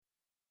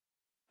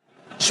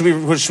Should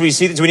we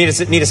see? Do we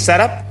need a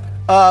setup?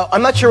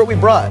 I'm not sure what we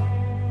brought.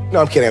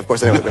 No, I'm kidding. Of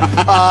course, I know.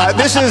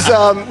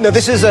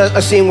 This is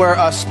a scene where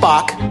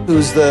Spock,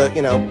 who's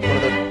one of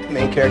the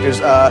main characters,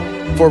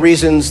 for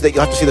reasons that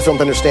you'll have to see the film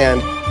to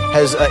understand,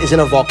 is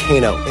in a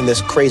volcano in this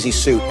crazy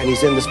suit, and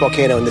he's in this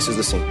volcano, and this is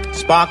the scene.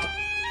 Spock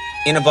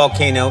in a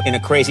volcano in a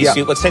crazy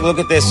suit. Let's take a look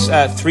at this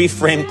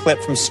 3-frame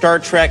clip from Star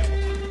Trek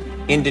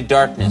Into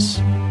Darkness.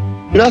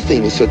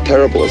 Nothing is so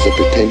terrible as a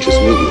pretentious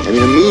movie. I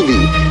mean, a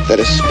movie that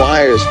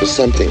aspires for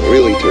something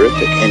really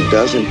terrific and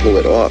doesn't pull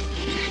it off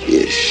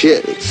is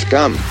shit, it's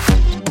scum.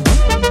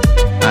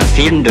 Un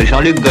film de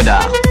Jean-Luc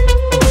Godard.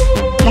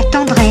 La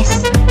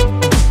tendresse,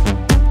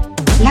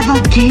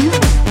 l'aventure,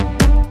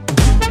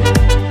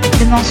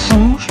 le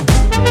mensonge,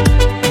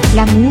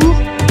 l'amour,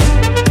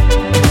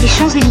 les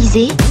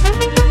Champs-Élysées,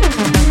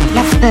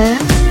 la peur.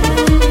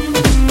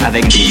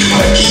 Avec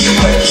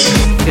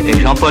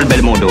Jean-Paul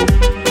Belmondo.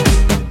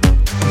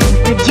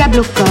 Le diable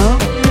au corps,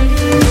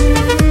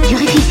 du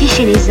rififi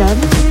chez les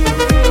hommes,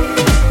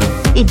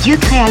 et Dieu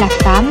créa la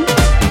femme,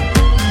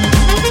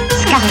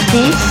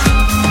 Scarface,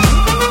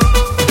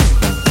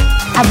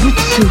 à bout de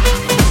souffle.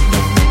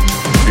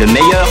 Le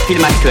meilleur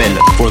film actuel.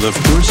 For the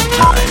first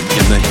time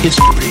in the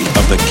history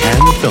of the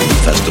Cannes Film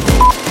Festival,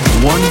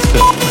 one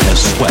film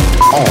has swept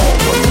all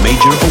the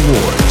major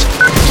awards.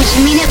 Did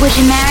you mean it? Would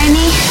you marry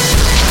me?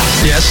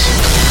 Yes.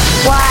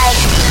 Why?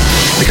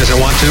 Because I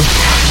want to.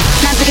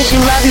 Not because you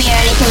love me or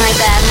anything like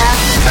that,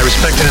 huh? I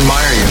respect and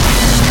admire you.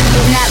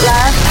 Isn't that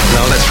love?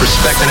 No, that's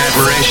respect and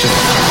admiration.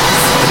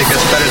 I think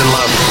that's better than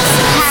love.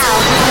 How?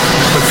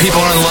 When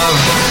people are in love,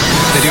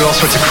 they do all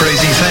sorts of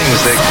crazy things.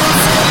 They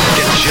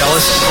get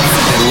jealous,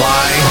 they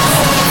lie,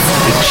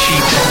 they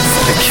cheat,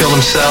 they kill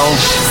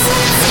themselves,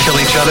 kill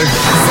each other.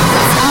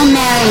 I'll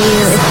marry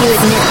you if you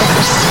admit that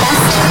respect,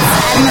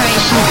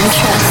 admiration, and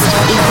trust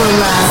equal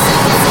love.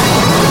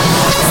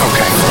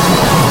 Okay.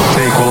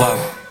 They equal love.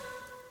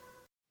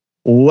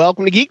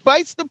 Welcome to Geek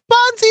Fights, the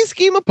Ponzi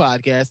scheme of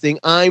podcasting.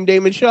 I'm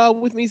Damon Shaw.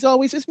 With me, as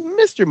always, is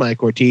Mr.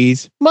 Mike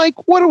Ortiz.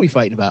 Mike, what are we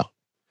fighting about?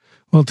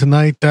 Well,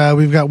 tonight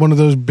we've got one of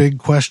those big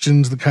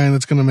questions, the kind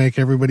that's going to make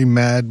everybody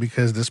mad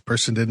because this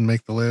person didn't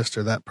make the list,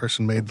 or that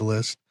person made the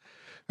list,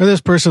 or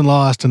this person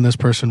lost and this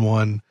person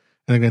won, and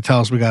they're going to tell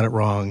us we got it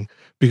wrong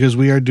because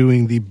we are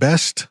doing the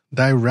best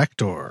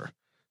director.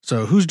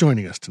 So, who's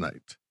joining us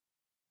tonight?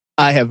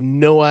 I have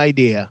no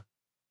idea.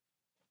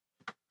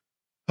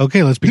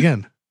 Okay, let's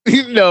begin.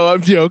 No,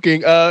 I'm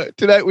joking.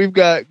 Tonight we've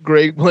got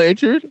Greg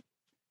Blanchard.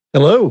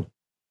 Hello.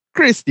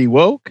 Christy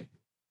Woke.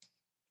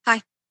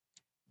 Hi.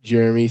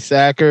 Jeremy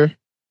Sacker.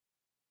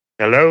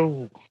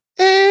 Hello.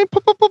 And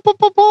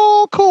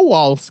Paul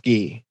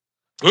Kowalski.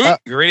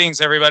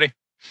 Greetings, everybody.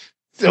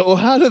 So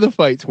how do the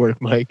fights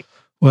work, Mike?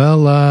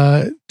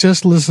 Well,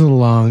 just listen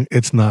along.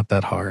 It's not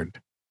that hard.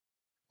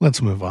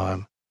 Let's move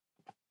on.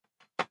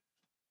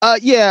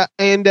 Yeah,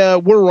 and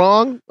we're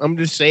wrong. I'm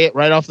just saying it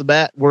right off the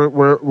bat.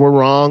 We're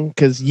wrong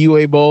because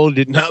Uwe Boll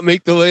did not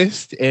make the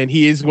list, and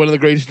he is one of the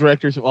greatest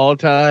directors of all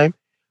time.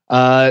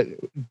 What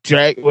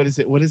is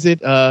it?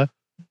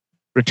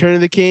 Return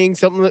of the King.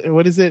 Something.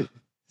 What is it?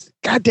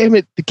 God damn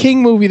it! The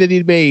King movie that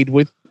he made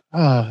with.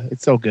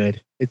 It's so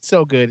good. It's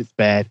so good. It's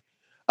bad.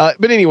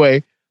 But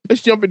anyway,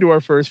 let's jump into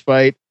our first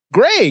fight.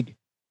 Greg,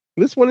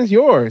 this one is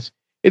yours.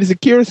 It is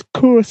Akira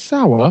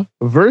Kurosawa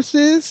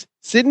versus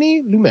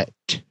Sidney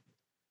Lumet.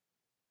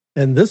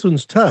 And this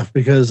one's tough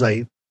because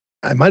I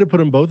might have put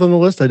them both on the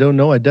list. I don't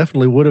know. I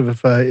definitely would have if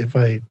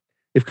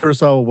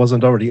Kurosawa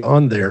wasn't already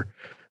on there.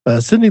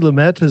 Sidney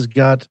Lumet has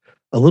got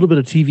a little bit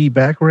of TV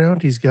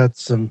background. He's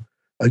got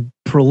a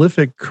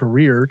prolific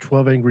career.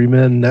 12 Angry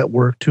Men,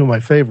 Network, two of my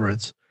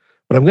favorites.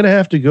 But I'm going to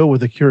have to go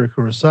with Akira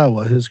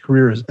Kurosawa. His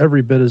career is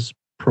every bit as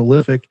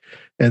prolific,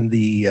 and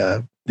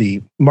the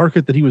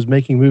market that he was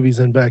making movies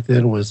in back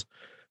then was,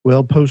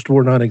 well,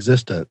 post-war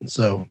non-existent.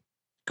 So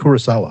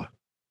Kurosawa.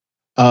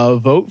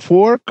 Vote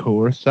for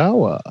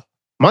Kurosawa.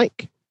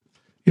 Mike.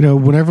 You know,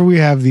 whenever we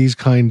have these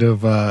kind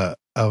of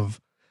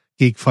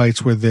geek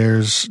fights where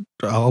there's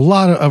a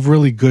lot of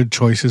really good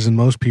choices and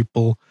most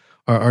people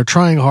are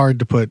trying hard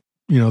to put,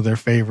 their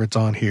favorites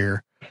on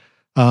here,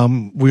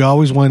 we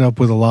always wind up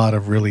with a lot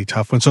of really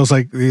tough ones. So it's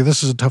like,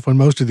 this is a tough one.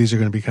 Most of these are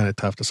going to be kind of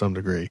tough to some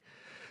degree.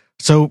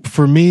 So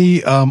for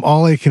me,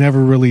 all I can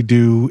ever really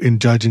do in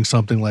judging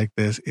something like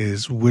this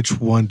is which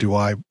one do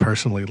I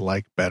personally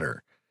like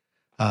better.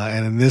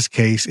 And in this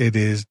case, it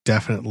is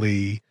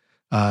definitely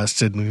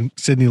Sidney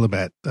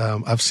Lumet.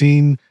 I've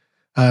seen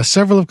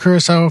several of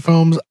Kurosawa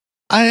films.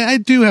 I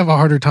do have a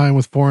harder time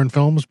with foreign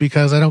films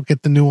because I don't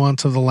get the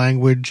nuance of the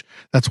language.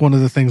 That's one of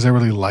the things I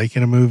really like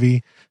in a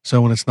movie.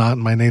 So when it's not in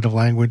my native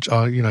language,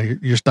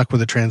 you're stuck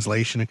with a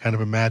translation and kind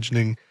of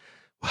imagining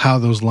how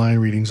those line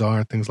readings are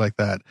and things like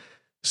that.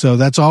 So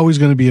that's always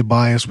going to be a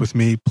bias with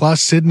me.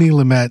 Plus, Sidney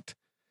Lumet,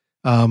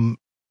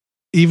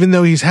 even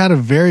though he's had a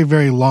very,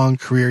 very long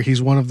career,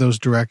 he's one of those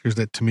directors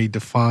that to me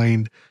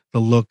defined the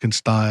look and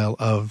style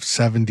of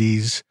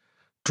 70s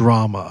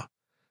drama.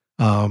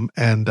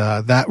 And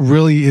that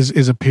really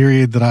is a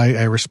period that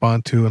I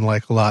respond to and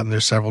like a lot. And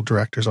there's several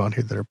directors on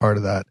here that are part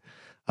of that.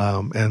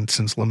 And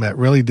since Lumet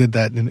really did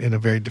that in a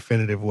very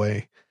definitive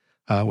way,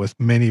 with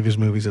many of his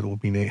movies that will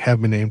be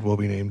have been named, will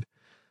be named,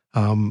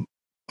 I'm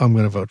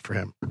going to vote for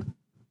him.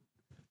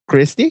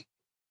 Christy?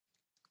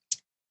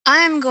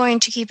 I'm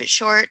going to keep it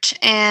short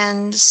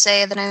and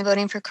say that I'm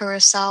voting for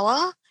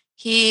Kurosawa.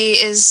 He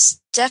is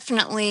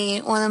definitely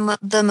one of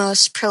the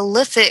most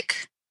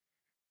prolific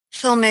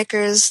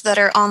filmmakers that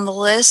are on the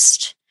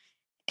list,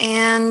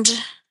 and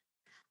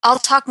I'll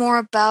talk more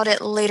about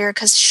it later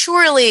because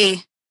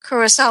surely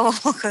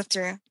Kurosawa will go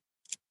through.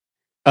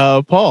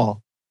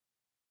 Paul?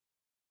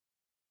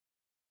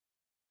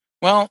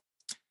 Well,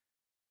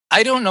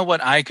 I don't know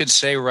what I could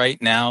say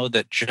right now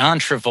that John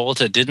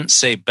Travolta didn't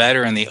say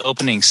better in the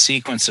opening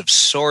sequence of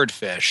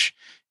Swordfish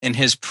in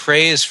his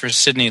praise for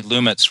Sidney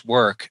Lumet's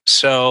work.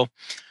 So,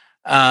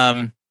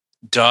 Dog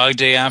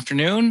Day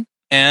Afternoon,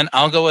 and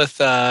I'll go with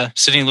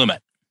Sidney Lumet.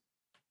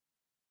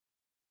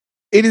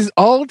 It is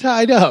all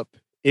tied up.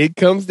 It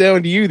comes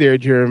down to you there,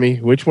 Jeremy.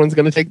 Which one's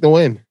going to take the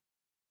win?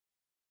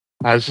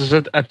 This is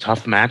a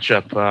tough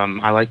matchup.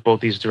 I like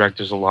both these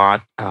directors a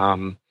lot.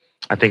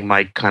 I think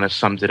Mike kind of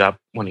summed it up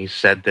when he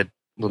said that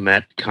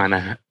Lumet kind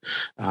of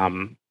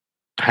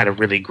had a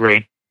really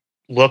great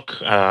look,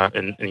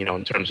 in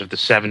terms of the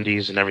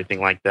 70s and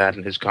everything like that,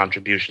 and his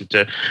contribution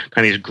to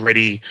kind of these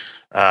gritty,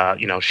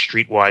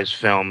 streetwise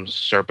films,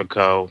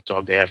 Serpico,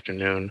 Dog Day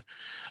Afternoon.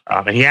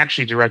 And he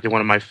actually directed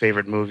one of my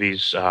favorite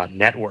movies,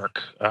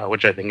 Network,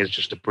 which I think is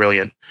just a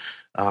brilliant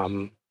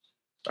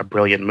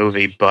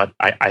movie. But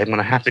I'm going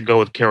to have to go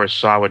with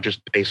Kurosawa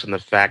just based on the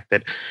fact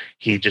that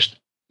he just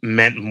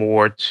meant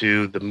more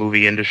to the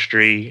movie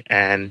industry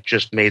and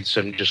just made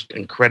some just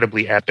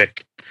incredibly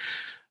epic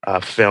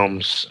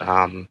films.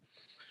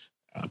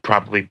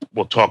 Probably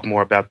we'll talk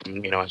more about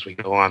them, as we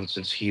go on,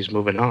 since he's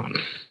moving on.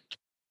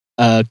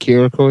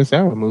 Akira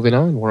Kurosawa, moving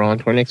on. We're on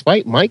to our next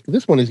fight. Mike,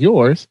 this one is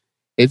yours.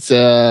 It's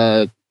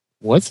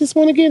what's this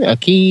one again?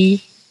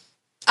 Aki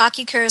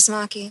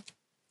Kaurismäki.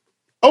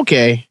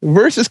 Okay,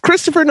 versus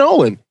Christopher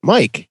Nolan.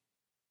 Mike.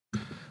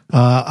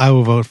 I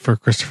will vote for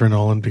Christopher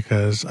Nolan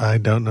because I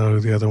don't know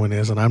who the other one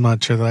is, and I'm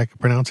not sure that I can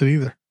pronounce it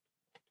either.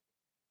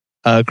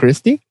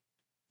 Christy?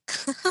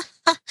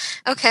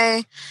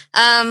 Okay.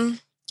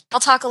 I'll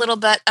talk a little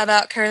bit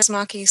about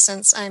Kaurismäki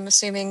since I'm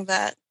assuming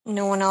that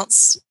no one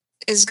else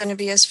is going to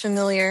be as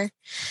familiar.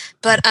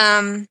 But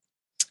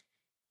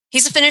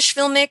he's a Finnish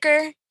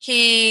filmmaker.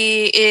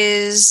 He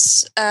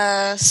is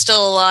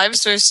still alive,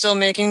 so he's still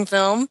making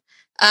film.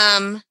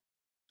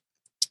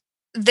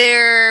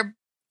 They're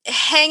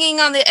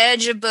hanging on the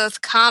edge of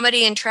both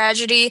comedy and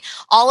tragedy.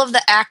 All of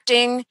the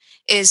acting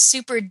is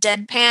super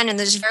deadpan, and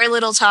there's very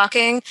little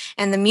talking,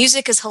 and the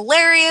music is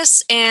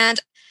hilarious, and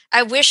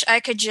I wish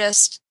I could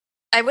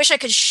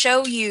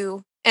show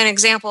you an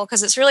example,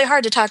 because it's really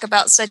hard to talk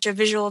about such a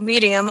visual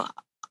medium,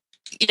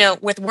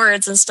 with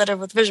words instead of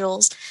with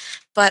visuals.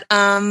 But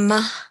I'm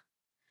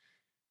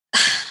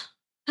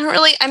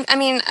really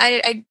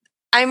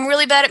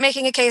bad at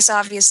making a case,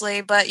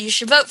 obviously, but you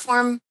should vote for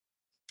him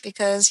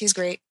because he's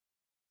great.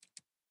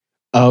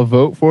 I'll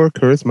vote for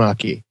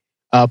Kaurismäki.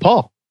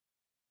 Paul?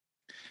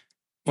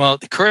 Well,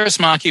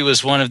 Kaurismäki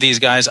was one of these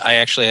guys I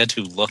actually had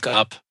to look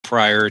up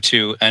prior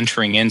to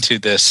entering into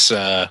this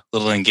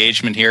little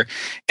engagement here.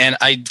 And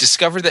I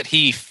discovered that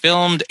he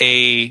filmed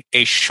a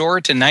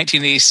short in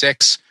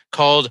 1986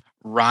 called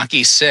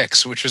Rocky VI,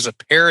 which was a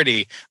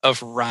parody of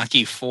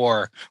Rocky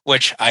IV,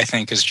 which I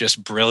think is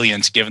just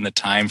brilliant given the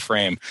time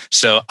frame.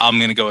 So I'm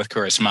going to go with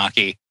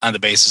Kaurismäki on the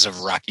basis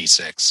of Rocky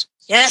VI.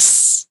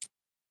 Yes!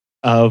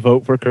 I'll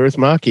vote for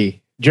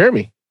Kaurismäki.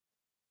 Jeremy?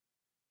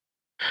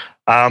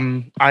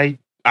 I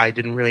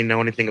didn't really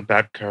know anything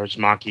about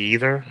Kaurismäki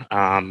either,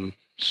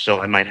 so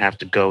I might have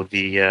to go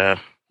the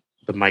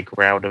Mike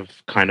route of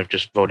kind of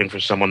just voting for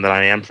someone that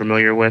I am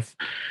familiar with.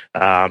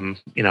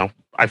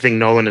 I think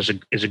Nolan is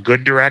a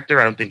good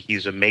director. I don't think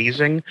he's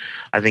amazing.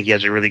 I think he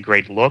has a really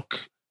great look.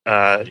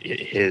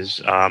 He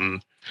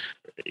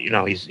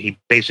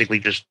basically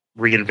just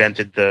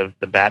reinvented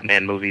the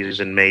Batman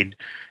movies and made,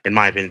 in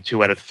my opinion,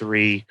 2 out of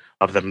 3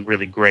 of them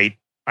really great.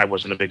 I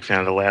wasn't a big fan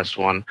of the last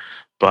one,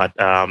 but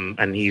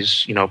and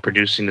he's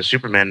producing the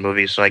Superman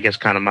movie, so I guess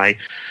kind of my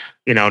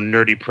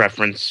nerdy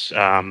preference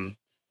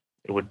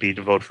it would be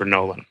to vote for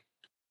Nolan.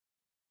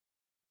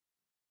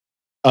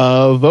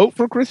 Vote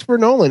for Christopher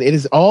Nolan. It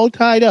is all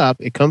tied up.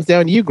 It comes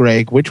down to you,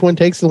 Greg. Which one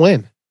takes the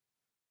win?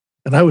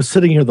 And I was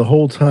sitting here the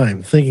whole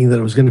time thinking that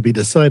it was going to be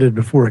decided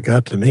before it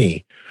got to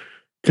me,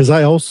 because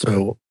I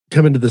also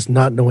come into this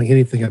not knowing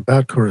anything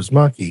about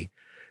Kaurismäki,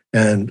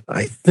 and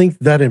I think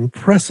that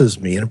impresses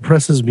me. It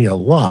impresses me a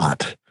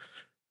lot,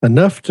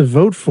 enough to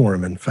vote for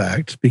him, in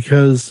fact,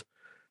 because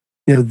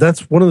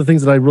that's one of the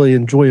things that I really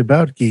enjoy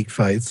about Geek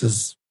Fights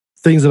is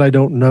things that I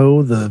don't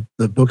know, the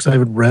books I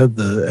haven't read,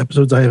 the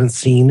episodes I haven't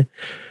seen.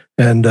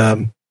 And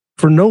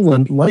for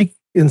Nolan, like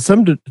to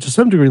some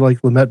degree,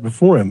 like Lumet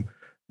before him,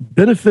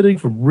 benefiting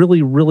from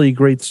really, really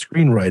great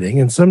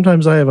screenwriting. And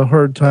sometimes I have a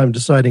hard time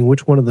deciding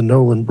which one of the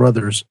Nolan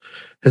brothers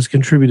has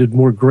contributed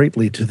more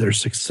greatly to their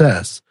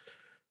success.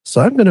 So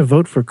I'm going to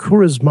vote for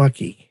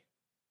Kaurismäki.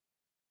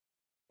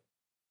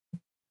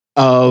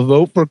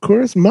 Vote for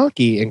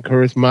Kurosmaki, and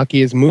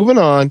Kurosmaki is moving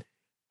on.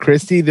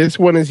 Christy, this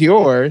one is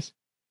yours.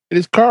 It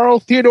is Carl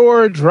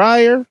Theodor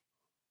Dreyer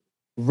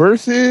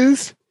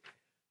versus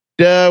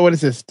what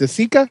is this? De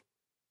Sica?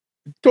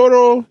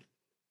 Toro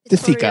De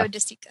Sica. De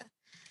Sica.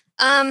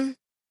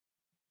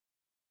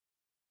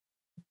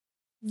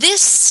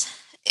 This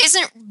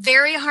isn't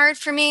very hard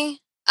for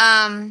me.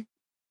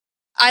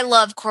 I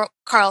love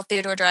Carl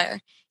Theodor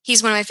Dreyer.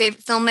 He's one of my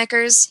favorite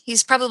filmmakers.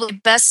 He's probably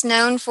best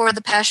known for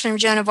The Passion of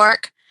Joan of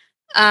Arc,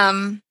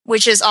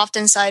 which is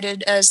often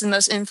cited as the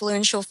most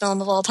influential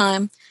film of all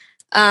time.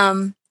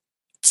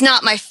 It's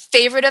not my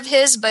favorite of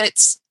his, but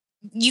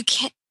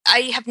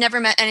I have never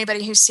met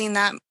anybody who's seen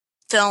that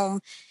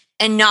film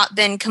and not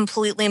been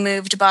completely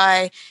moved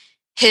by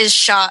his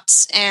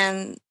shots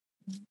and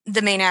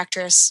the main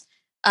actress.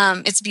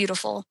 It's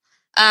beautiful.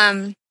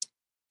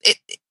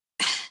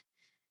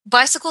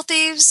 Bicycle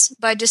Thieves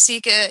by De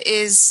Sica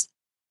is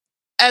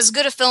as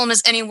good a film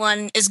as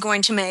anyone is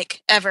going to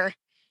make ever.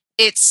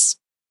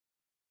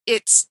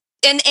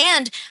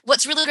 And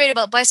what's really great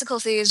about Bicycle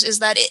Thieves is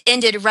that it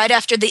ended right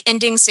after the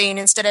ending scene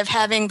instead of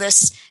having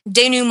this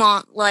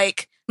denouement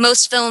like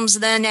most films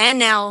then and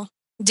now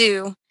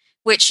do,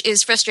 which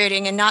is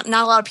frustrating, and not a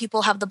lot of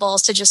people have the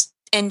balls to just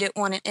end it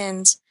when it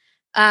ends.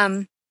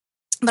 But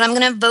I'm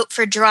going to vote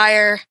for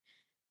Dreyer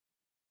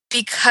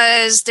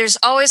because there's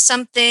always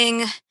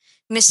something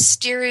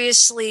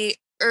mysteriously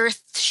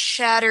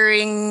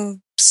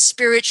earth-shattering,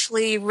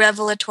 spiritually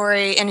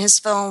revelatory in his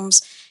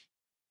films,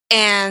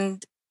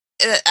 and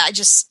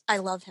I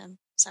love him.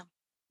 So,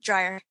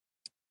 Dreyer.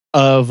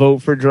 Vote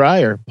for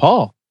Dreyer.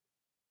 Paul.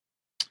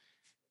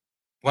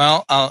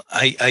 Well,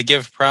 I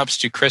give props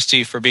to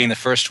Christy for being the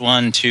first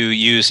one to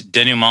use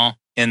denouement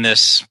in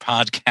this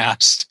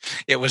podcast.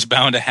 It was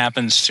bound to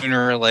happen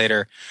sooner or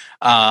later.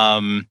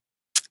 I'm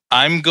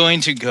going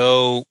to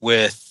go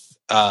with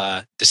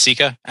De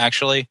Sica,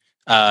 actually,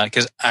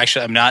 because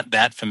I'm not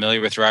that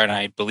familiar with Dreyer, and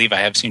I believe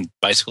I have seen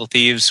Bicycle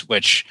Thieves,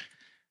 which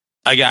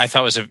again I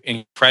thought was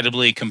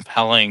incredibly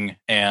compelling,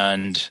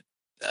 and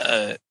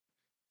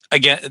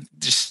again,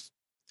 just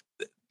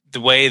the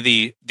way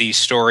the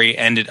story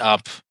ended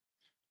up,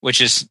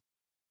 which is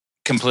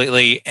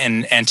completely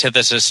an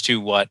antithesis to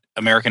what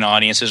American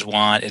audiences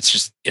want.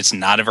 It's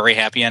not a very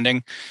happy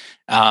ending.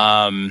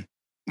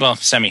 Well,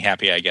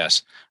 semi-happy, I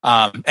guess.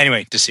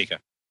 Anyway, De Sica,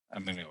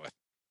 I'm going to go with.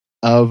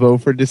 I'll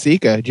vote for De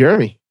Sica.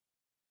 Jeremy.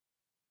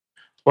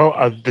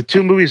 Well, the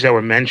two movies that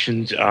were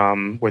mentioned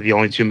were the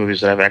only two movies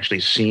that I've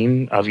actually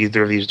seen of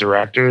either of these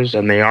directors,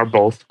 and they are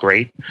both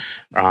great.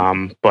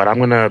 But I'm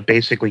going to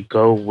basically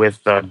go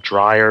with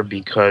Dreyer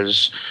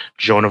because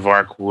Joan of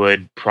Arc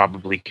would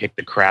probably kick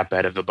the crap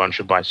out of a bunch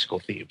of Bicycle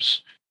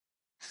Thieves.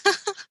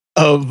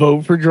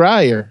 Vote for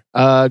Dreyer.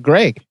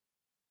 Greg.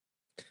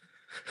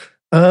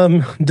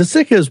 De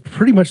Sica is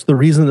pretty much the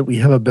reason that we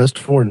have a Best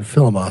Foreign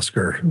Film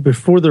Oscar.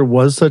 Before there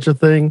was such a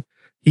thing,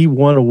 he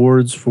won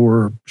awards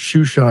for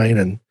Shoeshine,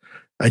 and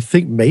I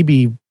think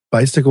maybe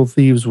Bicycle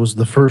Thieves was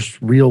the first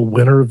real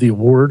winner of the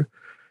award.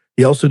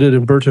 He also did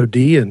Umberto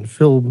D and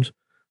filmed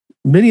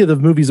many of the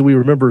movies that we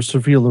remember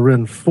Sophia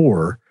Loren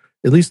for,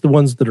 at least the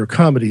ones that are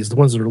comedies, the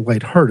ones that are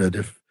lighthearted.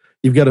 If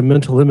you've got a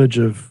mental image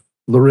of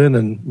Loren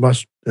and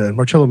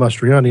Marcello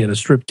Mastroianni in a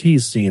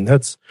striptease scene,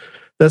 that's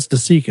De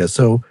Sica.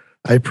 So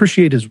I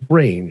appreciate his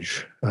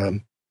range,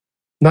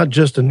 not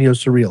just a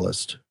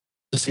neo-surrealist.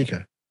 De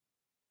Sica.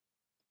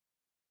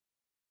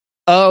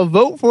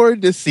 Vote for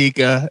De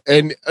Sica,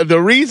 and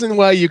the reason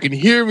why you can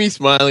hear me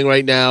smiling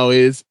right now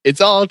is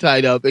it's all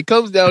tied up. It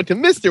comes down to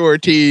Mr.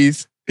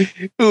 Ortiz,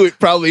 who it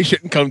probably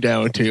shouldn't come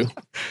down to.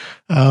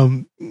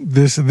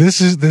 This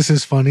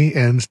is funny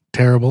and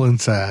terrible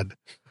and sad,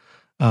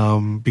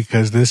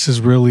 because this is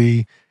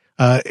really.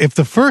 If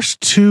the first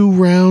two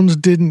rounds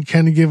didn't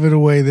kind of give it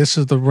away, this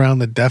is the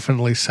round that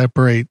definitely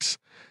separates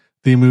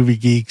the movie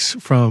geeks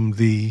from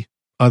the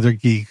other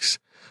geeks,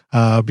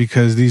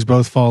 because these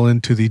both fall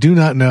into the do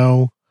not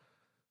know,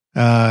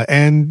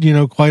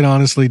 and, quite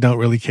honestly, don't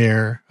really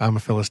care. I'm a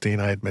Philistine.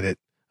 I admit it.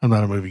 I'm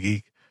not a movie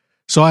geek.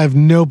 So I have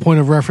no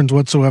point of reference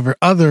whatsoever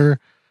other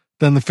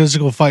than the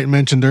physical fight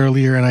mentioned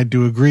earlier, and I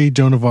do agree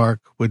Joan of Arc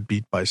would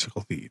beat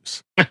Bicycle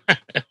Thieves.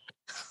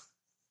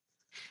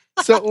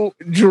 So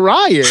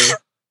Dreyer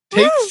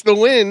takes the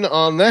win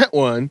on that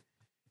one,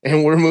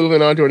 and we're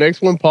moving on to our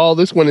next one. Paul,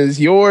 this one is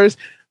yours.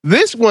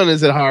 This one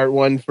is a hard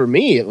one for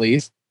me, at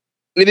least.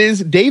 It is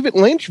David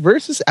Lynch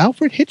versus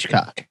Alfred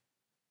Hitchcock.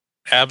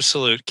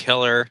 Absolute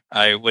killer.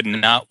 I would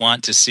not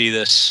want to see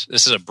this.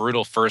 This is a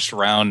brutal first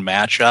round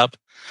matchup.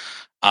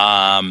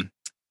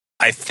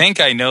 I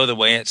think I know the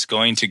way it's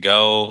going to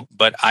go,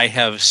 but I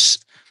have,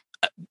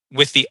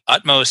 with the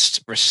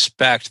utmost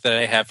respect that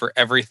I have for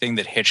everything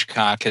that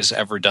Hitchcock has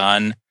ever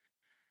done,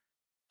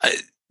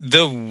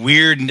 the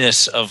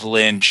weirdness of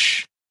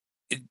Lynch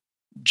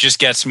just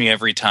gets me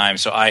every time.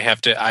 So I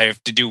have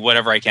to do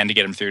whatever I can to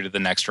get him through to the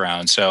next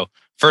round. So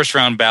first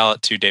round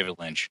ballot to David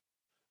Lynch.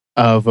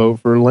 Vote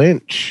for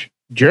Lynch.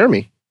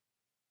 Jeremy.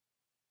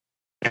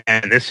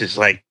 And this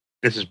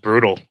is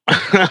brutal.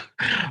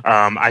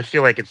 I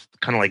feel like it's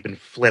kind of like been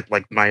flipped.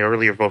 Like my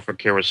earlier vote for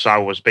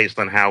Kurosawa was based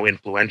on how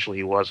influential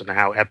he was and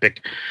how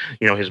epic,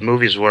 his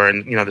movies were,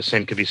 and the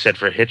same could be said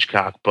for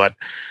Hitchcock. But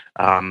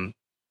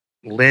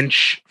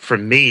Lynch, for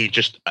me,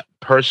 just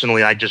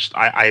personally,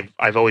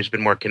 I've always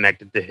been more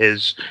connected to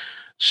his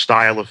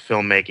style of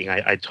filmmaking.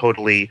 I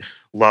totally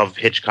love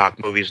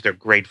Hitchcock movies. They're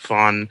great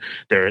fun.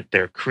 They're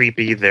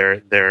creepy.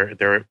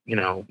 They're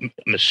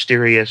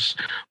mysterious.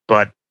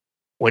 But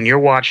when you're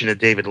watching a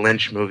David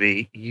Lynch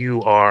movie,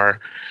 you are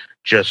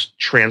just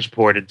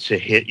transported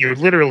to you're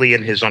literally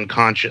in his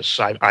unconscious,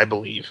 I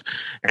believe.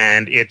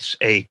 And it's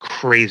a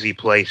crazy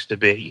place to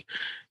be.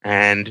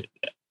 And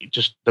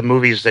just the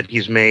movies that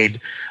he's made,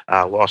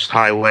 Lost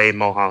Highway,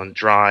 Mulholland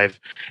Drive,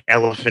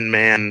 Elephant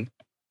Man,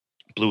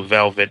 Blue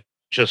Velvet,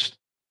 just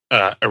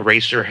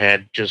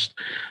Eraserhead, just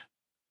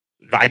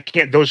I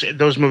can't.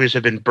 Those movies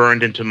have been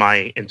burned into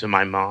my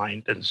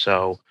mind, and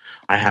so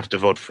I have to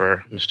vote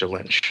for Mr.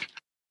 Lynch.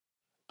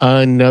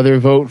 Another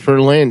vote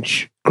for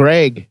Lynch.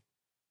 Greg.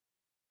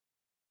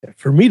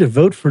 For me to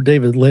vote for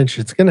David Lynch,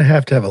 it's going to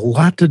have a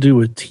lot to do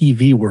with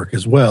TV work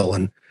as well.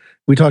 And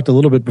we talked a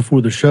little bit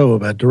before the show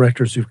about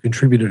directors who've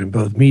contributed in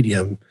both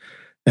medium.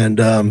 And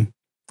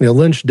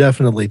Lynch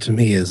definitely, to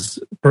me, is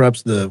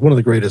perhaps one of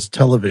the greatest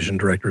television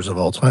directors of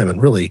all time,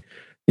 and really,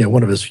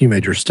 one of his few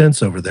major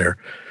stints over there.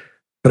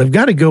 But I've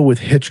got to go with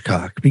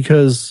Hitchcock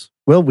because,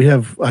 well, we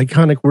have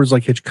iconic words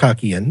like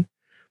Hitchcockian,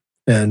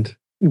 and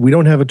we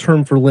don't have a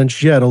term for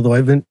Lynch yet, although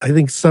I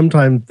think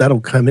sometime that'll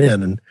come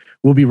in and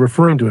we'll be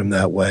referring to him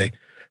that way.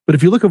 But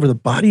if you look over the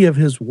body of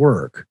his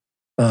work,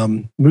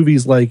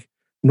 movies like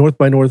North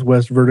by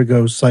Northwest,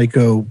 Vertigo,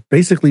 Psycho,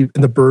 basically,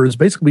 and The Birds,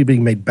 basically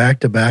being made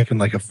back to back in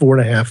like a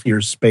 4.5 year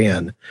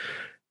span,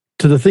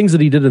 to the things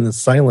that he did in the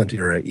silent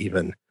era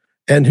even.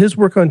 And his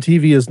work on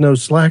TV is no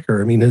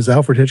slacker. I mean, his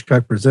Alfred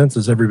Hitchcock Presents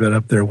is every bit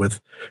up there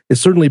it's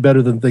certainly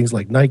better than things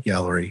like Night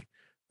Gallery.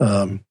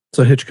 So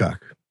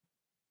Hitchcock.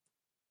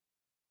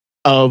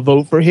 I'll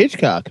vote for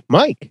Hitchcock.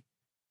 Mike.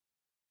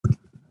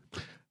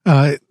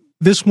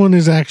 This one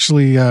is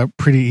actually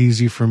pretty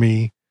easy for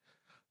me.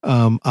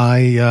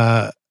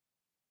 David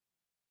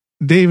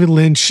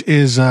Lynch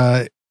is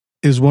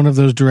one of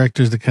those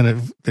directors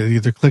that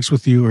either clicks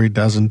with you or he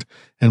doesn't,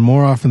 and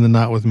more often than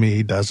not with me,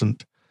 he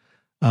doesn't.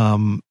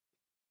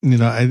 I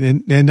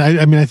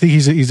think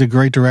he's a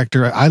great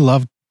director. I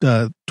love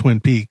Twin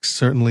Peaks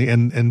certainly,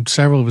 and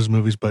several of his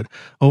movies, but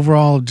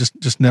overall,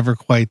 just never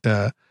quite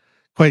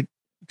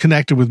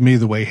connected with me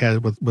the way he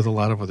had with a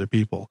lot of other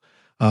people.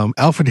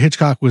 Alfred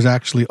Hitchcock was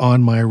actually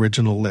on my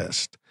original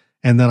list,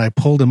 and then I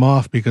pulled him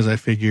off because I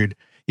figured,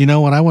 you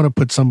know what, I want to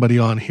put somebody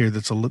on here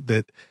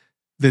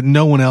that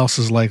no one else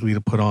is likely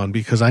to put on,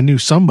 because I knew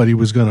somebody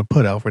was going to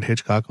put Alfred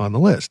Hitchcock on the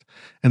list.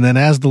 And then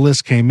as the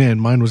list came in,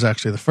 mine was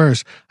actually the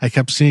first, I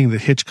kept seeing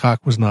that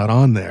Hitchcock was not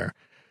on there.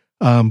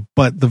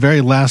 But the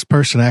very last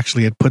person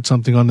actually had put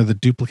something on there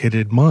that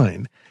duplicated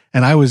mine.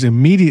 And I was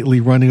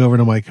immediately running over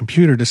to my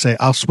computer to say,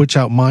 I'll switch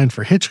out mine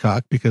for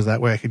Hitchcock because that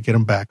way I could get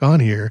him back on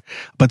here.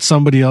 But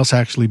somebody else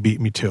actually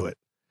beat me to it.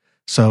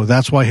 So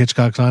that's why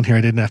Hitchcock's on here.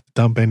 I didn't have to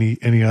dump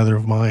any other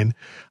of mine.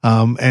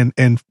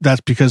 And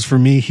that's because for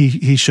me,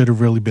 he should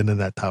have really been in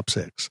that top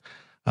 6.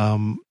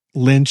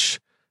 Lynch,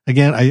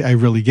 again, I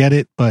really get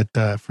it, but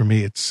for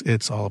me,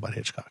 it's all about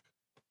Hitchcock.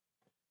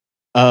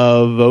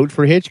 Vote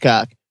for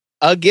Hitchcock.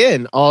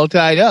 Again, all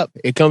tied up.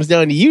 It comes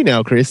down to you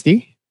now,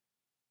 Christy.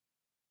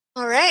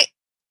 All right.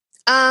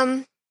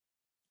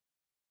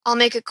 I'll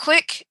make it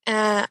quick.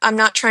 I'm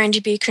not trying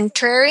to be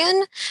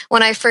contrarian.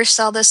 When I first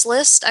saw this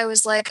list, I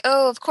was like,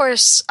 oh, of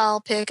course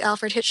I'll pick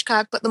Alfred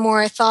Hitchcock. But the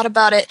more I thought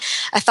about it,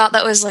 I thought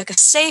that was like a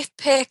safe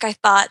pick. I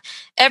thought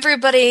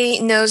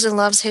everybody knows and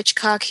loves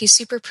Hitchcock. He's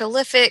super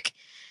prolific.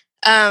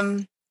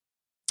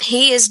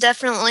 He is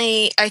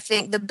definitely, I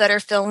think, the better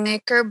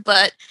filmmaker,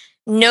 but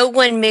no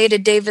one made a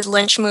David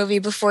Lynch movie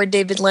before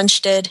David Lynch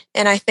did.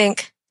 And I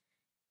think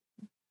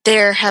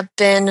there have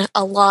been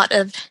a lot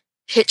of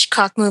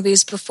Hitchcock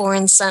movies before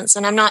and since,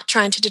 and I'm not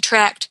trying to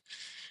detract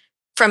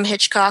from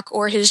Hitchcock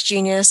or his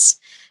genius.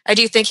 I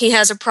do think he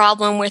has a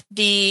problem with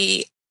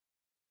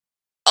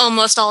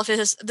almost all of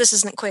his. This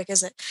isn't quick,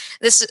 is it?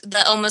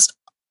 Almost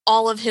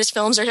all of his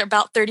films are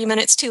about 30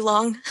 minutes too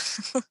long.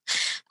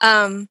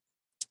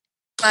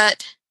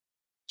 But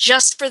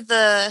just for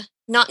the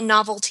not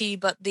novelty,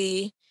 but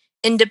the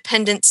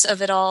independence of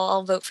it all,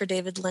 I'll vote for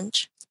David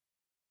Lynch.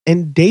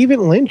 And David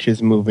Lynch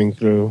is moving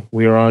through.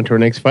 We are on to our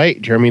next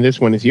fight. Jeremy, this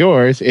one is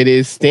yours. It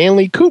is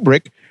Stanley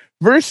Kubrick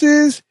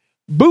versus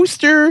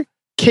Buster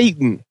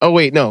Keaton. Oh,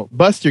 wait, no.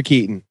 Buster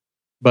Keaton.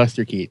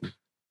 Buster Keaton.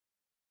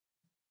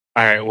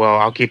 All right, well,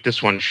 I'll keep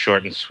this one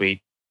short and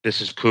sweet. This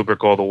is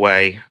Kubrick all the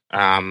way.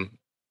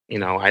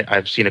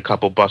 I've seen a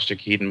couple Buster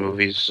Keaton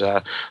movies.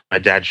 My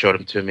dad showed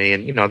them to me,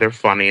 and they're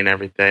funny and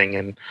everything.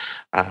 And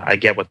I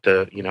get what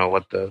the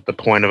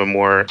point of them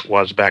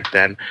was back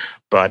then.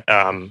 But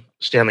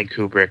Stanley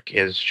Kubrick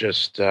is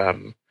just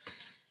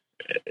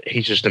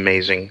he's just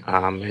amazing.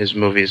 His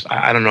movies.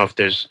 I don't know if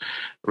there's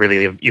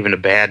really even a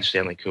bad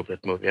Stanley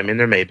Kubrick movie. I mean,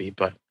 there may be,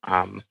 but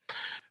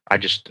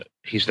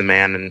he's the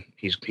man, and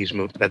he's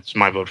moved. That's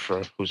my vote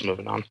for who's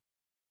moving on.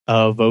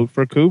 Vote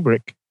for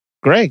Kubrick.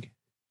 Greg.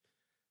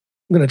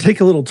 I'm going to take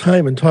a little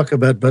time and talk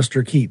about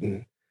Buster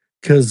Keaton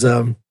because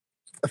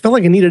I felt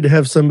like I needed to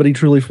have somebody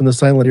truly from the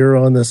silent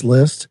era on this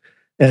list.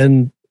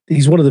 And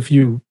he's one of the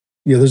few,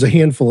 there's a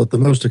handful at the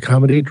most of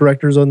comedy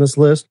directors on this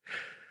list.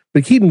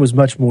 But Keaton was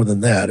much more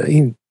than that. I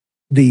mean,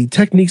 the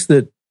techniques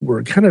that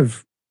were came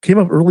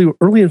up early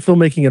in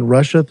filmmaking in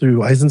Russia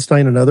through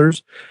Eisenstein and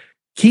others,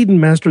 Keaton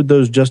mastered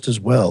those just as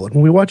well. And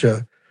when we watch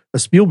a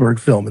Spielberg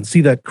film and see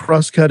that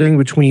cross-cutting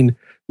between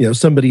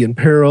somebody in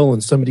peril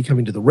and somebody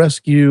coming to the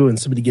rescue and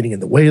somebody getting in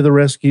the way of the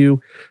rescue,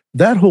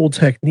 that whole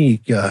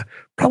technique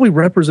probably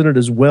represented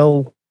as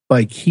well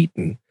by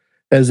Keaton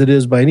as it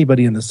is by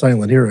anybody in the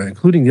silent era,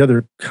 including the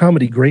other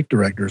comedy great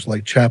directors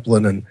like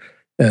Chaplin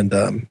and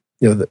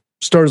the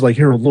stars like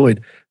Harold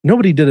Lloyd.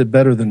 Nobody did it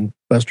better than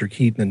Buster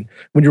Keaton. And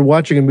when you're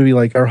watching a movie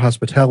like Our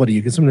Hospitality,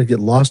 you can sometimes get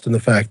lost in the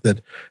fact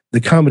that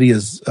the comedy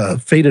is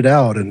faded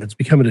out and it's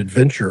become an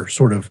adventure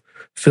sort of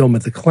film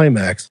at the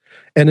climax.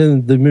 And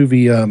in the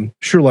movie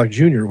Sherlock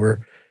Jr.,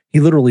 where he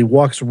literally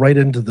walks right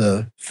into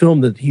the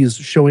film that he is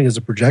showing as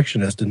a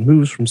projectionist and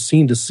moves from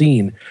scene to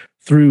scene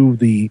through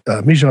the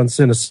mise en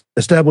scène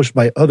established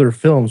by other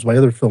films, by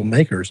other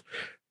filmmakers,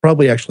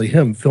 probably actually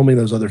him filming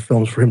those other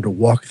films for him to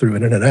walk through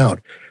in and out.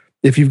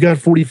 If you've got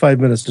 45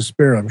 minutes to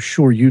spare, I'm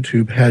sure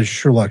YouTube has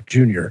Sherlock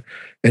Jr.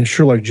 And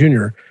Sherlock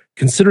Jr.,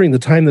 considering the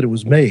time that it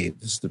was made,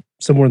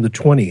 somewhere in the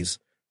 20s,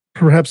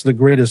 perhaps the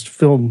greatest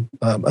film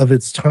of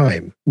its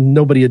time.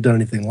 Nobody had done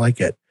anything like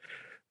it.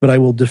 But I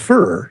will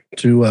defer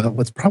to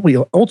what's probably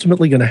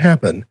ultimately going to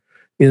happen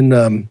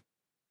in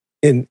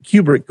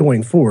Kubrick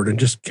going forward and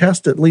just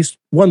cast at least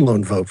one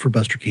lone vote for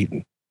Buster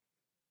Keaton.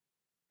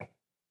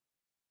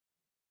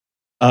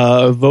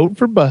 Vote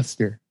for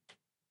Buster.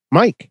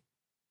 Mike.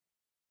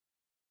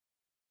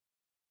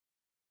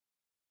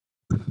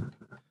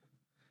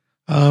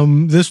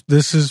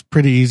 This is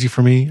pretty easy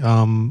for me.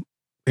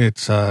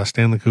 It's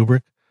Stanley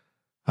Kubrick.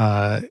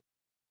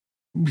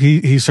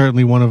 He's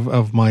certainly one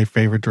of my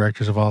favorite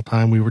directors of all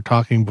time. We were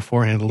talking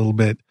beforehand a little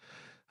bit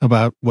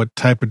about what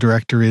type of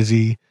director is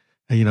he?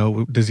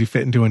 Does he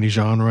fit into any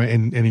genre?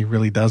 And he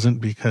really doesn't,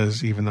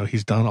 because even though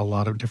he's done a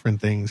lot of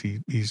different things,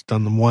 he's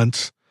done them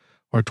once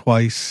or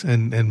twice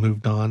and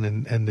moved on.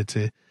 And it's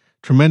a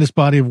tremendous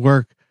body of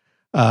work.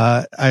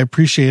 I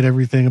appreciate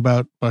everything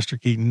about Buster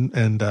Keaton,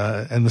 and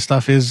the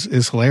stuff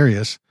is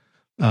hilarious.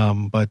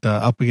 But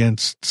up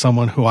against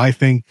someone who I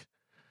think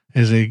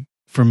is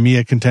for me,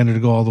 a contender to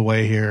go all the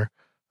way here,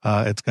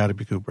 it's got to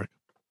be Kubrick.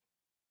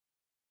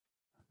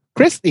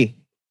 Christy.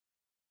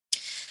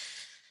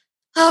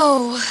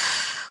 Oh,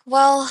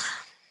 well,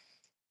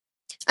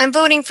 I'm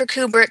voting for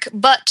Kubrick,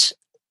 but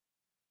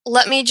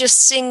let me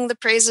just sing the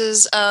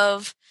praises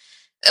of,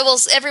 well,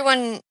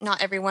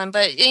 not everyone,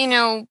 but,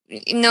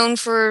 known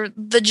for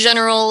The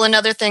General and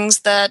other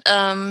things that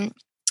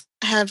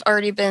have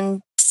already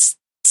been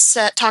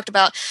talked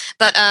about.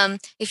 But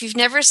if you've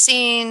never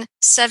seen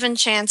Seven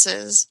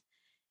Chances,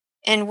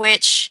 in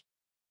which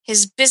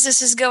his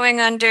business is going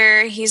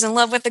under, he's in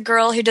love with a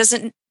girl who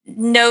doesn't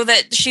know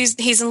that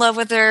he's in love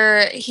with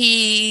her.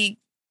 I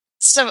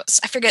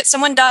forget,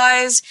 someone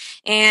dies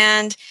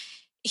and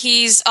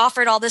he's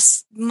offered all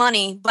this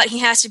money, but he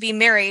has to be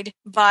married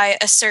by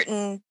a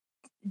certain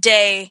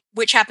day,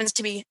 which happens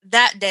to be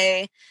that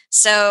day.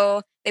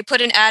 So they put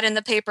an ad in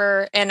the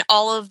paper and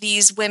all of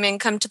these women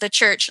come to the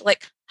church,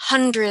 like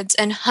hundreds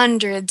and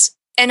hundreds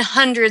and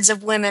hundreds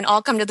of women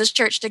all come to this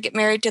church to get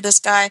married to this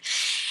guy.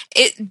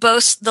 It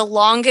boasts the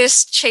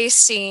longest chase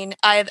scene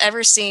I have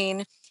ever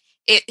seen.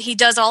 He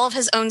does all of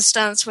his own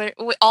stunts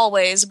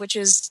always, which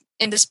is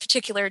in this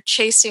particular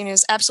chase scene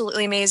is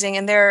absolutely amazing.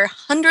 And there are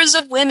hundreds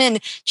of women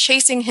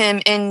chasing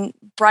him in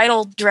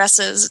bridal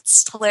dresses.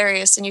 It's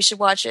hilarious, and you should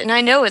watch it. And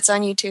I know it's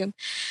on YouTube,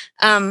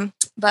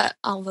 but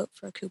I'll vote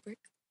for Kubrick.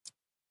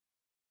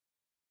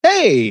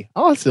 Hey,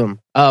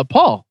 awesome.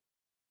 Paul.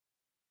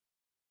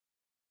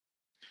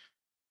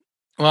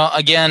 Well,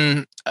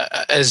 again,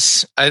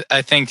 as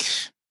I think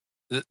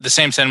the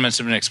same sentiments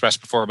have been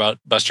expressed before about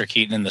Buster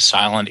Keaton in the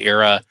silent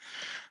era.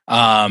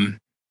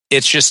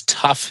 It's just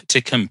tough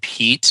to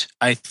compete,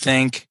 I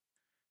think,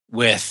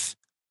 with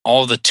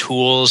all the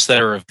tools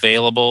that are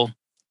available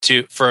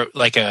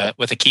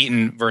with a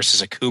Keaton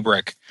versus a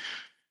Kubrick.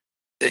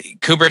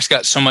 Kubrick's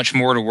got so much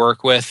more to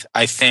work with.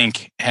 I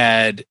think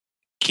had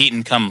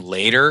Keaton come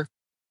later,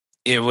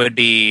 it would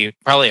be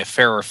probably a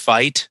fairer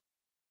fight.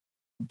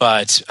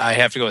 But I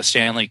have to go with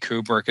Stanley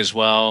Kubrick as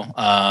well.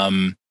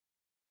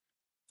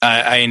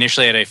 I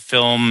initially had a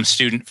film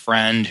student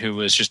friend who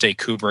was just a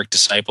Kubrick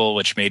disciple,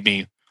 which made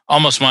me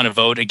almost want to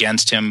vote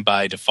against him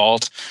by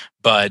default.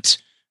 But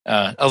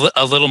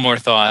a little more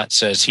thought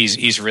says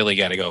he's really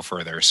got to go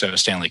further. So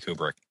Stanley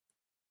Kubrick.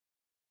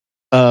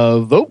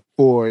 Vote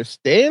for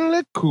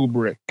Stanley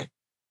Kubrick.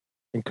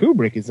 And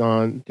Kubrick is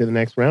on to the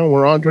next round.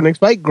 We're on to our next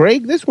fight.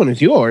 Greg, this one is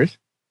yours.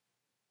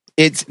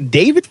 It's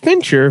David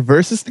Fincher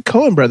versus the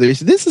Coen brothers.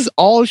 This is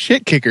all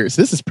shit kickers.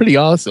 This is pretty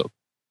awesome.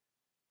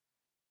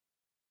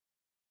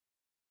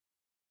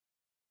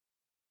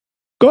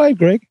 Go ahead,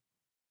 Greg.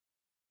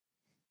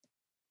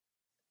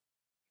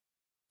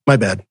 My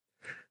bad.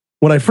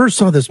 When I first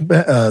saw this,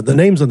 the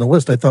names on the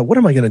list, I thought, what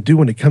am I going to do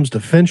when it comes to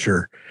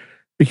Fincher?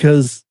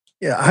 Because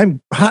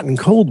I'm hot and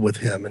cold with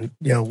him. And,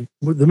 the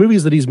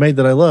movies that he's made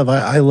that I love,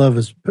 I love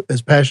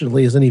as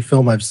passionately as any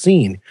film I've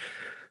seen.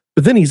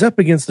 But then he's up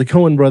against the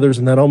Coen brothers,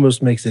 and that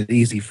almost makes it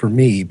easy for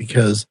me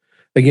because,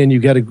 again,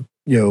 you've got to,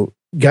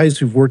 guys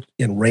who've worked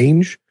in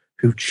range,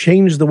 who've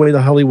changed the way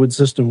the Hollywood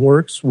system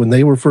works. When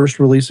they were first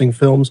releasing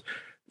films,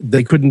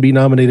 they couldn't be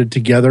nominated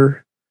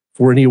together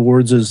for any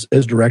awards as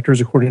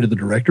directors, according to the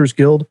Directors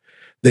Guild.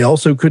 They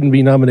also couldn't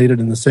be nominated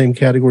in the same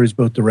categories,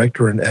 both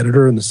director and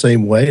editor, in the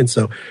same way. And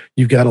so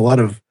you've got a lot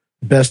of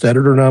best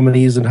editor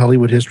nominees in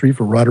Hollywood history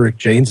for Roderick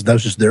Jaynes. And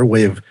that's just their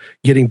way of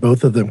getting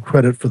both of them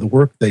credit for the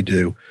work they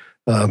do.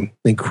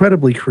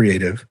 Incredibly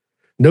creative.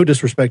 No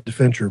disrespect to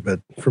Fincher,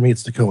 but for me,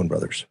 it's the Coen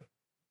brothers.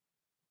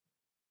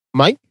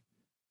 Mike?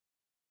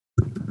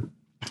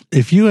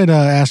 If you had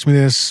asked me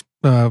this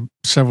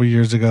several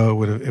years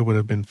ago, it would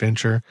have been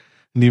Fincher.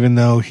 And even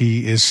though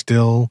he is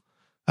still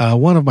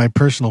one of my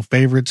personal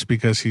favorites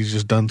because he's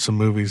just done some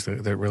movies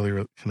that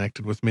really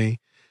connected with me.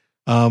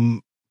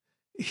 I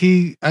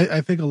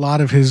think a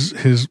lot of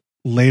his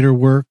later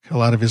work, a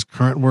lot of his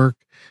current work,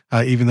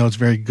 even though it's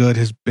very good,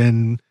 has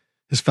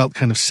felt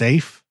kind of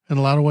safe in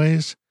a lot of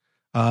ways,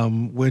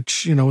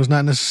 which, is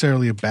not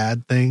necessarily a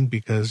bad thing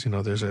because,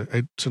 there's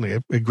certainly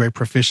a great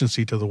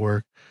proficiency to the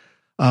work.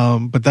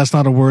 But that's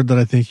not a word that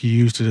I think you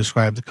use to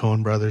describe the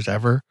Coen brothers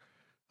ever.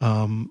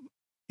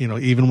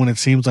 Even when it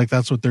seems like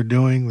that's what they're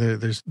doing,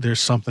 there's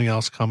something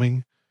else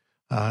coming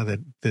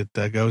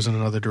that goes in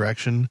another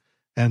direction,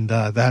 and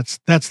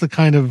that's the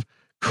kind of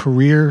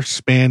career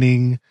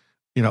spanning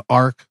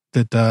arc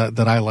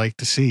that I like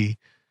to see,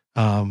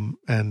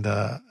 and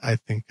I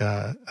think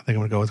I'm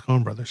going to go with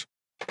Coen brothers.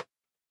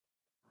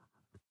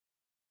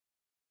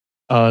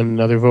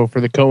 Another vote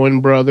for the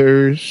Coen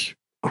brothers.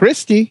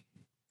 Christy.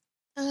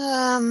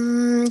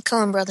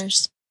 Coen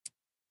brothers.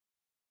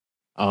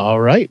 All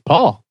right,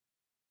 Paul.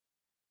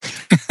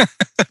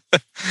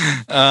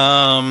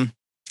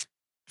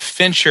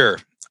 Fincher,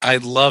 I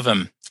love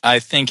him. I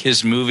think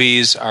his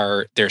movies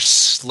they're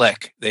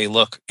slick. They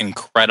look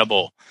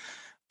incredible,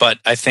 but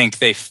I think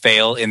they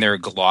fail in their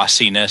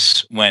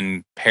glossiness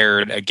when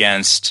paired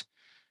against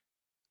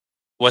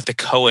what the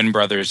Coen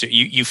brothers,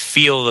 you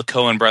feel the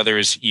Coen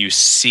brothers, you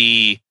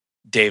see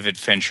David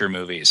Fincher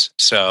movies.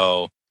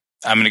 So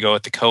I'm going to go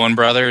with the Coen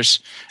brothers,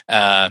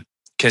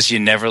 because you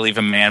never leave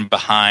a man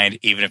behind,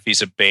 even if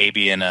he's a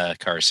baby in a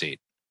car seat.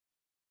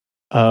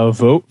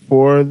 Vote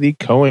for the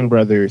Coen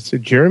brothers. So,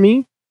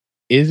 Jeremy,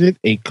 is it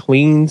a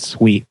clean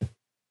sweep?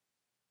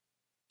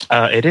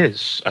 It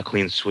is a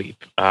clean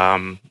sweep.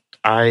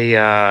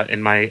 I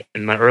in my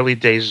early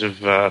days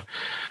of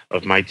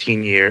my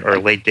teen year or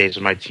late days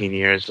of my teen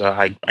years,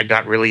 I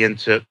got really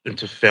into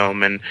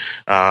film, and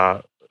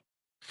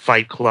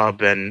Fight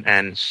Club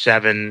and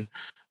Seven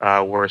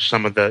were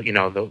some of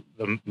the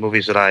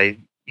movies that I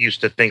used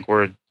to think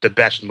were the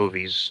best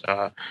movies.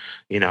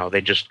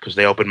 They just, because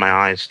they opened my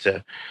eyes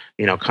to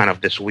kind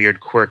of this weird,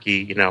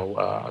 quirky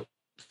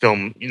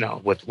film,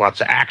 with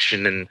lots of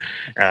action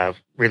and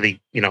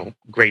really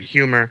great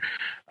humor.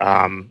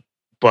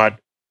 But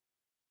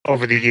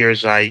over the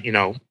years, I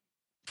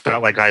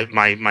felt like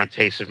my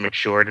tastes have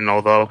matured, and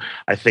although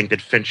I think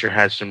that Fincher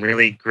has some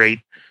really great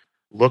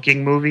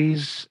looking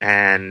movies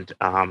and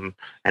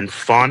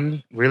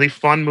fun, really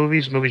fun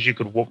movies you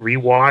could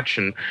rewatch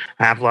and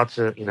have lots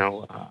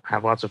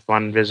of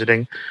fun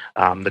visiting.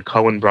 The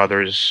Coen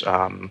brothers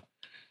are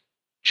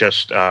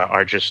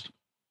just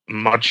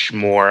much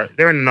more.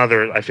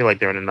 I feel like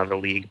they're in another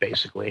league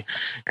basically,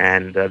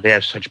 and they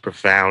have such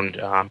profound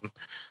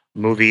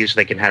movies.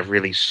 They can have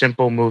really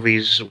simple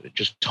movies,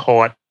 just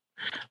taut,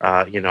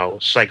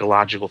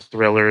 psychological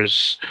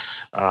thrillers,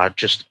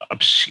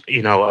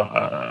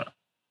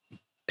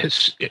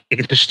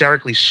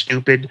 hysterically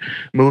stupid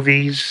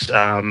movies.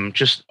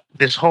 Just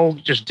this whole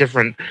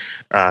different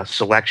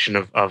selection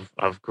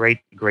of great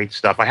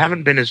stuff. I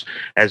haven't been as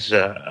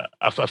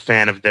a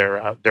fan of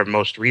their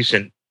most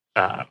recent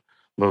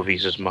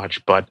movies as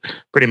much, but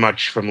pretty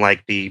much from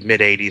like the mid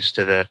 '80s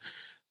to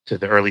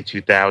the early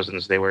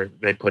 2000s,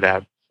 they put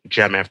out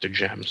gem after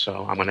gem.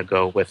 So I'm going to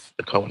go with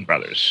the Coen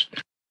brothers.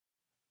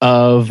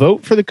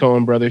 Vote for the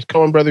Coen brothers.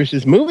 Coen brothers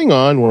is moving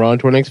on. We're on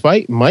to our next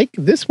fight. Mike,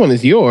 this one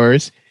is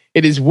yours.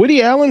 It is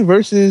Woody Allen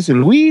versus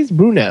Louise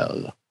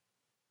Brunel.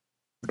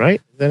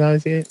 Right? Is that how I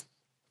say it?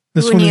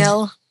 This one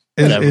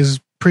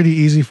is pretty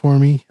easy for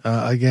me.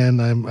 Again,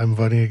 I'm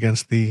voting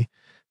against the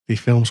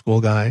film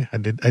school guy. I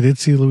did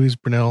see Louise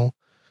Brunel.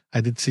 I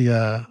did see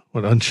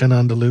Un Chien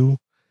Andalou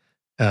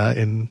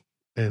in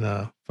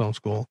film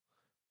school,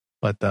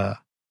 but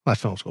not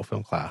film school,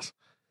 film class,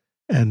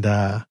 and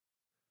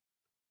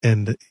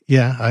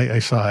yeah, I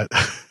saw it.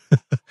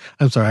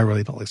 I'm sorry, I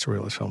really don't like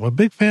surrealist film. I'm a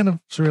big fan of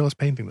surrealist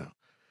painting though.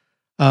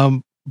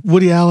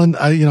 Woody Allen,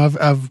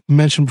 I've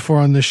mentioned before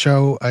on this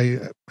show, I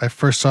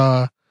first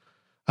saw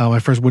my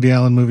first Woody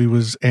Allen movie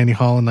was Annie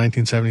Hall in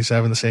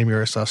 1977, the same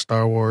year I saw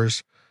Star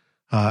Wars.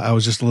 I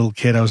was just a little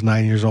kid. I was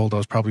 9 years old. I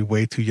was probably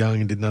way too young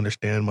and didn't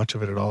understand much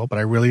of it at all, but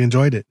I really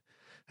enjoyed it.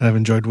 And I've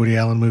enjoyed Woody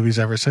Allen movies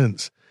ever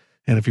since.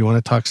 And if you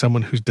want to talk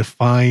someone who's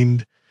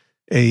defined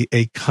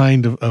a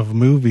kind of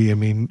movie, I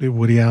mean,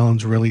 Woody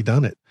Allen's really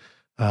done it.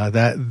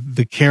 That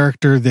the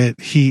character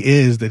that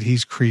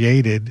he's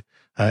created,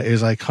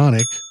 is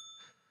iconic.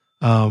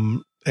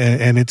 And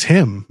it's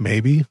him,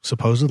 maybe,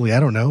 supposedly, I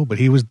don't know, but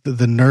he was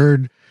the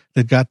nerd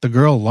that got the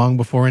girl long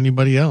before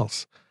anybody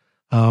else.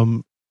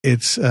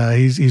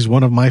 He's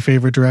one of my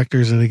favorite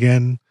directors. And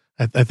again,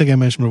 I think I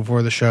mentioned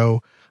before the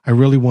show, I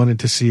really wanted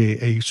to see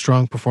a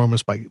strong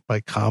performance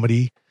by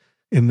comedy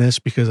in this,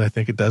 because I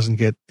think it doesn't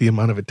get the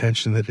amount of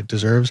attention that it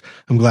deserves.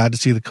 I'm glad to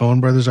see the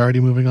Coen brothers already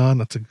moving on.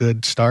 That's a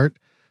good start.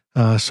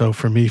 So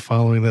for me,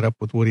 following that up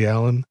with Woody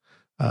Allen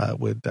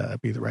would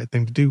be the right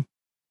thing to do.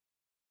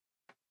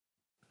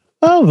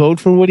 I'll vote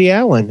for Woody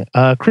Allen.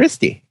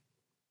 Christy.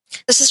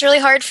 This is really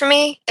hard for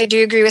me. I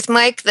do agree with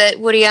Mike that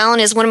Woody Allen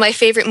is one of my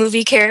favorite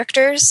movie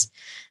characters.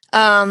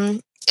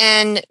 And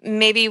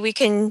maybe we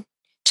can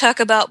talk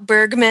about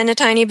Bergman a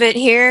tiny bit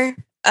here,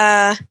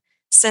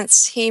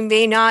 since he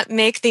may not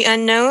make the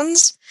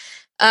unknowns.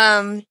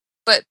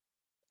 But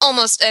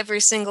almost every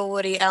single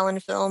Woody Allen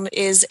film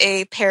is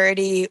a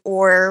parody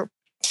or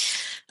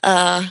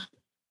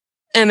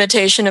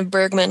imitation of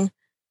Bergman.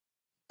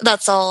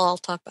 That's all I'll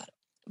talk about.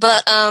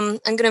 But I'm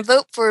going to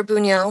vote for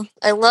Buñuel.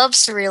 I love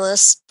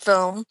surrealist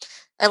film.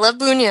 I love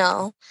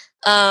Buñuel.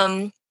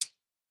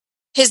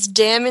 His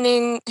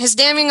damning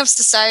of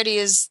society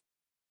is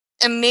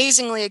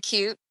amazingly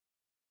acute.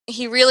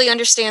 He really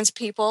understands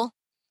people.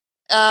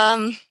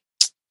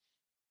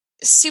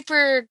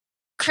 Super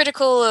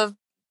critical of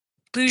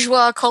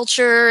bourgeois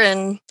culture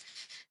and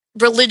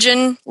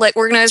religion, like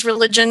organized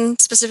religion,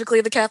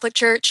 specifically the Catholic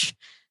Church.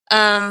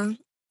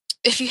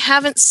 If you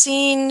haven't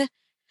seen,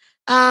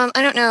 I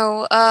don't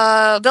know,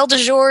 Belle de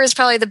Jour is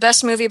probably the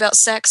best movie about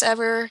sex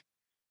ever.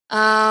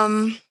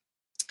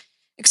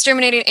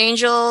 Exterminating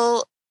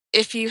Angel,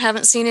 if you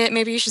haven't seen it,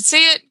 maybe you should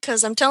see it,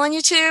 because I'm telling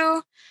you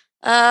to.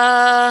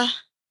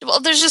 Well,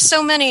 there's just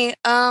so many.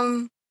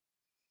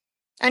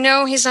 I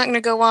know he's not going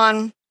to go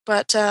on,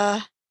 but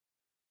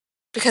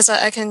because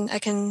I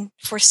can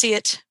foresee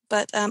it,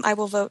 but I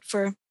will vote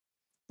for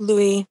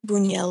Louis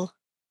Buñuel.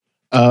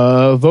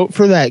 Vote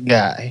for that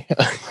guy.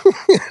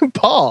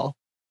 Paul.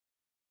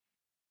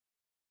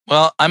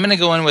 Well, I'm going to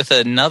go in with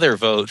another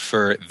vote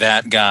for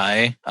that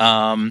guy.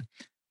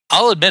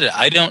 I'll admit it,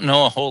 I don't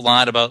know a whole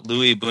lot about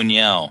Louis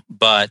Buñuel,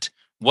 but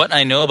what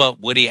I know about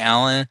Woody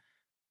Allen,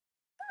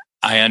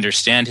 I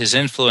understand his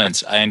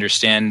influence. I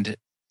understand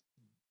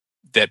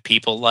that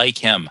people like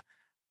him.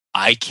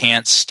 I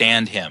can't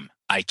stand him.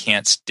 I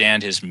can't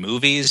stand his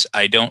movies.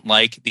 I don't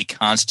like the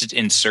constant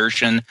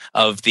insertion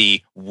of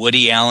the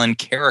Woody Allen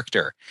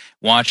character.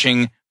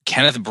 Watching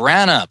Kenneth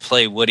Branagh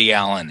play Woody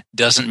Allen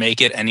doesn't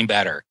make it any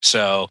better.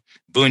 So,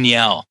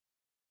 Buñuel,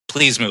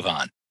 please move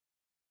on.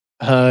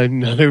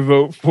 Another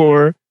vote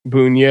for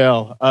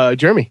Buñuel.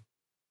 Jeremy.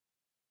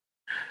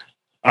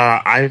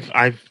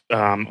 I've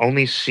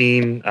only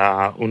seen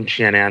Un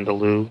Chien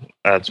Andalou.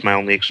 It's my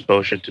only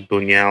exposure to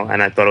Buñuel,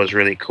 and I thought it was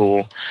really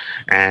cool.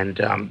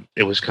 And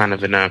it was kind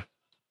of in a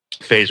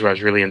phase where I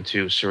was really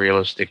into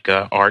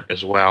surrealistic art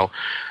as well.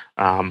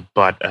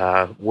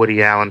 But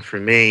Woody Allen, for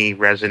me,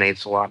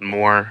 resonates a lot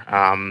more.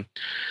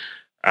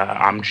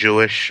 I'm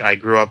Jewish. I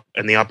grew up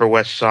in the Upper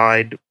West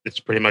Side.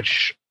 It's pretty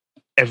much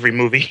every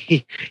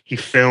movie he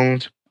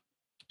filmed.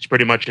 It's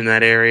pretty much in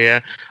that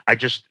area.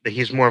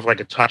 He's more of like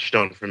a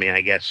touchstone for me,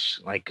 I guess,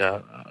 like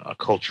a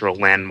cultural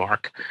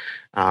landmark.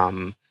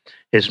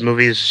 His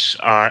movies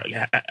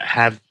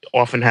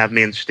often have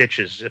me in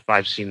stitches if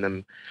I've seen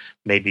them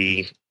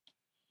maybe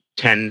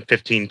 10,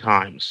 15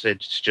 times.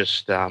 It's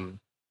just,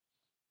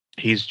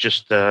 he's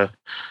just, I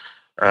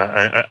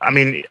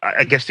mean,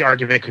 I guess the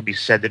argument could be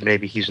said that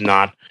maybe he's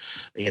not,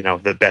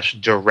 the best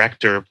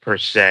director per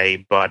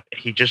se, but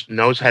he just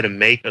knows how to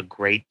make a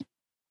great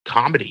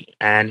comedy,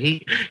 and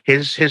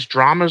his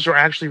dramas are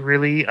actually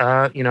really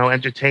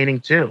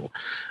entertaining too,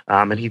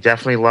 and he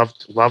definitely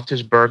loved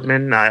his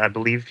Bergman. I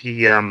believe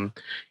he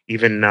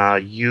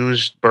even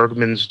used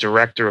Bergman's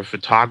director of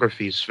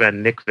photography,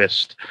 Sven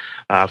Nykvist,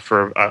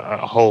 for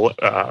a whole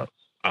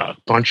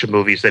bunch of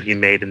movies that he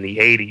made in the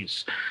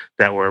 80s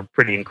that were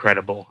pretty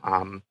incredible.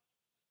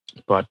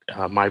 But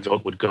my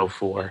vote would go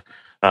for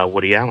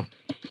Woody Allen.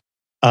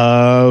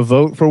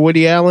 Vote for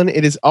Woody Allen.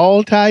 It is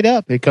all tied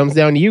up. It comes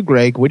down to you,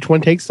 Greg. Which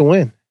one takes the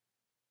win?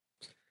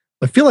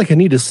 I feel like I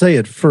need to say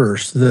it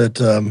first that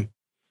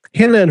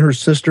Hannah and Her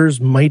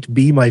Sisters might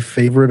be my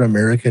favorite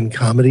American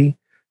comedy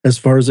as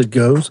far as it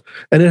goes,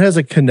 and it has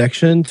a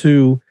connection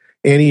to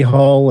Annie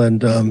Hall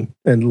and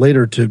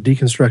later to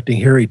Deconstructing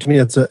Harry. To me,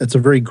 it's a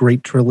very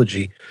great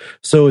trilogy.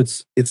 So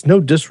it's no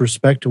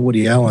disrespect to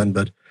Woody Allen,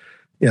 but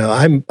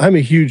I'm a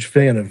huge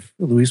fan of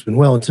Luis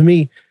Buñuel, and to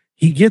me,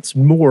 he gets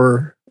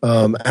more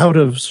out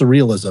of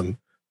surrealism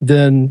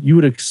than you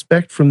would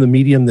expect from the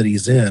medium that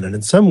he's in. And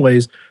in some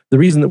ways, the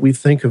reason that we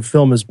think of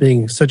film as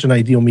being such an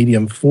ideal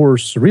medium for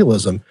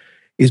surrealism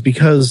is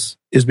because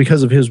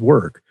of his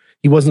work.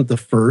 He wasn't the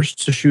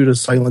first to shoot a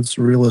silent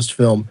surrealist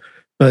film,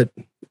 but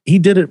he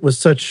did it with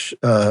such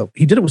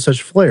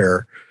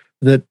flair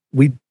that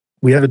we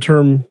have a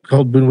term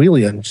called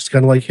Buñuelian, just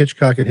kind of like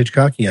Hitchcock and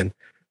Hitchcockian.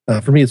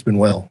 For me, it's been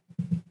well.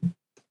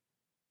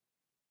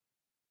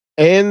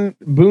 And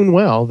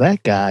Buñuel,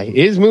 that guy,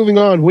 is moving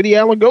on. Woody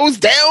Allen goes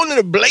down in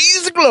a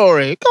blaze of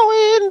glory,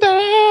 going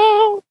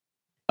down.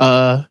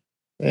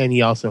 And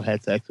he also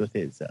had sex with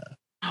his.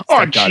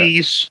 Oh,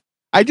 jeez!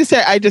 I just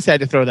had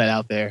to throw that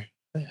out there.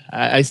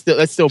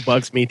 That still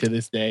bugs me to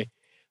this day.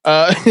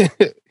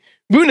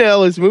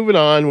 Buñuel is moving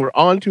on. We're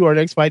on to our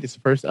next fight. It's the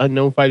first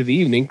unknown fight of the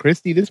evening.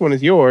 Christy, this one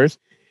is yours.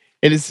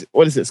 It is,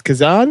 what is this?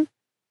 Kazan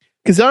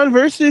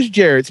versus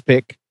Jared's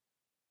pick,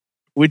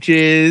 which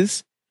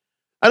is,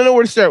 I don't know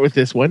where to start with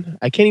this one.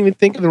 I can't even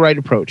think of the right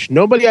approach.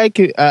 Nobody I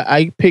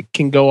pick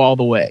can go all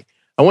the way.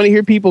 I want to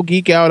hear people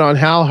geek out on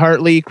Hal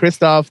Hartley,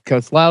 Krzysztof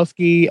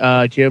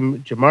Kieslowski,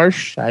 Jim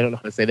Jarmusch, I don't know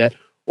how to say that,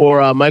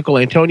 or Michael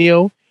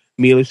Antonio.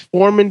 Milos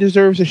Forman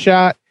deserves a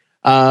shot.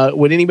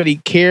 Would anybody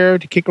care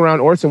to kick around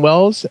Orson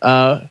Welles?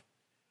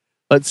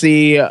 Let's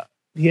see.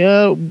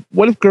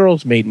 What if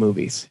girls made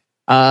movies?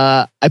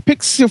 I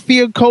picked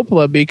Sofia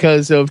Coppola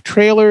because of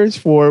trailers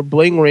for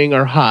Bling Ring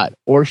are hot.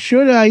 Or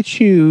should I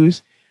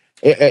choose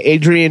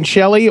Adrienne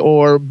Shelley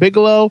or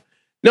Bigelow?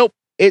 Nope,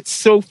 it's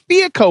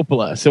Sofia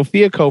Coppola.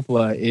 Sofia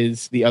Coppola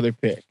is the other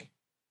pick.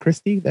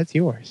 Christy, that's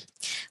yours.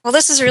 Well,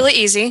 this is really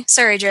easy.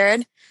 Sorry,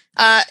 Jared.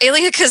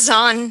 Elia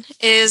Kazan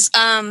is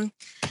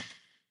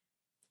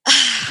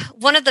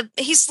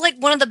he's like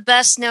one of the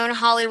best known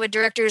Hollywood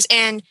directors,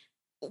 and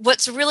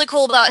what's really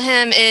cool about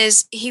him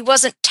is he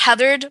wasn't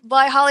tethered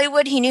by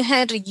Hollywood. He knew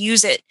how to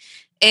use it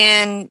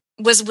and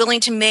was willing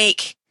to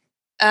make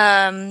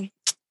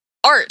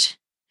art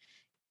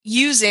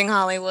using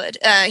Hollywood.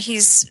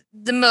 He's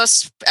the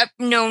most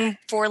known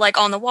for like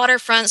On the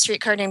Waterfront,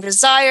 Streetcar Named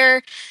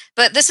Desire,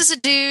 but this is a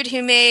dude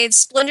who made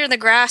Splendor in the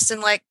Grass in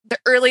like the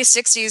early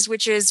 60s,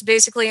 which is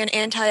basically an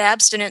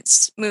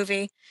anti-abstinence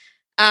movie.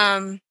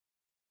 God,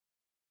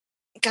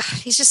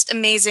 he's just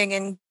amazing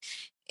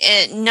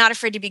and not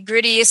afraid to be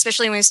gritty,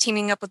 especially when he's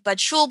teaming up with Bud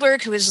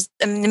Schulberg, who is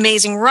an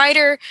amazing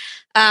writer.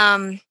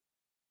 It's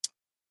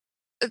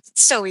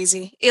so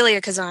easy.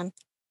 Elia Kazan.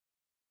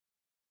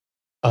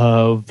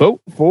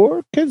 Vote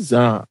for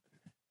Kazan.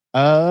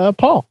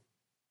 Paul.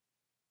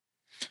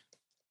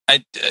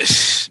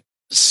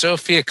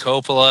 Sofia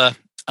Coppola.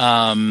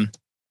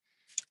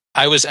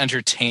 I was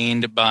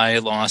entertained by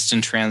Lost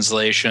in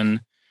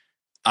Translation.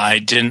 I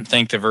didn't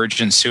think The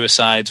Virgin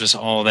Suicides was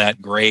all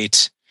that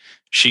great.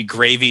 She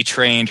gravy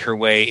trained her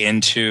way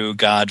into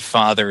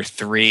Godfather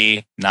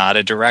 3. Not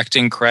a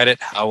directing credit,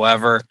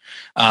 however.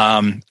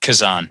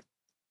 Kazan.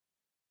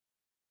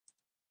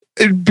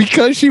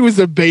 Because she was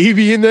a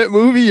baby in that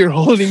movie, you're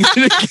holding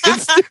it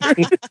against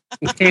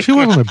her. She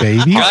wasn't a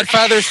baby.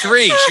 Godfather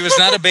 3. She was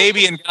not a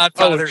baby in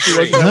Godfather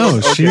 3.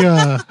 No, she.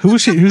 Who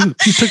was she? Who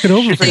took it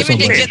over for Maybe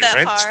somebody? didn't get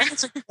that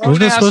far.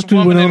 Wasn't it supposed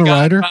to be Winona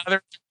Ryder?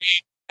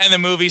 And the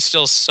movie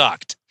still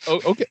sucked.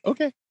 Oh,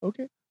 okay.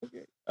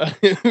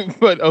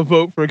 But a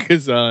vote for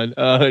Kazan.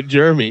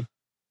 Jeremy.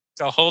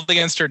 So hold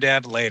against her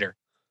dad later.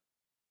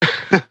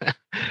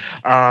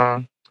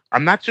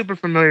 I'm not super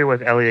familiar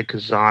with Elia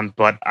Kazan,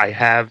 but I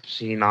have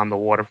seen On the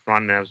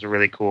Waterfront, and it was a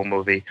really cool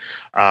movie.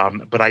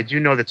 But I do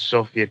know that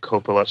Sofia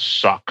Coppola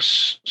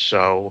sucks,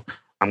 so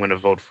I'm going to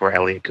vote for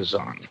Elia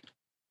Kazan.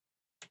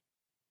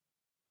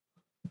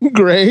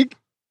 Greg?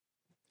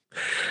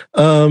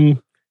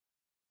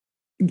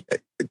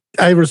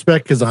 I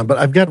respect Kazan, but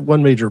I've got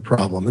one major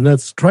problem, and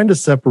that's trying to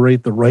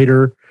separate the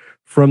writer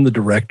from the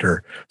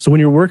director. So when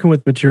you're working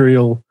with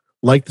material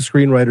like the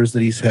screenwriters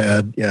that he's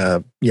had,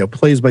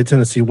 plays by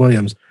Tennessee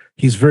Williams,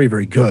 he's very,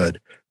 very good.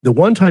 The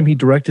one time he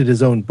directed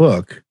his own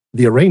book,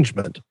 The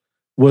Arrangement,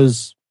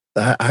 was,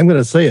 I'm going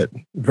to say it,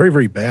 very,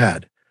 very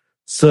bad.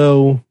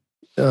 So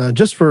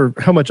just for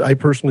how much I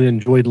personally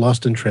enjoyed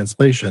Lost in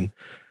Translation,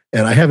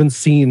 and I haven't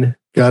seen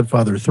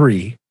Godfather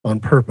 3 on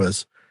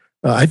purpose,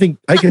 I think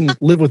I can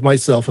live with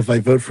myself if I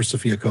vote for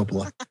Sofia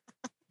Coppola.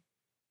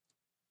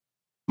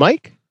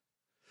 Mike?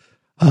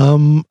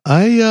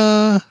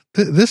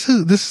 This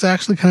is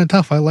actually kind of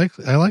tough. I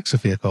like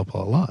Sofia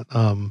Coppola a lot.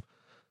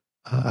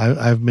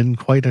 I've been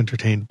quite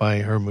entertained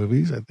by her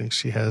movies. I think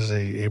she has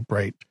a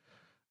bright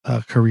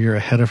career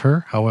ahead of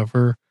her.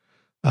 However,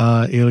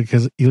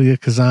 Elia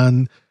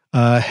Kazan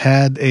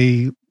had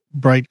a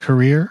bright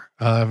career,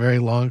 a very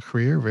long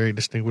career, very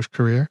distinguished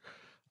career.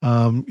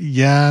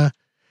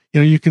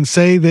 You can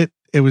say that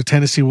it was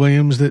Tennessee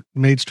Williams that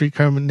made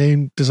Streetcar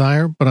Named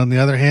Desire, but on the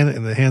other hand,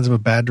 in the hands of a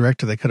bad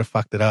director, they could have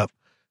fucked it up.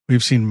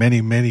 We've seen many,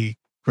 many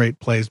great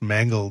plays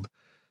mangled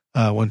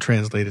when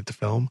translated to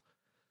film.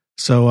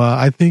 So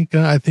I think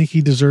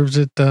he deserves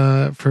it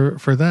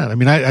for that. I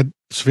mean,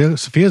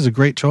 Sophia's a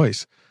great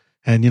choice,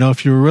 and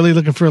if you were really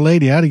looking for a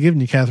lady, I'd have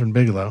given you Catherine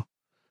Bigelow.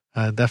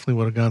 I definitely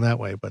would have gone that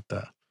way, but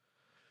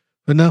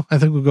no, I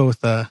think we'll go with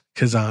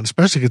Kazan,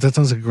 especially because that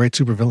sounds like a great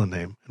supervillain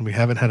name, and we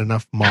haven't had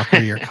enough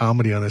mockery or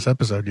comedy on this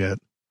episode yet.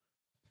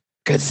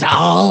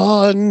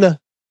 Kazan.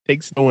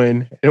 takes the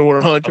win, and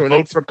we're on to A our vote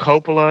next. for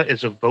Coppola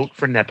is a vote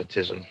for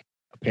nepotism.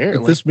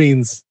 Apparently, This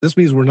means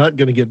we're not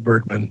going to get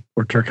Bergman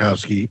or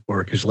Tarkovsky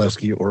or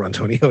Kieślowski or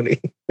Antonioni.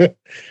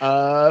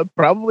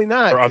 probably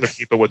not. Or other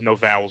people with no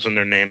vowels in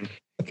their name.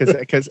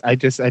 Because I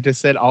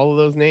just said all of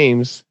those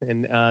names,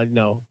 and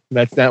no,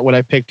 that's not what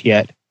I picked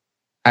yet.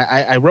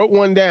 I wrote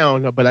one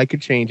down, but I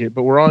could change it.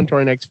 But we're on to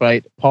our next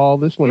fight. Paul,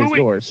 this one is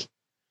yours.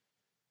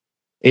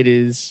 It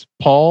is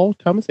Paul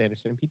Thomas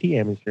Anderson, P.T.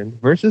 Anderson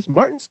versus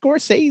Martin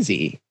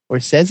Scorsese. Or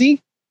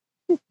Sezzy?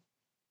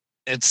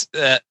 It's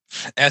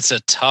that's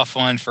a tough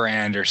one for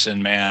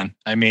Anderson, man.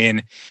 I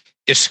mean,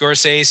 if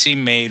Scorsese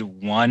made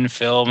one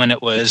film and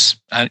it was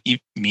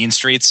Mean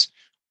Streets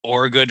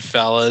or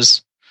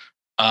Goodfellas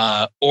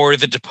or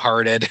The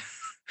Departed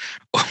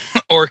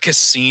or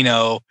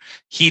Casino,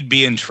 he'd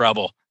be in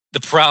trouble.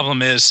 The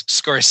problem is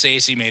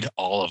Scorsese made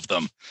all of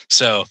them.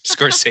 So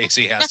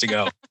Scorsese has to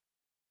go.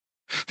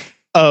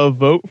 A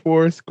vote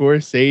for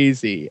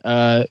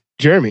Scorsese.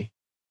 Jeremy.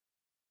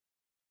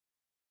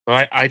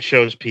 Well, I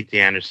chose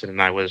P.T. Anderson,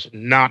 and I was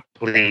not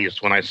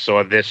pleased when I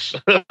saw this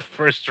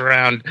first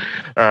round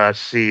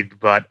seed.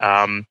 But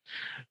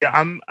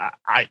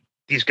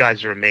these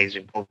guys are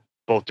amazing,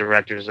 both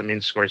directors. I mean,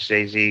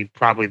 Scorsese,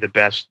 probably the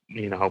best,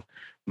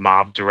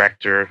 mob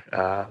director,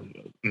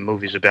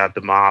 movies about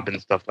the mob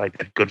and stuff like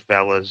that,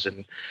 Goodfellas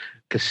and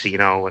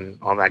Casino and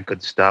all that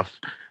good stuff.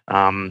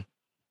 I'm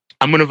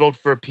going to vote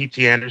for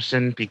P.T.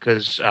 Anderson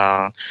because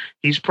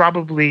he's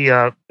probably,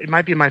 it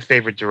might be my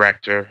favorite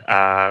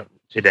director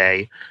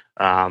today.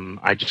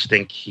 I just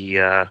think he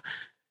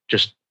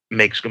just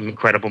makes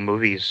incredible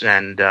movies,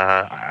 and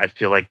I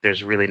feel like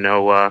there's really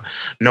no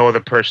other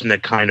person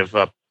that kind of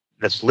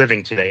that's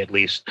living today, at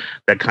least,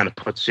 that kind of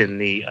puts in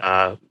the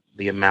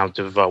amount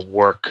of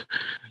work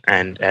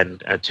and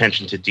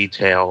attention to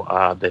detail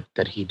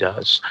that he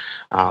does,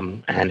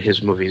 and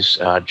his movies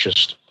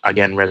just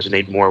again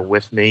resonate more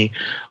with me,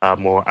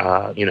 more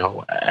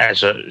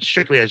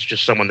strictly as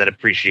just someone that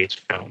appreciates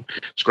film.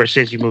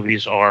 Scorsese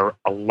movies are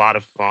a lot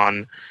of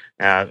fun,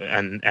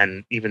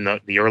 and even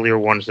the earlier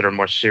ones that are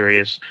more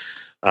serious,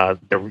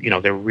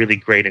 they're really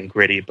great and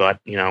gritty. But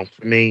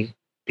for me,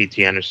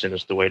 P.T. Anderson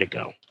is the way to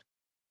go.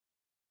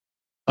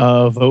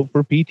 Vote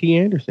for P.T.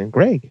 Anderson.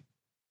 Greg.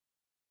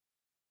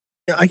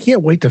 I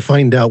can't wait to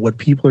find out what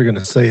people are going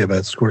to say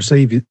about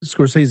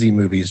Scorsese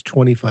movies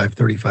 25,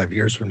 35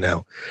 years from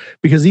now.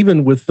 Because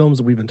even with films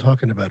that we've been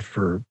talking about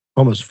for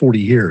almost 40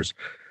 years,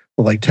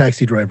 like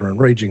Taxi Driver and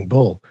Raging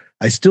Bull,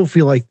 I still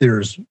feel like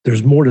there's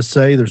more to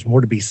say, there's more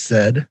to be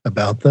said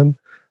about them.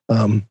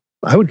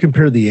 I would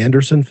compare the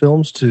Anderson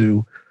films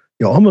to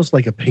almost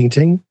like a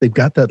painting. They've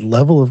got that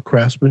level of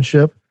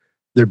craftsmanship.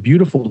 They're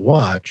beautiful to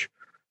watch.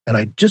 And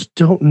I just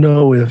don't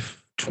know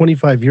if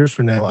 25 years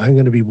from now, I'm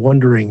going to be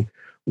wondering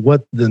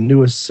what the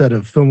newest set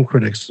of film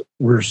critics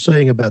were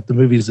saying about the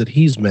movies that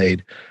he's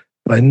made.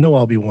 But I know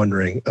I'll be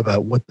wondering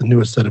about what the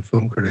newest set of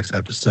film critics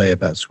have to say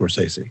about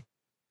Scorsese.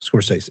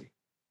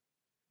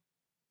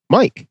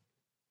 Mike.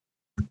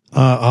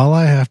 All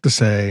I have to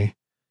say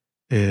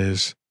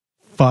is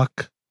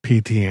fuck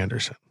P.T.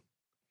 Anderson.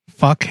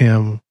 Fuck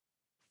him.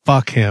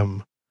 Fuck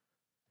him.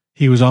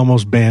 He was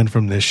almost banned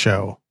from this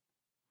show.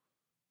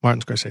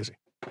 Martin Scorsese.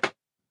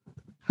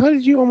 How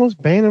did you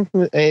almost ban him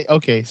from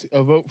okay, so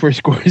a vote for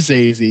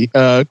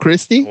Scorsese.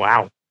 Christy?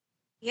 Wow.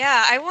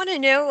 Yeah, I want to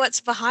know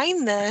what's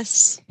behind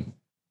this.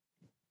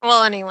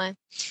 Well, anyway.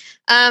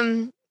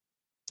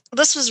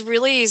 This was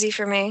really easy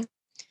for me.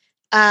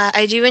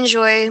 I do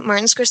enjoy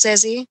Martin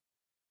Scorsese.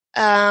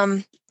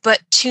 But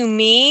to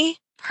me,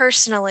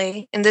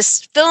 personally, and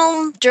this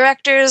film,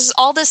 directors,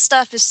 all this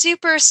stuff is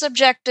super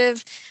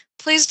subjective.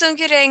 Please don't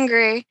get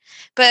angry.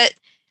 But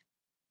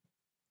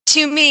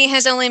to me,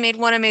 has only made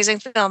one amazing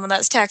film, and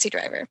that's Taxi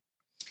Driver.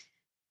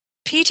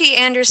 P.T.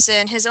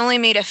 Anderson has only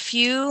made a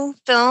few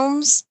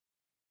films,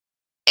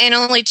 and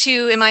only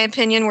two, in my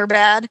opinion, were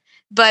bad.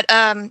 But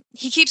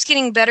he keeps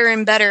getting better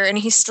and better, and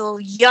he's still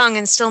young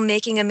and still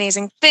making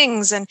amazing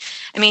things. And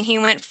I mean, he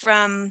went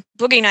from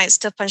Boogie Nights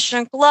to Punch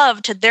Drunk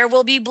Love to There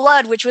Will Be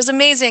Blood, which was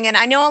amazing. And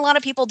I know a lot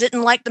of people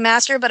didn't like The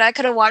Master, but I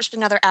could have watched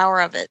another hour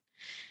of it.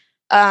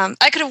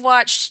 I could have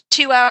watched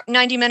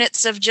 90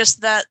 minutes of just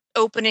that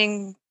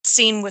opening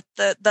scene with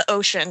the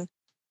ocean,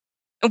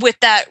 with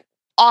that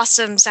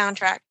awesome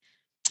soundtrack.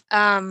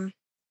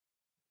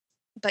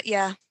 But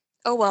yeah,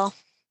 oh well.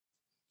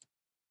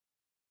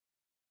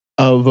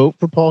 A vote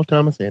for Paul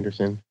Thomas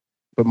Anderson.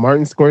 But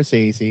Martin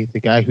Scorsese, the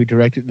guy who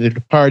directed The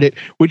Departed,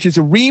 which is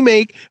a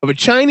remake of a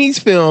Chinese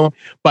film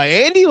by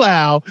Andy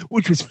Lau,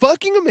 which was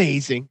fucking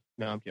amazing.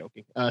 No, I'm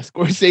joking.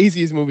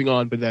 Scorsese is moving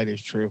on, but that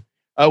is true.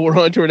 We're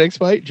on to our next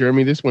fight.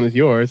 Jeremy, this one is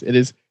yours. It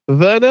is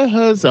Werner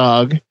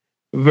Herzog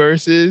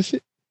versus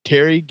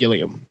Terry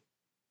Gilliam.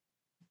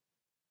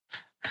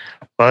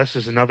 Well, this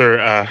is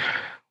another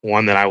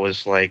one that I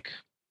was like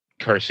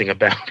cursing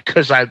about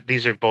because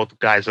these are both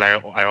guys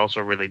that I also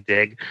really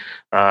dig.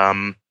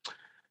 Herzog,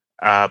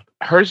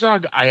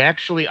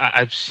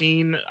 I've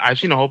seen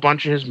a whole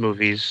bunch of his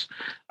movies.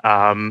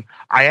 I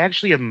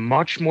actually am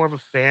much more of a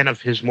fan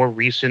of his more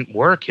recent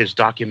work. His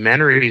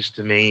documentaries,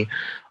 to me,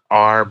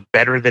 are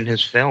better than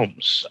his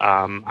films.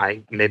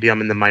 Maybe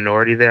I'm in the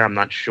minority there. I'm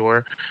not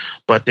sure,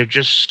 but they're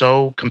just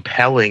so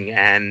compelling,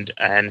 and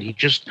he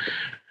just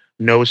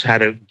knows how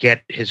to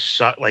get his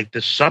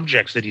the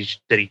subjects that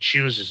he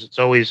chooses. It's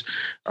always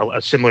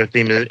a similar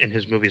theme in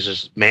his movies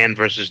as man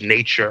versus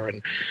nature,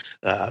 and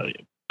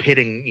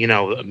pitting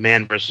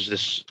man versus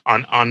this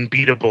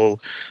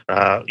unbeatable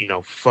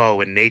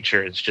foe in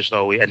nature. It's just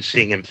always, and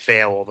seeing him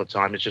fail all the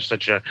time. It's just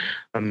such a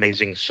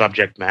amazing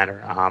subject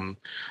matter.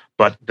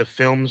 But the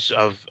films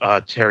of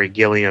Terry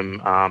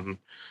Gilliam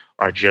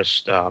are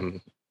just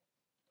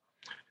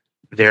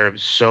they're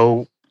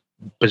so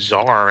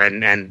bizarre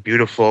and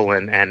beautiful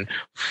and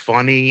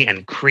funny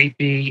and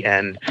creepy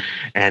and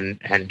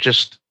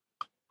just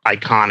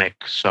iconic.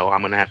 So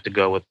I'm gonna have to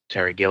go with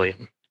Terry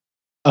Gilliam.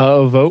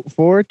 A vote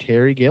for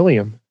Terry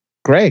Gilliam.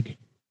 Greg.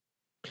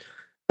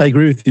 I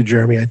agree with you,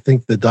 Jeremy. I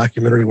think the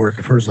documentary work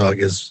of Herzog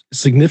is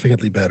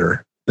significantly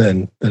better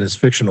than his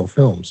fictional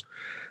films.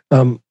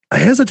 I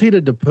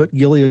hesitated to put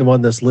Gilliam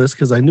on this list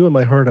because I knew in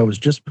my heart I was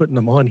just putting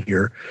him on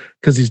here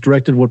because he's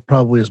directed what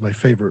probably is my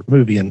favorite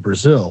movie, in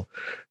Brazil.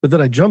 But then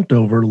I jumped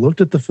over,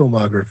 looked at the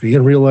filmography,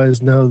 and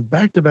realized now,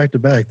 back to back to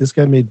back, this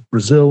guy made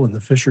Brazil and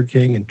The Fisher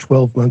King and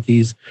 12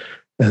 Monkeys,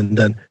 and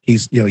then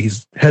he's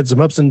had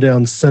some ups and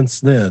downs since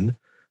then.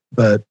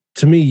 But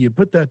to me, you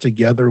put that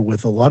together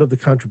with a lot of the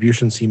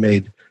contributions he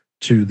made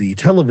to the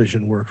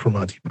television work for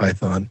Monty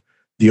Python,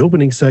 the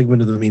opening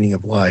segment of The Meaning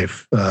of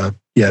Life. To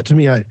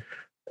me,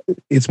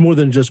 it's more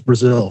than just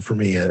Brazil for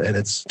me, and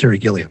it's Terry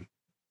Gilliam.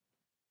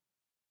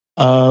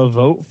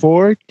 Vote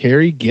for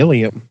Terry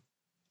Gilliam.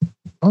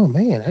 Oh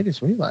man, I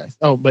just realized.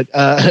 Oh, but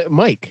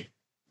Mike.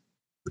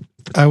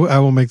 I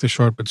will make the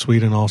short but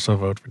sweet and also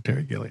vote for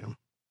Terry Gilliam.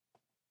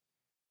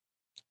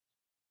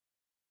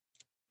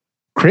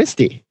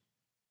 Christy.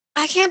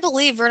 I can't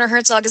believe Werner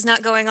Herzog is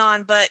not going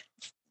on, but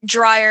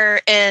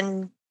Dreyer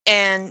and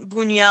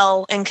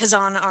Buñuel and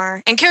Kazan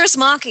are, and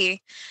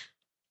Kaurismäki.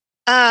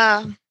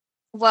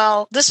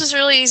 Well, this was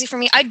really easy for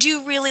me. I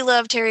do really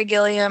love Terry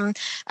Gilliam.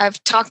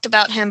 I've talked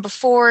about him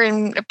before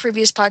in a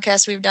previous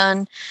podcast we've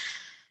done.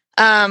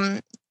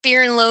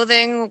 Fear and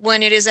Loathing,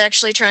 when it is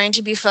actually trying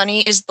to be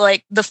funny, is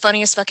like the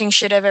funniest fucking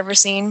shit I've ever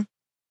seen.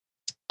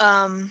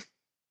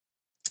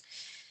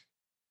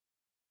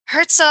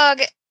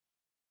 Herzog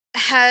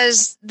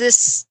has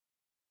this...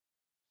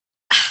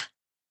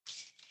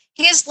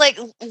 He has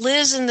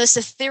lives in this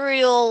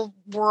ethereal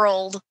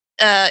world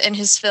in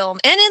his film,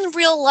 and in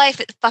real life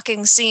it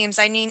fucking seems.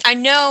 I mean, I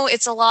know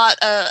it's a lot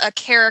a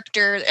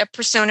character, a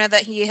persona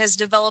that he has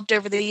developed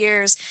over the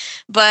years,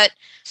 but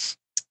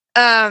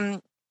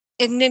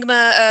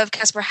Enigma of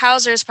Caspar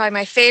Hauser is probably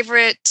my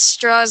favorite.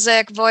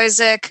 Strazek,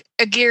 Wojciech,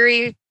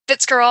 Aguirre,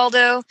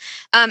 Fitzcarraldo,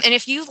 and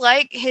if you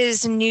like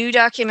his new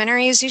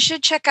documentaries, you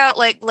should check out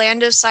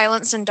Land of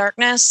Silence and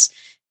Darkness,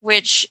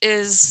 which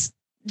is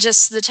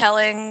just the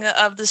telling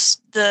of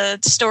the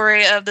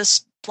story of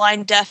this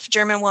blind, deaf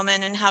German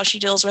woman and how she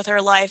deals with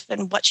her life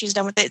and what she's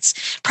done with it.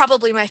 It's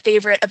probably my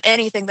favorite of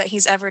anything that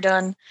he's ever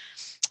done.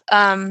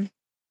 And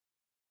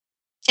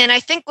I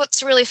think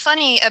what's really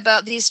funny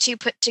about these two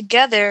put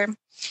together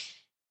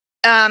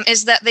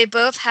is that they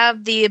both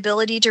have the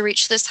ability to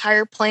reach this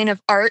higher plane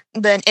of art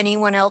than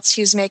anyone else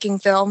who's making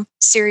film,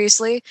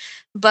 seriously,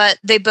 but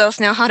they both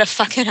know how to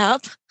fuck it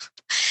up.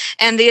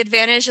 And the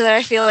advantage that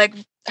I feel like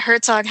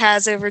Herzog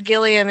has over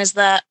Gilliam is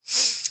that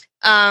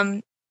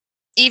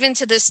even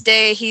to this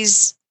day,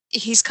 he's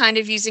kind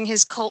of using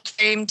his cult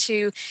fame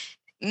to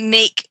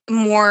make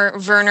more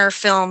Werner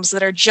films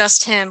that are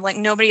just him. Like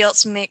nobody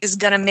else is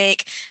gonna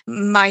make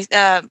my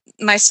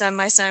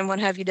son, what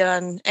have you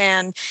done?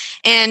 And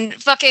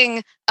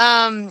fucking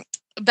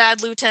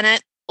Bad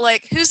Lieutenant.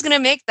 Like who's gonna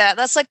make that?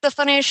 That's like the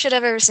funniest shit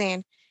I've ever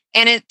seen.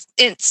 And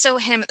it's so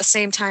him at the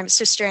same time. It's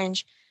so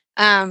strange.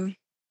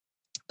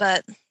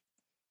 But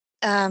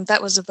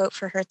that was a vote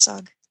for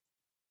Herzog.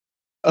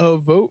 A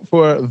vote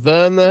for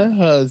Werner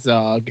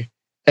Herzog.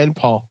 And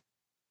Paul.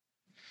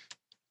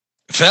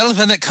 Well,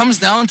 when it comes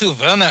down to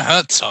Werner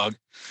Herzog,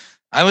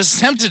 I was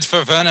tempted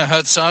for Werner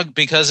Herzog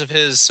because of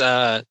his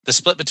the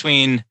split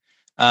between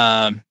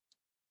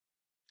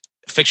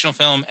fictional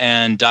film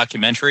and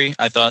documentary.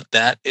 I thought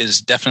that is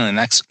definitely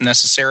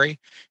necessary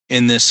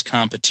in this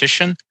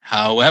competition.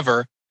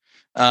 However,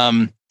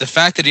 the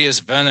fact that he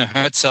is Werner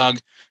Herzog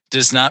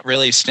does not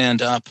really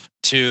stand up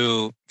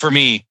for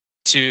me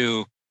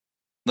to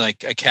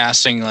like a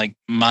casting like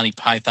Monty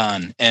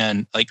Python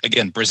and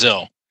again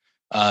Brazil,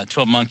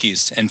 12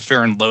 Monkeys and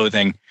Fear and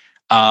Loathing.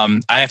 I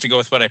have to go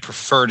with what I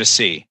prefer to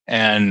see,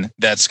 and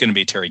that's going to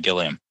be Terry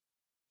Gilliam.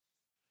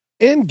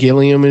 And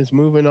Gilliam is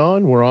moving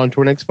on. We're on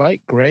to our next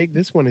fight. Greg,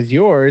 this one is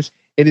yours.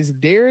 It is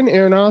Darren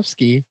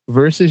Aronofsky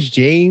versus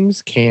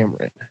James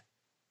Cameron.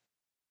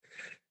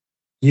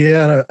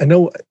 Yeah, I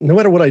know no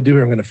matter what I do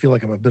here, I'm going to feel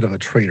like I'm a bit of a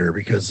traitor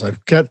because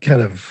I've got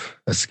kind of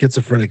a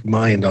schizophrenic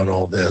mind on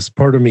all this.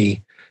 Part of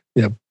me,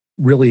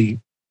 really,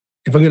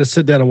 if I'm going to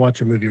sit down and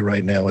watch a movie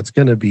right now, it's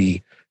going to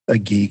be a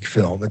geek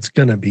film. It's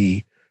going to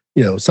be,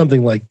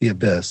 something like The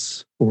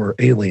Abyss or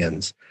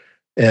Aliens.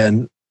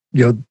 And,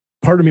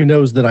 part of me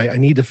knows that I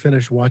need to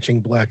finish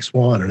watching Black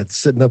Swan, and it's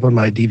sitting up on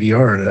my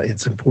DVR, and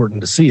it's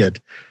important to see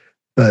it.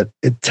 But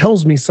it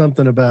tells me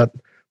something about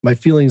my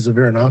feelings of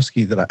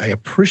Aronofsky, that I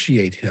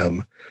appreciate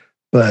him.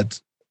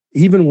 But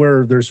even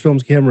where there's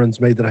films Cameron's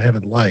made that I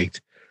haven't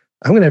liked,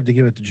 I'm going to have to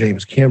give it to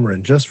James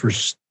Cameron just for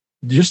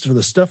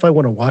the stuff I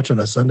want to watch on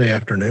a Sunday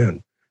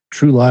afternoon.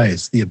 True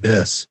Lies, The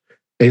Abyss,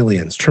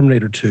 Aliens,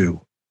 Terminator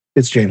 2.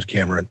 It's James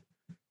Cameron.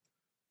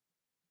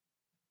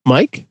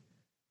 Mike?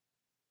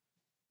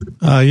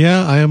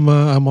 Yeah,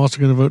 I'm also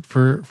going to vote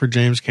for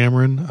James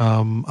Cameron.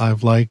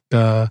 I've liked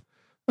a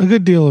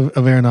good deal of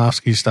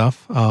Aronofsky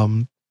stuff.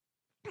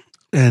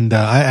 And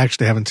I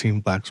actually haven't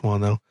seen Black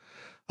Swan though.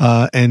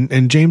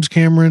 And James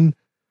Cameron,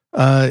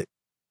 there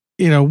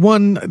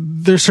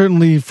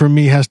certainly for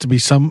me has to be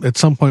at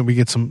some point we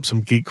get some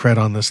geek cred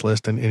on this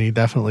list, and he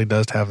definitely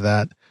does have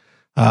that.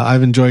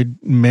 I've enjoyed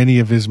many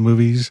of his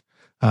movies.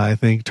 I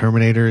think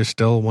Terminator is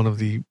still one of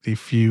the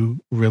few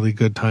really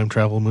good time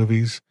travel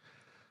movies.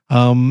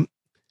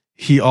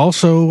 He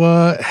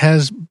also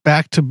has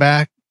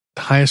back-to-back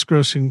highest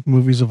grossing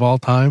movies of all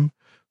time,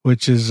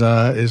 which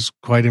is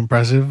quite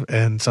impressive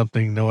and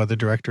something no other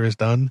director has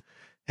done.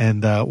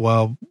 And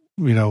while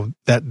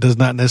that does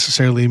not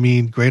necessarily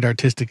mean great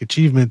artistic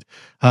achievement,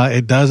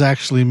 it does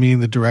actually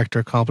mean the director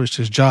accomplished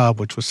his job,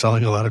 which was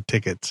selling a lot of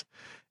tickets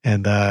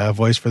and a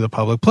voice for the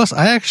public. Plus,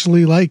 I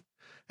actually like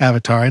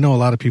Avatar. I know a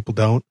lot of people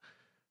don't.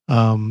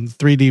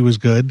 3D was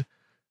good.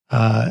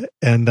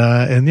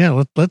 And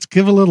yeah, let's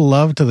give a little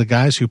love to the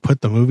guys who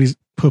put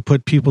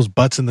put people's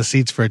butts in the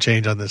seats for a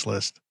change on this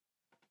list.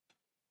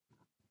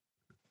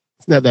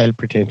 It's not that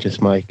pretentious,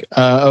 Mike.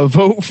 A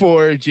vote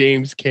for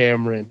James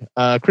Cameron.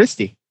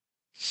 Christy.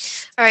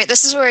 All right,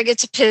 this is where I get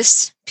to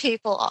piss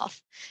people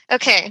off.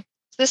 Okay,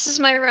 this is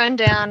my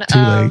rundown Too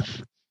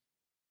of...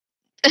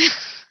 late.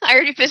 I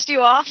already pissed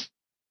you off?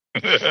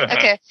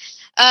 Okay.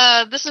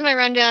 This is my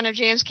rundown of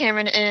James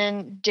Cameron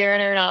and Darren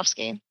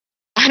Aronofsky.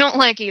 I don't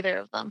like either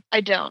of them.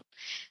 I don't.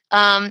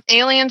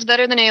 Aliens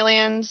better than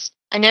Aliens.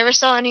 I never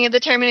saw any of the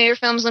Terminator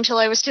films until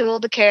I was too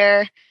old to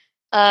care.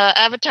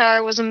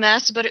 Avatar was a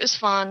mess, but it was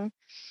fun.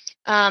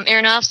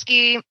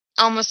 Aronofsky,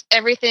 almost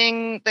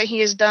everything that he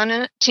has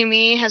done to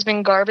me has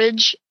been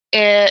garbage.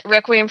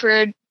 Requiem for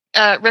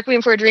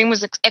a Dream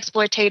was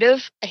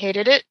exploitative. I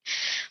hated it.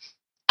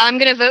 I'm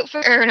going to vote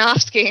for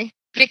Aronofsky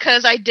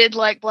because I did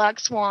like Black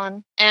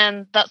Swan,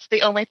 and that's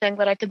the only thing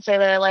that I can say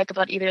that I like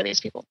about either of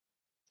these people.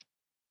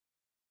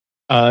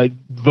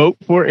 Vote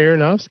for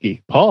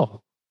Aronofsky.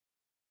 Paul.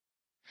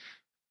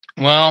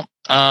 Well,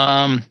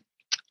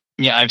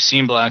 yeah, I've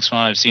seen Black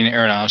Swan. I've seen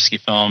Aronofsky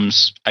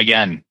films.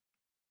 Again,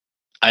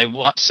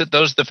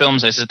 those are the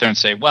films I sit there and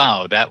say,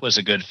 wow, that was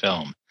a good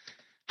film.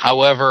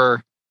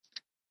 However,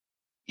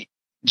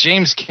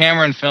 James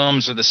Cameron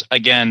films are this,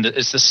 again,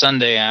 it's the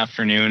Sunday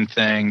afternoon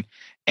thing.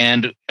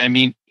 And I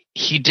mean,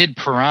 he did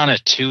Piranha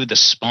 2, The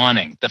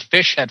Spawning. The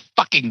fish had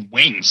fucking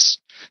wings.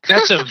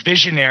 That's a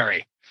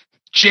visionary.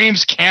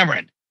 James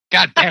Cameron.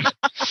 God damn it.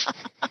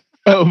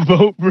 A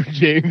vote for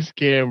James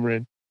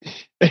Cameron.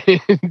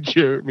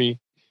 Jeremy.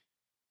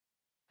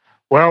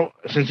 Well,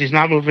 since he's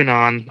not moving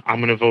on, I'm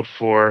going to vote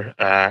for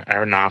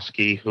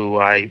Aronofsky, who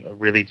I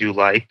really do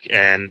like.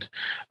 And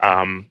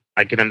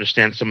I can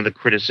understand some of the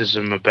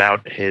criticism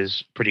about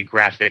his pretty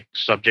graphic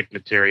subject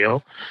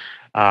material.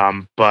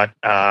 But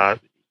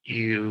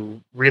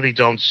you really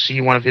don't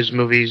see one of his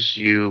movies.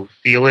 You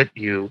feel it,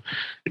 you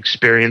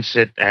experience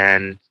it,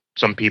 and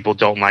some people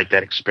don't like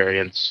that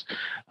experience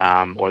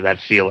or that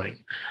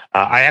feeling.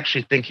 I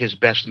actually think his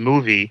best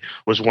movie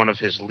was one of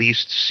his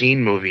least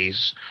seen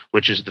movies,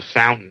 which is The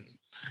Fountain.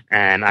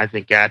 And I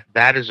think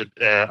that is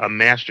a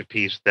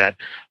masterpiece that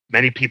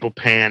many people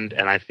panned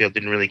and I feel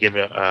didn't really give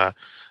a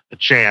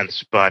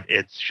chance, but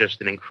it's just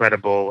an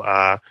incredible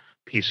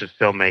piece of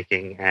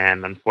filmmaking.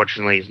 And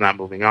unfortunately, he's not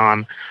moving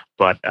on,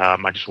 but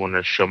I just wanted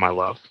to show my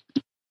love.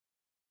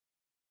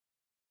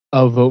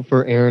 I'll vote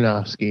for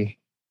Aronofsky,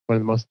 one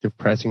of the most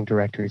depressing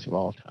directors of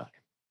all time.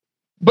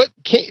 But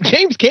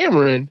James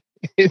Cameron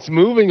is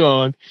moving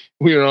on.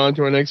 We are on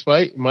to our next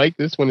fight. Mike,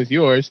 this one is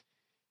yours.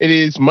 It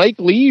is Mike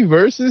Leigh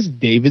versus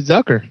David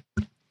Zucker.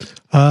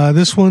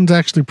 This one's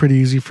actually pretty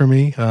easy for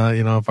me.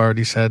 I've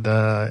already said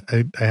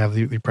I have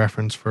the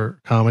preference for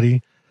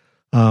comedy.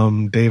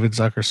 David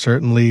Zucker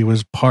certainly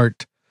was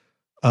part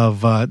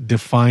of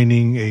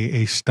defining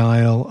a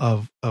style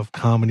of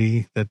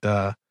comedy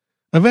that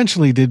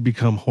eventually did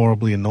become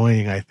horribly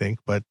annoying, I think.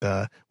 But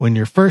when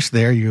you're first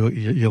there,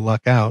 you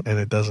luck out, and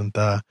it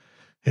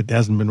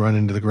hasn't been run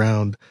into the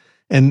ground.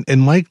 And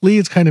Mike Leigh,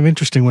 it's kind of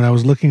interesting. When I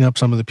was looking up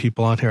some of the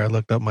people on here, I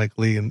looked up Mike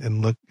Leigh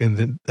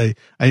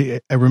I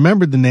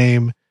remembered the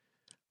name.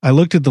 I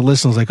looked at the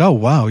list and was like, oh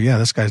wow, yeah,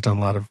 this guy's done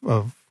a lot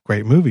of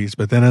great movies.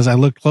 But then as I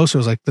looked closer, I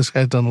was like, this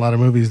guy's done a lot of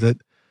movies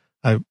that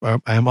I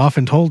am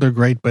often told they're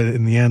great, but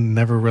in the end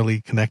never really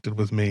connected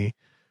with me.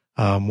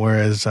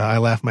 Whereas I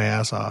laughed my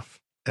ass off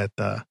at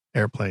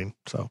Airplane.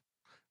 So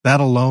that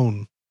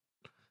alone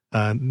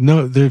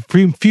No, the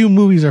few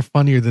movies are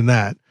funnier than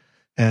that,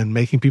 and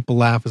making people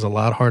laugh is a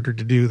lot harder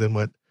to do than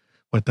what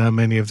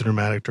many of the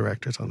dramatic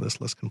directors on this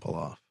list can pull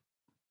off.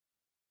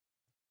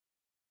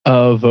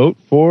 A vote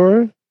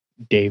for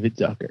David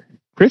Zucker.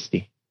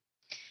 Christy.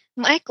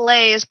 Mike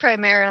Leigh is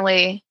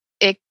primarily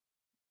a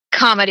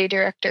comedy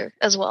director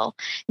as well.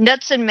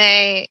 Nuts in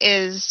May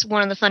is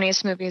one of the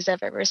funniest movies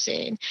I've ever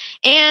seen.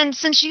 And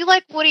since you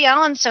like Woody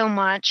Allen so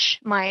much,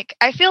 Mike,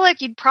 I feel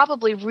like you'd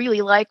probably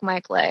really like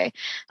Mike Leigh.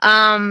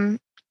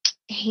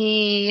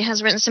 He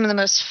has written some of the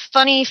most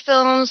funny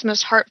films,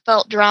 most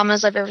heartfelt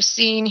dramas I've ever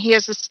seen. He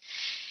has this,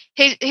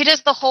 he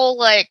does the whole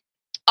like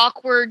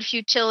awkward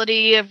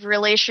futility of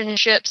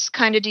relationships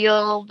kind of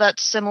deal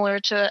that's similar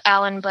to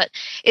Allen, but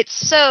it's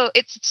so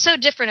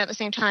different at the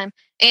same time.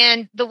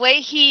 And the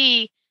way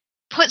he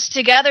puts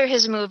together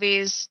his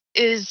movies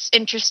is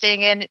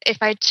interesting. And if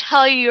I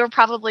tell you, you're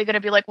probably going to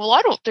be like, well,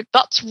 I don't think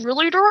that's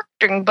really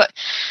directing. But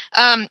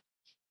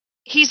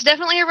he's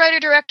definitely a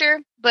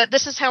writer-director, but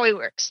this is how he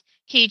works.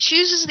 He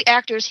chooses the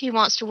actors he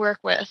wants to work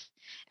with,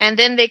 and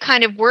then they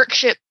kind of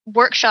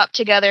workshop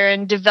together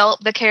and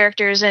develop the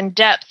characters in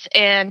depth.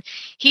 And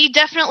he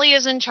definitely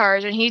is in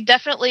charge, and he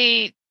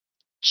definitely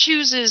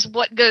chooses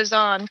what goes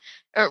on.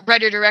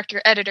 Writer,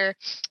 director, editor,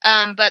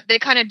 but they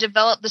kind of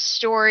develop the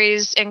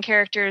stories and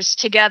characters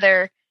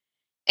together.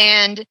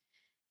 And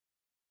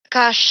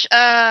gosh,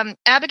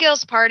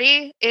 Abigail's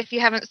Party, if you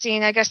haven't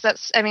seen, I guess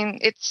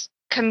it's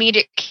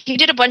comedic. He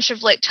did a bunch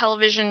of like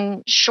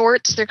television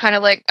shorts. They're kind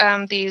of like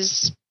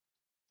these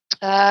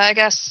I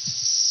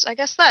guess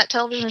that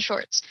television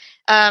shorts.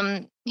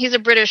 He's a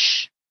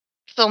British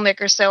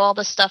filmmaker, so all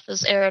this stuff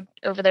is aired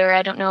over there.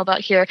 I don't know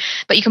about here,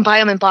 but you can buy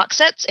them in box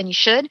sets, and you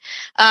should.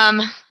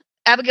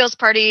 Abigail's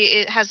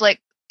Party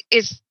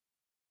is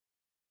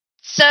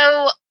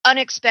so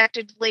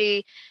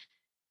unexpectedly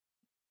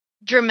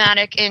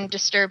dramatic and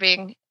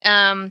disturbing.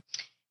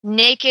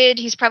 Naked,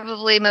 he's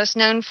probably most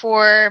known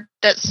for,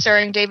 that's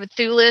starring David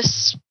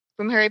Thewlis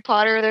from Harry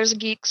Potter. There's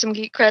some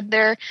geek cred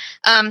there.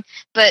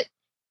 But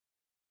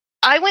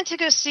I went to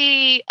go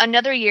see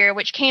Another Year,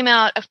 which came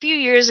out a few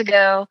years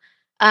ago.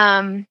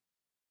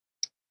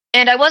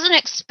 And I wasn't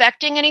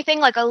expecting anything.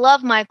 Like, I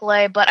love Mike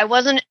Leigh, but I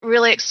wasn't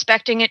really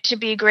expecting it to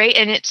be great.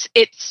 And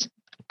it's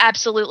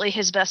absolutely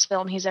his best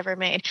film he's ever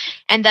made.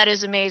 And that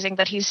is amazing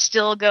that he's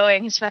still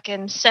going. He's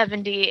fucking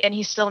 70 and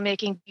he's still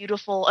making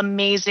beautiful,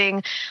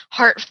 amazing,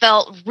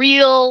 heartfelt,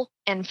 real,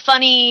 and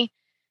funny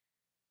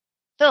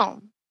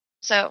film.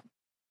 So,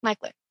 Mike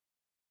Leigh.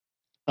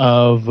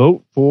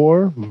 Vote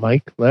for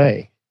Mike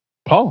Leigh.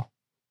 Paul.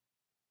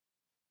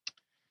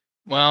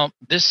 Well,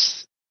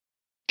 this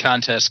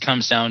contest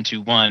comes down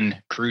to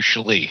one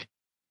crucially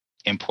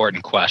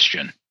important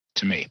question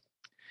to me.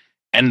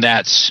 And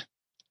that's,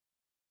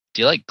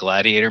 do you like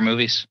gladiator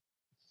movies?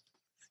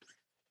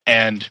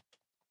 And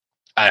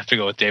I have to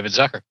go with David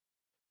Zucker.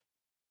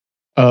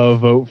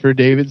 Vote for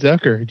David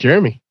Zucker.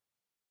 Jeremy.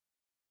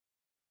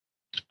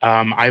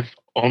 I've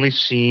only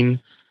seen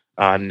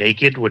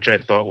Naked, which I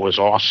thought was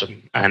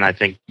awesome. And I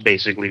think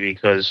basically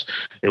because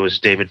it was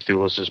David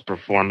Thewlis's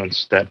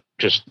performance that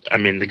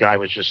the guy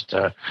was just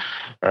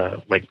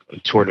like a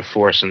tour de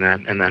force in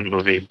that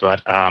movie.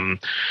 But I'm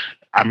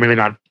really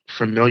not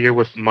familiar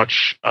with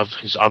much of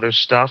his other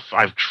stuff.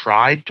 I've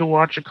tried to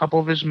watch a couple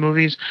of his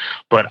movies,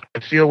 but I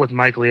feel with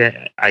Mike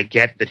Leigh, I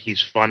get that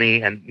he's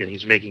funny and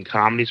he's making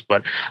comedies,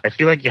 but I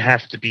feel like you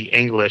have to be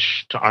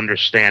English to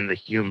understand the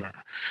humor.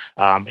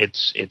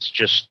 It's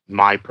just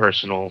my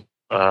personal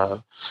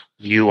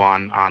view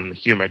on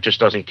humor. It just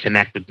doesn't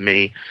connect with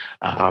me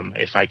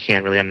if I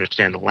can't really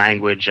understand the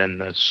language and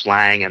the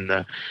slang and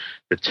the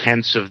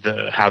tense of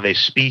how they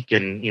speak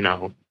and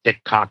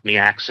thick Cockney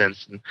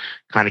accents and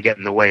kind of get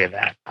in the way of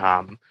that.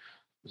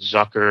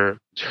 Zucker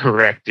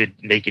directed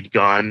Naked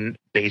Gun,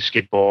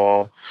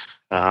 Basketball,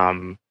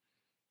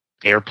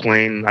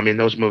 Airplane. I mean,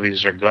 those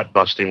movies are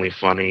gut-bustingly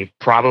funny,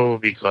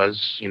 probably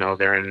because,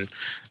 they're in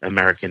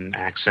American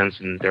accents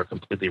and they're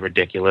completely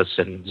ridiculous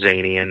and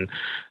zany and,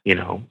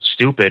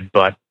 stupid.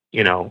 But,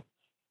 using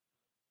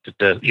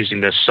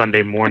the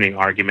Sunday morning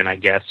argument, I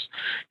guess,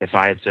 if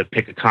I had to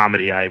pick a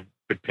comedy, I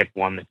would pick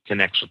one that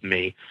connects with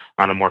me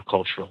on a more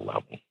cultural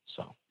level.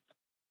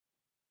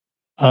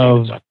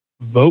 So,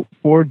 vote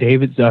for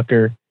David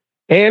Zucker.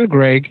 And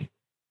Greg.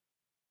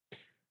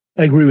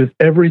 I agree with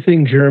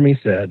everything Jeremy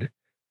said.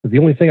 The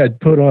only thing I'd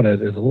put on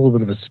it is a little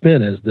bit of a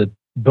spin is that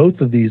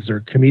both of these are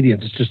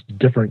comedians. It's just a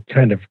different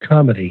kind of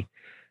comedy.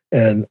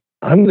 And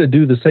I'm going to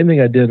do the same thing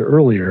I did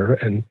earlier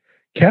and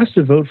cast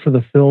a vote for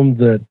the film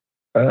that,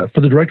 for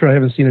the director I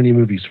haven't seen any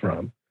movies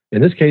from.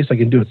 In this case, I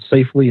can do it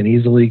safely and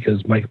easily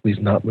because Mike Leigh's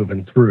not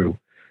moving through.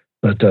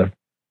 But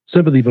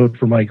sympathy vote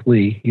for Mike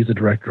Leigh. He's a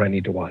director I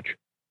need to watch.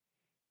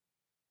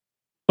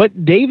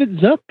 But David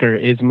Zucker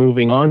is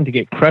moving on to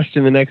get crushed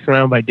in the next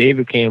round by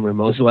David Cameron,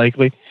 most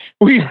likely.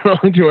 We are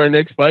on to our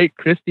next fight.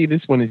 Christy,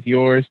 this one is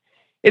yours.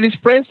 It is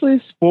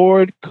Francis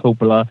Ford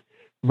Coppola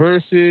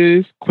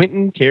versus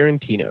Quentin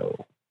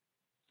Tarantino.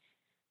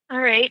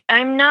 All right.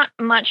 I'm not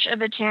much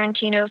of a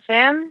Tarantino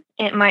fan,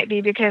 it might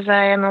be because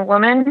I am a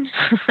woman.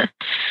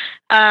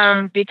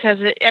 Because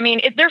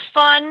they're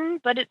fun,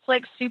 but it's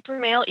like super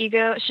male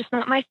ego. It's just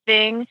not my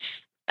thing.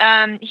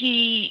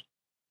 He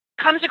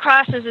comes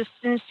across as a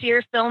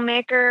sincere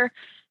filmmaker,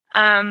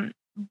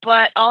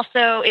 but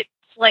also it's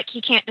like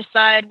he can't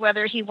decide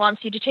whether he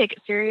wants you to take it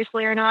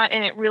seriously or not,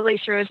 and it really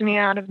throws me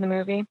out of the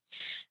movie.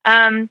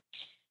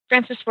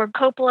 Francis Ford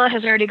Coppola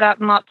has already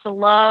gotten lots of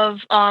love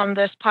on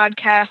this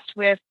podcast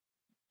with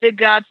The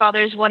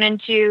Godfathers 1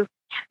 and 2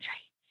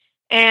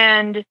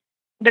 and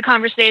the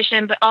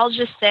conversation, but I'll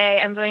just say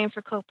I'm voting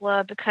for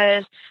Coppola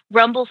because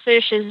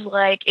Rumblefish is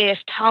like if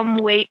Tom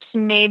Waits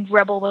made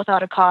Rebel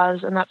Without a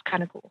Cause, and that's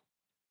kind of cool.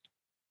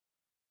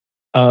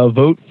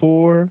 Vote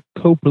for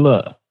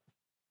Coppola.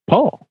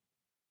 Paul.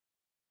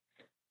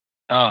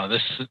 Oh,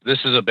 this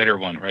is a bitter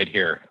one right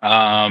here.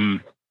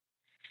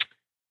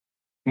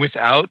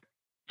 Without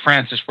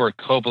Francis Ford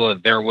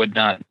Coppola, there would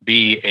not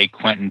be a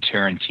Quentin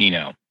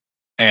Tarantino.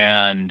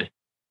 And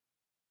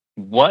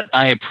what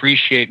I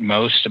appreciate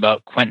most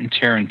about Quentin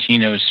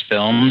Tarantino's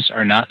films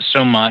are not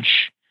so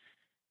much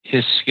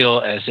his skill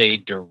as a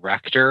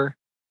director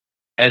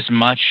as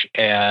much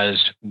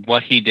as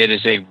what he did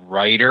as a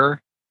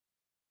writer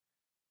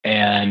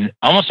and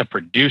almost a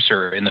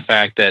producer, in the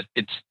fact that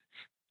it's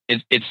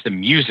the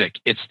music,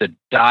 it's the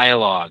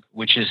dialogue,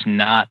 which is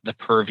not the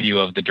purview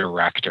of the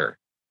director.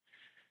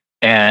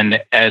 And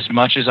as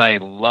much as I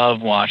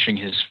love watching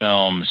his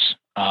films,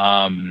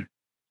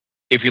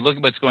 if you look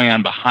at what's going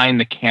on behind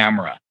the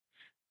camera,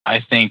 I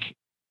think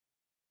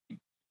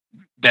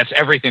that's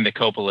everything that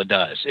Coppola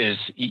does. Is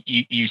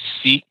you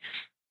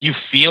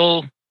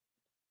feel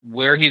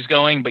where he's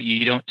going, but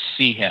you don't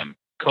see him.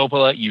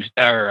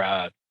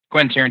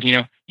 Quentin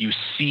Tarantino, you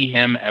see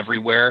him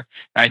everywhere.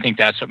 And I think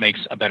that's what makes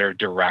a better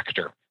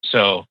director.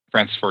 So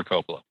Francis Ford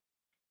Coppola.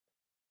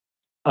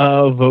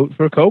 Vote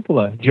for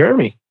Coppola.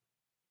 Jeremy.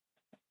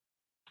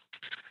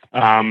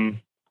 I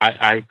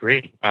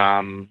agree.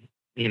 I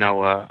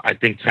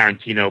think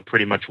Tarantino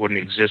pretty much wouldn't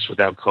exist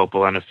without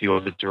Coppola and a few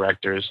other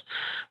directors.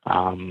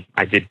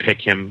 I did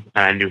pick him,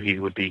 and I knew he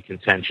would be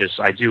contentious.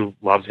 I do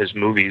love his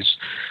movies.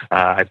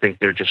 I think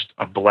they're just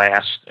a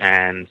blast,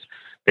 and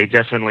they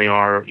definitely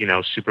are,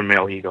 super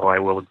male ego. I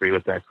will agree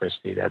with that,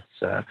 Christy. That's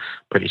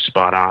pretty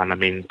spot on. I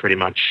mean, pretty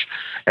much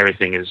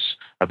everything is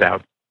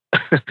about,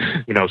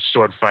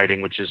 sword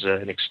fighting, which is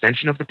an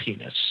extension of the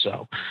penis.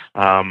 So,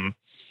 but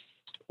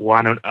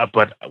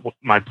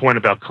my point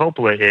about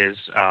Coppola is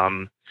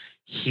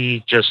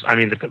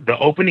the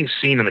opening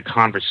scene in The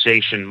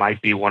Conversation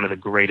might be one of the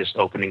greatest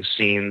opening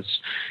scenes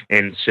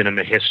in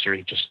cinema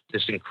history. Just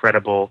this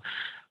incredible.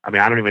 I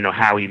mean, I don't even know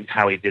how he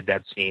did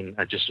that scene.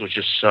 It was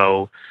just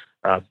so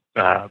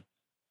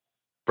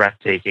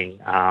breathtaking.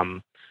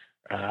 But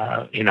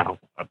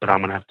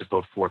I'm gonna have to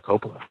vote for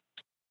Coppola.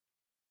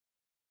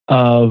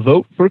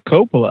 Vote for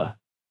Coppola.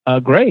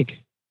 Greg.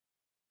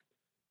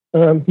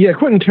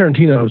 Quentin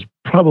Tarantino has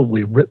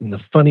probably written the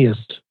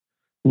funniest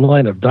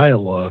line of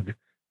dialogue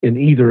in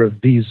either of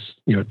these,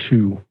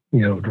 two,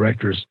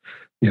 directors,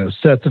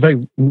 sets. In fact,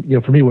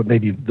 for me, what may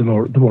be the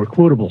more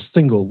quotable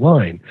single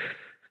line.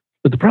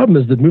 But the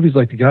problem is that movies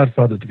like The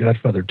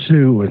Godfather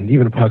 2, and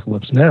even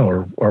Apocalypse Now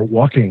are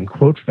walking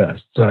quote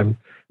fests. So I'm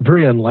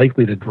very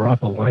unlikely to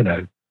drop a line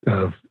of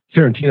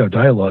Tarantino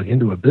dialogue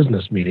into a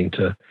business meeting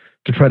to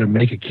try to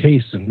make a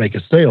case and make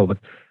a sale. But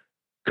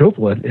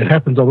Coppola, it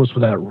happens almost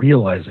without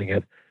realizing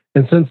it.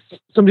 And since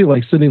somebody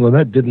like Sidney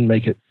Lumet didn't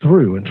make it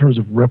through in terms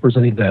of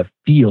representing that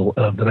feel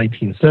of the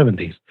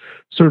 1970s,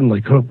 certainly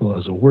Coppola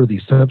is a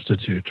worthy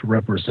substitute to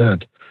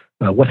represent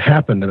what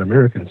happened in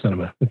American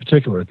cinema, in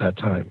particular at that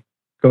time.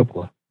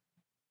 Coppola.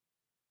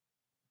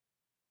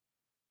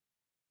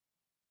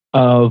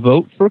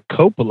 Vote for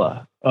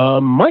Coppola.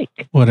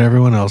 Mike. What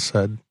everyone else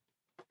said.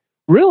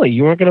 Really?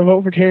 You weren't going to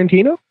vote for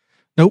Tarantino?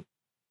 Nope.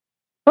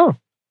 Oh.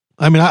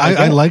 I mean,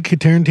 I like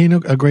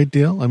Tarantino a great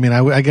deal. I mean,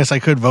 I guess I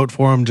could vote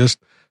for him just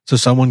so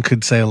someone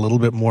could say a little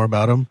bit more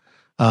about him.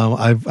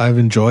 I've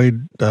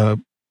enjoyed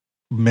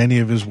many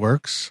of his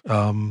works,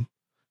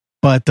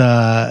 but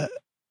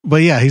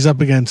yeah, he's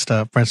up against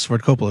Francis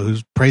Ford Coppola,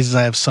 whose praises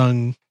I have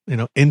sung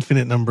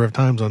infinite number of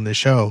times on this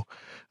show.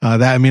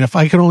 If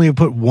I could only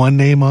put one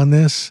name on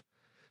this,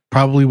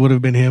 probably would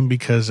have been him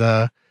because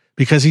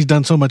he's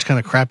done so much kind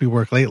of crappy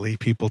work lately.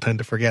 People tend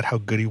to forget how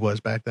good he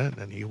was back then,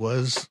 and he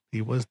was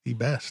the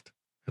best,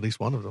 at least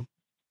one of them,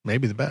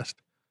 maybe the best.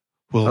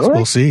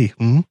 We'll see.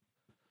 Mm-hmm.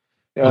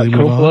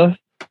 Coppola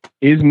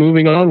is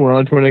moving on. We're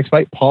on to our next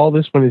fight. Paul,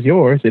 this one is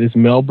yours. It is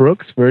Mel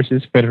Brooks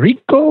versus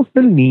Federico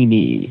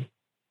Fellini.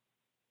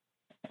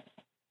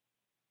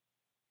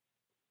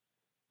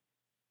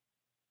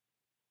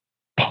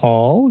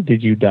 Paul,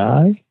 did you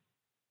die?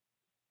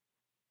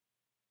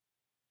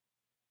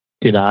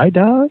 Did I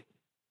die?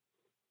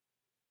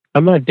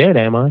 I'm not dead,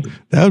 am I?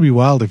 That would be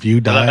wild if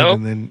you died. Hello?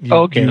 And then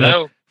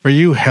Hello? For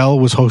you, hell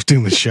was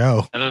hosting the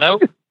show. Hello?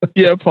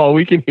 Yeah, Paul,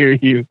 we can hear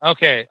you.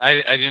 Okay, I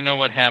didn't know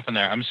what happened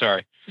there. I'm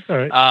sorry. All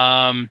right.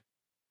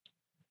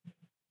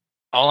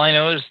 All I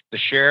know is the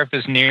sheriff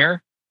is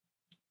near,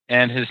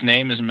 and his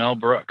name is Mel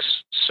Brooks.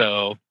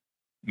 So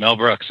Mel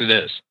Brooks, it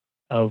is.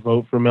 I'll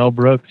vote for Mel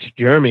Brooks.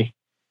 Jeremy.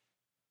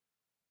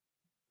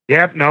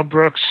 Yeah, Mel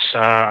Brooks.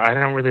 I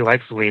don't really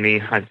like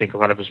Fellini. I think a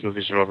lot of his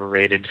movies are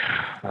overrated.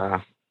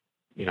 I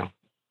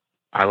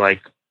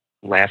like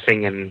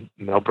laughing, and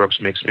Mel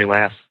Brooks makes me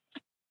laugh.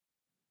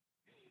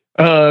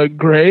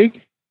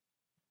 Greg?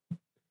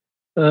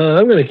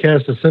 I'm going to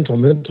cast a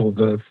sentimental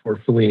vote for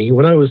Fellini.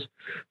 When I was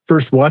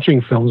first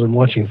watching films and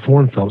watching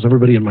foreign films,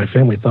 everybody in my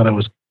family thought I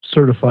was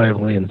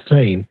certifiably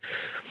insane.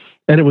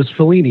 And it was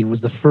Fellini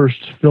was the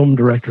first film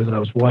director that I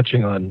was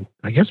watching on,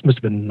 I guess it must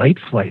have been Night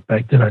Flight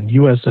back then on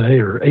USA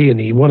or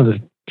A&E, one of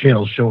the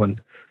channels showing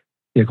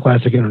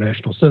classic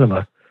international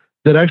cinema,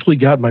 that actually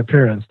got my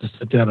parents to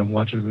sit down and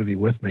watch a movie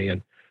with me.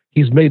 And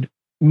he's made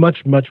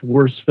much, much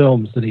worse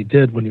films than he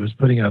did when he was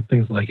putting out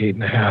things like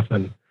 8.5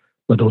 and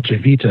La Dolce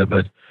Vita.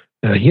 But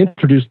he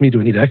introduced me to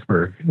Anita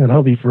Ekberg, and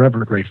I'll be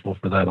forever grateful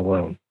for that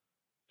alone.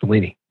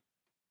 Fellini.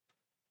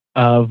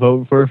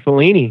 Vote for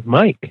Fellini.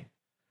 Mike.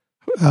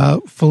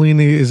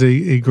 Fellini is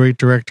a great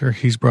director.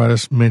 He's brought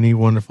us many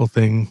wonderful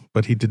things,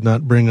 but he did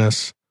not bring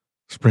us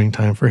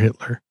Springtime for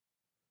Hitler.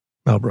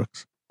 Mel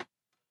Brooks.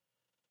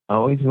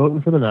 Always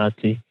voting for the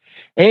Nazi.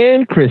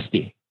 And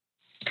Christy.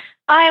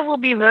 I will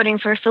be voting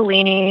for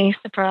Fellini,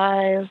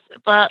 surprise.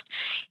 But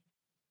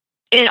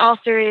in all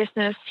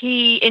seriousness,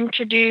 he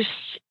introduced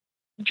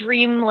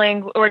dream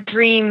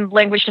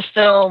language to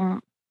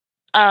film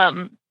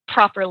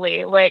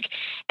properly. Like,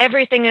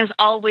 everything is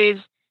always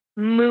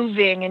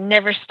moving and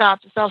never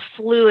stops. It's all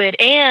fluid.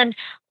 And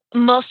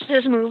most of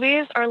his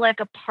movies are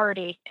like a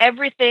party.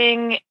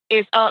 Everything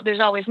is, there's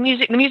always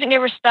music. The music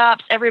never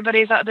stops.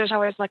 There's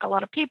always like a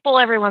lot of people.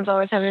 Everyone's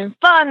always having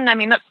fun. I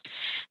mean, that's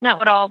not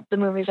what all the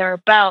movies are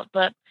about,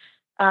 but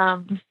why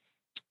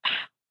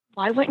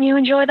wouldn't you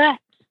enjoy that?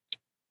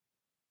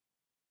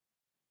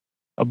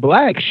 A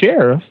black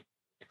sheriff.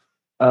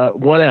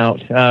 One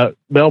out.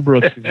 Mel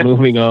Brooks is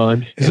moving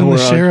on. Isn't the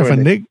sheriff a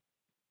Nick?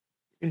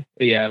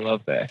 Yeah, I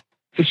love that.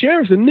 The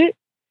sheriff's a Nick.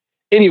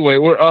 Anyway,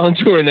 we're on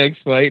to our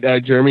next fight.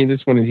 Jeremy,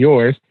 this one is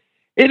yours.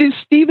 It is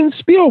Steven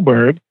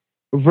Spielberg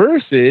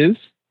versus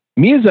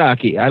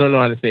Miyazaki. I don't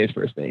know how to say his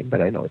first name,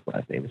 but I know his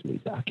last name is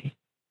Miyazaki.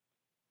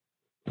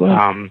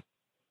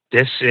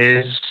 This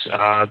is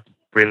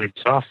really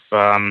tough.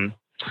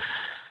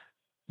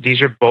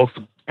 These are both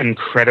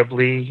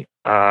incredibly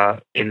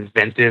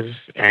inventive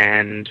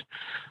and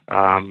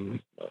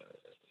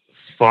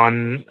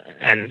fun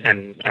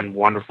and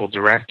wonderful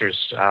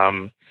directors.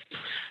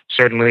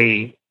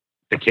 Certainly,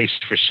 the case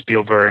for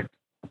Spielberg,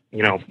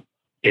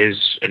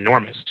 is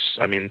enormous.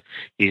 I mean,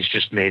 he's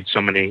just made so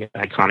many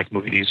iconic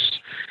movies.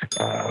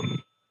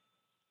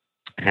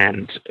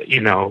 And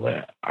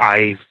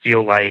I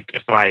feel like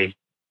if I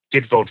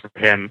did vote for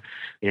him,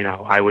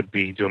 I would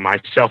be doing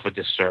myself a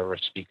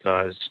disservice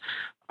because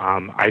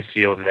I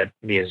feel that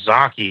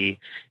Miyazaki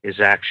is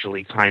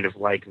actually kind of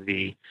like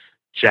the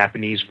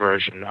Japanese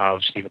version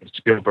of Steven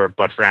Spielberg,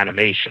 but for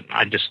animation.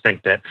 I just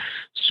think that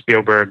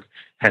Spielberg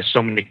has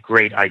so many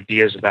great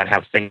ideas about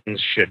how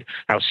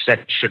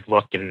sets should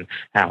look, and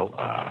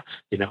how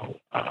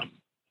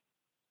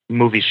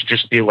movies should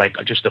just be like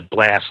just a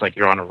blast, like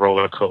you're on a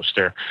roller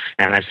coaster.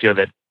 And I feel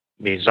that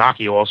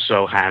Miyazaki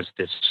also has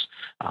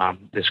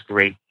this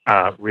great,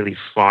 really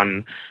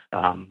fun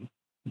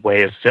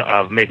way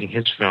of making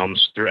his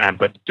films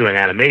but doing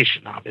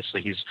animation.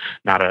 Obviously, he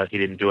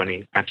didn't do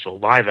any actual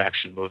live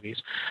action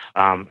movies.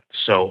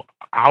 So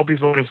I'll be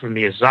voting for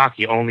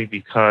Miyazaki only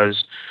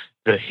because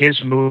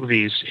his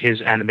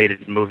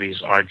animated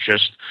movies are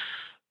just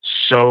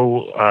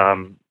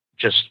so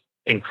just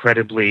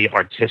incredibly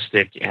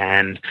artistic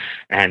and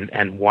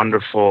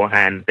wonderful,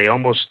 and they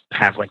almost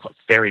have like a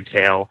fairy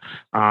tale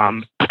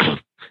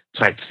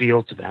type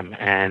feel to them.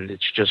 And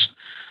it's just,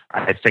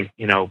 I think,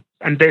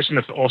 and based on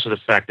also the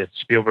fact that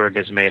Spielberg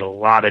has made a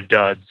lot of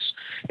duds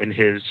in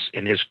his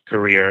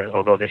career,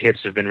 although the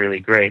hits have been really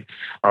great,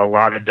 a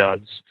lot of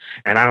duds.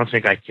 And I don't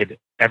think I could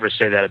ever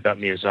say that about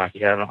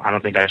Miyazaki. I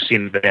don't think I've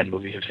seen a bad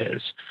movie of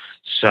his.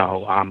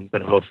 So I'm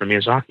going to vote for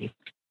Miyazaki.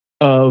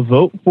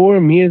 Vote for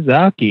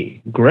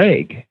Miyazaki.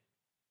 Greg.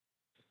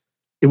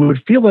 It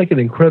would feel like an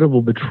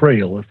incredible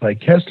betrayal if I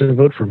cast a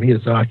vote for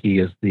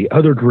Miyazaki as the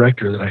other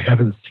director that I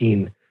haven't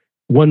seen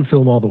one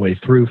film all the way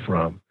through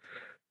from.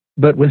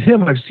 But with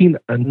him, I've seen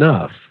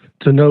enough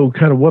to know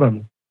kind of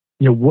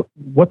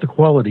what the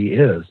quality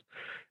is.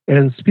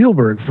 And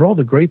Spielberg, for all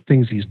the great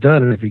things he's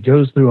done, and if he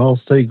goes through,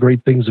 I'll say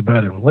great things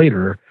about him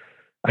later,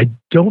 I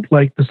don't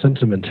like the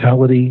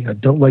sentimentality. I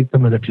don't like the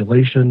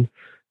manipulation.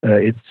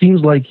 It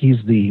seems like he's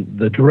the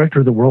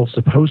director that we're all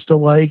supposed to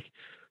like,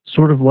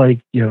 sort of like,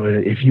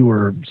 if you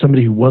were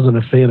somebody who wasn't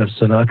a fan of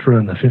Sinatra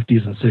in the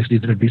 50s and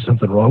 60s, there'd be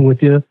something wrong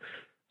with you.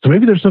 So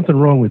maybe there's something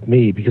wrong with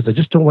me because I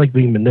just don't like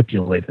being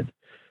manipulated.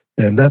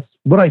 And that's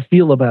what I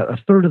feel about a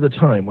third of the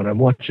time when I'm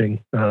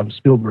watching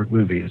Spielberg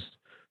movies.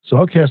 So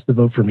I'll cast the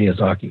vote for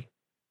Miyazaki.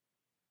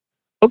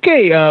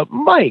 Okay,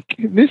 Mike,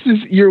 this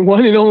is your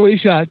one and only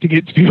shot to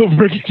get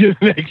Spielberg into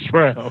the next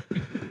round.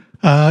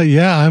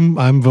 Yeah,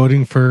 I'm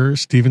voting for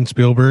Steven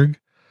Spielberg.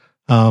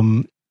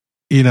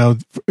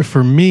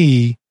 For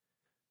me,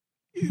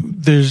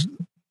 this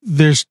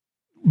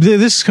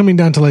is coming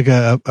down to like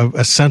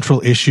a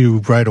central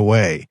issue right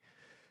away,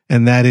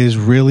 and that is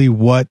really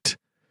what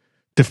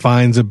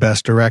defines a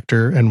best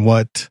director and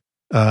what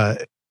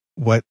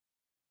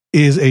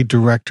is a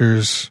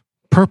director's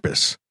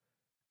purpose.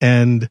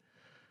 And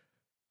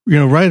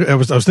right, I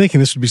was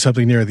thinking this would be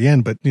something near the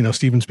end, but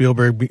Steven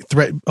Spielberg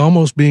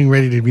almost being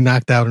ready to be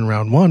knocked out in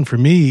round one for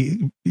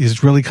me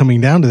is really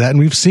coming down to that. And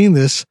we've seen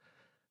this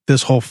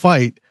whole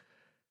fight.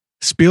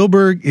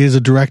 Spielberg is a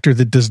director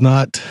that does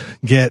not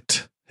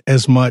get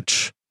as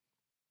much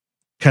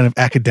kind of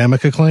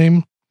academic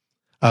acclaim,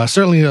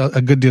 certainly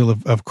a good deal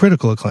of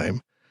critical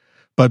acclaim,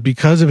 but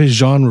because of his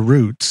genre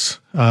roots,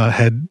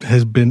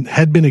 had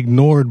been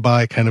ignored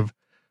by kind of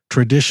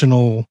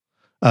traditional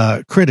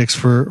critics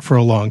for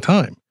a long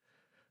time.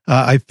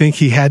 I think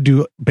he had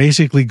to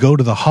basically go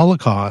to the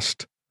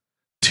Holocaust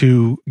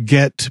to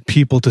get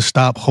people to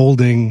stop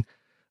holding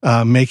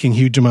making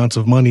huge amounts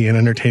of money and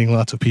entertaining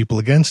lots of people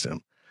against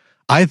him.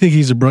 I think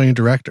he's a brilliant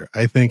director.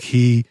 I think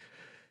he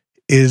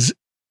is,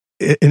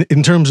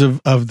 in terms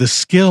of the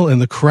skill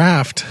and the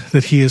craft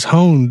that he has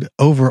honed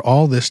over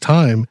all this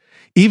time,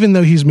 even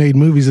though he's made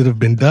movies that have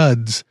been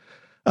duds,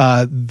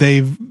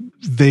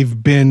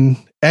 they've been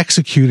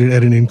executed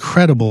at an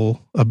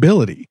incredible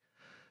ability.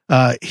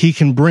 He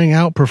can bring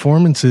out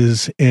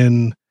performances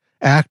in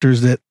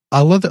actors that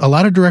a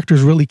lot of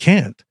directors really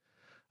can't.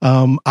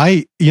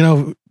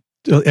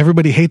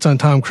 Everybody hates on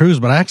Tom Cruise,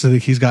 but I actually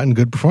think he's gotten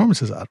good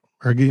performances out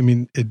of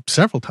him.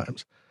 Several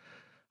times.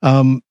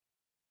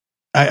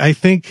 I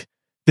think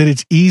that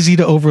it's easy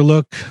to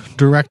overlook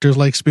directors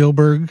like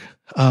Spielberg,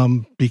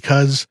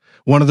 because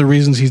one of the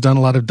reasons he's done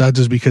a lot of duds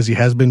is because he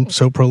has been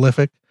so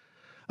prolific.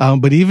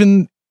 But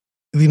even,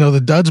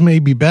 the duds may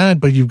be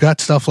bad, but you've got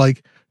stuff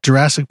like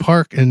Jurassic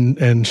Park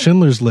and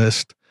Schindler's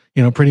List,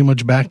 pretty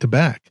much back to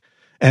back.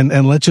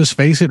 And let's just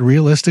face it,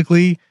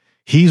 realistically,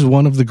 he's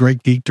one of the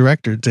great geek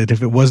directors that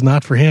if it was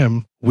not for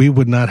him, we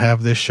would not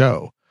have this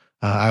show.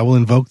 I will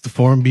invoke the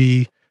Form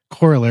B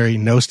corollary: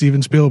 no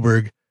Steven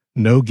Spielberg,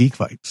 no geek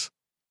fights.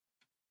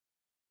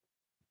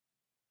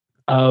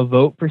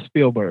 Vote for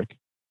Spielberg.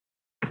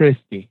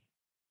 Christy.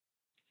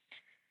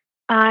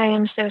 I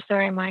am so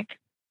sorry, Mike.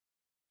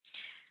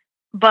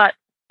 But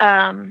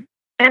and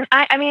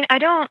I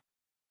don't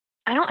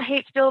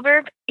hate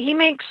Spielberg. He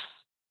makes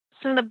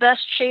some of the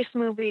best chase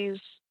movies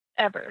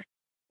ever.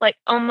 Like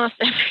almost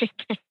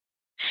everything.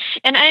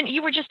 And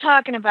you were just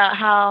talking about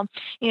how,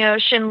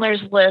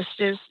 Schindler's List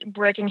is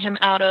breaking him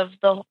out of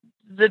the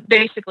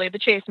basically the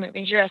chase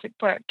movies: Jurassic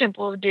Park,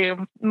 Temple of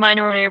Doom,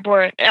 Minority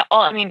Report.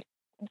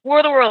 War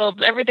of the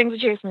Worlds, everything's a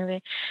chase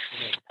movie.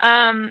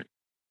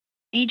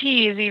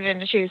 E.T. is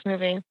even a chase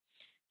movie.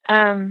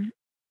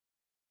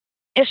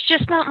 It's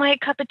just not my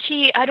cup of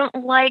tea. I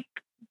don't like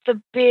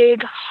the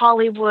big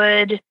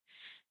Hollywood,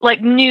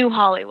 like new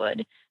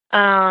Hollywood,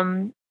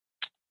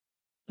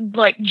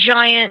 like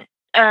giant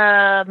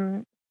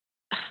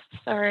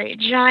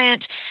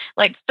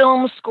like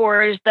film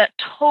scores that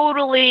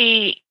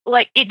totally,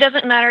 like, it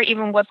doesn't matter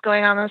even what's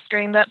going on the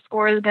screen. That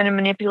score is going to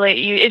manipulate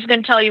you. It's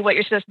going to tell you what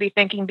you're supposed to be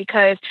thinking,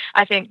 because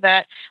I think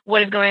that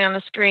what is going on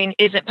the screen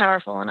isn't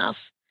powerful enough.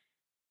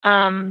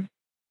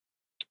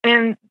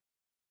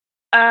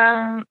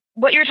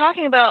 What you're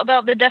talking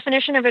about the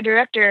definition of a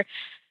director,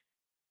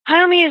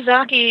 Hayao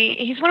Miyazaki,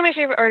 he's one of my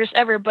favorite artists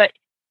ever, but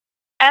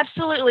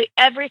absolutely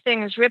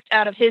everything is ripped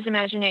out of his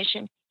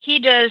imagination. He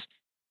designs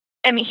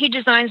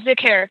the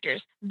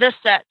characters, the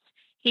sets.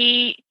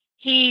 He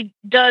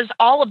does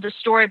all of the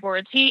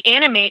storyboards. He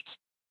animates,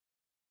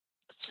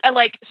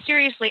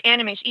 seriously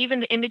animates, even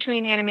the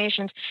in-between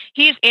animations.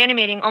 He's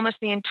animating almost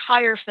the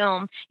entire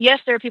film. Yes,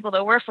 there are people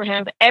that work for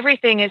him, but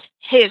everything is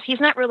his. He's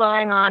not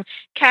relying on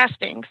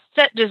casting,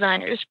 set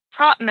designers,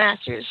 prop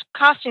masters,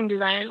 costume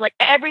designers. Like,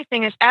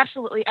 everything is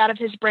absolutely out of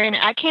his brain.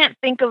 I can't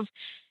think of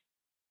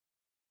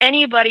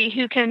anybody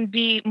who can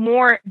be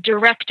more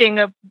directing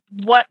of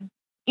what,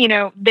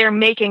 they're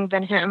making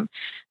than him.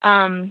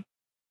 And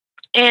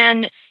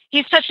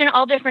he's touched in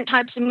all different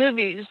types of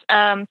movies.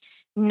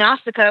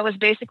 Nausicaa was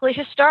basically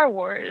his Star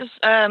Wars.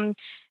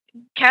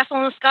 Castle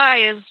in the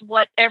Sky is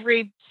what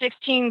every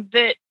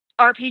 16-bit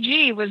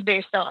RPG was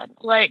based on.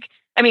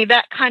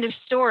 That kind of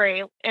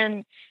story.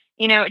 And,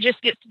 it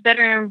just gets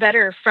better and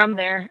better from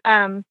there.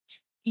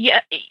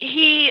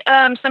 He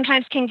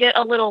sometimes can get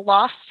a little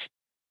lost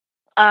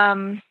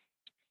in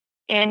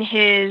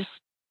his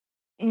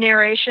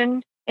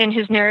narration, in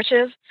his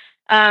narrative.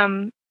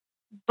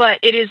 But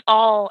it is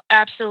all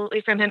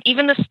absolutely from him.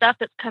 Even the stuff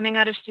that's coming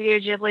out of Studio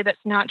Ghibli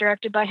that's not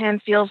directed by him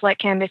feels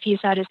like him if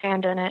he's had his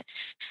hand in it.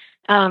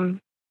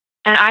 And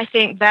I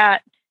think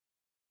that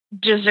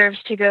deserves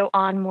to go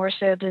on more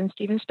so than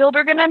Steven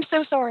Spielberg, and I'm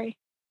so sorry.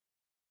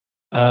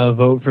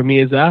 Vote for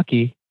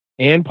Miyazaki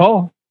and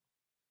Paul.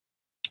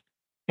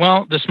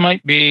 Well, this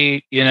might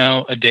be,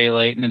 a day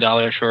late and a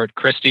dollar short.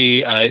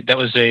 Christy, that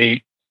was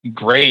a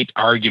great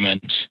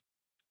argument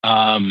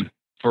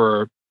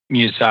for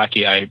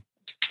Miyazaki.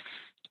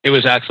 It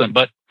was excellent.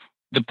 But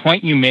the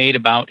point you made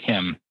about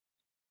him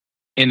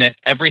in that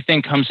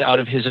everything comes out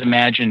of his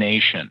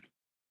imagination.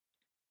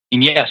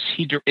 And yes,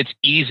 it's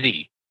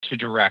easy to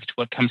direct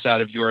what comes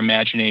out of your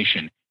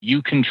imagination.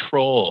 You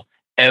control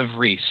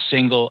every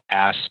single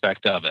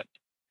aspect of it.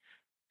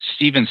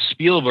 Steven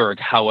Spielberg,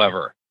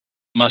 however,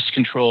 must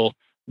control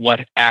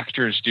what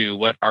actors do,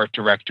 what art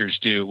directors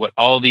do, what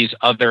all these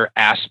other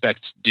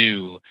aspects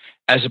do,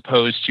 as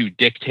opposed to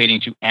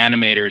dictating to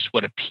animators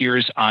what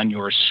appears on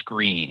your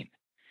screen.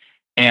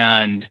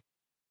 And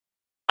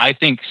I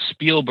think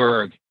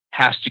Spielberg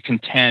has to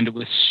contend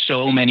with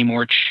so many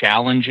more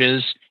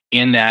challenges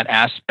in that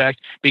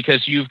aspect,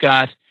 because you've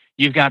got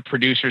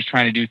producers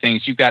trying to do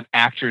things, you've got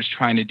actors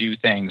trying to do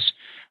things,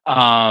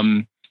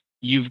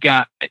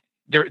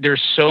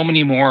 there's so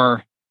many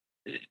more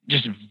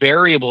just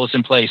variables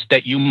in place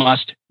that you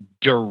must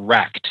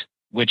direct,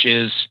 which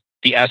is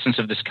the essence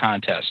of this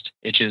contest,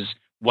 which is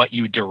what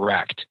you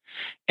direct.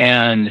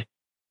 And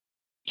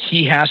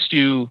he has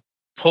to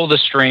pull the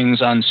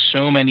strings on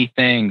so many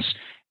things.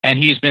 And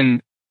he's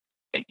had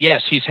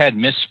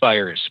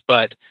misfires,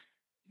 but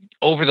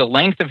over the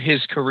length of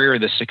his career,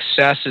 the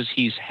successes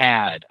he's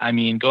had, I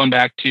mean, going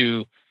back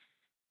to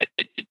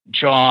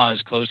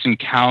Jaws, Close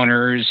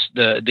Encounters,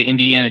 the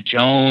Indiana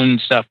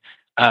Jones stuff,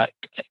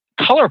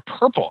 Color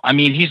Purple. I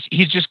mean,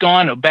 he's just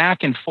gone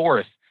back and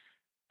forth.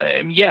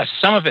 Yes,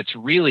 some of it's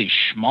really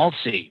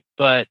schmaltzy,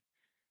 but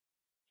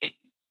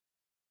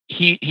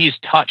he's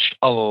touched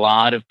a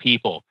lot of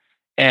people.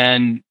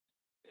 And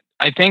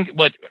I think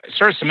what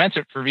sort of cements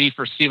it for me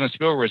for Steven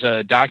Spielberg was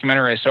a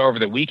documentary I saw over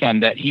the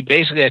weekend that he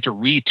basically had to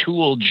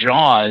retool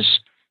Jaws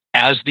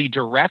as the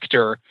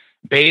director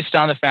based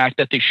on the fact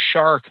that the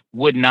shark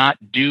would not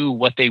do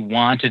what they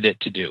wanted it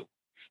to do.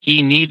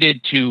 He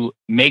needed to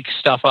make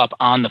stuff up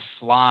on the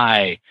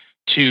fly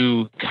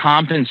to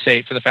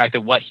compensate for the fact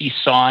that what he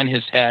saw in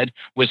his head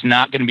was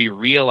not going to be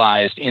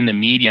realized in the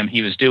medium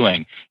he was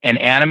doing. An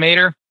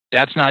animator,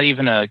 that's not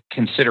even a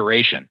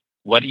consideration.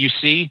 What you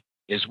see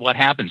is what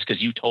happens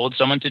because you told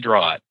someone to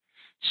draw it.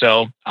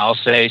 So I'll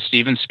say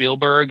Steven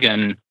Spielberg,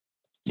 and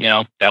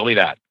that'll be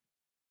that.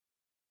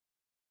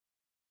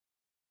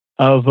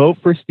 Vote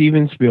for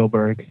Steven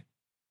Spielberg.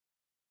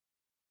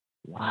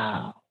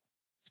 Wow.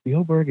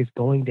 Spielberg is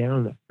going down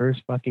in the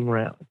first fucking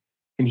round.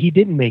 And he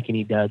didn't make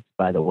any duds,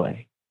 by the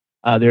way.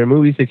 There are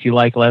movies that you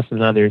like less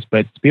than others,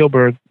 but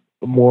Spielberg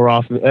more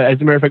often...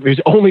 as a matter of fact, there's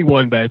only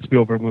one bad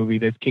Spielberg movie,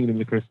 that's Kingdom of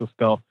the Crystal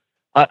Skull.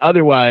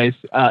 Otherwise,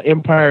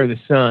 Empire of the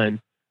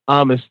Sun,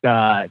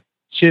 Amistad,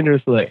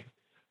 Schindler's List.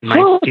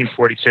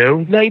 1942?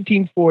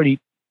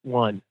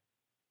 1941.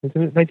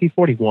 Isn't it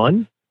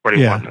 1941?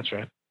 41, that's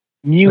right.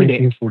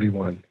 Munich.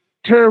 1941.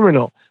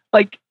 Terminal.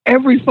 Like,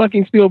 every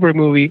fucking Spielberg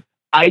movie,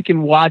 I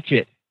can watch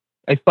it.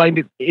 I find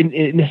it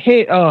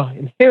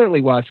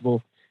inherently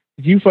watchable.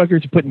 You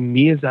fuckers are putting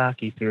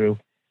Miyazaki through.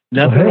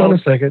 Hang on a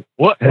second.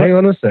 What? Hang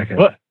on a second.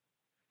 What?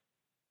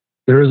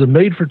 There is a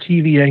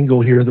made-for-TV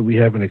angle here that we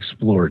haven't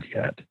explored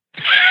yet.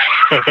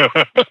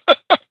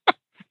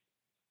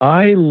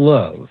 I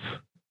love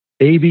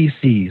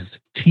ABC's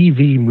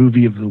TV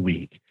Movie of the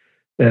Week.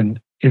 And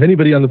if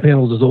anybody on the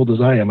panel is as old as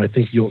I am, I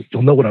think you'll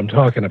know what I'm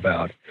talking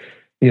about.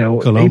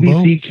 Columbo?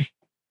 ABC...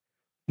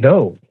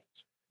 No.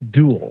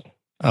 Duel.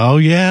 Oh,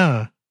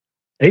 yeah.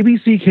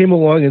 ABC came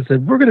along and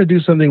said, we're going to do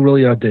something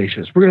really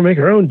audacious. We're going to make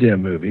our own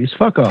damn movies.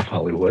 Fuck off,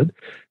 Hollywood.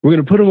 We're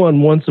going to put them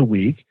on once a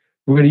week.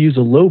 We're going to use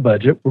a low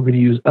budget. We're going to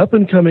use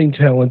up-and-coming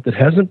talent that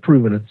hasn't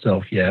proven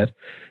itself yet.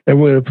 And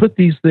we're going to put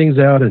these things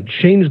out and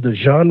change the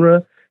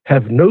genre,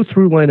 have no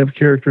through line of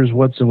characters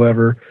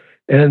whatsoever.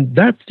 And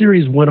that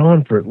series went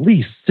on for at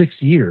least 6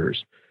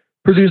 years.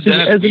 Producing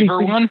Dennis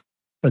Weaver one?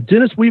 A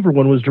Dennis Weaver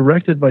one was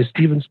directed by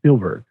Steven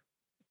Spielberg.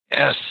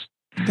 Yes.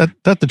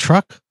 That the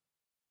truck?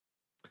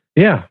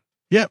 Yeah.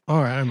 Yep.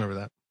 All right. I remember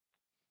that.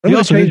 I'm He going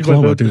also to did change my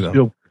Columbo vote too, to though.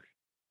 Spielberg.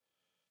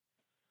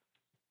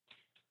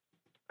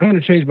 I'm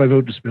going to change my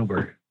vote to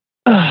Spielberg.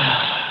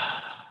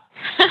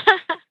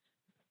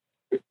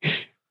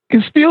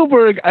 Because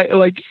Spielberg,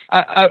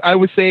 I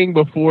was saying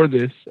before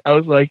this, I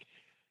was like,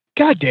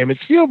 God damn it,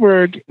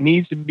 Spielberg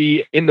needs to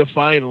be in the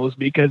finals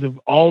because of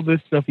all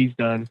this stuff he's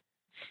done.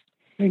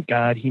 Thank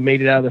God he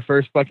made it out of the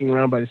first fucking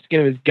round by the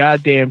skin of his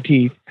goddamn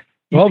teeth.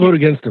 I'll vote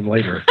against him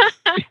later.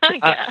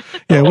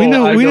 Yeah, we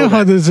know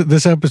how that.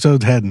 this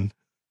episode's heading.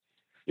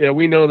 Yeah,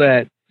 we know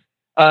that.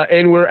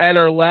 And we're at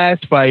our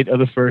last fight of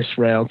the first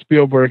round.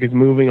 Spielberg is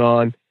moving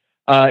on.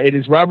 It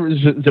is Robert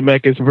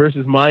Zemeckis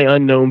versus my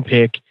unknown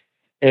pick.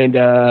 And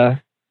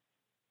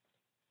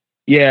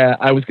yeah,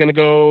 I was gonna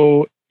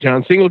go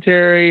John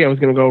Singletary. I was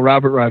gonna go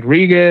Robert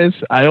Rodriguez.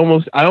 I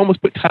almost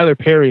put Tyler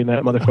Perry in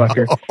that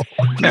motherfucker.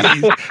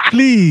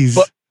 Please.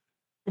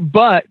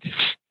 But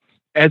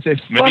as a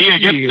Medea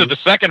gets to the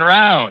second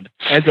round.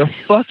 As a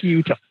fuck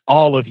you to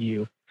all of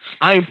you,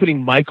 I am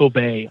putting Michael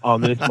Bay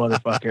on this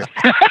motherfucker.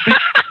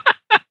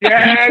 He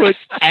puts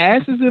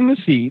asses in the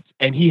seats,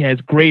 and he has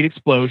great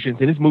explosions,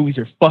 and his movies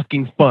are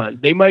fucking fun.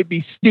 They might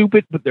be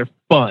stupid, but they're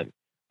fun.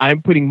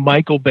 I'm putting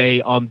Michael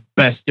Bay on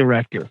Best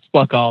Director.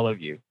 Fuck all of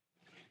you.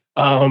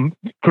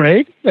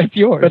 Craig, that's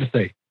yours. Let's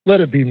say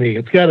let it be me.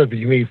 It's got to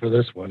be me for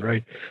this one,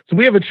 right? So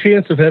we have a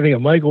chance of having a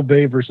Michael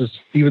Bay versus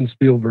Steven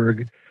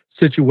Spielberg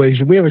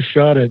situation. We have a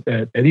shot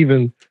at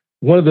even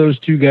one of those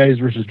two guys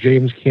versus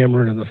James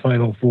Cameron in the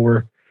final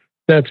four.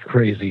 That's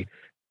crazy.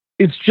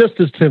 It's just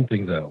as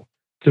tempting, though,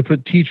 to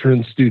put teacher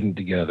and student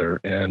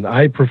together, and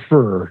I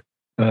prefer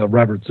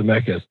Robert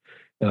Zemeckis.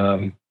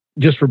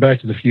 Just for Back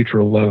to the Future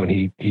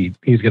alone,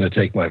 he's going to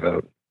take my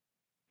vote.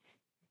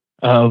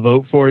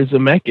 Vote for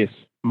Zemeckis.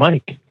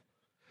 Mike.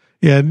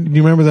 Yeah, do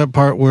you remember that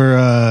part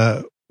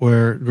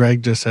where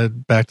Greg just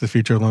said Back to the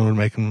Future alone would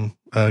make him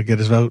get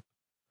his vote?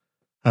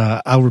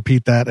 I'll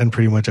repeat that and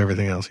pretty much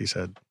everything else he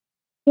said.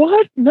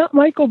 What? Not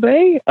Michael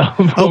Bay?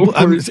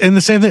 And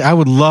the same thing. I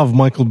would love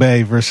Michael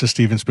Bay versus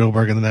Steven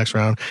Spielberg in the next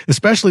round,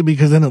 especially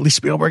because then at least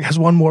Spielberg has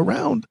one more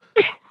round.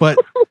 But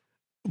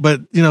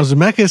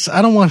Zemeckis,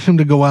 I don't want him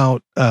to go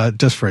out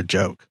just for a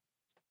joke.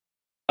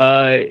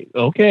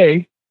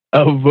 Okay.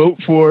 I'll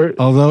vote for.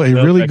 Although a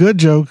really good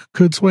joke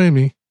could sway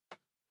me.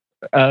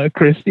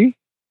 Christy?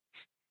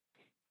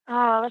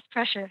 Oh, that's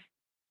pressure.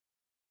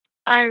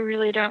 I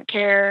really don't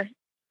care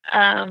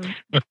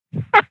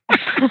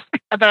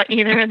about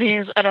either of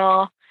these at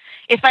all.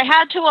 If I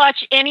had to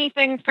watch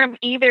anything from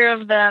either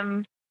of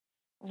them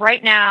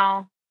right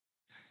now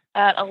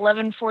at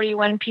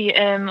 11:41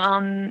 p.m.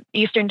 on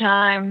Eastern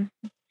Time,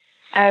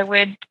 I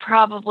would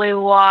probably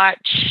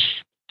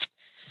watch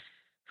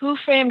Who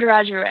Framed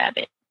Roger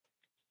Rabbit.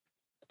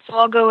 So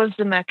I'll go with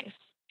Zemeckis.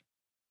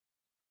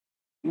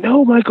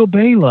 No Michael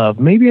Bay love.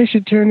 Maybe I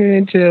should turn it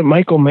into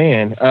Michael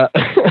Mann.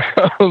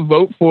 I'll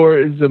vote for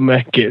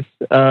Zemeckis.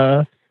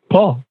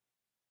 Paul.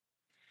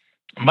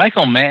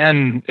 Michael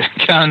Mann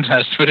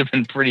contest would have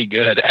been pretty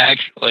good,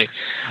 actually.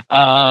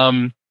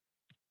 As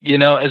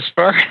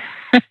far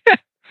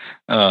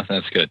oh,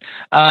 that's good.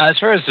 As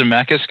far as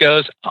Zemeckis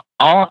goes,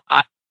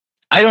 I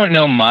don't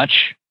know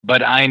much,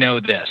 but I know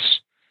this.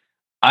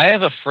 I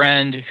have a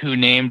friend who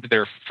named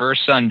their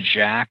first son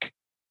Jack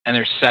and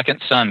their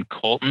second son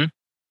Colton.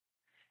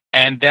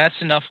 And that's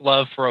enough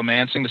love for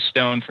Romancing the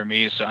Stone for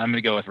me, so I'm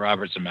going to go with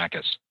Robert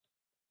Zemeckis.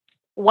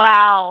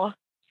 Wow.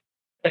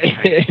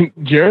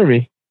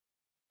 Jeremy.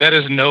 That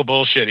is no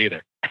bullshit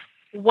either.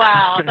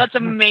 Wow, that's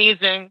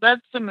amazing.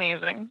 That's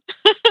amazing.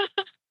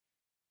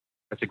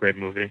 That's a great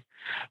movie.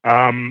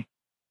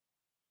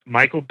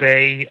 Michael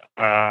Bay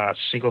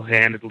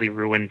single-handedly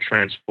ruined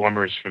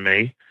Transformers for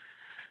me,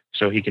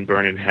 so he can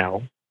burn in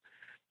hell.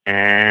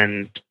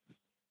 And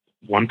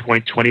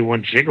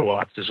 1.21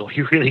 gigawatts is all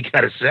you really got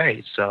to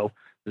say. So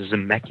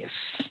Zemeckis.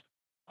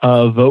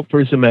 Vote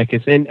for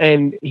Zemeckis.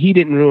 And he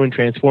didn't ruin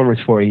Transformers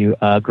for you.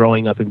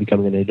 Growing up and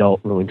becoming an adult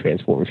ruined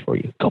Transformers for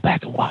you. Go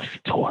back and watch.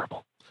 It's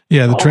horrible.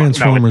 Yeah, the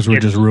Transformers were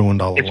just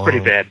ruined all along. It's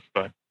pretty bad,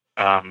 but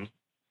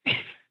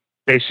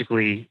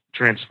basically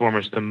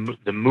Transformers, the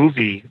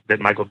movie that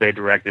Michael Bay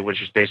directed,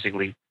 which is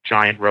basically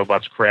giant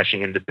robots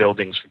crashing into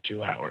buildings for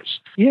 2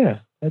 hours. Yeah.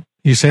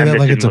 You say that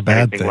like it's a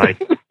bad thing.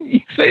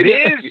 You say it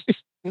is. It's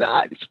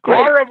not. It's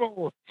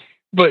horrible.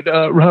 But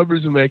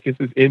Robert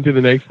Zemeckis is into the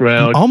next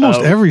round.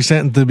 Almost every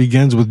sentence that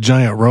begins with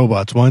giant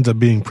robots winds up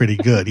being pretty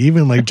good.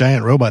 Even like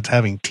giant robots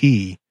having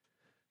tea.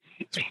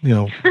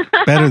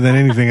 Better than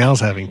anything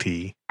else having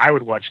tea. I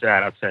would watch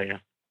that, I'll tell you.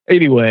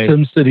 Anyway.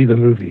 SimCity the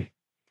movie.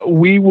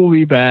 We will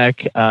be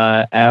back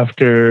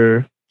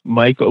after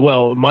Michael.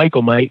 Well,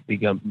 Michael might be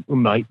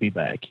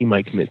back. He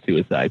might commit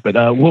suicide. But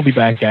we'll be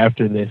back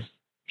after this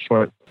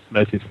short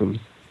message from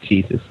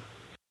Jesus.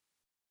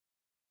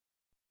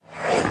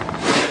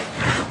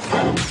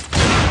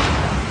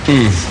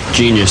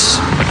 Genius.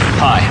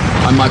 Hi,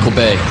 I'm Michael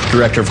Bay,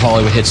 director of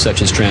Hollywood hits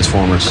such as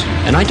Transformers,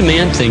 and I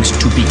demand things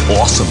to be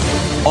awesome.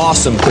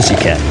 Awesome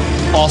pussycat.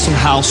 Awesome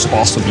house,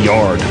 awesome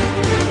yard.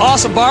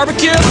 Awesome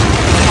barbecue,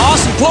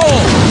 awesome pool.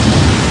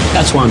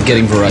 That's why I'm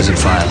getting Verizon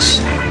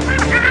Fios.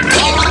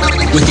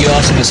 With the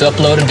awesomeness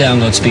upload and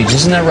download speeds.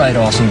 Isn't that right,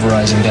 awesome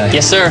Verizon guy?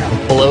 Yes, sir.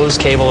 Blows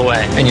cable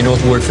away. And you know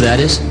what the word for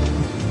that is?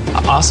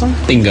 Awesome?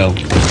 Bingo.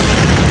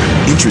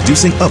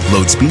 Introducing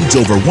upload speeds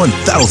over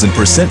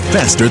 1,000%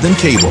 faster than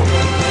cable.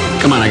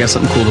 Come on, I got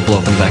something cool to blow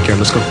up in the backyard.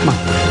 Let's go. Come on.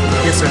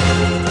 Yes, sir.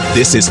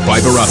 This is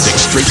fiber optic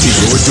straight to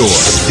your door.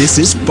 This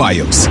is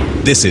Fios.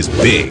 This is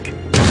big.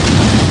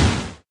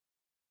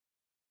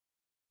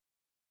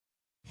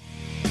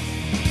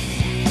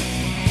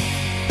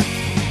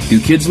 Do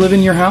kids live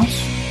in your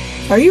house?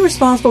 Are you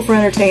responsible for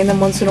entertaining them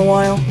once in a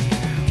while?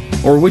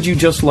 Or would you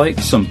just like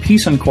some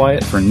peace and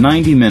quiet for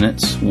 90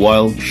 minutes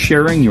while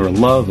sharing your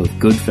love of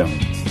good film?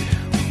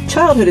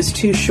 Childhood is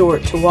too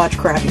short to watch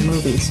crappy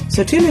movies,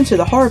 so tune into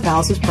the Horror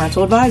Palace's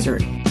Parental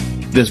Advisory.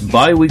 This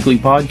bi-weekly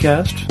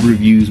podcast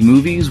reviews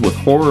movies with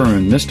horror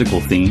and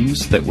mystical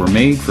themes that were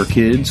made for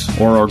kids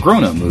or are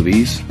grown-up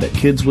movies that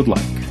kids would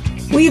like.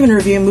 We even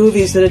review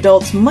movies that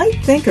adults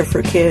might think are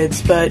for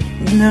kids, but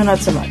no, not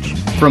so much.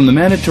 From the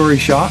mandatory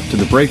shot to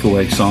the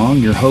breakaway song,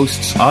 your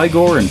hosts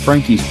Igor and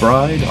Frankie's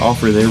Bride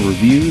offer their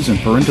reviews and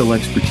parental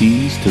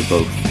expertise to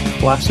both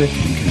classic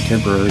and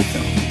contemporary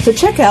film. So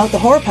check out the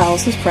Horror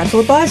Palace's Parental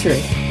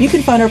Advisory. You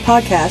can find our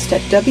podcast at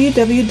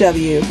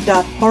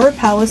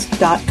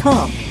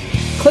www.horrorpalace.com.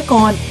 Click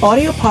on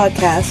Audio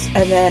Podcasts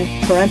and then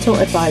Parental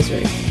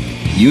Advisory.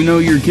 You know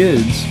your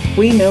kids.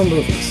 We know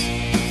movies.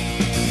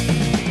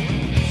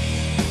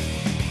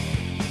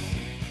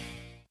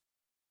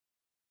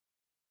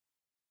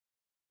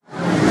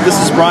 This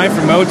is Brian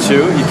from Motu.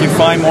 You can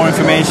find more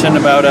information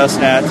about us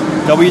at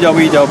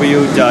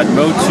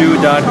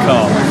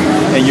www.motu.com.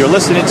 And you're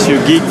listening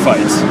to Geek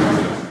Fights.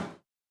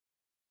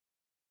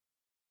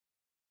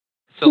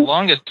 The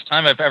longest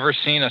time I've ever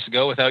seen us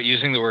go without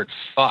using the word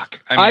fuck.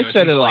 I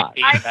said it a lot.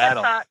 I said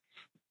fuck.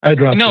 I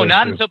dropped No, it,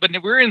 not too. until, but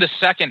we're in the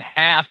second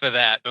half of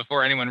that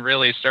before anyone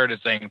really started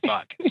saying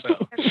fuck.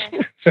 So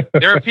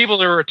there are people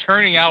that are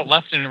turning out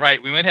left and right.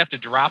 We might have to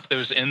drop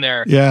those in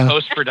there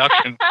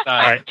post-production. All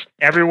right.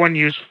 Everyone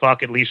use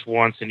fuck at least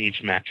once in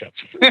each matchup.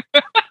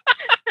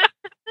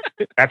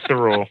 That's the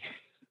rule.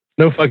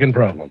 No fucking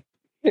problem.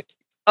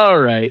 All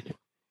right.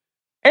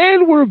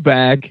 And we're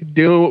back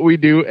doing what we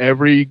do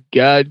every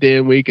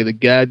goddamn week of the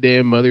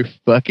goddamn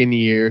motherfucking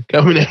year.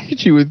 Coming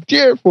at you with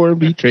Jared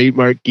Formby,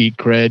 trademark Geek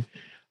Cred.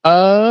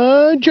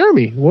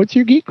 Jeremy, what's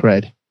your Geek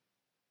Cred?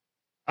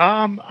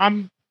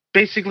 I'm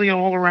basically an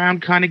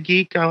all-around kind of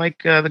geek. I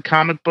like the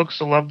comic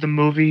books. I love the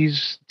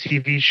movies,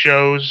 TV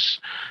shows,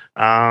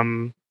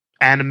 anime,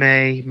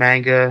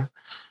 manga,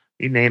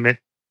 you name it.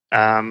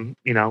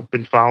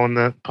 Been following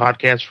the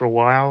podcast for a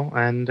while,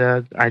 and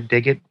I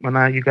dig it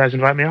when you guys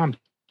invite me on.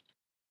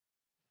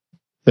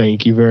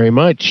 Thank you very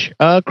much.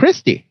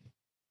 Christy.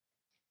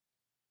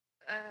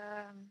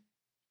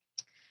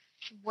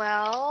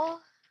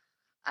 Well,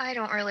 I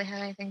don't really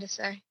have anything to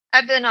say.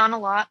 I've been on a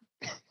lot,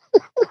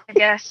 I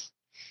guess.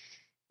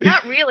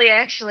 Not really,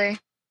 actually.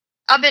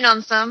 I've been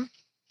on some.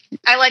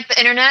 I like the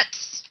internet.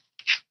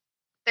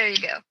 There you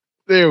go.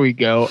 There we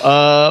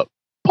go.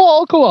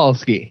 Paul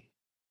Kowalski.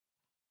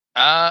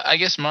 I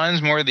guess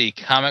mine's more the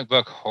comic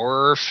book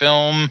horror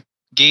film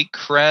geek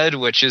cred,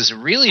 which is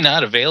really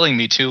not availing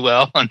me too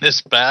well on this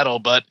battle,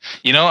 but,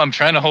 I'm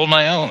trying to hold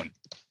my own.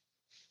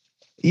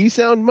 You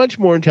sound much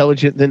more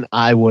intelligent than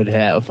I would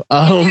have.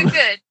 You're doing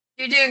good.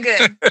 You're doing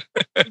good.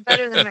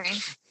 Better than me.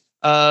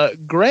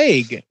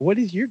 Greg, what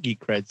is your geek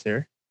cred,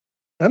 sir?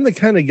 I'm the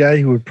kind of guy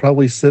who would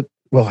probably sat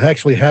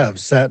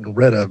and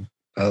read a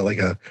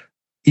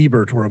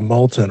Ebert or a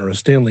Moulton or a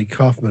Stanley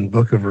Kaufman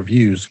book of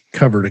reviews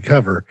cover to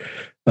cover.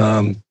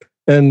 I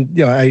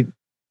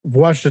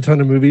watched a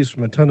ton of movies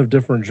from a ton of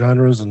different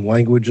genres and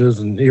languages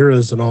and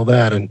eras and all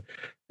that. And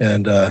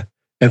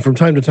from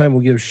time to time,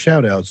 we'll give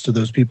shout outs to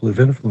those people who've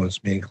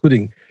influenced me,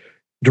 including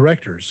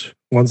directors,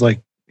 ones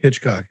like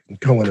Hitchcock and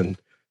Cohen and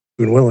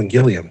Buñuel and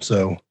Gilliam.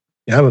 So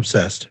yeah, I'm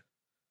obsessed.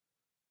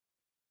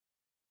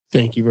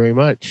 Thank you very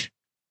much.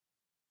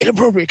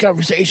 Inappropriate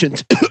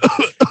Conversations.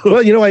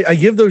 Well, I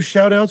give those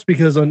shout outs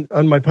because on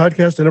my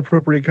podcast,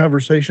 Inappropriate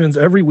Conversations,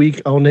 every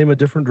week I'll name a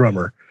different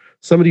drummer.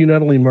 Somebody who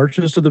not only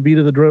marches to the beat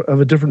of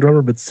a different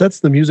drummer, but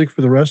sets the music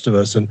for the rest of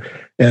us.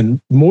 And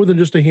more than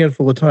just a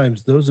handful of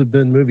times, those have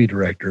been movie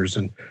directors.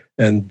 And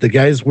the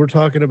guys we're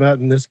talking about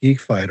in this geek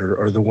fight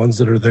are the ones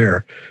that are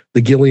there.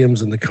 The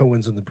Gilliams and the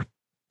Coens and the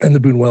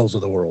Buñuels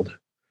of the world.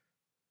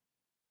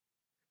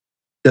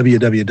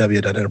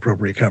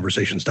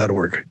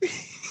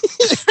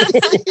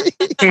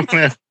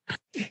 www.inappropriateconversations.org.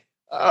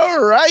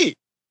 All right.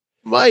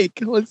 Mike,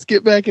 let's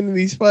get back into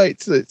these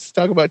fights. Let's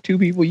talk about two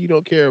people you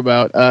don't care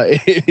about.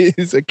 It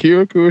is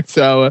Akira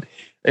Kurosawa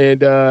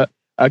and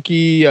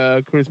Aki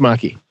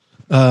Kaurismäki.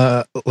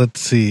 Let's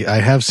see. I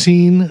have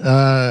seen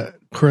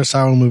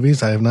Kurosawa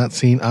movies. I have not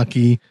seen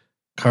Aki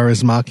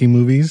Kaurismäki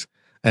movies.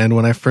 And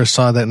when I first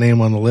saw that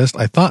name on the list,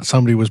 I thought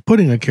somebody was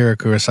putting Akira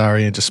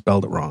Kurosawa and just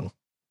spelled it wrong.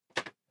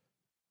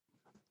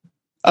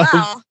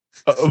 Wow.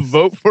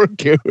 Vote for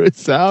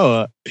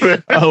Kurosawa.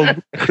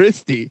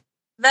 Christy.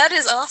 That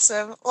is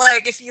awesome.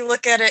 Like, if you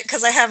look at it,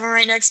 because I have them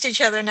right next to each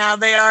other now,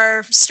 they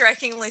are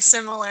strikingly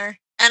similar.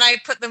 And I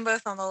put them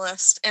both on the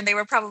list, and they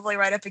were probably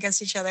right up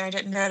against each other. I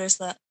didn't notice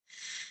that.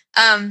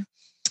 I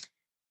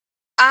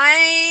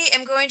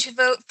am going to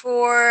vote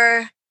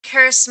for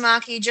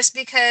Kaurismäki just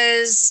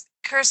because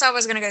Kurosawa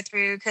was going to go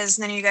through, because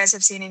none of you guys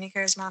have seen any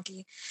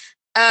Kaurismäki.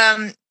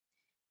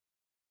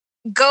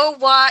 Go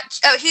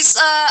watch. Oh, he's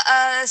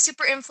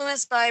super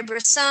influenced by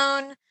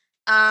Bresson.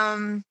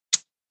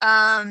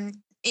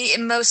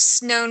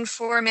 Most known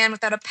for Man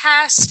Without a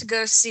Past.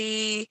 Go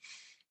see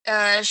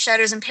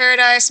Shadows in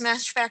Paradise,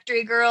 Match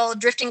Factory Girl.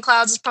 Drifting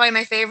Clouds is probably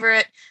my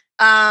favorite.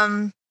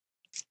 So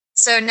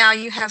now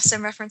you have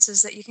some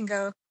references that you can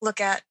go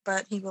look at,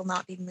 but he will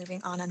not be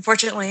moving on,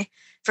 unfortunately,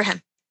 for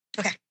him.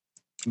 Okay.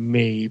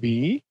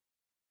 Maybe.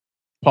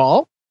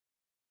 Paul?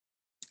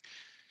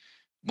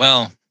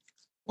 Well,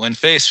 when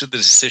faced with a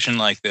decision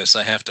like this,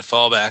 I have to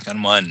fall back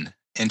on one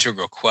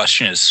integral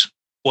question is,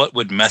 what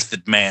would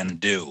Method Man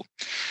do?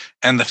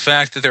 And the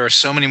fact that there are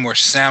so many more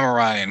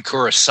samurai and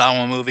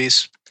Kurosawa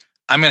movies,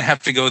 I'm going to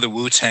have to go the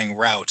Wu-Tang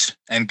route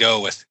and go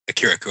with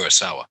Akira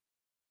Kurosawa.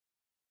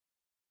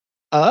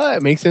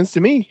 It makes sense to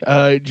me.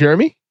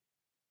 Jeremy?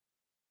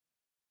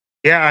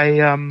 Yeah,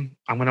 I'm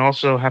going to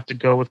also have to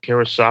go with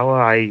Kurosawa.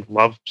 I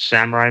love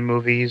samurai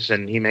movies,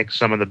 and he makes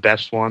some of the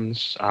best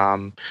ones.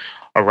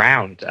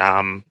 around.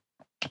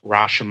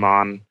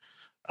 Rashomon,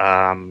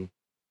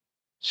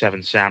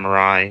 Seven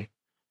Samurai,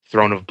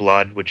 Throne of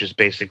Blood, which is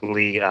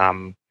basically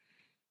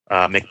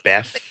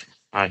Macbeth.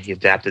 He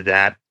adapted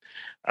that.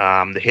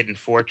 The Hidden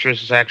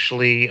Fortress is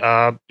actually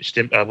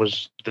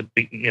was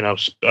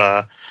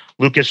the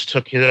Lucas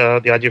took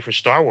the idea for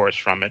Star Wars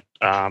from it.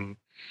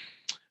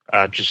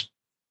 Just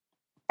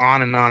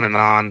on and on and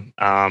on.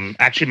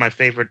 Actually, my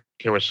favorite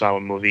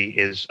Kurosawa movie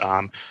is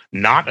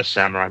not a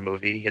samurai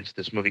movie. It's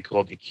this movie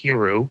called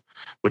Ikiru,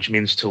 which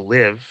means to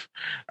live.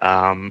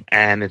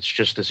 And it's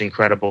just this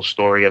incredible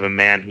story of a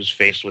man who's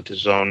faced with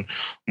his own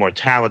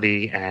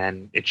mortality,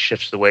 and it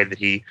shifts the way that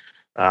he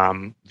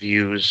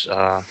views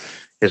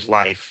his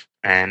life,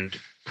 and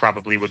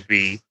probably would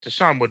be, to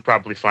some would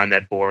probably find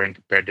that boring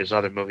compared to his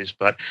other movies,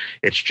 but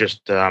it's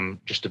just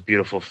a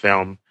beautiful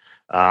film,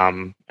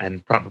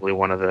 and probably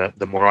one of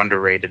the more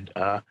underrated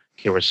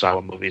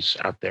Kurosawa movies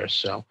out there.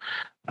 So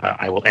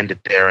I will end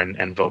it there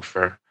and vote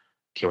for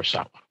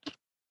Kurosawa.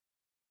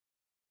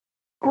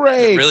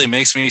 Great. It really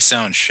makes me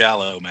sound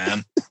shallow,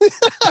 man.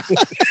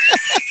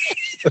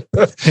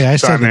 Hey, I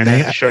Sorry, said man, the I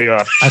name. have to show you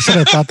off. I said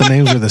I thought the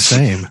names were the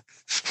same.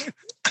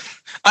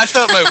 I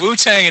thought my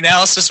Wu-Tang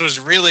analysis was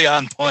really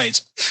on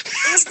point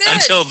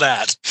until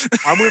that.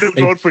 I'm going to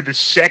vote for the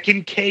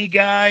second K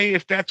guy,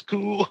 if that's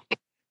cool.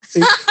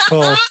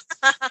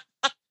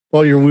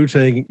 Well, your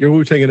Wu-Tang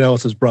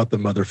analysis brought the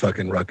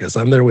motherfucking ruckus.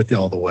 I'm there with you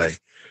all the way.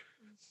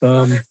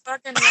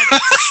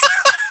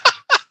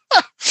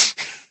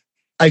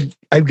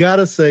 I've got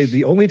to say,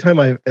 the only time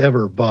I've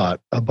ever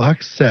bought a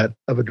box set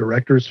of a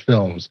director's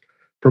films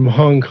from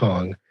Hong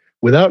Kong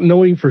without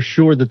knowing for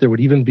sure that there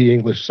would even be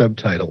English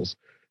subtitles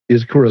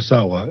is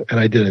Kurosawa, and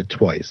I did it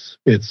twice.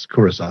 It's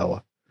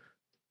Kurosawa.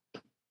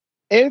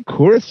 And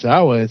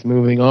Kurosawa is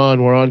moving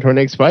on. We're on to our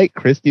next fight.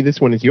 Christy, this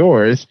one is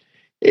yours.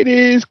 It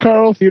is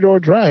Carl Theodor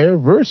Dreyer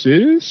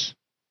versus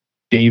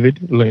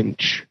David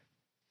Lynch.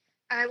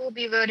 I will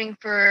be voting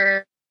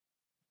for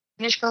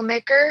Finnish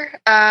filmmaker.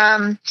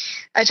 I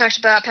talked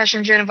about Passion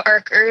of Joan of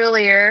Arc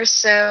earlier,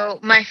 so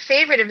my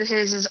favorite of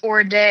his is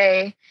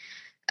Orday.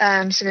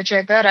 So go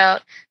check that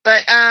out.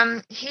 But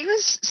he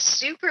was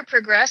super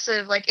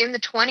progressive. Like in the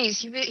 20s,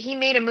 he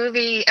made a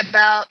movie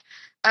about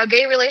a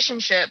gay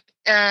relationship.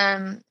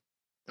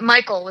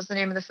 Michael was the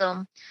name of the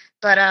film.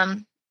 But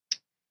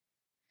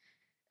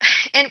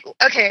and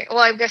okay, well,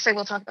 I guess I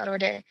will talk about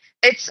Orday.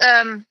 It's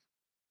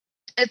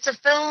a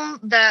film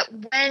that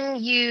when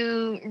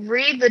you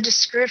read the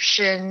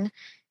description,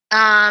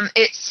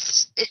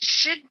 it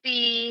should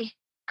be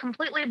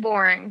completely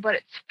boring, but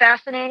it's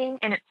fascinating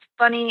and it's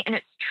funny and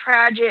it's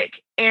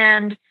tragic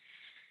and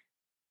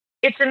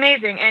it's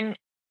amazing. And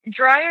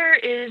Dreyer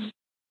is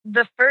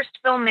the first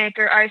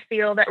filmmaker, I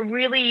feel, that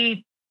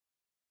really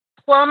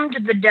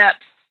plumbed the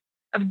depths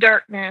of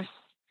darkness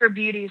for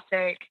beauty's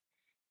sake.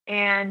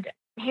 And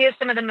he has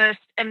some of the most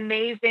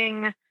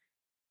amazing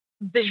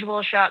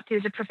visual shots. He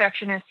was a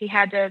perfectionist. He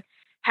had to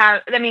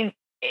have, I mean,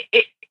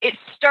 it's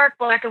stark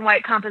black and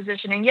white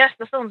composition. And yes,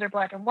 the films are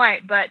black and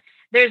white, but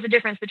there's a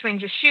difference between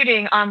just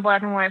shooting on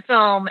black and white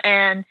film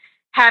and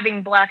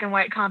having black and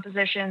white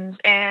compositions.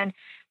 And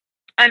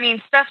I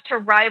mean, stuff to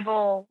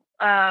rival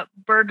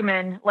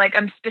Bergman. Like,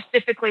 I'm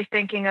specifically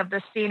thinking of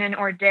the scene in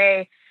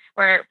Orday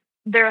where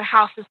their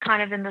house is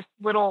kind of in this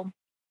little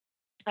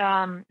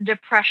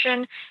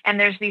depression, and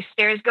there's these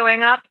stairs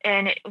going up,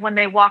 and when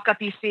they walk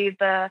up, you see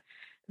the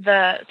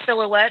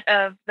silhouette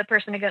of the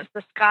person against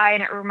the sky,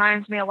 and it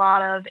reminds me a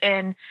lot of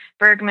in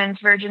Bergman's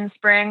Virgin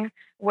Spring,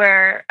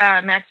 where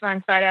Max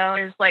von Sydow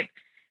is like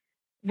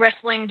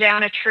wrestling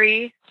down a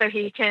tree so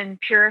he can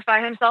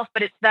purify himself,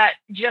 but it's that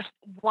just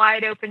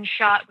wide open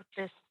shot with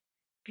this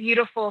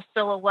beautiful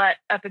silhouette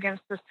up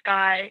against the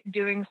sky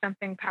doing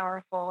something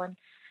powerful.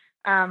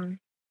 And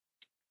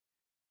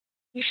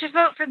you should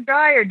vote for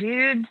Dreyer,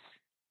 dudes.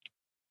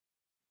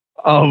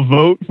 I'll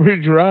vote for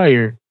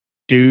Dreyer,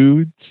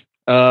 dudes.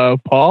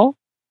 Paul?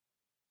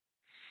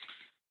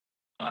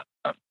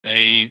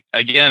 A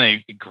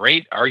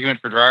great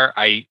argument for Dreyer.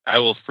 I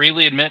will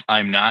freely admit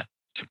I'm not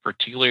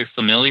particularly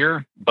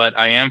familiar, but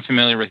I am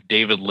familiar with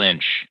David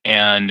Lynch.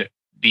 And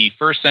the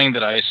first thing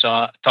that I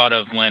thought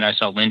of when I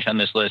saw Lynch on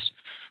this list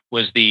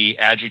was the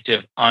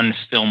adjective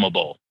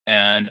unfilmable.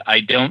 And I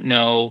don't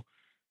know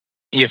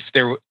if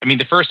there, I mean,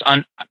 the first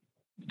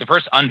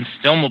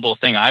unfilmable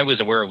thing I was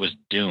aware of was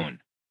Dune.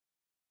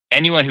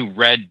 Anyone who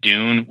read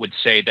Dune would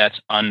say that's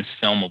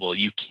unfilmable.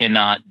 You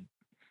cannot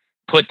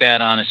put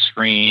that on a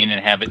screen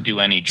and have it do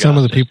any justice. Some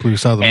of the people who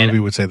saw the movie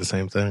would say the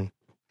same thing.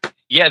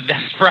 Yeah,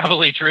 that's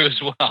probably true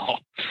as well.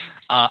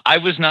 I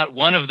was not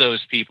one of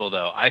those people,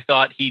 though. I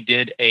thought he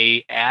did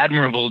a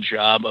admirable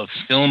job of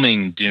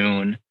filming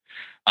Dune.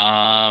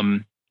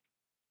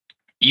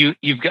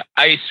 You've got.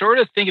 I sort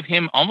of think of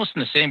him almost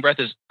in the same breath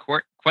as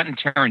Quentin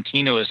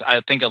Tarantino. Is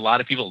I think a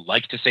lot of people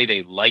like to say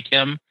they like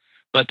him,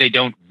 but they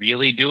don't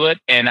really do it.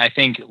 And I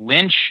think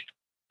Lynch,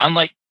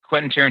 unlike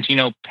Quentin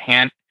Tarantino,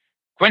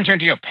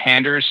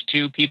 panders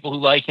to people who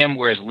like him,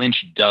 whereas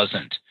Lynch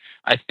doesn't.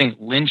 I think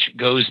Lynch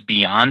goes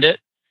beyond it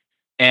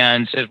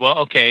and said, well,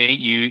 okay,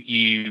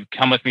 you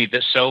come with me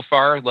this so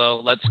far.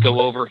 Well, let's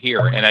go over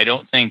here. And I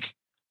don't think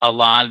a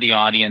lot of the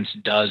audience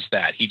does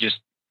that. He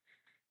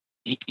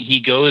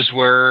goes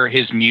where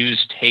his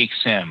muse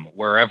takes him,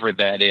 wherever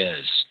that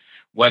is,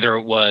 whether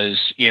it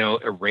was,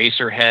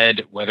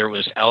 Eraserhead, whether it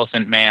was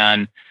Elephant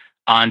Man,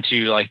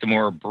 onto like the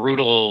more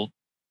brutal,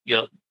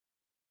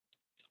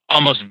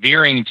 almost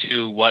veering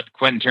to what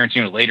Quentin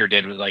Tarantino later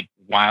did with like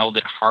Wild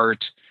at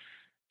Heart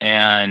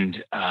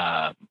and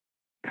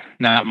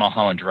not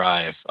Mulholland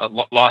Drive,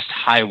 Lost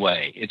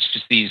Highway. It's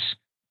just these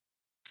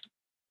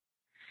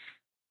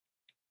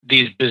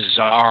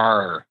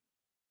bizarre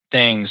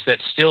things that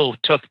still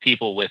took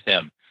people with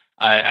him.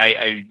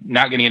 I'm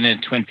not going to get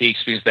into Twin Peaks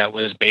because that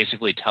was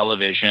basically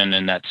television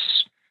and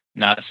that's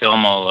not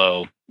film,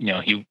 although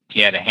he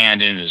had a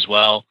hand in it as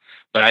well.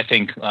 But I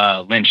think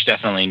Lynch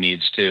definitely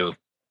needs to.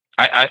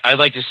 I'd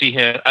like to see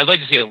him. I'd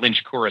like to see a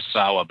Lynch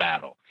Kurosawa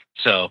battle.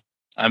 So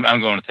I'm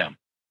going with him.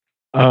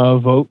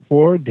 Vote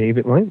for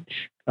David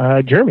Lynch.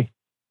 Jeremy.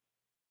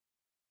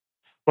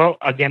 Well,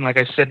 again, like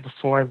I said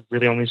before, I've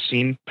really only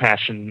seen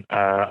Passion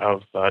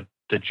of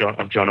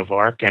Joan of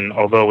Arc, and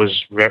although it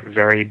was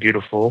very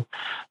beautiful,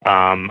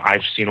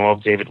 I've seen all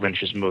of David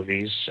Lynch's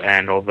movies,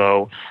 and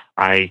although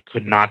I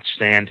could not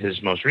stand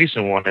his most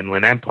recent one,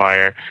 Inland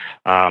Empire,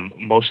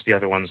 most of the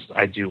other ones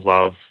I do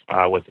love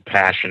with the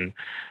Passion.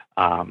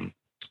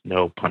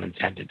 No pun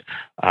intended.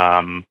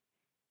 Lynch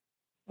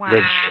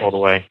all the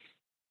way.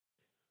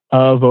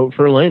 Vote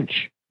for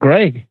Lynch.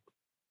 Greg.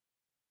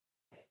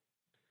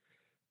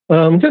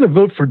 I'm going to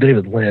vote for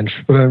David Lynch,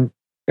 but I'm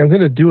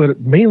going to do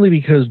it mainly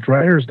because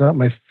Dreyer is not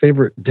my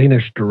favorite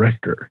Danish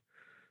director.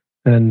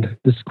 And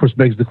this, of course,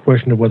 begs the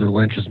question of whether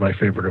Lynch is my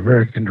favorite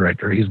American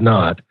director. He's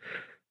not.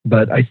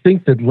 But I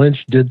think that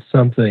Lynch did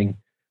something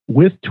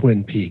with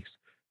Twin Peaks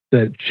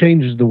that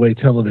changes the way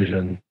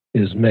television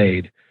is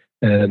made.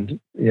 And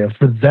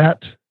for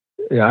that,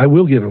 I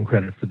will give him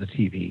credit for the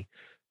TV.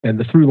 And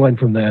the through line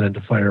from that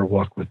into Fire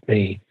Walk with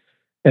Me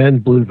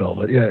and Blue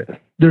Velvet. Yeah,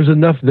 there's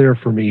enough there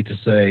for me to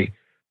say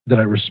that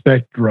I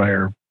respect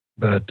Dreyer,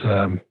 but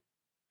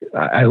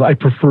I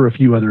prefer a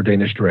few other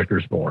Danish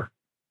directors more.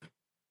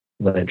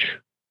 Lynch.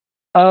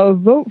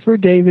 Vote for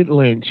David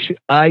Lynch.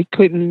 I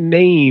couldn't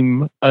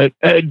name a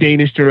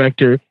Danish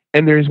director,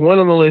 and there's one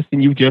on the list,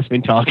 and you've just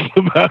been talking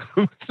about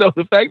him. So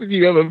the fact that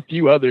you have a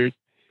few others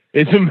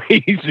is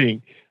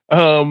amazing.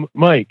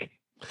 Mike.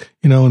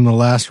 In the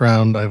last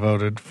round, I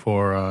voted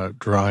for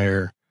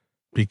Dreyer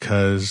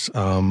because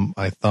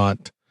I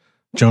thought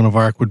Joan of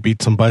Arc would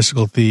beat some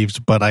Bicycle Thieves,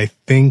 but I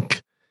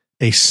think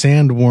a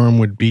Sandworm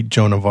would beat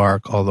Joan of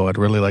Arc, although I'd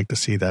really like to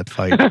see that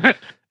fight.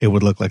 It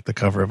would look like the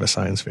cover of a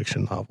science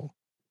fiction novel.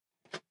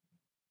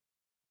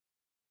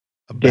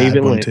 A bad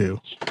David one, Lynch. too.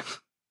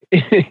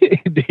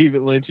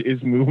 David Lynch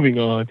is moving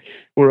on.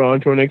 We're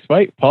on to our next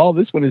fight. Paul,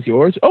 this one is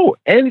yours. Oh,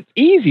 and it's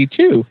easy,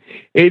 too.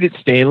 It's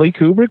Stanley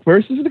Kubrick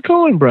versus the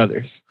Coen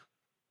brothers.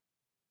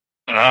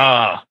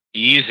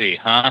 Easy,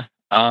 huh?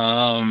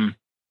 All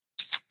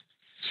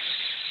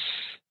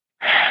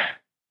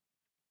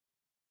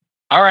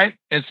right.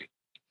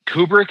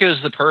 Kubrick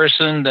is the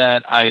person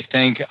that I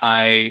think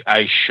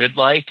I should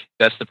like.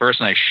 That's the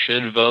person I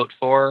should vote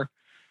for.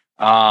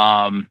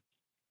 However,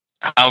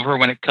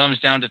 when it comes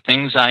down to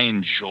things I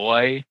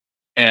enjoy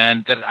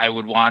and that I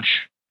would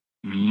watch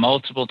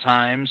multiple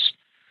times,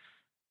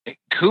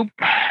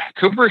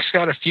 Kubrick's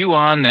got a few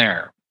on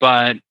there,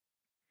 but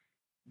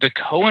the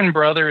Coen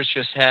brothers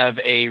just have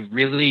a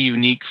really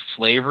unique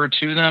flavor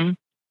to them.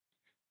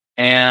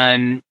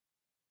 And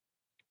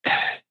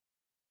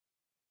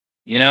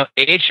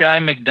H.I.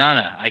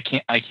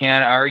 McDonough, I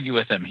can't argue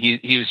with him.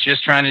 He was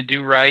just trying to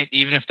do right,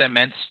 even if that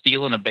meant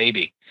stealing a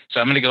baby.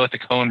 So I'm going to go with the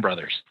Coen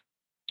brothers.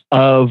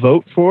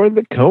 Vote for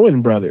the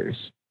Coen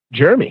brothers.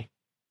 Jeremy.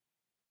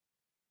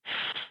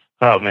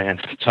 Oh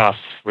man, tough,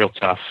 real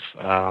tough.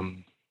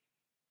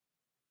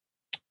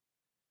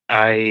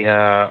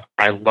 I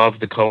love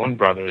the Coen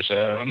brothers.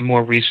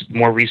 More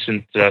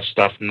recent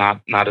stuff,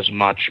 not as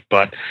much,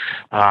 but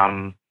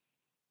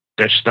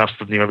their stuff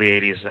from the early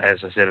 '80s,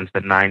 as I said, into the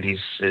 '90s,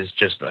 is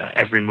just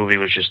every movie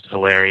was just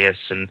hilarious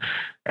and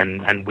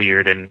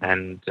weird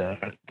and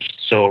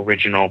so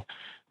original.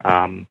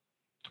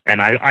 And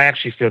I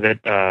actually feel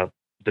that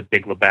The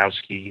Big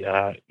Lebowski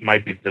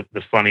might be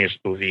the funniest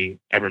movie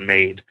ever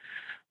made,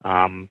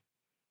 and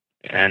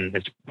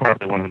it's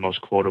probably one of the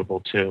most quotable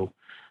too.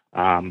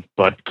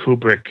 But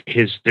Kubrick,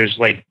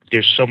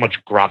 there's so much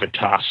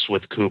gravitas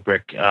with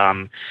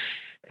Kubrick.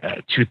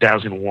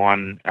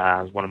 2001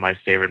 is one of my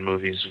favorite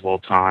movies of all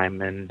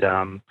time, and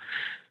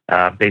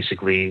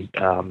basically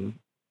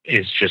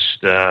is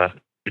just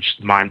it's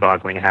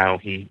mind-boggling how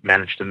he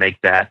managed to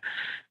make that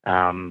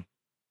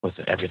with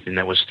everything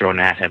that was thrown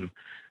at him.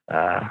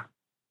 But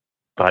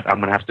I'm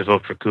gonna have to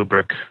vote for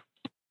Kubrick.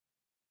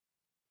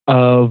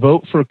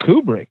 Vote for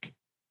Kubrick.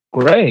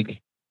 Greg.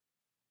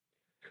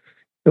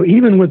 So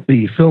even with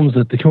the films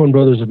that the Coen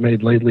brothers have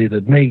made lately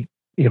that may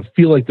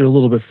feel like they're a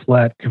little bit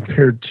flat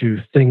compared to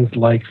things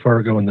like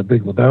Fargo and The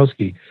Big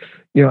Lebowski,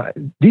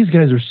 these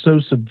guys are so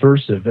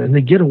subversive, and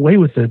they get away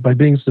with it by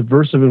being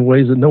subversive in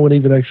ways that no one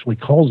even actually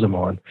calls them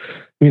on.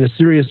 I mean, A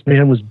Serious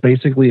Man was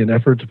basically an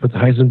effort to put the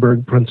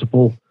Heisenberg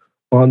principle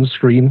on the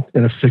screen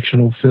in a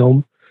fictional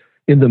film.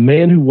 In The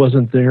Man Who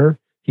Wasn't There,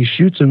 he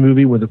shoots a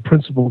movie where the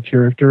principal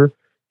character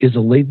is a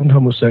latent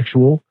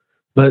homosexual,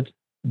 but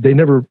they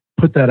never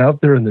put that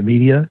out there in the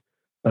media.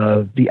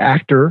 The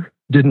actor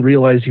didn't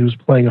realize he was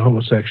playing a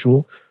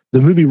homosexual. The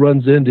movie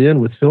runs end to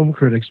end with film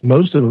critics.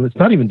 Most of them, it's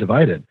not even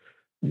divided.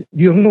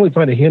 You can only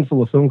find a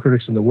handful of film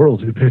critics in the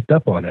world who picked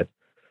up on it.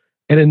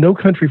 And in No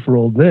Country for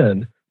Old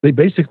Men, they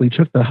basically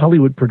took the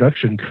Hollywood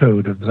production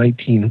code of the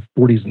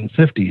 1940s and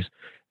 50s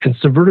and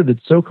subverted it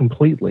so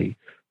completely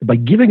that by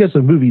giving us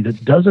a movie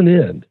that doesn't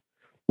end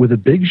with a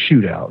big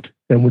shootout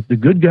and with the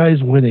good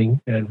guys winning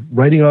and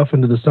riding off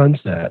into the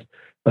sunset,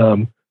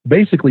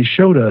 basically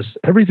showed us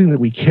everything that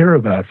we care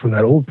about from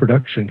that old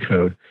production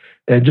code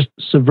and just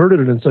subverted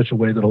it in such a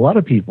way that a lot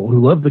of people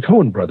who love the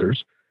Coen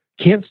brothers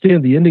can't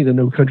stand the ending of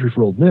No Country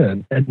for Old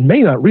Men and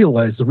may not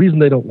realize the reason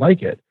they don't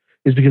like it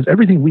is because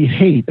everything we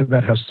hate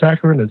about how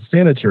saccharine and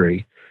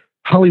sanitary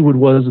Hollywood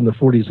was in the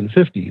 40s and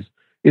 50s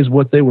is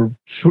what they were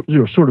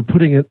sort of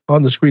putting it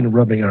on the screen and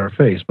rubbing in our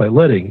face by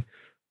letting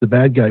the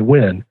bad guy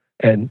win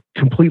and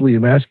completely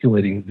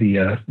emasculating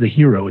the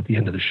hero at the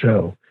end of the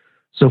show.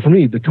 So for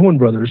me, the Coen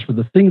brothers, for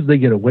the things they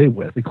get away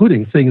with,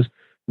 including things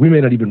we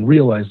may not even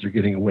realize they're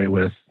getting away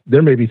with,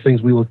 there may be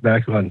things we look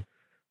back on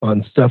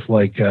stuff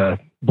like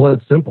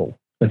Blood Simple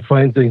and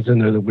find things in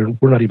there that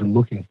we're not even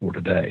looking for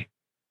today.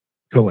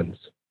 Coens.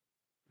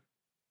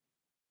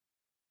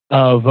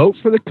 Vote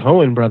for the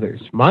Coen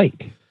brothers.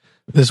 Mike.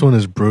 This one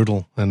is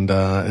brutal, and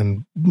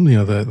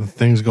the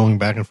things going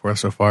back and forth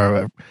so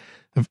far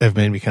have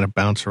made me kind of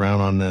bounce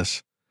around on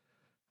this.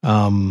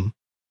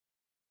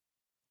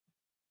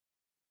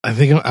 I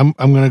think I'm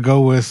going to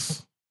go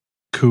with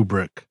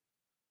Kubrick.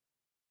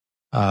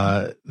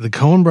 The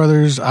Coen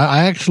brothers,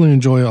 I actually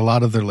enjoy a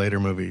lot of their later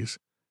movies,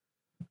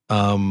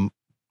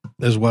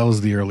 as well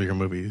as the earlier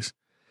movies.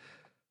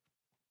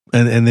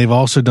 And they've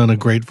also done a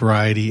great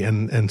variety,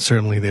 and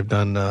certainly they've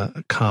done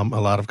a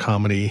lot of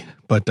comedy.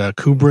 But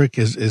Kubrick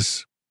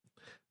is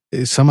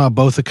somehow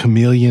both a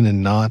chameleon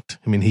and not.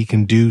 I mean, he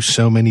can do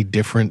so many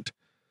different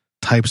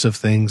types of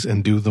things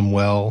and do them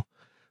well,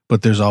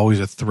 but there's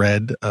always a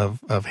thread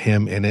of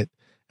him in it.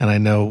 And I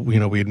know, we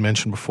had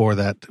mentioned before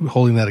that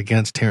holding that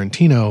against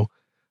Tarantino,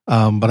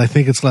 but I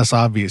think it's less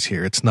obvious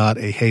here. It's not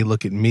a, hey,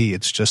 look at me.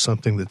 It's just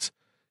something that's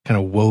kind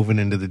of woven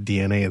into the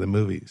DNA of the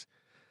movies.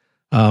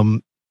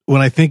 One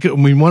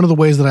of the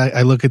ways that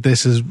I look at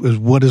this is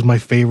what is my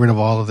favorite of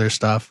all of their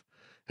stuff.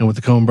 And with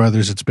the Coen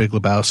brothers, it's Big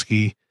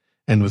Lebowski.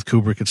 And with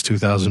Kubrick, it's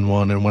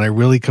 2001. And when I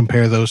really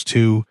compare those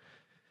two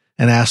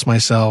and ask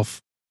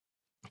myself,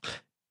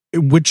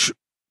 which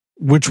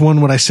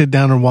one would I sit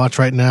down and watch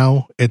right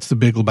now? It's the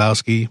Big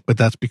Lebowski, but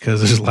that's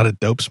because there's a lot of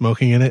dope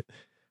smoking in it.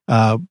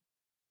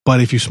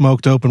 But if you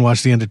smoke dope and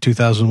watch the end of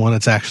 2001,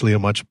 it's actually a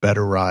much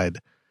better ride.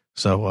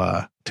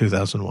 So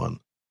 2001.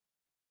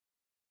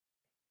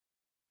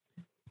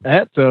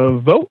 That's a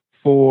vote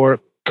for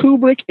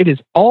Kubrick. It is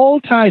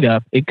all tied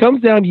up. It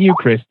comes down to you,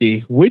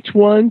 Christy. Which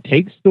one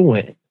takes the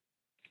win?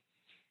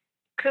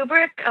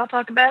 Kubrick, I'll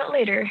talk about it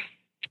later.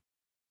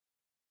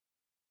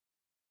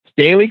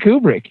 Stanley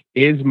Kubrick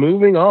is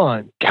moving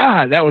on.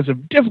 God, that was a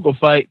difficult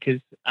fight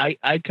because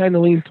I kind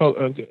of lean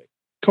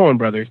Coen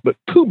brothers, but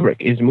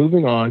Kubrick is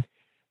moving on.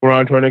 We're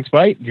on to our next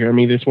fight.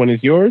 Jeremy, this one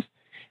is yours.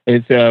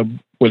 It's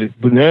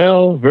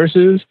Buñuel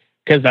versus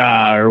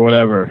Cazar or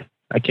whatever.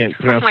 I can't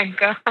pronounce. Oh my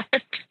god!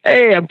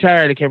 Hey, I'm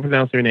tired. I can't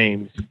pronounce their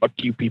names. Fuck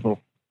you,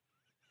 people.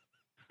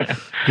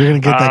 You're gonna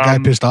get that guy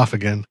pissed off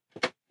again.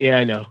 Yeah,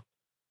 I know.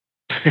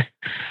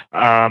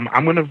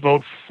 I'm going to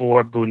vote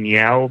for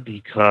Buñuel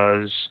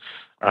because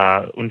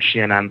Un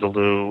Chien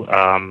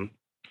Andalou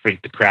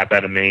freaked the crap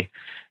out of me,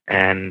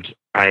 and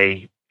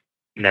I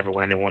never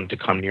want anyone to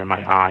come near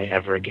my eye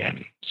ever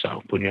again.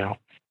 So Buñuel.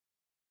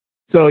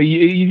 So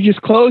you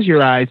just close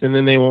your eyes and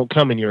then they won't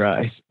come in your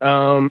eyes.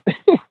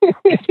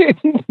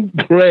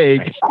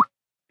 Greg.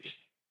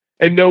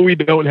 And no, we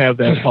don't have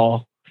that,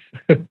 Paul.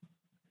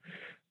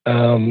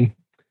 All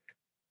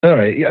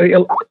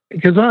right.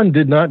 Kazan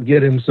did not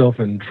get himself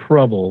in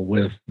trouble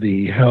with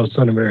the House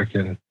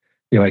Un-American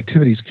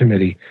Activities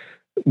Committee,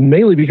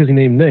 mainly because he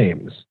named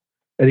names.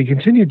 And he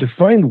continued to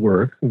find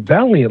work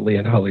valiantly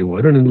in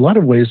Hollywood, and in a lot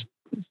of ways,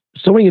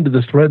 sewing into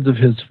the threads of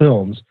his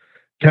films,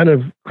 kind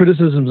of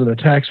criticisms and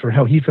attacks for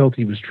how he felt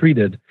he was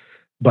treated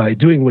by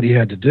doing what he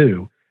had to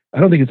do. I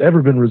don't think it's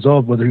ever been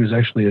resolved whether he was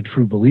actually a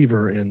true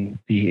believer in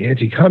the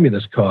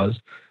anti-communist cause,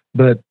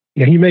 but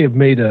he may have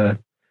made if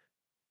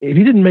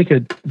he didn't make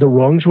the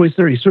wrong choice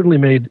there, he certainly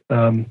made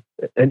an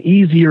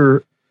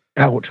easier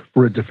out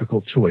for a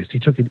difficult choice. He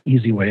took an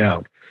easy way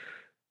out.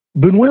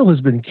 Buñuel has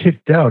been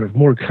kicked out of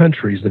more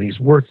countries than he's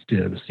worked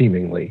in,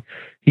 seemingly.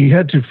 He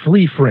had to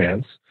flee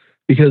France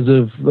because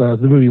of the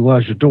movie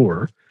L'Âge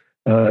d'Or,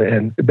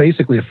 and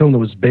basically a film that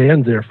was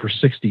banned there for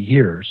 60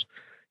 years.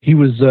 He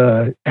was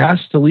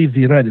asked to leave the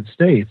United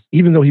States,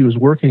 even though he was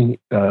working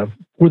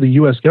for the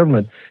U.S.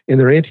 government in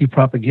their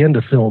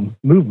anti-propaganda film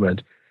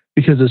movement,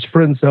 because his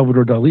friend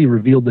Salvador Dali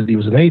revealed that he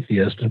was an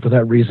atheist, and for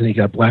that reason he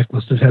got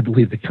blacklisted, had to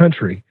leave the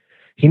country.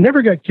 He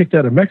never got kicked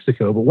out of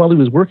Mexico, but while he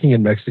was working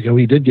in Mexico,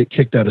 he did get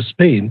kicked out of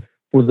Spain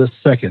for the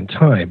second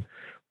time.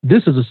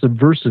 This is a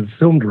subversive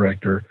film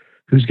director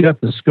who's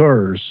got the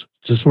scars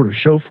to sort of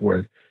show for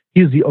it.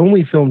 He is the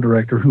only film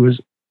director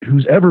who's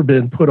ever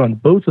been put on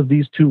both of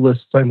these two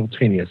lists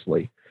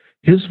simultaneously.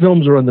 His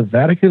films are on the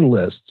Vatican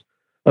list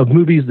of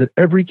movies that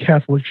every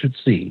Catholic should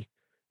see,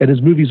 and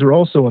his movies are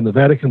also on the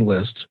Vatican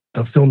list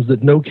of films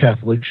that no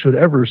Catholic should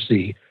ever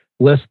see,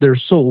 lest their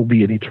soul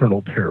be in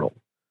eternal peril.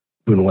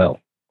 Buñuel.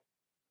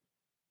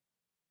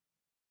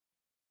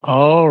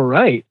 All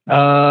right.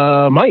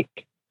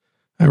 Mike.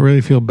 I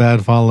really feel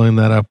bad following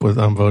that up with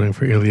I'm voting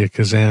for Elia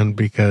Kazan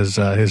because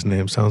his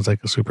name sounds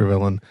like a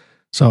supervillain.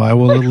 So I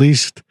will at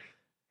least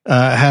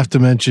have to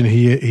mention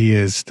he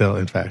is still,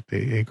 in fact,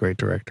 a great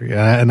director.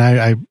 Yeah, and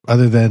I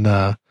other than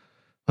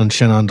on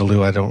Shen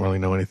Andalou, I don't really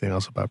know anything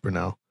else about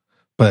Brunel.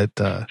 But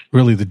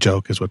really, the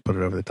joke is what put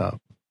it over the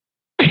top.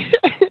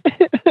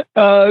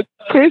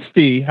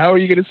 Christy, how are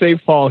you going to save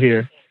Paul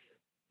here?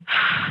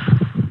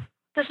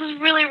 This is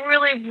really,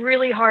 really,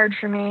 really hard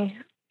for me.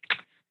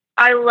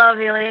 I love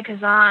Elia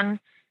Kazan.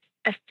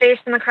 A Face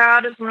in the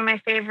Crowd is one of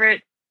my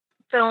favorite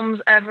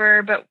films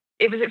ever, but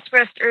it was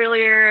expressed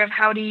earlier of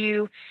how do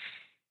you...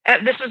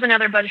 this was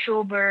another Bud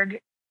Schulberg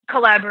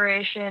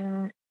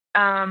collaboration.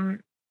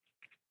 And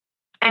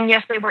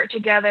yes, they worked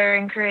together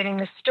in creating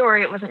this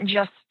story. It wasn't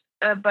just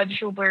a Bud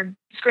Schulberg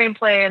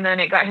screenplay and then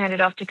it got handed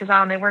off to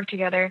Kazan. They worked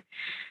together.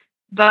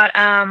 But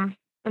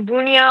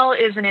Buñuel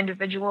is an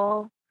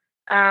individual.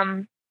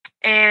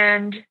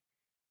 And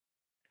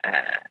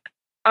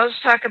I'll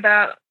just talk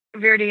about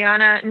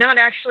Viridiana, not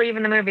actually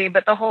even the movie,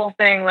 but the whole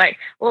thing. Like,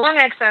 long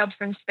exiled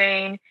from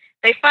Spain,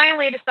 they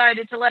finally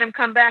decided to let him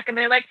come back, and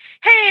they're like,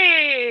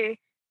 hey,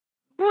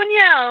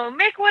 Buñuel,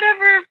 make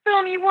whatever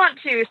film you want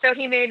to. So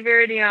he made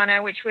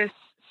Viridiana, which was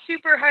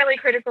super highly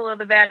critical of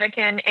the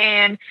Vatican,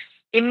 and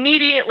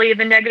immediately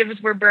the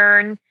negatives were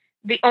burned.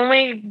 The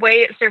only way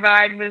it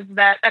survived was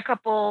that a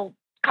couple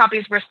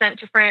copies were sent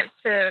to France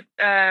to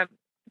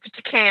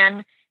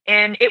Cannes,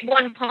 and it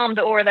won Palme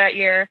d'Or that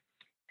year.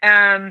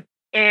 And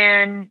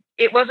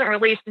it wasn't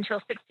released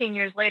until 16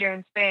 years later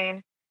in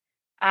Spain.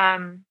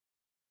 And,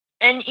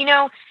 you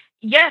know,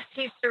 yes,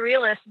 he's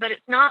surrealist, but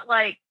it's not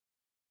like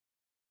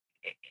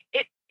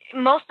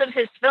most of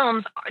his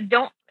films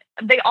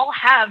they all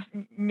have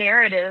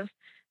narrative.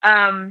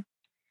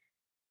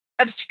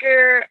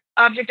 Obscure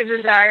Object of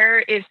Desire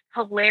is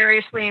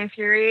hilariously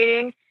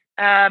infuriating,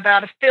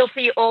 about a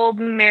filthy old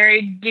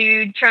married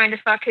dude trying to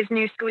fuck his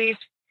new squeeze.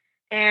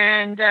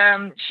 And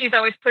she's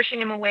always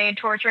pushing him away and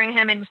torturing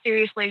him. And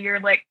seriously,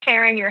 you're like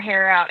tearing your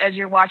hair out as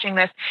you're watching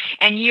this.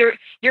 And you're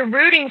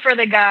rooting for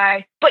the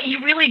guy, but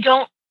you really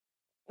don't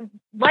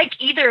like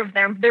either of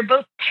them. They're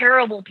both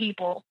terrible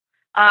people.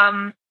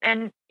 And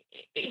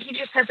he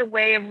just has a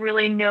way of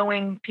really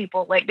knowing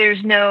people. Like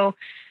he's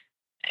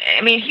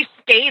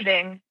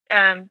scathing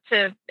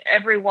to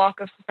every walk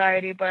of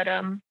society, but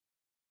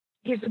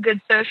he's a good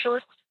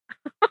socialist.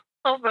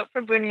 I'll vote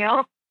for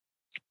Buñuel.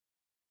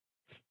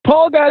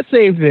 Paul got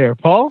saved there.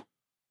 Paul?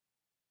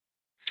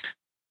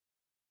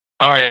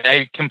 All right.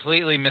 I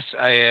completely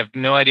I have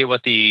no idea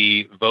what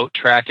the vote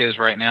track is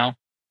right now.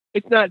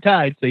 It's not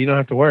tied, so you don't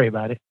have to worry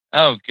about it.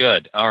 Oh,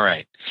 good. All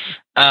right.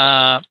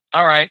 All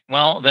right.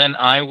 Well, then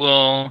I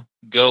will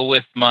go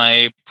with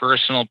my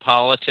personal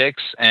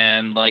politics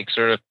and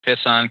sort of piss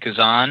on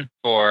Kazan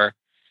for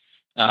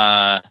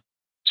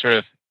sort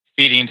of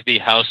feeding to the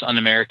House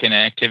Un-American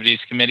Activities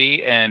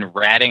Committee and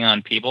ratting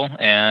on people.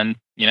 And,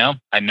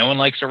 no one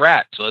likes a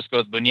rat, so let's go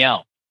with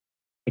Buñuel.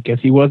 I guess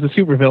he was a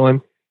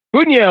supervillain.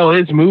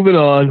 Buñuel is moving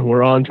on.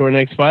 We're on to our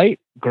next fight.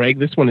 Greg,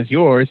 this one is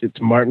yours.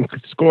 It's Martin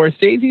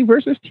Scorsese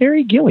versus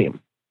Terry Gilliam.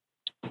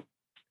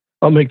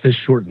 I'll make this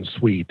short and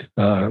sweet.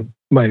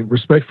 My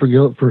respect for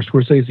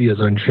Scorsese is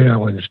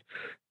unchallenged,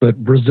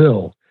 but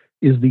Brazil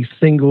is the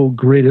single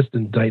greatest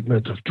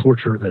indictment of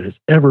torture that has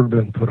ever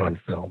been put on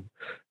film.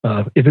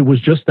 If it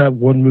was just that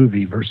one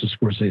movie versus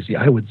Scorsese,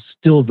 I would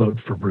still vote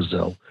for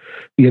Brazil.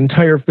 The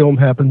entire film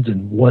happens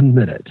in 1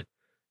 minute,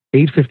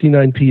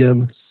 8:59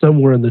 p.m.,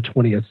 somewhere in the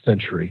 20th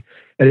century.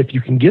 And if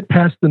you can get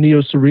past the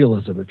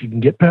neo-surrealism, if you can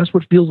get past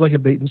what feels like a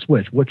bait and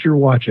switch, what you're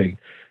watching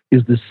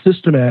is the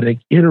systematic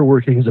inner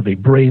workings of a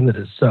brain that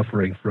is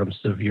suffering from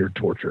severe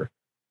torture.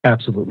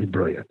 Absolutely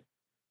brilliant.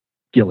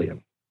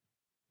 Gilliam.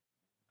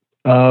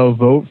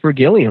 Vote for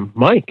Gilliam.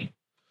 Mike.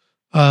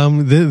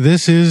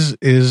 This is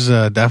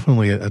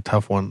definitely a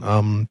tough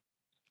one.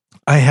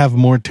 I have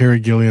more Terry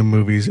Gilliam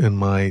movies in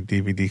my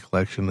DVD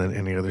collection than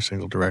any other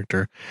single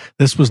director.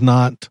 This was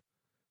not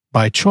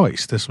by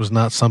choice. This was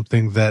not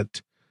something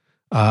that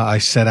I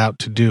set out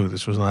to do.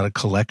 This was not a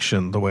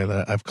collection the way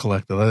that I've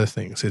collected other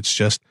things. It's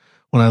just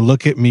when I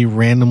look at me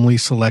randomly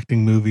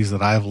selecting movies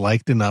that I've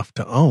liked enough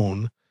to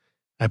own,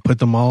 I put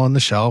them all on the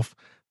shelf.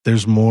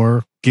 there's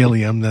more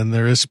Gilliam than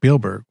there is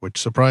Spielberg, which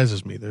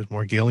surprises me. There's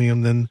more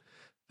Gilliam than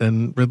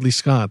Ridley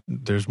Scott.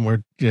 There's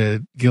more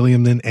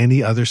Gilliam than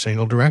any other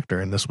single director.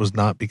 And this was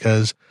not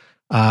because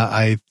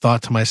I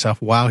thought to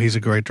myself, wow, he's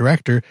a great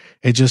director.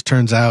 It just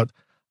turns out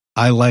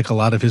I like a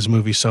lot of his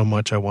movies so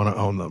much I want to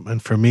own them.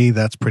 And for me,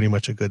 that's pretty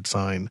much a good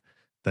sign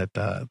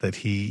that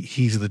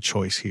he's the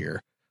choice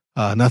here.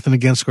 Nothing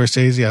against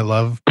Scorsese. I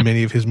love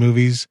many of his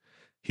movies.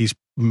 He's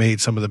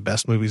made some of the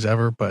best movies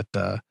ever, but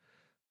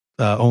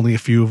only a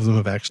few of them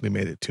have actually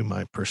made it to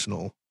my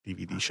personal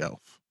DVD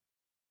shelf.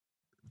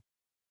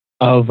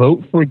 A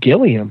vote for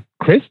Gilliam.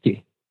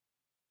 Christy.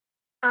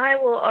 I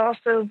will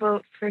also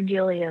vote for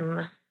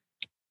Gilliam.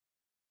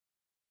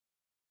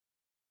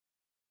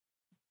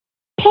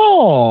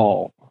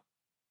 Paul.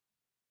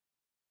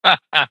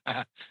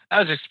 I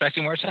was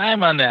expecting more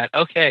time on that.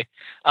 Okay.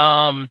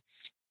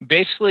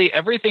 Basically,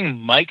 everything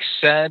Mike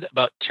said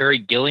about Terry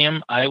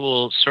Gilliam, I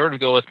will sort of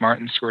go with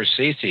Martin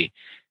Scorsese.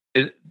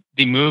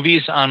 The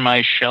movies on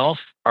my shelf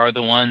are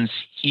the ones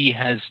he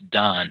has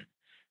done.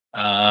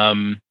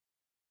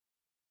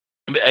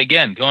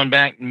 Again, going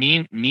back,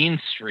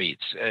 Mean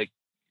Streets,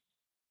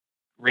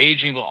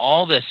 Raging Bull,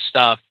 all this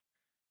stuff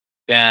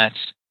that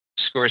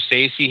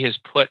Scorsese has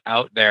put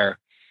out there.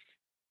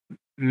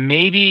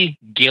 Maybe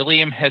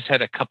Gilliam has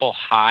had a couple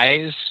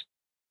highs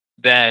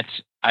that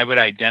I would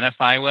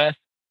identify with.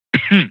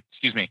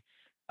 Excuse me.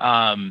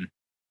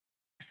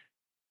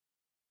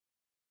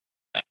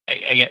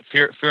 Again,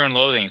 Fear and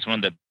Loathing is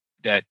one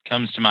that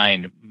comes to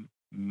mind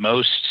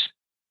most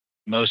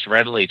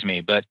readily to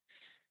me. But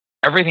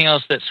everything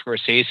else that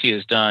Scorsese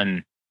has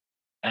done,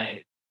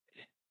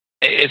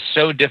 it's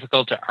so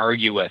difficult to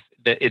argue with.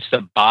 It's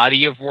the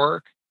body of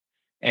work,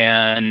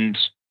 and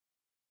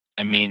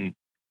I mean,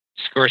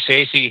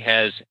 Scorsese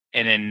has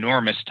an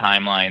enormous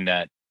timeline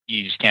that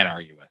you just can't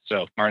argue with.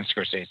 So, Martin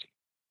Scorsese.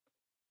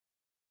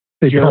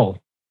 Hey, Paul.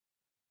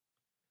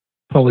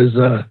 Paul, is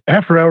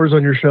After Hours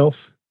on your shelf?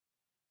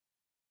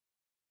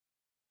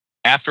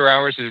 After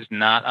Hours is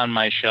not on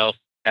my shelf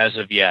as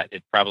of yet.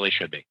 It probably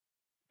should be.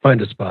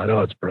 Find a spot.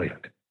 Oh, it's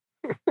brilliant.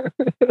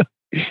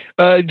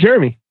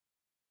 Jeremy.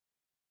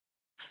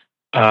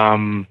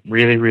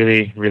 Really,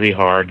 really, really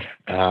hard.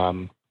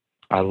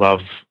 I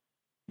love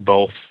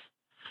both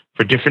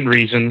for different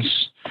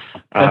reasons.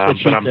 That's what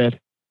she said.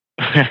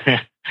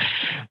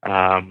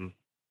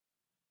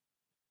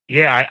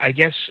 Yeah, I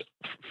guess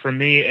for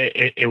me,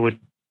 it would.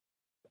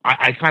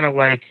 I kind of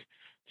like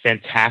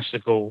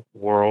fantastical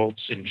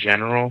worlds in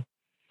general,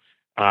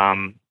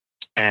 and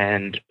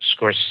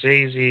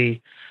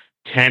Scorsese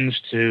tends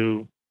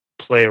to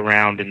play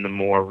around in the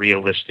more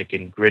realistic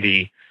and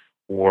gritty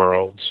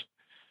worlds.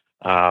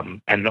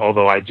 And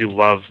although I do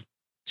love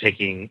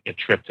taking a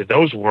trip to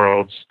those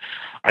worlds,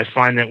 I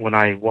find that when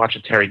I watch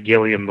a Terry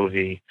Gilliam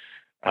movie,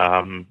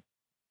 I'm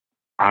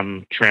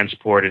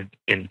transported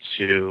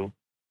into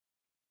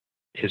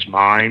his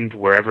mind,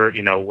 wherever,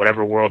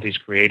 whatever world he's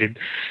created.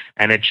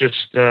 And it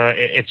just,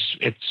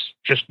 it's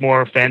just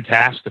more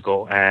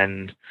fantastical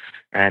and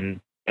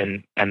can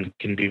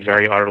be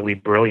very utterly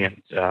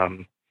brilliant,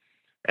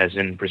 as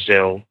in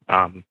Brazil.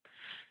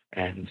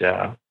 And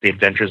The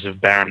Adventures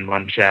of Baron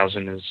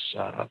Munchausen is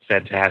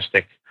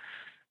fantastic.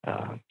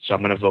 So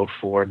I'm going to vote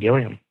for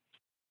Gilliam.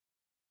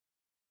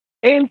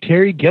 And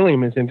Terry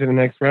Gilliam is into the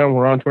next round.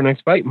 We're on to our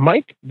next fight.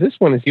 Mike, this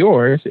one is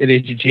yours. It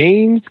is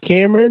James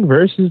Cameron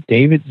versus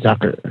David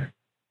Zucker.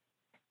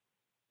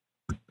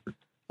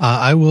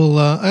 I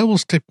will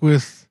stick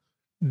with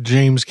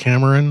James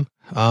Cameron.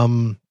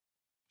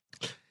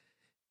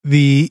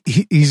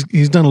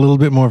 He's done a little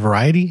bit more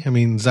variety. I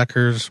mean,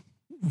 Zucker's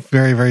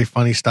very, very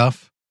funny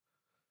stuff.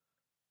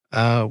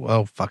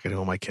 Well, fuck it.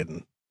 Who am I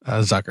kidding?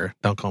 Zucker.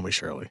 Don't call me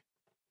Shirley.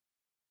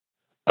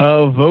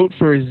 Vote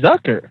for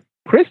Zucker.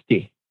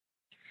 Christy.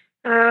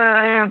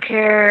 I don't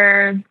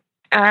care.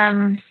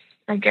 I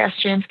guess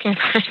James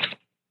Cameron.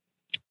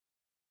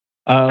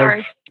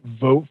 Sorry.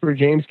 Vote for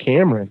James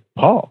Cameron.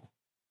 Paul.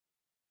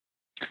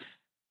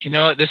 You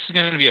know what? This is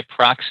going to be a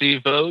proxy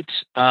vote.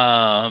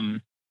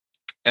 Hey,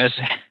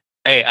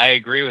 I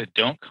agree with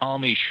Don't Call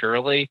Me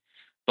Shirley,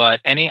 but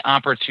any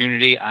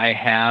opportunity I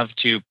have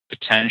to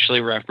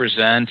potentially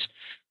represent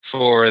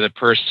for the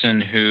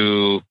person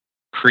who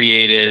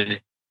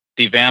created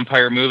the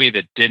vampire movie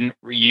that didn't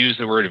use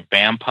the word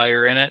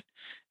vampire in it,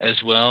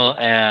 as well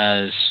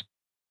as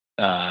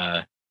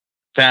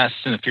Fast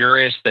and the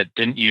Furious that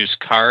didn't use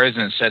cars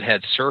and instead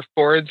had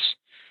surfboards,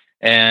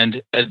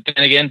 and then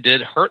again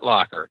did Hurt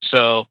Locker.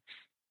 So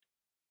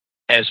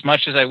as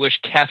much as I wish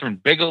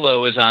Catherine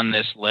Bigelow is on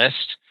this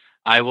list,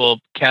 I will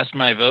cast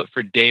my vote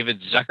for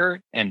David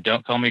Zucker and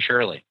Don't Call Me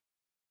Shirley.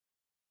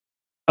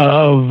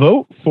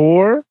 Vote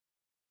for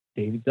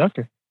David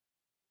Zucker.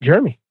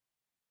 Jeremy.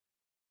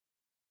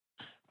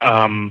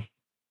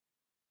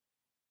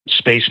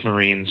 Space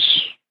Marines,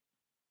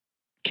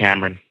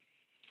 Cameron.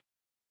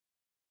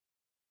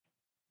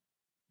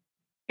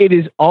 It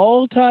is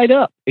all tied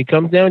up. It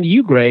comes down to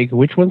you, Greg.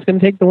 Which one's going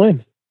to take the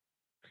win?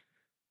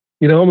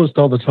 Almost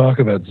all the talk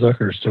about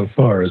Zucker so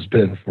far has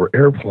been for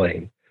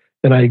Airplane.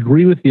 And I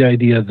agree with the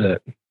idea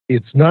that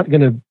it's not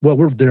going to, well,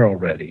 we're there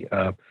already.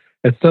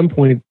 At some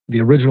point,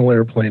 the original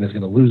Airplane is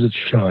going to lose its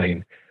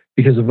shine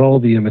because of all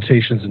the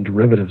imitations and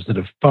derivatives that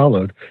have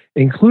followed,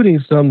 including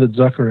some that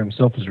Zucker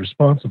himself is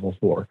responsible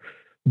for.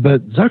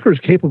 But Zucker is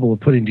capable of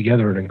putting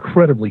together an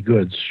incredibly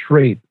good,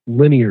 straight,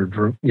 linear,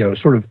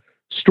 sort of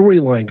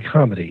storyline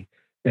comedy.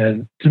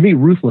 And to me,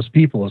 Ruthless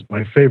People is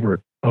my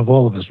favorite of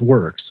all of his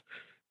works.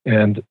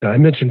 And I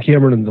mentioned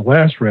Cameron in the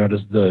last round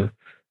as the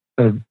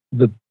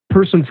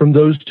person from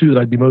those two that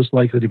I'd be most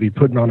likely to be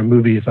putting on a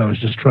movie if I was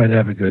just trying to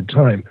have a good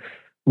time.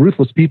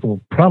 Ruthless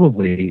People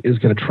probably is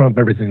going to trump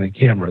everything that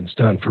Cameron's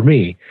done for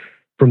me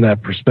from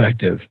that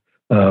perspective.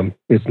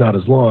 It's not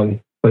as long,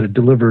 but it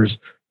delivers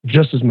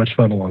just as much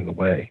fun along the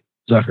way.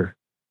 Zucker.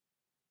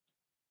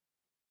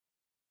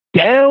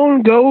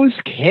 Down goes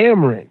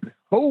Cameron.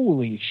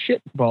 Holy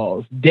shit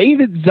balls.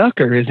 David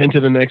Zucker is into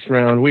the next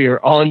round. We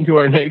are on to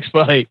our next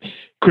fight.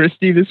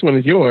 Christy, this one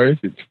is yours.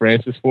 It's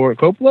Francis Ford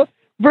Coppola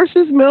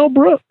versus Mel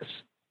Brooks.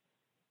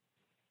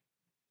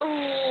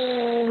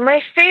 Oh,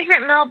 my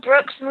favorite Mel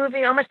Brooks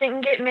movie almost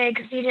didn't get made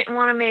because he didn't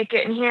want to make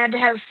it, and he had to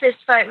have a fist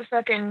fight with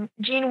fucking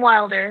Gene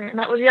Wilder, and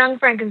that was Young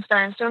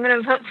Frankenstein, so I'm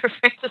going to vote for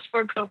Francis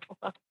Ford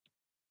Coppola.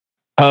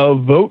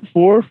 Vote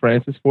for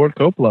Francis Ford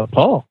Coppola.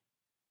 Paul.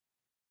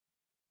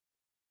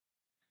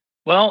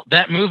 Well,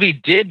 that movie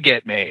did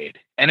get made,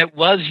 and it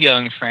was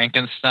Young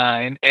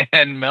Frankenstein,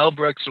 and Mel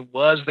Brooks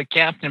was the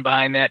captain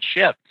behind that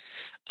ship,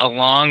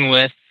 along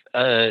with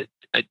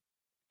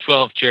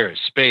 12 Chairs,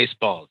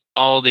 Spaceballs,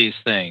 all these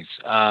things.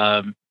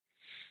 Oh,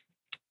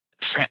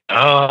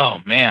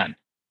 man.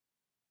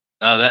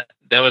 Oh,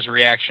 that was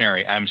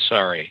reactionary. I'm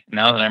sorry.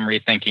 Now that I'm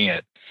rethinking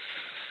it.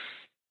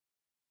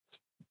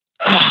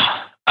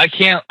 I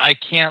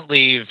can't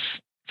leave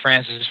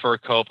Francis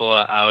Ford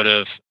Coppola out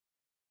of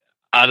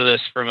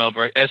this for Mel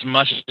Brooks. As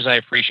much as I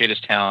appreciate his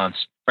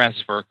talents,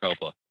 Francis Ford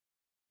Coppola.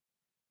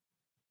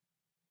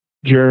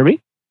 Jeremy?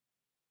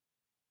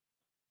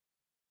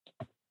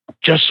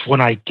 Just when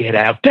I get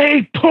out,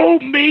 they pull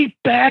me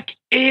back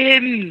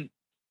in.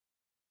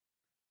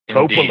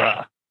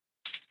 Coppola.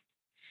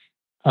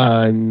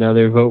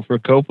 Another vote for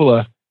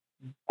Coppola.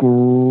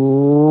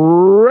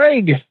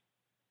 Greg.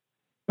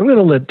 I'm going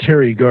to let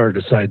Terry Garr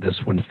decide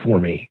this one for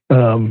me.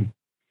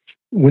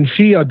 When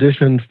she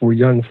auditioned for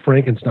Young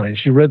Frankenstein,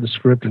 she read the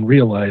script and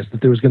realized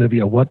that there was going to be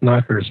a what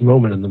knockers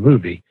moment in the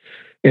movie.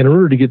 And in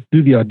order to get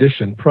through the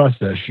audition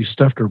process, she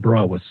stuffed her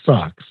bra with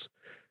socks.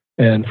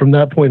 And from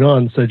that point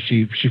on, said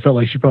she felt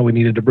like she probably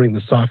needed to bring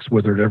the socks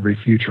with her to every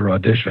future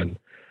audition.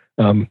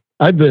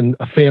 I've been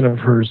a fan of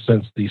hers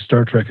since the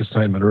Star Trek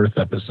Assignment Earth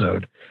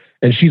episode,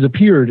 and she's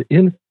appeared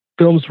in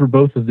films for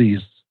both of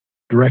these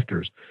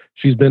directors.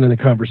 She's been in a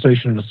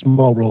conversation in a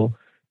small role,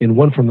 in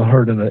One from the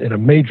Heart in a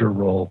major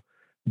role.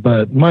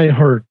 But my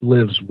heart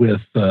lives with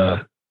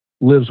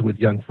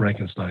Young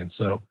Frankenstein.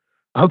 So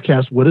I'll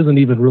cast what isn't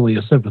even really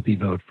a sympathy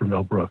vote for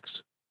Mel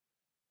Brooks.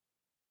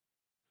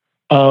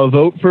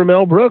 Vote for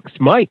Mel Brooks.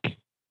 Mike.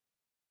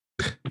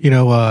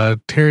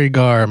 Terry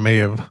Garr may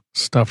have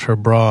stuffed her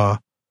bra,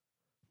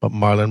 but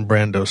Marlon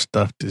Brando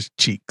stuffed his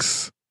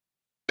cheeks.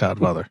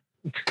 Godfather.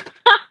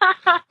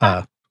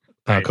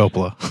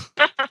 Coppola.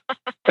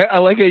 I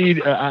like how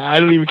you. I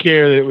don't even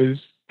care that it was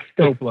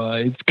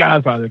Coppola. It's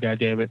Godfather,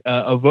 goddammit.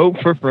 A vote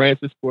for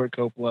Francis Ford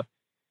Coppola.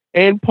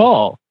 And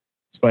Paul,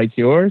 despite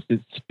yours,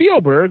 it's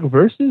Spielberg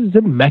versus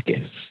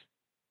Zemeckis.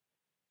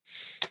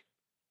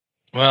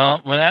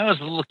 Well, when I was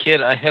a little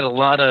kid, I had a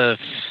lot of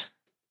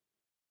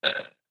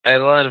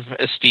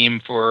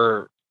esteem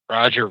for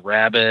Roger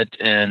Rabbit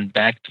and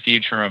Back to the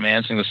Future,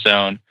 Romancing the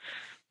Stone.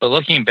 But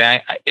looking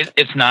back,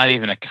 it's not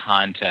even a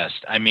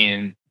contest. I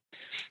mean,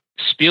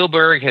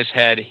 Spielberg has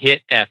had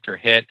hit after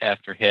hit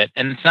after hit,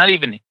 and it's not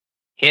even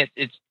hit.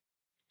 It's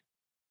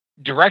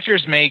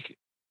directors make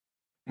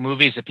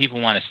movies that people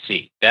want to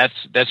see. That's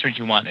what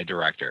you want in a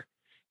director.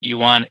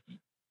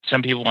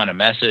 Some people want a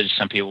message,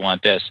 some people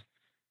want this.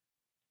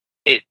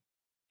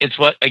 It's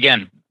what,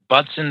 again,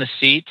 butts in the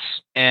seats,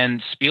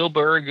 and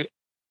Spielberg,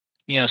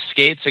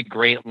 skates a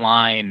great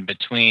line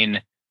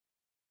between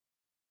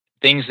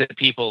things that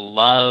people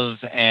love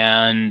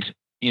and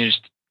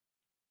just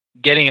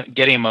getting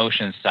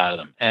emotions out of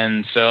them.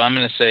 And so I'm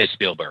going to say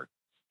Spielberg.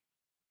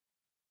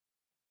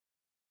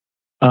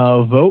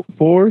 Vote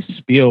for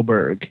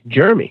Spielberg.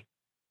 Jeremy.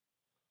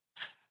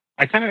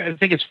 I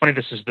think it's funny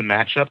this is the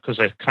matchup because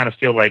I kind of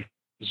feel like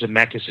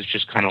Zemeckis is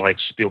just kind of like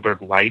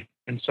Spielberg light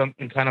in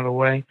kind of a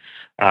way.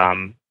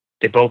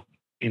 They both,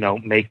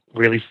 make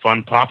really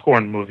fun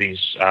popcorn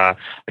movies. I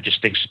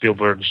just think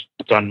Spielberg's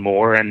done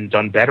more and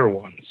done better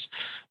ones.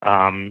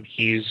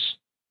 He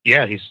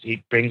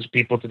brings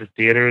people to the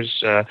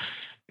theaters.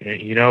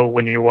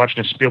 When you're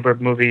watching a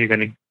Spielberg movie, you're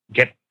going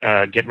to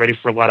get ready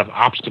for a lot of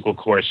obstacle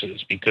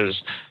courses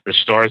because the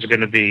stars are going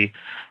to be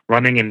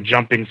running and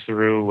jumping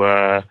through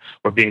or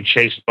being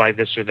chased by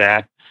this or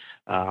that.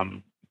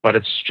 But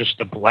it's just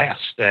a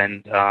blast.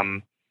 And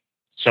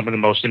some of the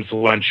most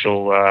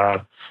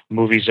influential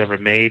movies ever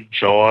made,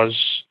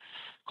 Jaws,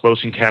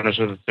 Close Encounters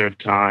of the Third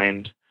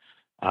Kind.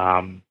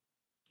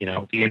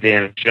 the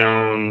Indiana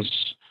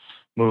Jones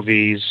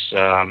movies,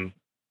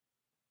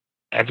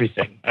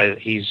 everything.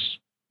 He's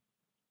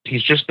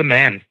just the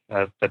man.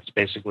 That's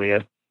basically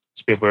it.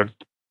 Spielberg.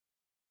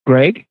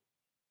 Greg?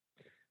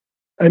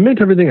 I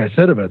meant everything I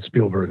said about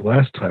Spielberg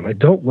last time. I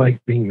don't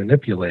like being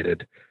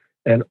manipulated.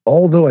 And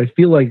although I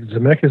feel like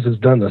Zemeckis has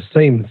done the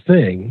same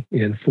thing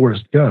in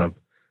Forrest Gump,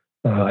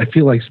 I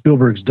feel like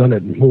Spielberg's done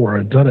it more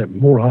and done it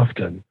more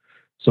often.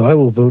 So I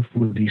will vote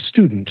for the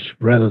student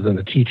rather than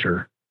the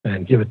teacher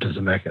and give it to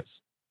Zemeckis.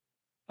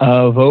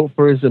 Vote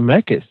for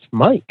Zemeckis.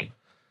 Mike?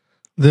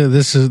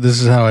 This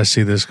is how I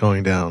see this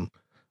going down.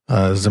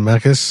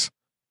 Zemeckis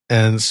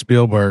and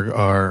Spielberg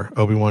are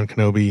Obi-Wan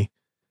Kenobi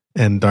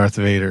and Darth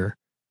Vader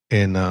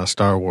in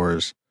Star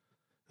Wars.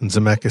 And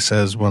Zemeckis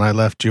says, when I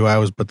left you, I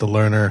was but the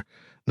learner.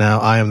 Now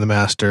I am the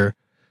master.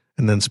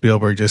 And then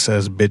Spielberg just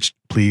says, bitch,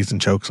 please, and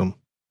chokes him.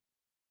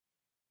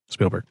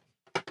 Spielberg.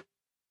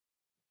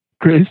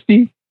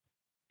 Christy?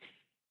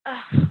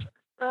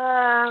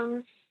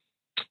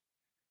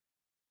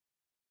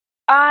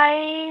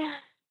 I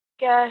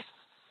guess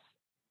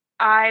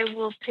I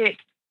will pick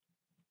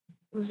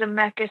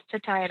Zemeckis to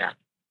tie it up.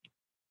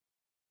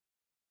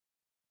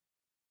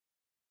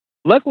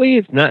 Luckily,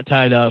 it's not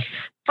tied up.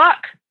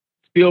 Fuck.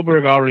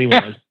 Spielberg already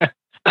won.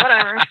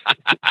 Whatever.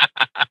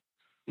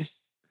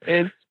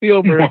 And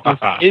Spielberg is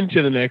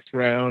into the next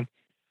round.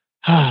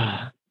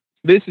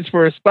 This is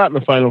for a spot in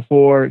the Final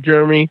Four.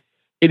 Jeremy,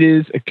 it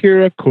is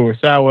Akira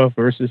Kurosawa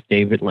versus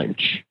David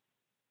Lynch.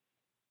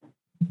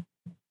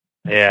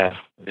 Yeah,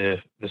 this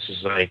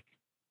is like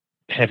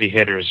heavy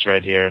hitters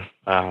right here.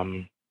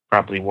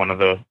 Probably one of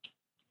the...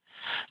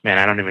 Man,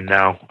 I don't even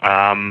know.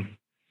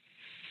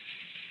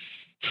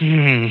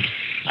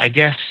 I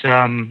guess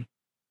I'm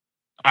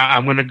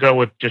going to go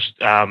with just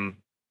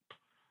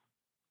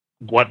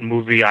what kind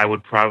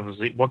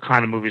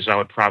of movies I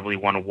would probably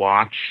want to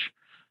watch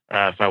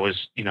if I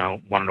was,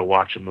 wanted to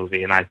watch a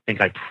movie. And I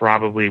think I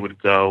probably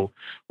would go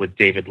with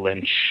David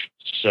Lynch.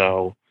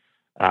 So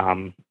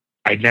I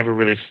never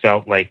really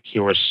felt like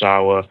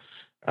Kurosawa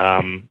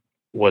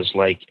was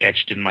like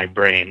etched in my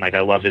brain. Like,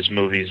 I love his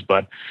movies,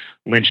 but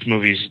Lynch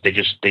movies,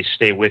 they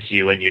stay with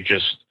you, and you're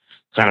just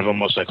kind of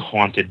almost like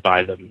haunted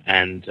by them.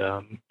 And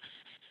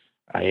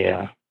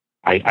I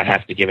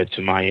have to give it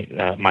to my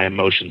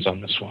emotions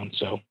on this one.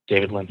 So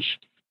David Lynch.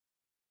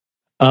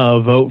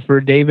 Vote for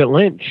David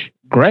Lynch.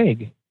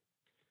 Greg.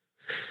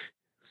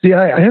 See,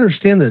 I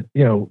understand that,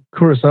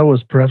 Kurosawa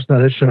is perhaps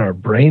not etched in our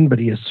brain, but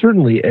he is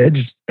certainly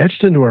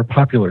etched into our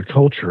popular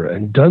culture,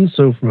 and done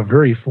so from a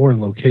very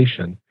foreign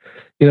location.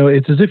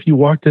 It's as if you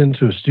walked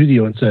into a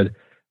studio and said,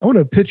 I want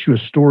to pitch you a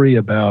story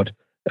about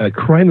a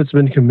crime that's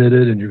been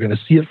committed, and you're going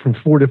to see it from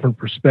 4 different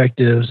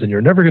perspectives, and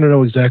you're never going to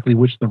know exactly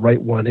which the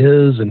right one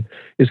is, and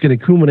it's going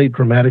to culminate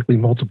dramatically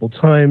multiple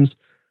times.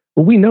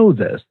 Well, we know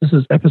this. This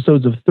is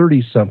episodes of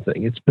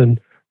 30-something. It's been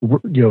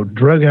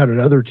drug out in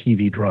other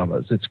TV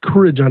dramas. It's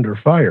Courage Under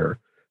Fire,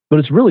 but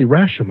it's really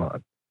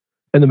Rashomon.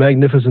 And the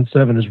Magnificent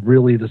Seven is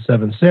really the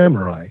Seven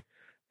Samurai.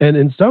 And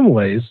in some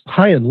ways,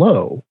 High and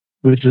Low,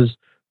 which is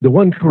the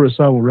one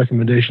Kurosawa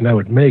recommendation I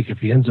would make if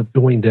he ends up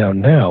going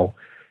down now,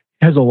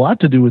 has a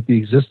lot to do with the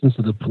existence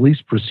of the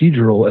police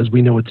procedural as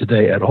we know it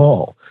today at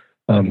all.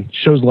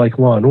 Shows like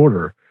Law and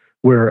Order,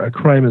 where a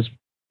crime is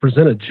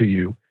presented to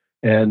you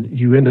and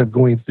you end up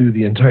going through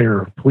the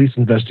entire police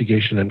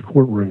investigation and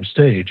courtroom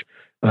stage.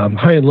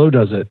 High and Low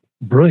does it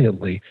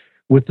brilliantly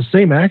with the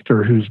same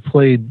actor who's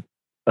played,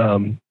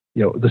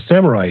 the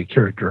samurai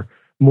character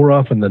more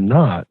often than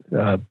not,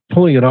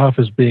 pulling it off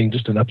as being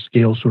just an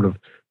upscale sort of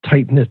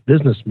tight-knit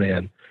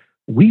businessman.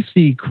 We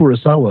see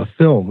Kurosawa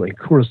film and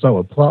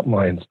Kurosawa plot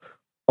lines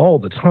all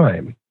the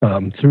time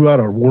throughout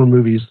our war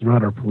movies,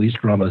 throughout our police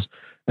dramas,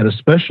 and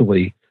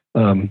especially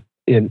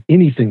in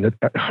anything that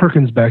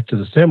harkens back to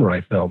the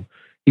samurai film.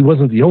 He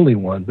wasn't the only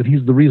one, but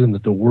he's the reason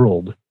that the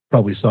world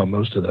probably saw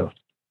most of those.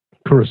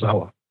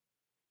 Kurosawa.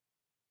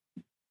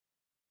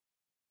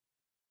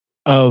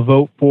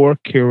 Vote for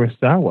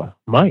Kurosawa.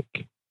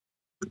 Mike.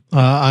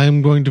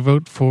 I'm going to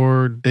vote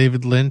for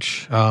David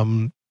Lynch.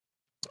 When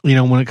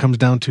it comes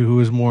down to who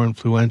is more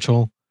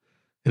influential,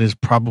 it is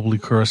probably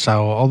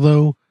Kurosawa.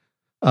 Although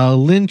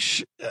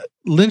Lynch's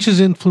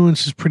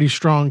influence is pretty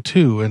strong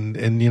too, and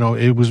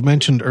it was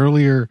mentioned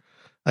earlier,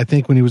 I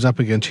think, when he was up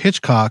against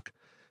Hitchcock,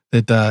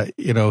 that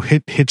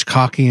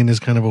Hitchcockian is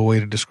kind of a way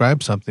to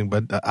describe something.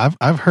 But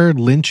I've heard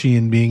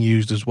Lynchian being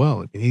used as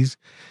well. I mean,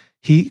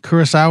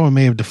 Kurosawa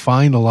may have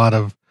defined a lot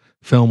of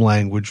film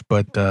language,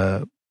 but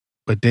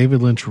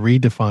David Lynch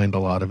redefined a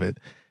lot of it.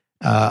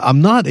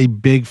 I'm not a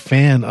big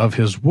fan of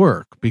his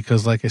work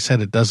because, like I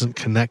said, it doesn't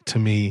connect to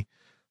me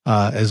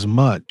as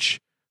much.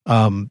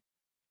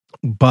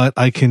 But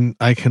I can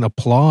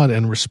applaud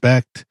and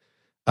respect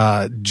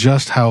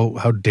just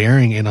how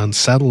daring and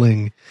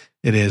unsettling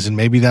it is, and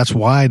maybe that's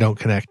why I don't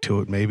connect to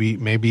it.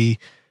 Maybe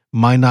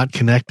my not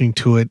connecting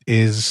to it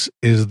is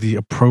the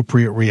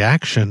appropriate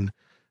reaction,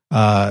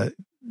 to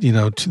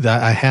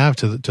that I have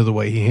to the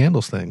way he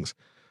handles things.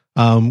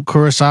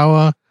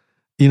 Kurosawa,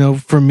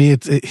 for me,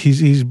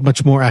 he's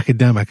much more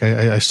academic.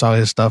 I saw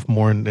his stuff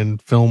more in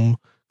film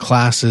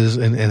classes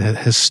and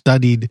has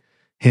studied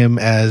him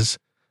as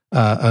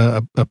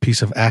a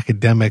piece of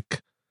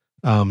academic.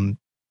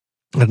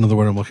 I don't know the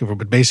word I'm looking for,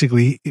 but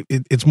basically,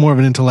 it's more of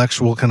an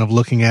intellectual kind of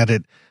looking at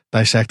it,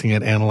 dissecting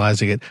it,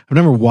 analyzing it. I've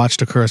never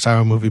watched a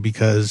Kurosawa movie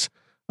because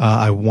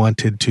I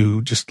wanted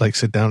to just like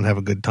sit down and have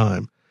a good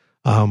time.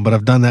 But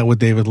I've done that with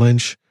David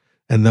Lynch.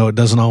 And though it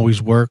doesn't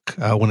always work,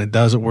 when it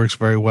does, it works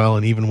very well.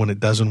 And even when it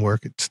doesn't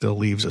work, it still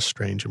leaves a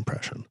strange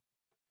impression.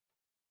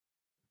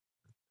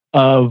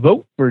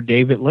 Vote for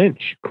David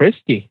Lynch.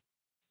 Christy.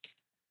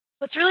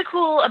 What's really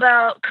cool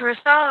about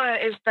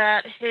Kurosawa is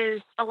that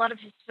a lot of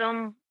his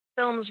films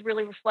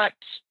really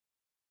reflect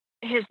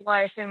his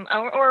life,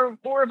 or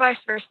vice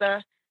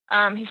versa.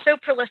 He's so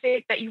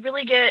prolific that you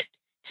really get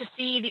to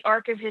see the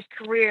arc of his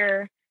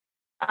career.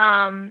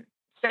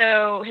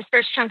 So his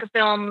first chunk of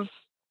films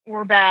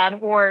were bad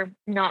or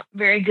not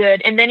very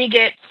good, and then he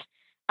gets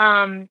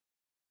a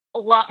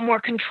lot more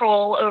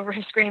control over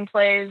his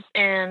screenplays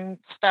and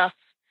stuff,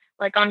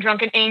 like on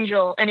Drunken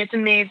Angel, and it's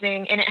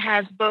amazing, and it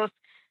has both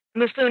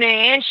Mifune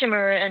and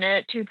Shimura in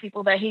it, two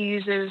people that he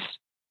uses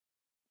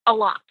a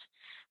lot.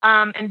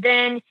 And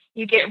then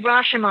you get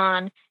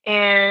Rashomon,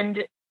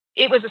 and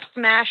it was a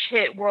smash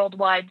hit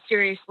worldwide,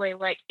 seriously,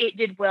 like it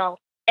did well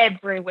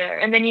everywhere.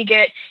 And then you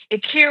get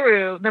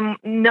Ikiru, the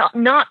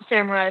not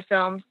samurai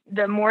films,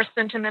 the more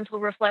sentimental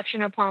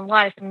reflection upon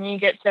life. And then you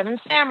get Seven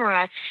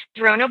Samurai,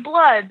 Throne of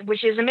Blood,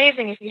 which is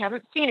amazing if you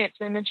haven't seen it.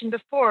 So I mentioned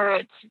before,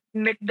 it's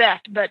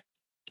Macbeth, but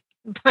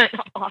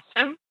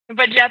awesome,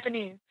 but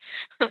Japanese.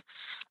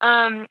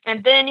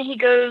 And then he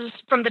goes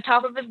from the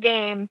top of his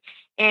game,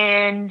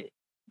 and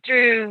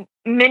through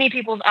many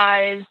people's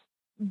eyes,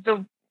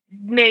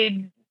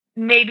 made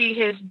maybe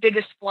his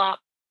biggest flop,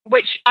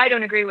 which I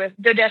don't agree with,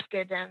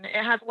 Dodesca Den.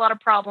 It has a lot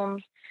of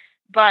problems,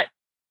 but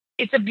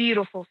it's a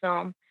beautiful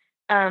film.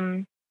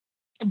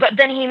 But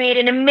then he made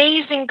an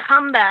amazing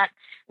comeback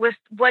with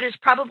what is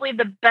probably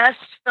the best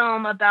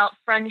film about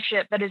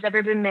friendship that has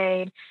ever been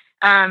made,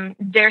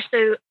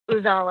 Dersu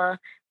Uzala,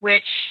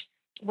 which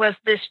was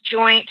this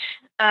joint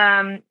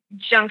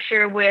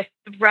juncture with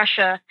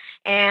Russia.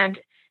 And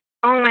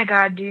oh my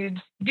God,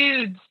 dudes,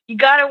 you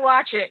gotta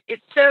watch it.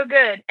 It's so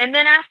good. And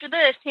then after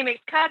this, he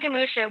makes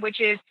Kagemusha,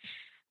 which is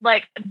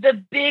like the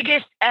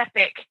biggest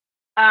epic.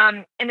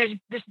 And there's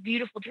this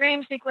beautiful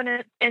dream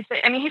sequence. And so,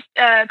 I mean,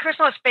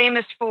 Kurosawa is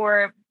famous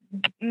for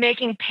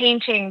making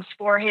paintings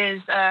for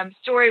his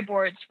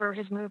storyboards for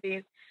his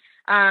movies.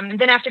 And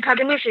then after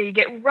Kagemusha, you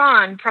get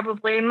Ran,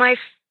 probably my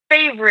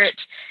favorite,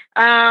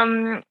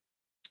 and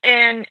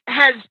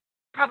has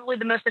probably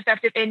the most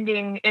effective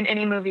ending in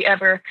any movie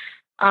ever.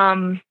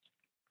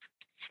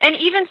 And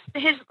even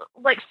his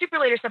like super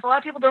later stuff, a lot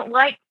of people don't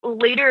like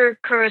later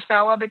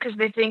Kurosawa because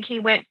they think he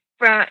really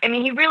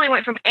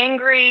went from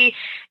angry,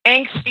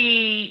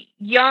 angsty,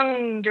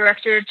 young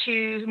director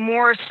to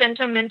more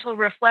sentimental,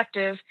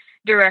 reflective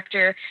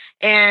director.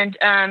 And,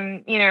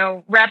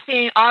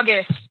 Rhapsody in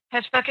August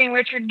has fucking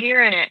Richard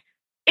Gere in it.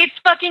 It's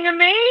fucking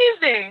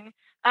amazing.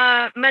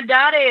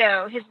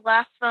 Madadeo, his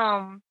last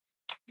film,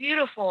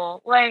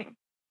 beautiful. Like,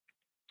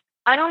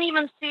 I don't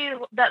even see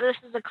that this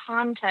is a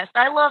contest.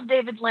 I love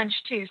David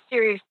Lynch too,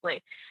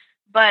 seriously.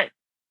 But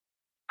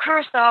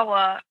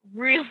Kurosawa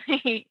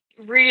really,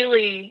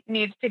 really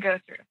needs to go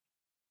through.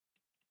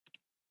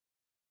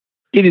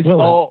 It is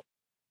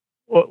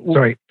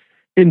sorry.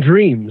 In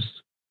Dreams,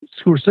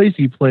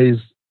 Scorsese plays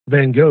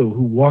Van Gogh,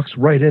 who walks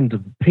right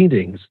into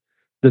paintings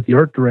that the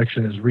art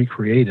direction has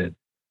recreated.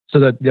 So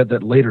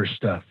that later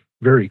stuff,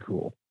 very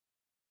cool.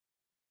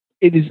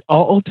 It is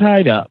all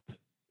tied up.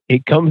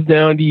 It comes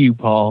down to you,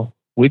 Paul.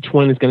 Which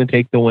one is going to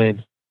take the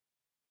win?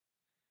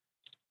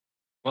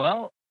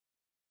 Well,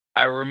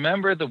 I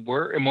remember the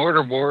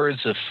immortal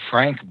words of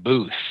Frank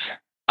Booth.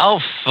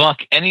 I'll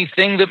fuck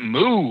anything that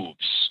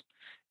moves.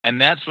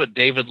 And that's what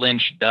David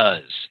Lynch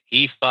does.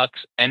 He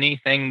fucks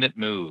anything that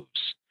moves.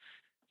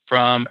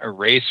 From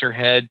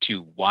Eraserhead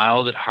to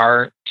Wild at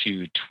Heart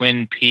to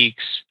Twin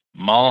Peaks,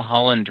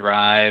 Mulholland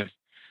Drive,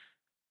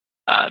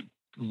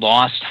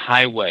 Lost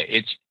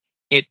Highway.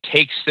 It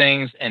takes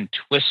things and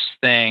twists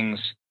things,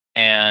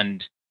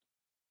 and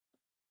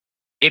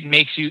it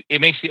makes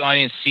the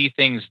audience see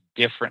things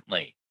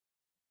differently.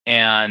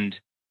 And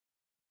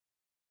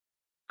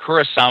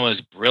Kurosawa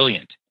is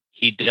brilliant.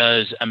 He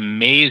does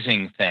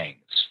amazing things.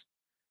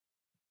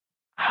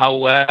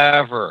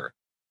 However,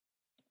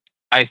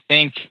 I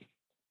think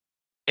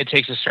it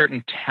takes a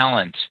certain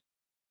talent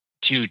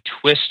to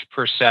twist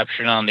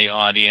perception on the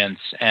audience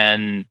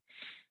and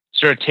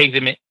sort of take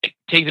them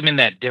in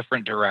that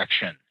different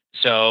direction.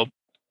 So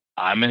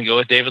I'm going to go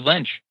with David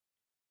Lynch.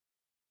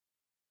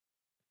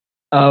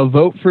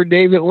 Vote for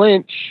David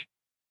Lynch.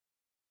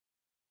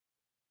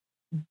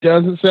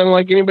 Doesn't sound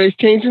like anybody's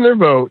changing their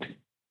vote.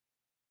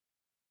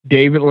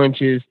 David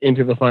Lynch is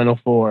into the final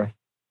four.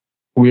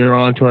 We are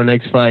on to our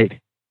next fight.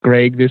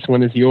 Greg, this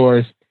one is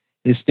yours.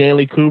 It's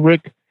Stanley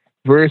Kubrick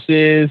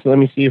versus, let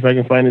me see if I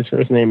can find his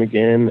first name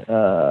again.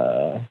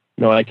 No,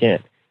 I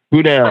can't.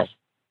 Boudin.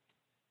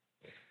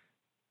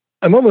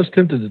 I'm almost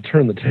tempted to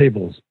turn the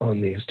tables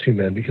on these two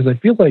men because I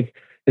feel like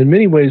in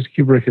many ways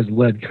Kubrick has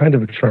led kind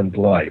of a charmed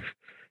life.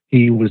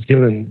 He was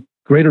given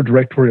greater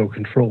directorial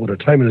control at a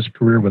time in his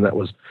career when that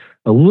was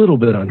a little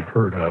bit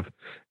unheard of.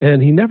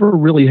 And he never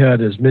really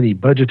had as many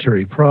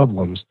budgetary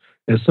problems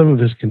as some of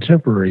his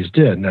contemporaries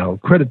did. Now,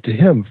 credit to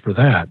him for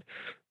that.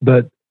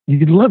 But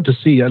you'd love to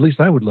see, at least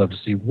I would love to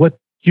see, what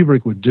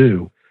Kubrick would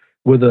do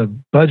with a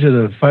budget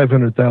of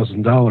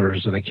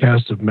 $500,000 and a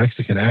cast of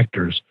Mexican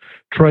actors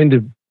trying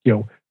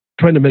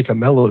to make a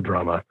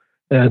melodrama.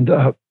 And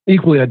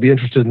equally, I'd be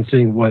interested in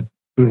seeing what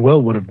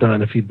Buñuel would have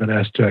done if he'd been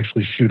asked to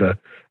actually shoot a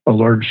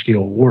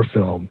large-scale war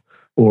film,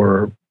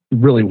 or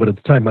really what at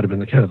the time might have been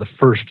the kind of the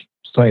first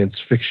science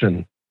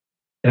fiction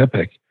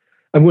epic.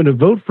 I'm going to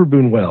vote for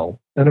Buñuel,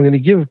 and I'm going to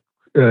give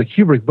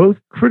Kubrick both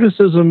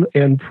criticism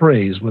and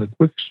praise with a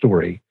quick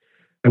story.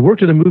 I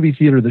worked at a movie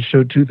theater that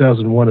showed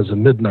 2001 as a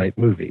midnight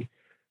movie,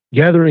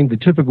 gathering the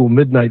typical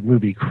midnight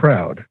movie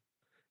crowd.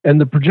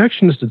 And the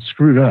projectionist had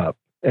screwed up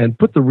and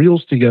put the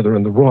reels together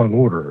in the wrong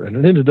order. And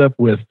it ended up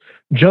with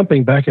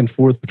jumping back and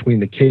forth between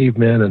the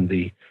cavemen and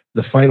the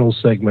final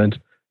segment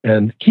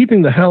and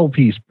keeping the Hal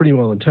piece pretty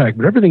well intact,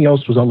 but everything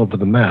else was all over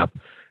the map.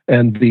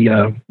 And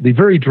the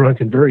very drunk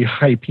and very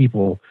high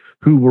people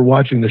who were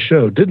watching the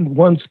show didn't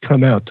once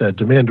come out to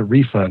demand a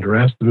refund or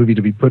ask the movie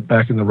to be put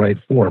back in the right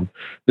form.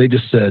 They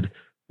just said,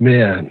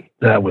 "Man,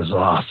 that was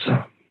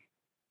awesome."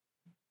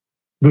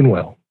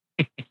 Buñuel.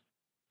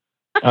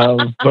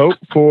 Vote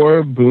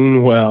for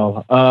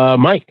Buñuel.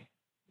 Mike.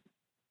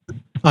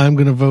 I'm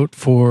going to vote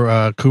for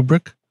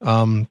Kubrick.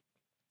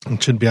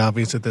 It should be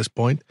obvious at this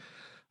point.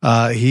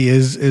 He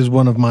is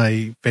one of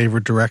my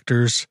favorite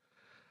directors.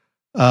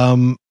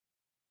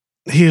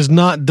 He has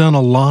not done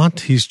a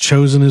lot. He's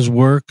chosen his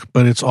work,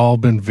 but it's all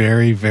been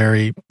very,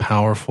 very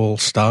powerful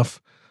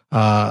stuff.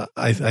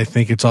 I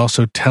think it's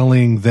also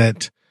telling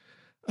that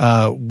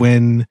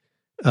when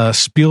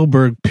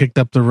Spielberg picked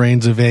up the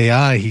reins of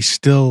AI, he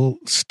still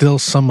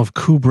some of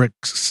Kubrick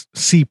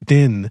seeped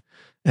in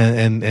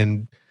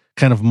and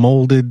kind of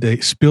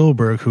molded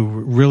Spielberg, who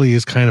really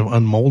is kind of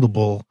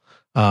unmoldable,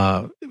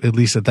 at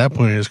least at that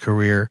point in his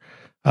career.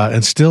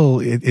 And still,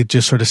 it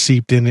just sort of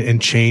seeped in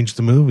and changed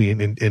the movie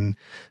and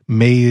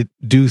made it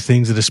do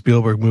things that a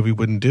Spielberg movie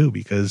wouldn't do,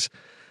 because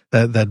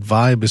that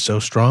vibe is so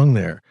strong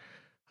there.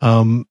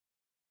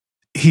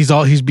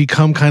 He's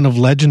become kind of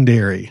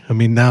legendary. I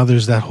mean, now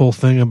there's that whole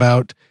thing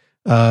about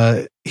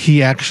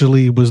he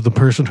actually was the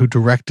person who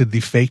directed the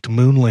faked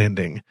moon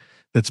landing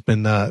that's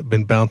been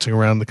bouncing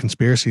around the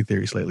conspiracy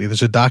theories lately.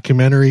 There's a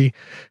documentary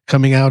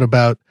coming out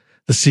about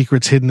the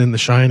secrets hidden in The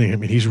Shining. I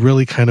mean, he's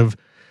really kind of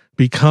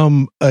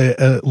become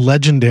a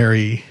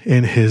legendary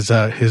in his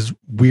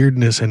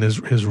weirdness and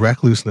his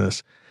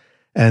recluseness.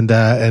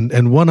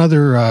 And one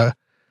other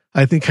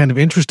I think kind of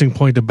interesting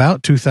point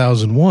about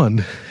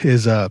 2001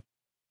 is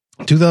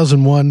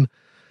 2001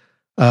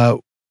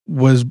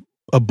 was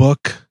a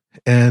book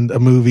and a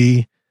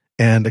movie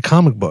and a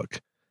comic book,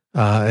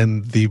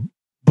 and the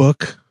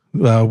book,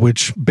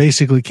 which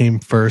basically came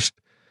first,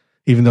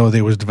 even though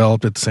they was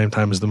developed at the same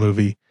time as the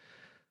movie,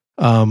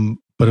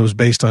 but it was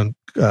based on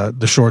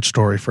the short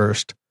story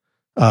first,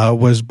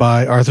 was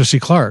by Arthur C.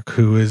 Clarke,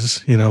 who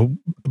is,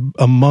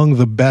 among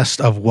the best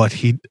of what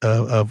he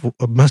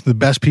amongst the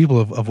best people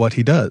of what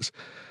he does.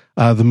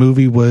 The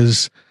movie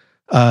was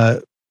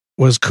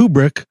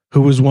Kubrick,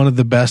 who was one of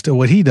the best at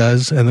what he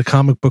does, and the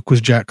comic book was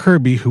Jack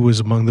Kirby, who was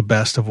among the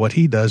best of what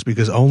he does,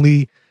 because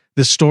only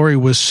this story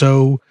was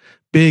so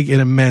big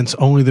and immense,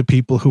 only the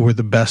people who were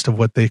the best of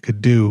what they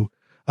could do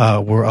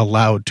were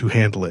allowed to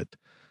handle it.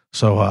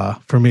 So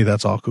for me,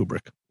 that's all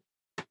Kubrick.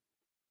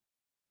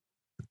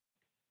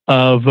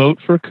 Vote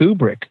for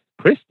Kubrick.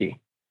 Christy.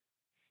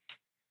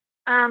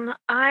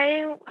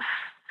 I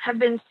have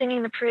been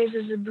singing the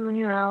praises of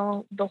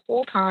Buñuel the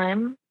whole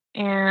time,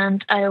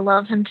 and I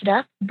love him to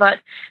death, but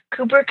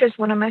Kubrick is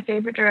one of my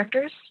favorite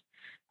directors.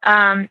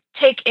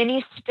 Take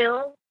any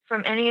still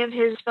from any of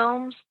his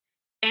films,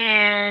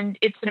 and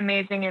it's an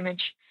amazing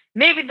image.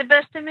 Maybe the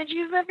best image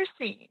you've ever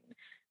seen.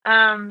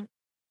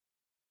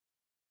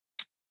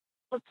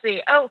 Let's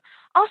see. Oh,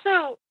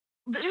 also,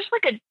 there's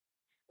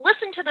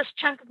listen to this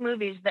chunk of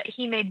movies that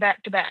he made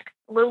back to back.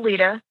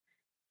 Lolita,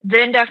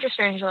 then Dr.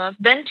 Strangelove,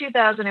 then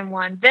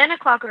 2001, then A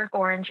Clockwork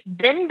Orange,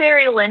 then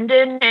Barry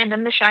Lyndon, and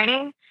then The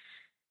Shining.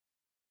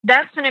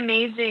 That's an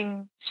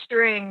amazing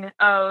string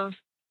of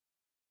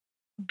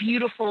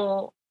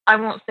beautiful, I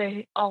won't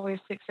say always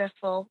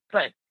successful,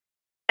 but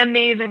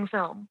amazing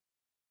film.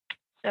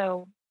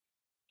 So,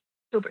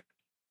 Kubrick.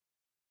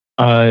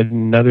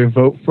 Another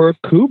vote for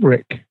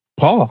Kubrick.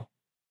 Paul.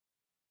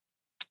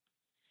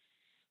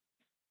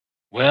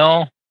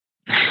 Well,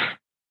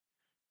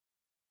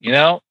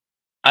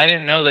 I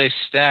didn't know they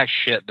stacked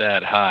shit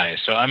that high,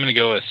 so I'm going to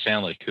go with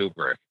Stanley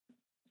Kubrick.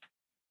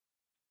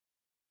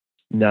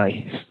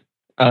 Nice.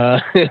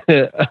 A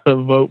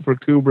vote for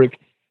Kubrick.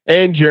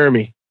 And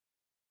Jeremy.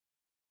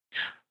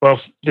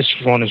 Well, this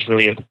one isn't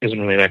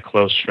really that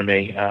close for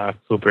me.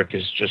 Kubrick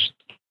is just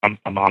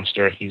a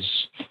monster.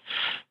 He's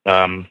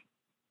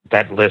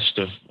that list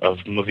of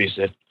movies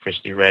that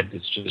Christy read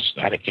is just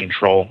out of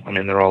control. I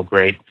mean, they're all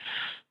great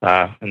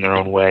in their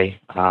own way.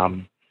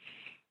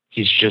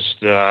 He's just,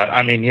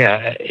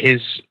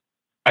 his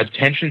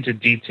attention to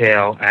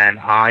detail and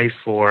eye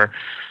for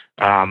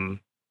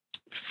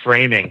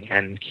framing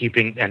and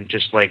keeping, and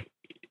just like,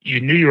 you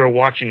knew you were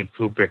watching a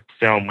Kubrick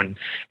film when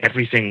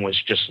everything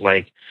was just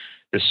like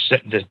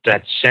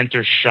that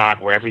center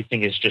shot where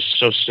everything is just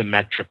so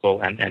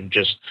symmetrical and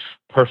just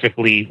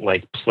perfectly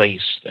like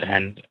placed,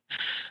 and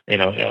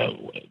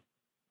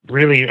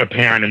really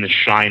apparent in The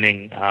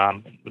Shining,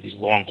 with these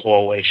long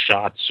hallway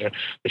shots, or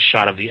the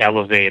shot of the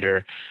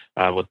elevator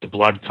with the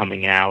blood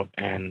coming out,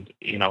 and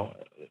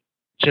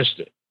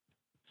just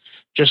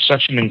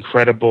such an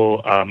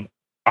incredible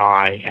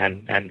eye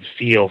and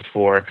feel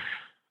for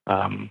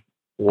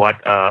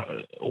what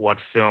the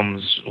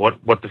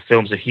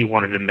films that he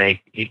wanted to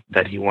make,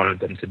 that he wanted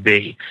them to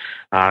be.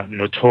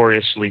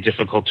 Notoriously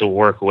difficult to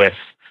work with.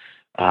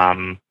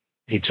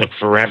 He took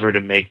forever to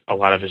make a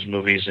lot of his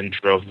movies and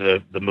drove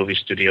the movie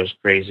studios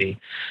crazy.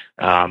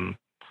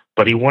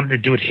 But he wanted to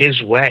do it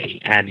his way,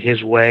 and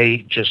his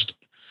way just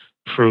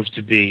proved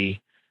to be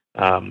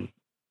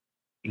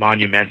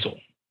monumental.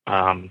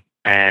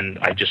 And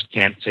I just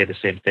can't say the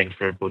same thing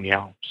for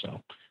Buñuel.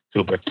 So,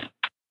 Kubrick.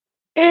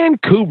 And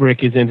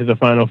Kubrick is into the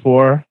Final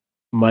Four.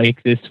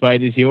 Mike, this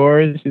fight is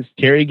yours. It's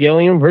Terry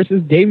Gilliam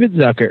versus David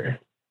Zucker.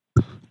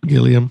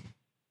 Gilliam.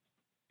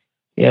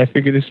 Yeah, I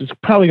figured this was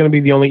probably going to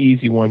be the only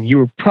easy one. You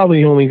were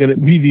probably only going to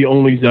be the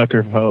only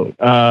Zucker vote.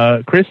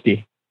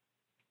 Christy.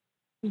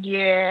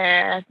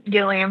 Yeah,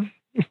 Gilliam.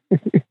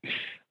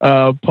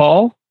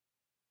 Paul.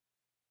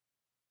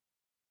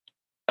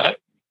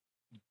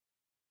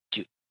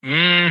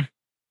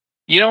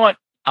 You know what?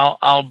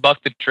 I'll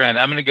buck the trend.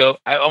 I'm going to go.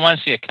 I want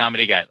to see a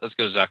comedy guy. Let's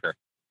go Zucker.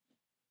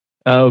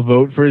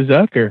 Vote for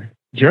Zucker.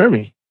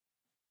 Jeremy.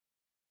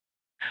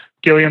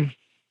 Gilliam.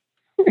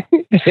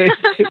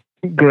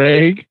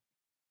 Greg.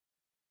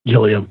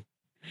 Gilliam.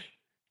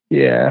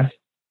 Yeah.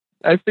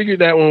 I figured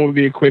that one would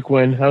be a quick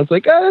one. I was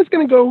like, that's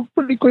going to go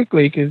pretty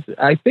quickly because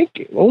I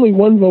think only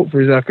one vote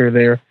for Zucker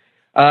there.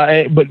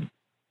 But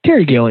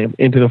Terry Gilliam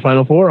into the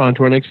Final Four. On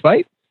to our next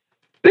fight.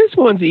 This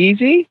one's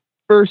easy.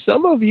 For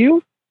some of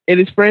you, it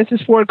is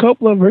Francis Ford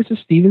Coppola versus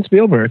Steven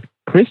Spielberg.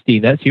 Christy,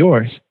 that's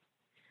yours.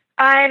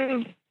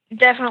 I'm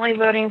definitely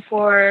voting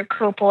for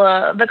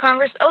Coppola.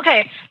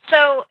 Okay,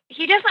 so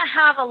he doesn't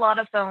have a lot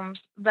of films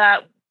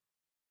that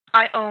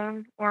I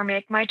own or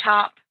make my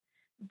top,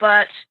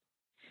 but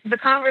The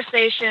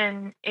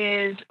Conversation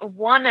is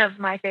one of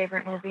my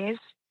favorite movies.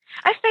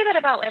 I say that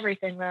about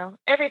everything, though.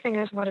 Everything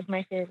is one of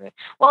my favorite.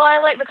 Well, I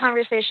like The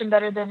Conversation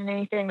better than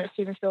anything that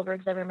Steven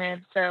Spielberg's ever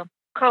made, so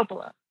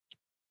Coppola.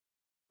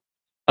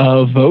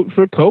 Vote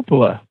for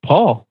Coppola.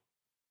 Paul.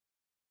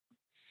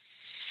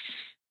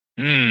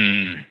 It's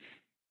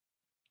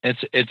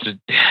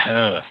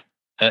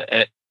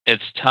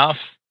tough.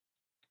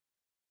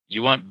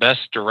 You want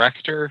best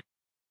director?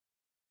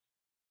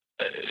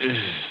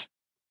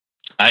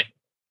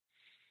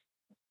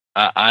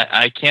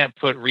 I can't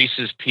put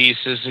Reese's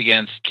Pieces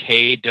against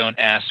K. Don't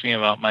ask me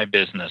about my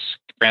business.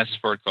 Francis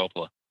Ford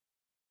Coppola.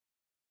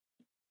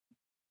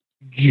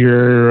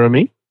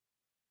 Jeremy.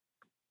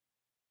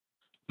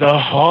 The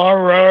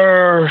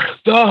horror.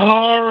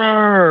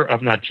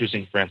 I'm not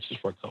choosing Francis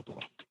Ford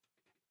Coppola.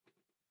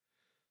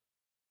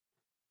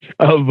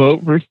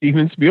 Vote for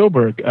Steven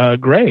Spielberg.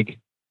 Greg.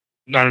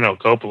 No,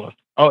 Coppola.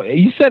 Oh,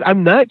 you said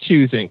I'm not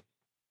choosing.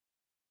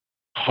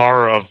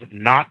 Horror of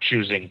not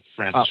choosing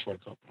Francis Ford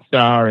Coppola.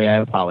 Sorry, I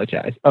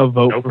apologize.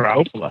 Vote for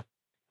Coppola.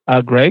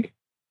 Greg?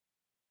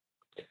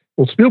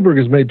 Well, Spielberg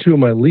has made two of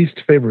my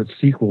least favorite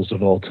sequels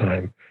of all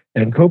time,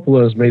 and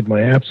Coppola has made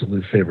my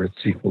absolute favorite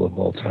sequel of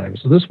all time.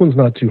 So this one's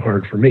not too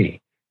hard for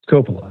me. It's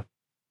Coppola.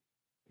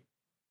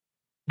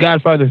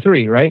 Godfather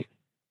 3, right?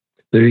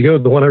 There you go,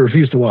 the one I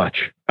refuse to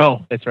watch.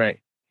 Oh, that's right.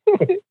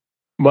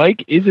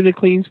 Mike, is it a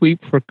clean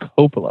sweep for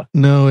Coppola?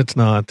 No, it's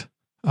not.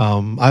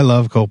 I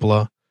love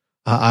Coppola.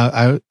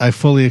 I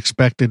fully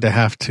expected to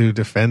have to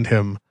defend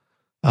him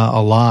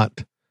a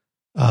lot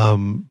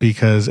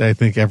because I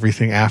think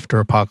everything after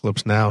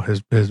Apocalypse Now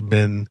has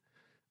been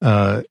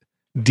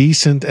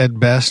decent at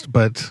best,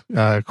 but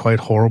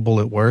quite horrible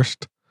at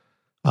worst.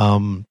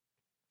 And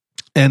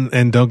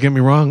don't get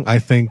me wrong, I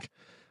think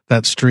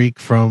that streak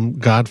from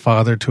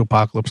Godfather to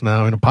Apocalypse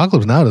Now, and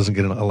Apocalypse Now doesn't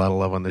get a lot of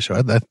love on the show.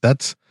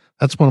 That's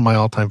one of my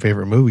all-time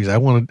favorite movies. I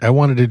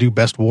wanted to do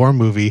best war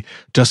movie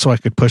just so I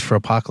could push for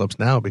Apocalypse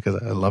Now because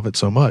I love it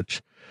so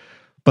much.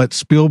 But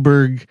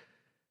Spielberg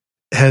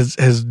has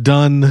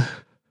done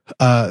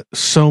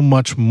so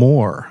much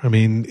more. I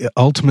mean,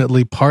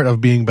 ultimately, part of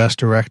being best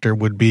director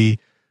would be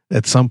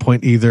at some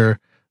point either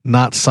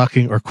not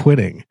sucking or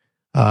quitting,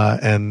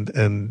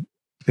 and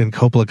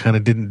Coppola kind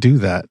of didn't do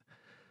that.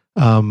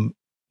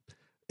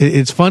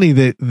 It's funny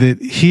that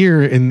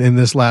here in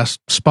this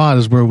last spot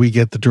is where we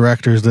get the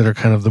directors that are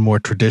kind of the more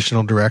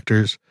traditional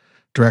directors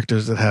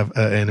that have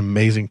an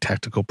amazing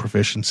technical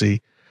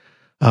proficiency.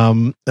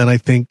 And I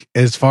think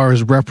as far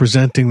as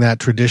representing that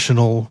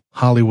traditional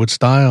Hollywood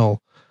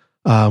style,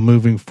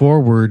 moving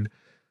forward,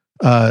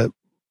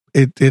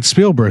 it's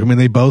Spielberg. I mean,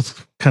 they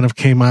both kind of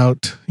came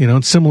out,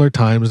 in similar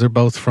times. They're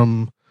both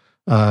from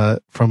kind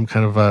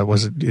of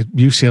was it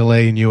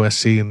UCLA and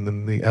USC and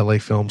then the LA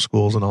film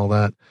schools and all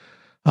that.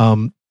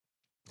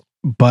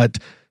 But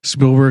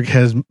Spielberg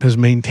has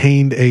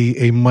maintained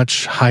a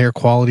much higher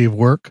quality of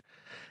work.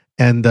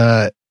 And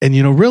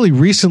really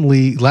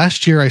recently,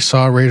 last year I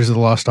saw Raiders of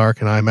the Lost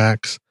Ark in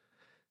IMAX,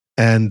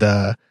 and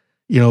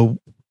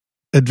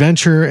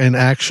adventure and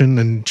action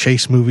and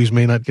chase movies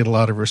may not get a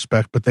lot of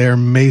respect, but they are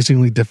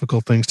amazingly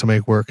difficult things to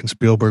make work, and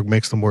Spielberg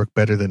makes them work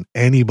better than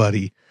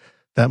anybody.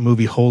 That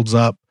movie holds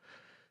up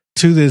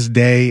to this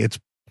day. It's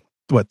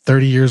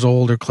 30 years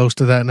old or close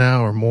to that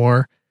now or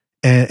more.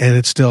 And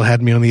it still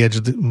had me on the edge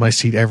of my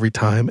seat every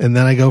time. And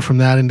then I go from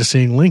that into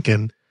seeing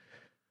Lincoln,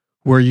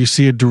 where you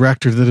see a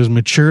director that is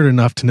matured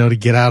enough to know to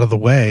get out of the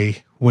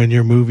way when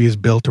your movie is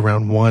built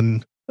around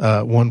one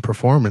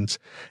performance.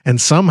 And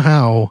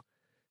somehow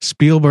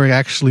Spielberg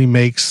actually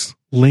makes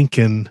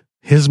Lincoln,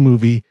 his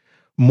movie,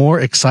 more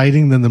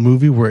exciting than the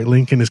movie where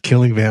Lincoln is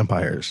killing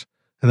vampires.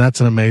 And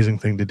that's an amazing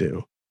thing to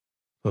do.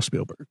 So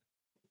Spielberg.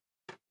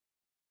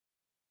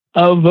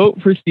 I'll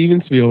vote for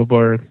Steven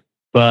Spielberg,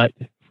 but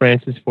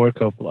Francis Ford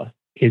Coppola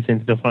is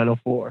into the final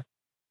four.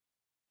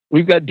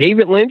 We've got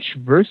David Lynch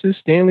versus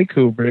Stanley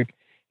Kubrick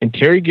and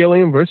Terry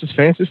Gilliam versus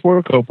Francis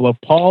Ford Coppola.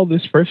 Paul,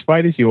 this first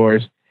fight is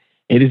yours.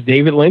 It is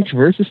David Lynch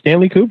versus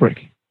Stanley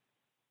Kubrick.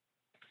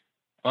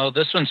 Well,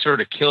 this one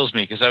sort of kills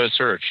me because I was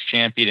sort of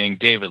championing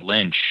David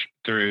Lynch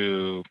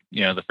through,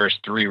 the first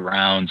 3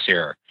 rounds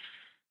here.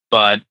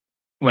 But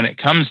when it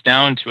comes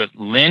down to it,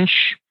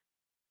 Lynch,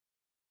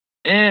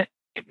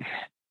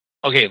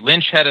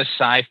 Lynch had a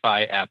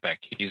sci-fi epic.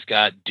 He's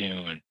got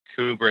Dune.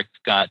 Kubrick's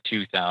got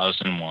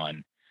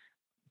 2001.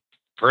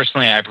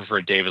 Personally, I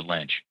prefer David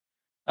Lynch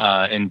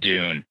in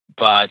Dune.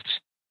 But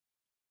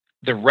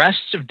the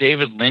rest of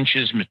David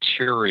Lynch's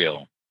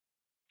material,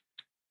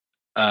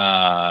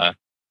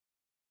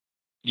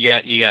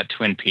 you got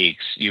Twin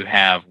Peaks. You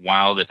have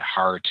Wild at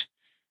Heart.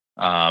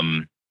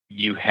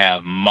 You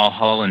have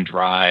Mulholland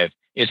Drive.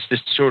 It's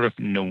this sort of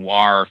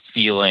noir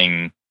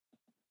feeling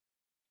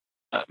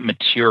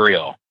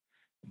material.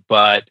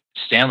 But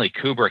Stanley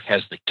Kubrick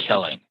has The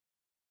Killing,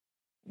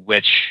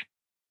 which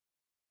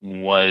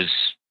was,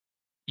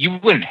 you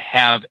wouldn't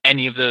have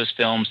any of those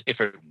films if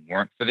it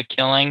weren't for The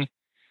Killing.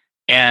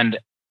 And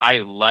I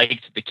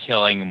liked The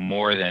Killing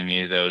more than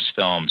any of those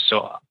films.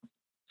 So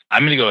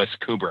I'm going to go with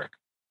Kubrick.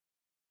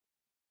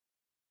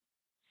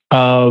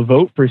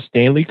 Vote for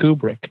Stanley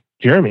Kubrick.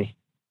 Jeremy.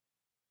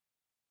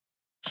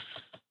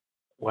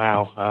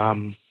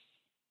 Wow.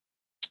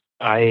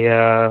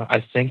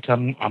 I think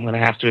I'm going to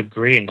have to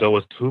agree and go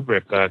with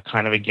Kubrick,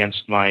 kind of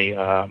against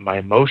my my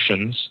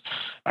emotions.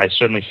 I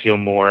certainly feel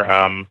more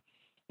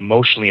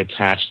emotionally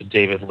attached to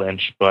David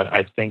Lynch, but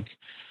I think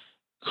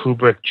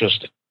Kubrick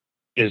just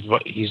is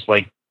what he's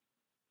like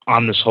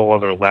on this whole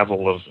other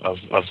level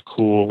of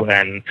cool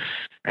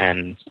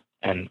and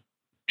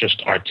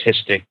just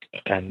artistic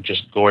and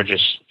just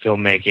gorgeous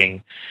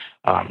filmmaking.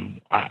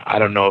 I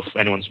don't know if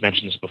anyone's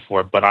mentioned this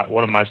before, but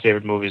one of my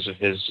favorite movies of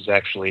his is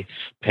actually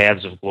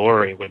Paths of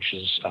Glory, which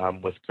is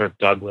with Kirk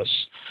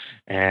Douglas,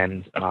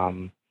 and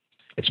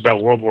it's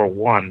about World War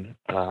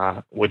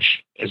I,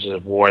 which is a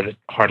war that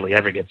hardly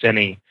ever gets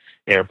any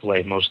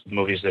airplay. Most of the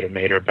movies that are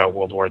made are about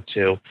World War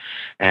II,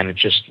 and it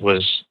just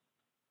was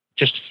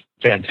just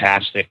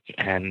fantastic.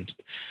 And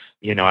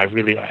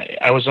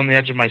I was on the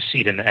edge of my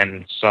seat,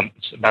 and some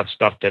about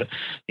stuff that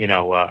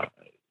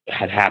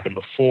had happened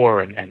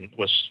before and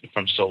was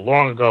from so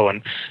long ago.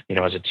 And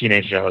as a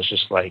teenager, I was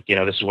just like,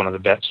 this is one of the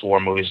best war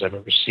movies I've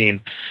ever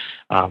seen.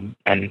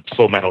 And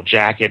Full Metal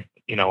Jacket,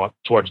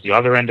 towards the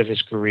other end of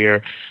his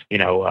career,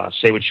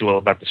 say what you will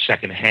about the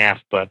second half,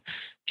 but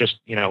just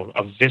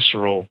a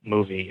visceral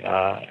movie,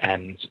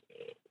 and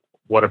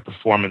what a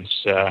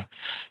performance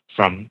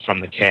from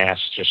the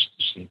cast, just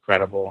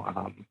incredible.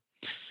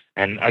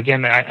 And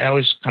again, I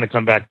always kind of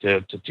come back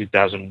to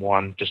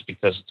 2001 just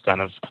because it's kind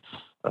of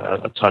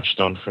a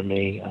touchstone for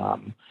me.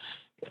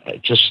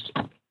 Just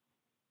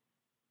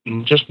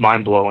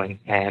mind-blowing.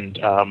 And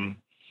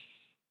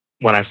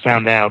when I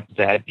found out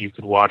that you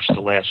could watch the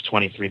last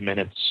 23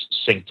 minutes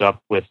synced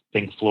up with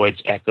Pink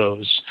Floyd's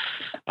Echoes,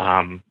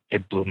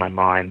 it blew my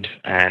mind.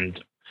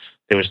 And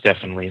there was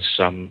definitely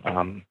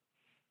some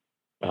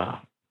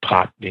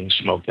pot being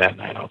smoked that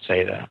night, I'll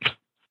say that.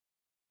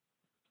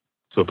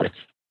 Kubrick.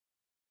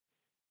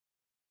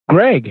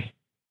 Greg.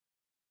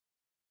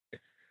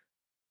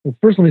 Well,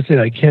 first let me say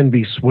I can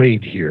be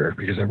swayed here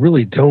because I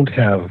really don't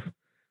have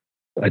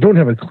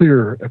a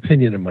clear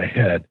opinion in my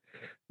head.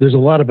 There's a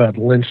lot about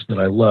Lynch that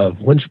I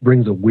love. Lynch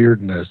brings a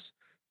weirdness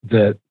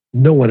that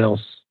no one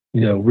else,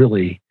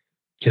 really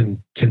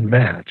can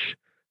match.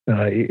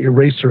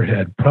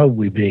 Eraserhead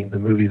probably being the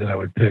movie that I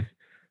would pick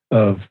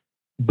of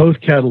both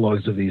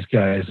catalogs of these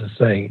guys as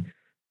saying,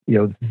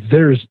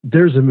 there's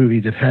a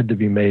movie that had to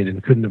be made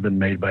and couldn't have been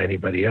made by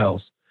anybody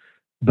else.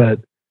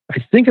 But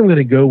I think I'm going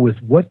to go with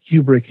what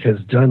Kubrick has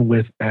done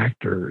with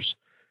actors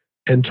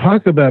and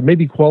talk about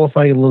maybe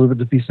qualifying a little bit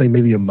to be saying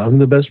maybe among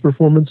the best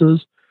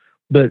performances,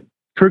 but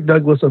Kirk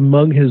Douglas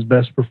among his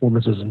best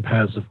performances in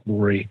Paths of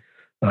Glory.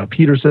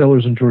 Peter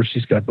Sellers and George C.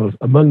 Scott both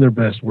among their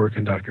best work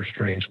in Dr.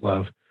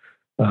 Strangelove.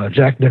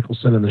 Jack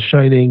Nicholson in The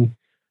Shining.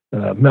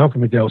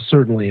 Malcolm McDowell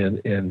certainly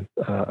in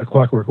A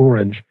Clockwork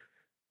Orange.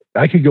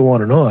 I could go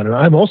on. And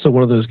I'm also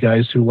one of those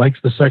guys who likes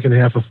the second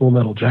half of Full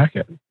Metal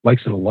Jacket,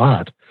 likes it a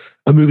lot.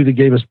 A movie that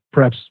gave us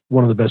perhaps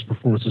one of the best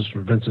performances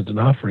from Vincent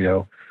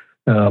D'Onofrio,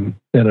 and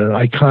an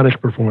iconic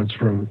performance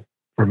from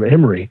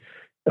Emery.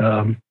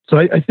 So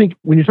I think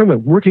when you're talking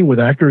about working with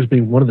actors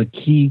being one of the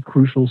key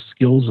crucial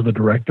skills of a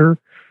director,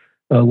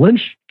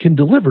 Lynch can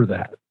deliver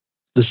that.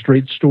 The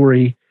Straight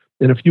Story,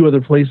 in a few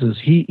other places,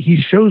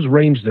 he shows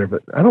range there,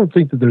 but I don't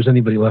think that there's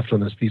anybody left on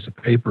this piece of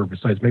paper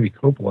besides maybe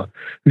Coppola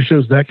who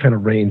shows that kind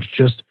of range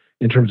just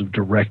in terms of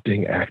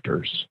directing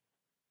actors.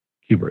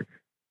 Kubrick.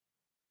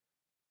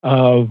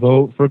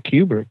 Vote for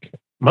Kubrick.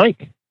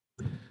 Mike.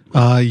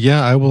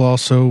 Yeah, I will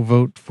also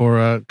vote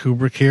for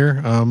Kubrick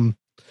here.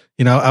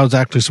 I was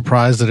actually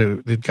surprised that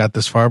it got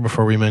this far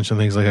before we mentioned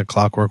things like A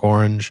Clockwork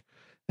Orange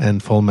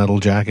and Full Metal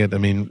Jacket. I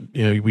mean,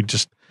 we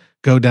just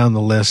go down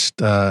the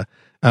list.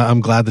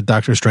 I'm glad that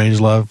Dr.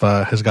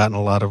 Strangelove has gotten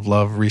a lot of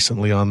love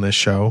recently on this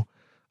show.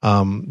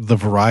 The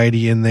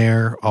variety in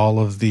there, all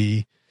of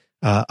the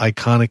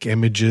iconic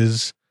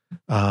images.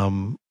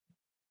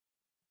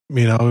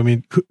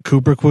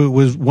 Kubrick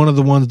was one of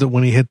the ones that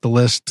when he hit the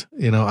list,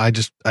 I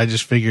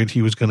just figured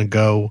he was going to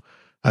go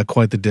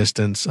quite the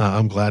distance.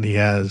 I'm glad he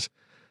has.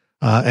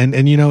 And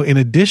in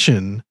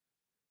addition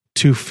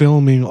to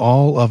filming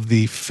all of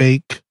the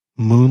fake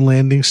moon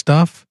landing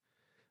stuff,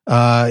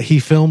 he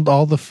filmed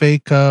all the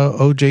fake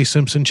O.J.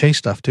 Simpson chase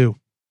stuff too.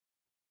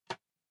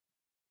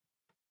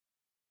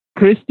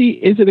 Christy,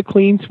 is it a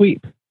clean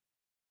sweep?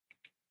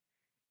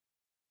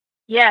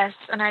 Yes,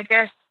 and I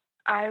guess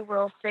I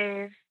will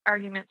save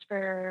arguments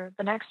for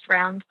the next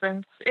round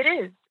since it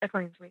is a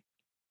clean sweep.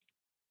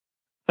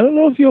 I don't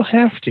know if you'll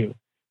have to,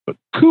 but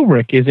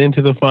Kubrick is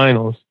into the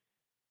finals.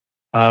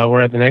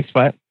 We're at the next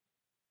fight.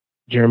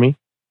 Jeremy,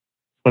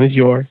 one is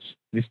yours.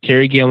 It's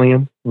Terry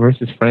Gilliam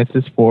versus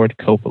Francis Ford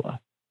Coppola.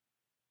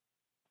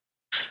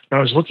 I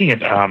was looking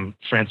at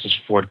Francis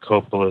Ford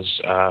Coppola's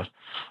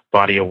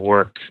body of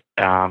work,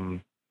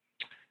 and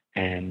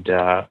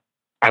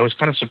I was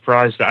kind of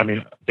surprised. I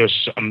mean,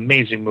 there's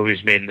amazing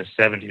movies made in the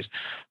 70s,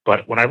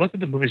 but when I looked at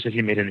the movies that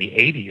he made in the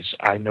 80s,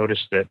 I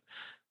noticed that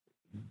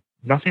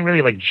nothing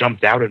really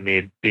jumped out at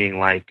me being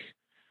like,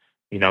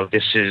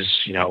 this is,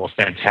 a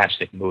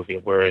fantastic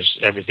movie, whereas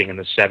everything in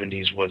the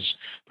 70s was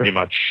pretty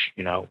much,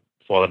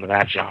 fall into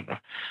that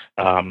genre.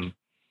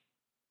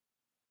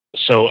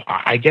 So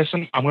I guess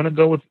I'm going to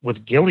go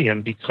with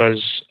Gilliam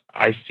because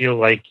I feel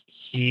like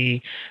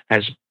he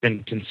has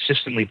been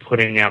consistently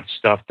putting out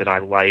stuff that I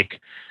like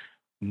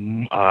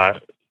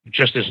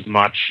just as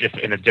much, if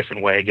in a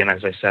different way. Again,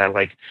 as I said, I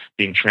like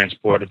being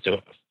transported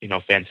to,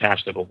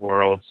 fantastical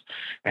worlds,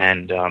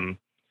 and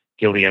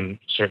Gilliam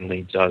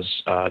certainly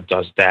does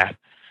that.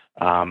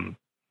 So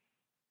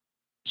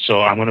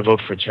I'm going to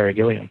vote for Terry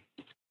Gilliam.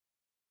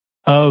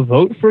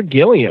 Vote for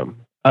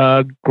Gilliam.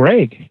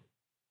 Greg.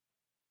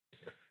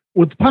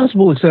 With the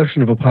possible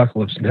exception of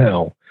Apocalypse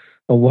Now,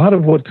 a lot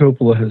of what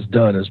Coppola has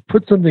done is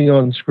put something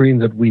on screen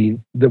that we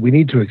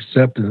need to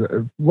accept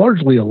in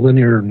largely a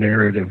linear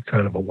narrative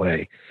kind of a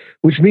way,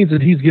 which means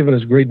that he's given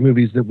us great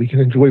movies that we can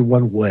enjoy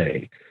one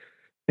way.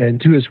 And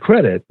to his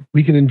credit,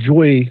 we can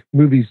enjoy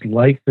movies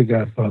like the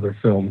Godfather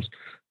films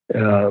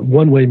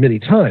one way many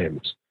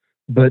times.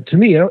 But to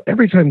me,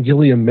 every time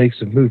Gilliam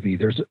makes a movie,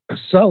 there's a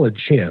solid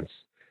chance,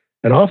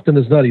 and often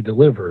as not he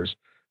delivers,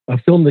 a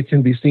film that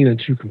can be seen in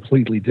two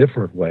completely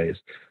different ways.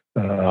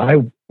 I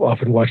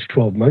often watch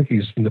 12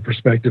 Monkeys from the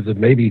perspective that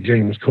maybe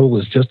James Cole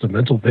is just a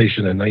mental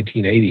patient in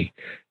 1980,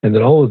 and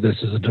that all of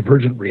this is a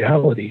divergent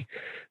reality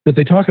that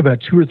they talk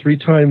about 2 or 3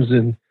 times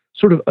in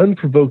sort of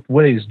unprovoked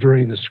ways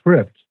during the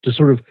script to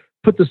sort of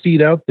put the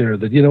seed out there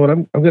that,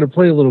 I'm going to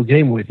play a little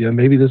game with you.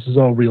 Maybe this is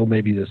all real.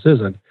 Maybe this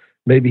isn't.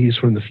 Maybe he's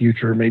from the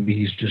future. Maybe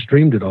he's just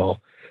dreamed it all.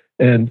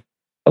 And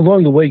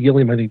along the way,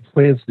 Gilliam, I think,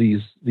 plants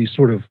these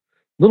sort of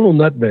little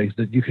nutmegs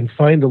that you can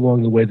find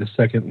along the way the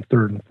second and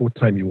third and fourth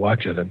time you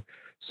watch it. And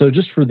so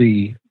just for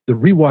the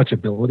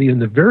rewatchability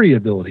and the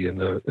variability in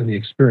the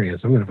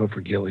experience, I'm going to vote for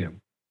Gilliam.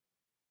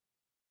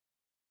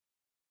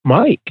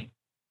 Mike.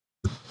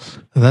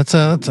 That's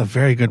a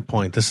very good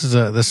point. This is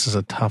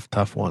a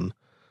tough one.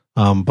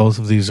 Both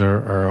of these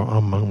are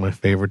among my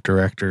favorite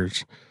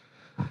directors.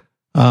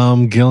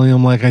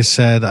 Gilliam, like I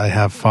said, I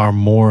have far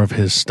more of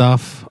his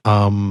stuff.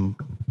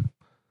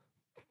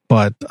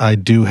 But I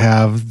do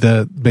have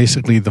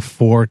basically the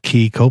 4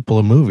 key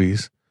Coppola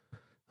movies,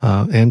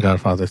 and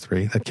Godfather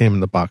 3 that came in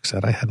the box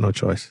set. I had no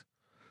choice.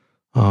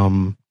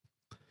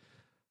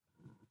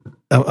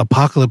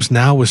 Apocalypse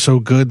Now was so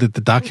good that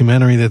the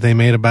documentary that they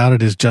made about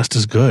it is just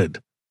as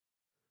good.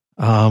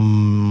 I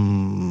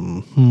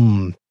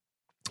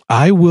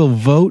will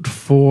vote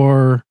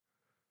for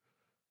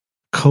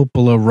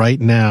Coppola right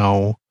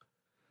now.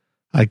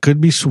 I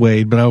could be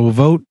swayed, but I will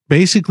vote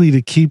basically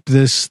to keep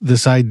this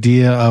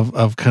idea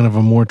of kind of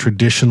a more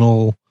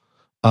traditional,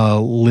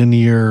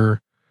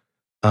 linear,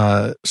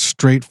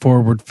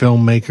 straightforward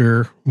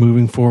filmmaker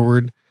moving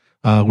forward.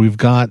 We've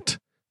got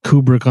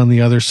Kubrick on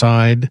the other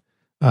side,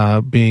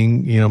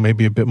 being,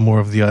 maybe a bit more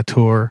of the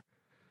auteur.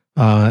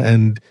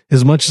 And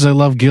as much as I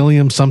love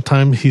Gilliam,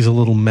 sometimes he's a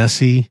little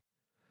messy.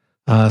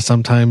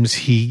 Sometimes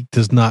he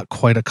does not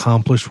quite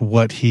accomplish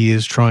what he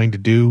is trying to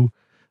do.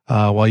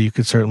 While you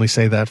could certainly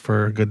say that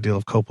for a good deal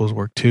of Coppola's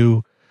work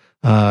too.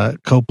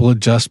 Coppola,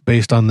 just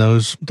based on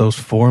those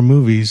 4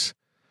 movies,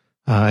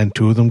 and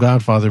 2 of them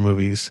Godfather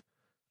movies,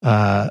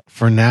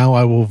 for now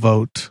I will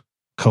vote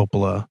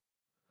Coppola,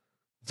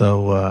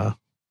 though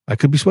I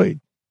could be swayed.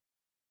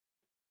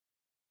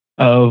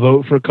 I'll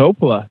vote for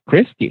Coppola.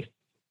 Christy.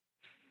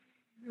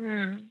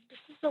 This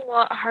is a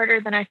lot harder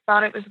than I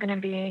thought it was going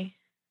to be.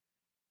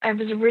 I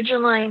was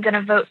originally going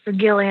to vote for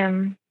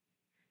Gilliam,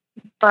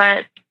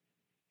 but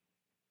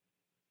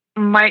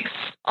Mike's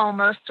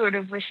almost sort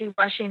of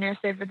wishy-washiness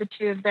over the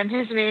 2 of them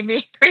has made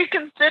me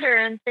reconsider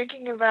and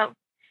thinking about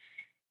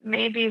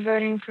maybe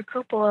voting for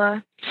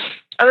Coppola.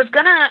 I was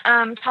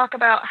gonna talk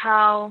about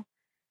how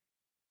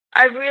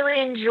I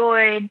really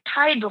enjoyed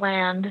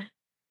Tideland,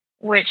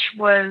 which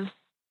was,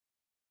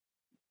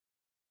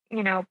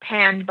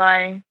 panned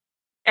by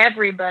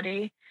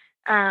everybody.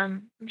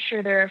 I'm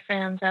sure there are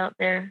fans out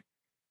there.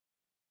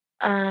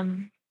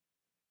 I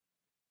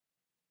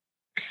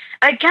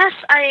guess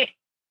I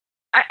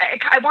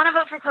want to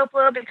vote for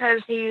Coppola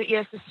because he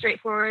is a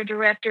straightforward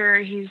director.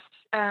 He's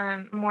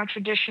more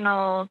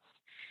traditional,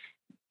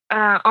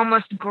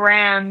 almost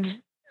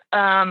grand,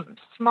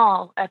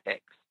 small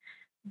epics.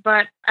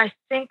 But I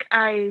think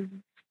I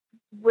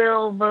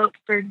will vote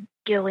for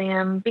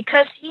Gilliam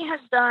because he has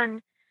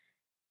done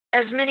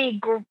as many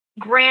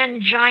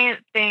grand, giant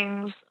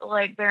things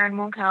like Baron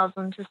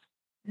Munchausen to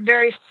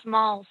very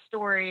small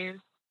stories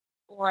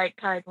like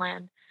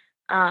Tideland.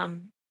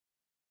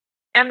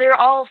 And they're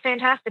all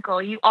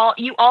fantastical. You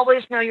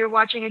always know you're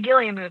watching a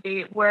Gilliam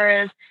movie,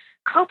 whereas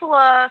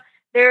Coppola,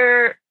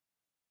 they're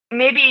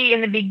maybe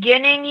in the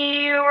beginning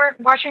you were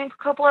watching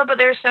Coppola, but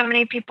there's so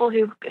many people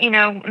who,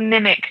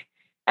 mimic,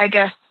 I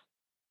guess.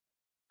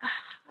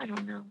 I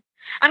don't know.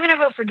 I'm going to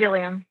vote for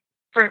Gilliam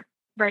for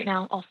right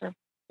now also.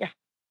 Yeah.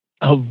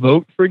 I'll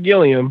vote for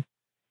Gilliam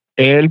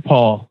and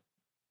Paul.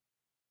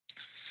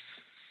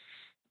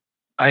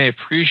 I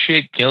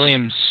appreciate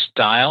Gilliam's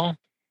style.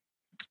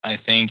 I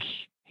think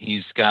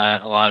he's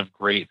got a lot of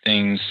great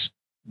things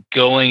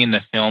going in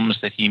the films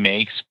that he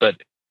makes, but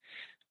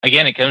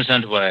again, it comes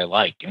down to what I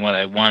like and what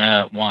I want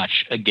to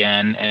watch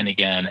again and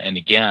again and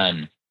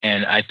again.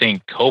 And I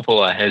think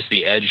Coppola has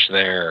the edge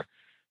there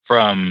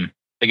from,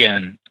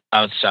 again,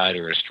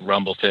 Outsiders to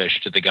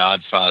Rumblefish to The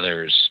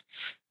Godfathers.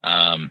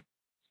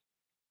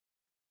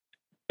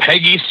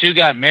 Peggy Sue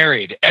Got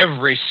Married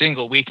every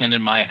single weekend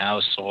in my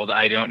household.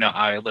 I don't know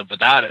how I live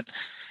without it.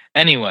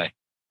 Anyway,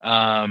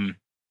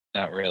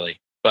 not really.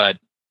 But,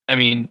 I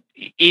mean,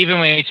 even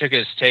when he took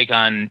his take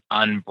on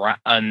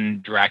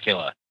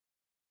Dracula,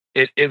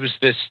 it was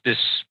this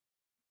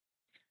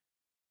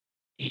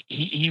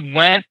he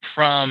went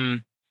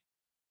from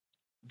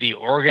the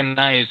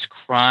organized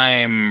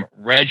crime,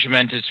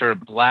 regimented sort of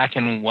black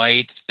and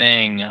white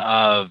thing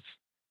of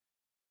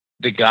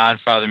the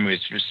Godfather movies,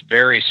 just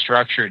very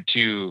structured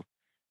to,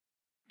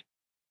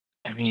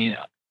 I mean,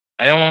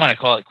 I don't want to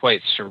call it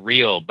quite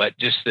surreal, but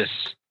just this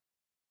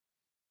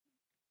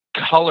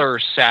color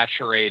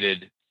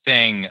saturated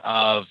thing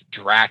of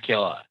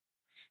Dracula.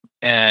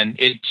 And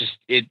it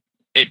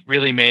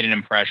really made an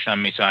impression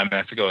on me, so I'm going to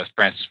have to go with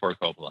Francis Ford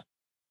Coppola.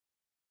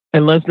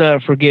 And let's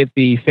not forget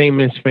the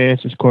famous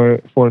Francis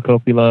Ford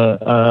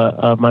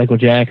Coppola Michael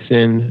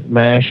Jackson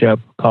mashup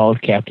called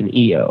Captain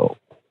EO.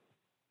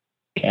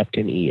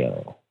 Captain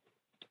EO.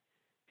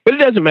 But it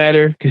doesn't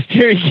matter because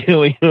Terry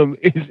Gilliam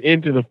is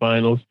into the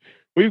finals.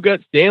 We've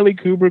got Stanley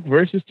Kubrick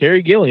versus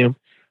Terry Gilliam.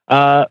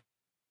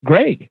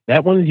 Greg,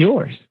 that one is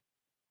yours.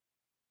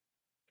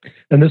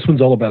 And this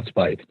one's all about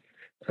spite.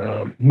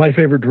 My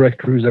favorite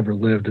director who's ever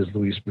lived is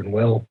Luis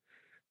Buñuel.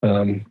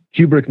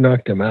 Kubrick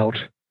knocked him out.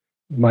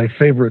 My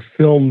favorite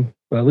film,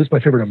 at least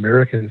my favorite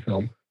American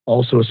film,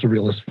 also a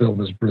surrealist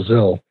film, is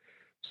Brazil.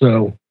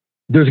 So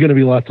there's going to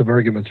be lots of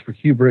arguments for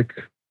Kubrick.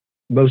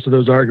 Most of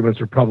those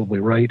arguments are probably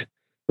right,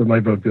 but my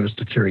vote goes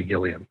to Terry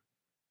Gilliam.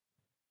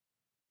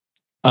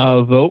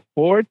 I'll vote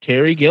for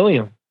Terry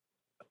Gilliam.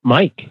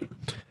 Mike.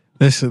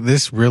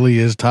 This really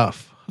is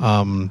tough.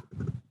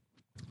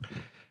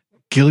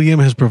 Gilliam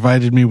has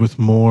provided me with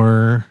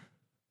more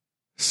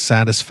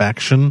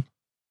satisfaction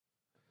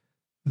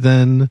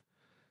than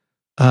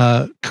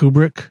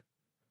Kubrick.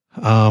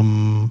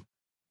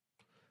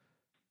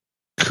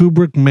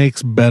 Kubrick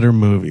makes better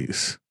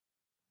movies.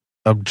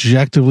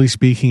 Objectively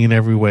speaking, in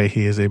every way,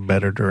 he is a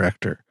better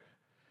director.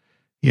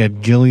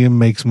 Yet Gilliam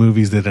makes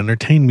movies that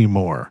entertain me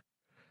more.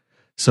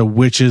 So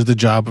which is the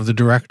job of the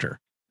director?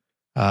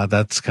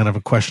 That's kind of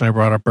a question I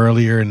brought up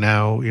earlier, and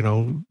now,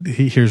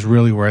 here's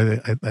really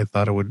where I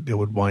thought it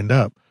would wind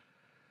up.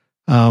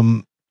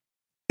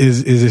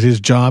 is it his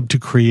job to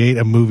create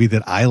a movie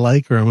that I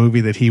like or a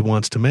movie that he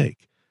wants to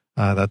make?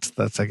 That's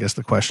I guess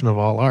the question of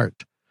all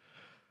art.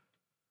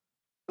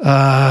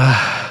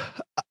 I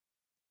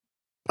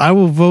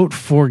will vote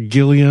for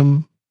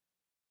Gilliam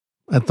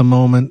at the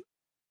moment.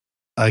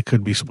 I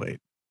could be swayed.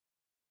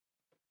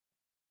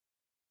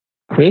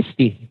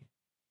 Christy.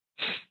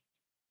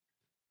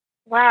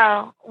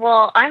 Wow.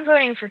 Well, I'm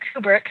voting for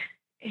Kubrick.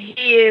 He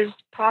is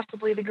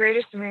possibly the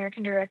greatest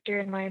American director,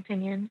 in my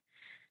opinion.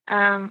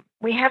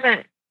 We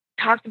haven't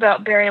talked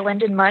about Barry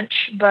Lyndon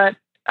much, but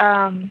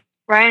Ryan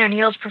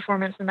O'Neal's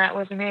performance in that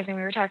was amazing.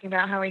 We were talking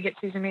about how he gets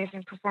these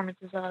amazing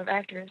performances out of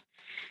actors.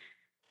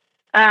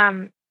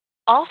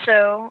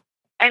 Also,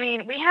 I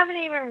mean, we haven't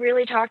even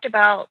really talked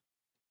about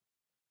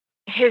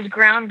his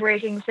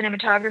groundbreaking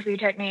cinematography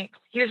techniques.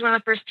 He was one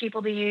of the first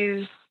people to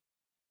use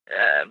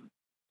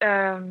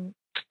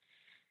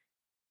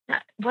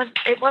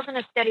it wasn't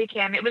a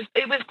Steadicam. It was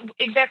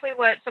exactly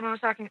what someone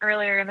was talking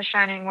earlier in The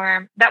Shining,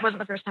 where that wasn't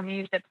the first time he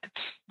used it.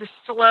 The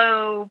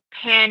slow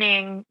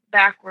panning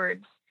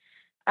backwards.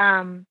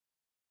 And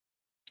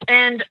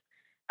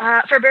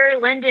for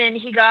Barry Lyndon,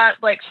 he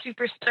got like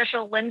super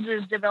special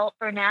lenses developed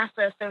for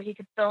NASA so he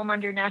could film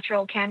under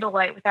natural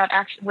candlelight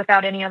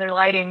without any other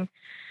lighting.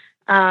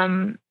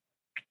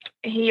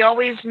 He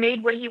always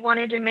made what he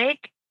wanted to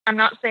make. I'm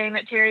not saying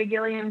that Terry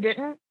Gilliam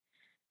didn't.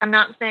 I'm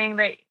not saying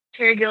that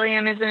Terry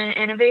Gilliam isn't an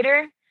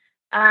innovator.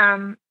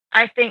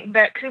 I think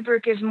that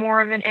Kubrick is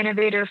more of an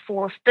innovator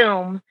for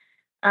film.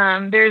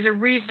 There's a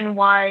reason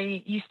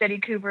why you study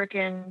Kubrick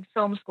in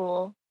film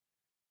school.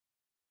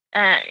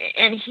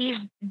 And he's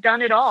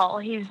done it all.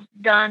 He's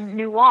done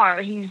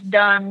noir. He's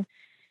done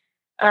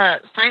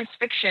science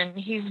fiction.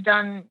 He's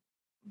done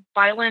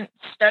violent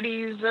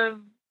studies of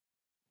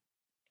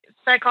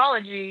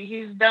psychology.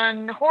 He's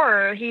done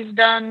horror. He's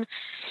done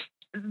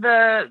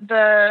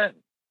the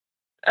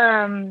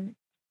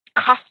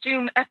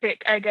costume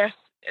epic, I guess,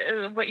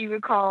 what you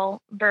would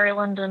call Barry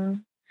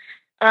Lyndon.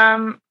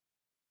 I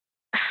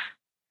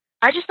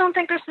just don't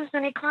think this is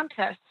any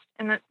contest.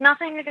 And it's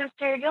nothing against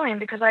Terry Gilliam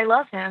because I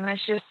love him.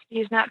 It's just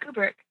he's not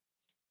Kubrick.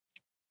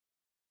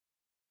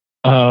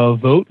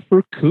 Vote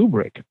for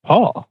Kubrick.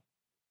 Paul.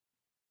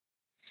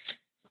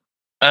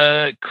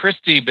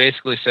 Christy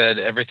basically said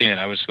everything that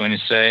I was going to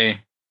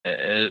say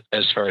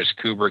as far as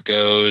Kubrick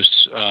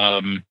goes.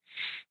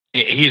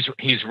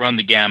 He's run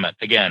the gamut.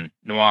 Again,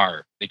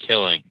 noir, The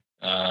Killing.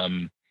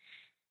 The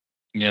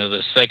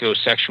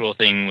psychosexual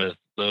thing with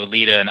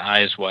Lolita and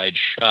Eyes Wide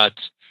Shut.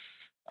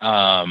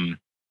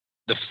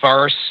 The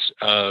farce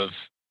of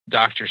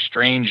Dr.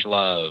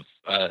 Strangelove,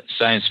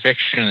 science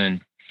fiction in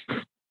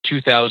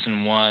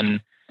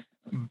 2001.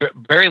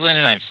 Barry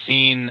Lyndon I've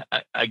seen.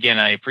 Again,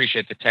 I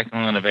appreciate the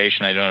technical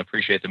innovation. I don't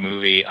appreciate the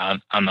movie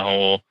on the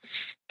whole.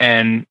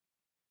 And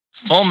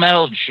Full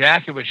Metal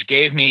Jacket, which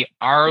gave me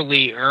R.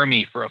 Lee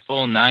Ermey for a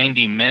full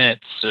 90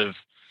 minutes of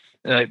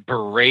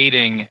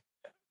berating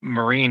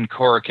Marine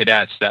Corps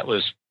cadets. That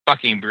was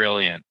fucking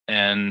brilliant.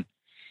 And,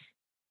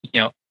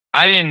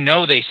 I didn't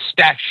know they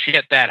stacked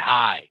shit that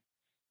high.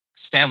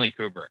 Stanley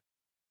Kubrick.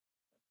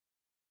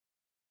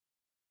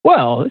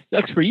 Well, this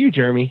sucks for you,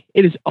 Jeremy.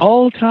 It is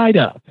all tied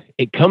up.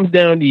 It comes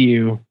down to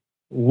you.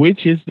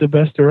 Which is the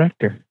best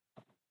director?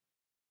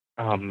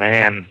 Oh,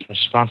 man.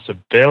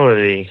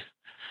 Responsibility.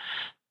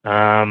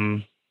 I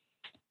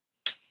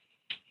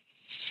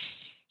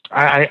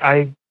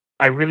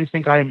really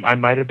think I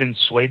might have been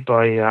swayed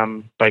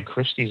by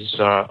Christie's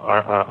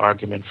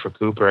argument for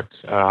Kubrick.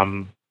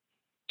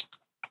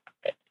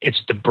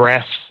 It's the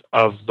breadth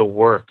of the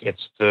work.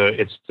 It's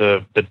the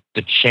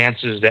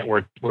chances that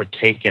were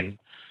taken.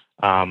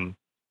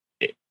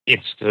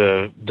 It's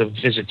the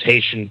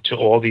visitation to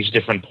all these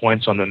different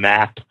points on the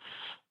map.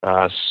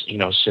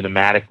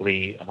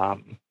 Cinematically.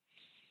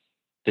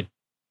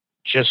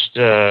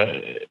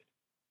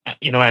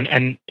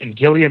 And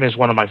Gilliam is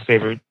one of my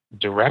favorite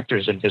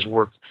directors, and his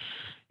work,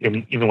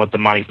 even with the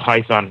Monty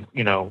Python,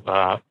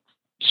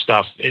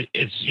 stuff.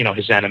 It's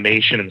his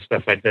animation and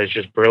stuff like that is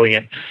just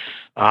brilliant.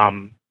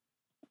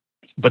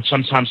 But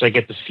sometimes I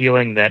get the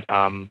feeling that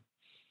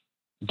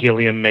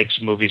Gilliam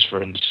makes movies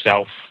for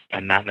himself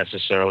and not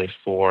necessarily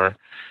for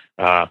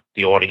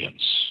the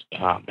audience.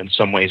 In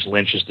some ways,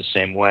 Lynch is the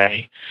same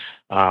way.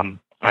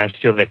 I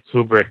feel that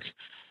Kubrick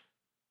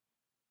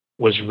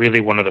was really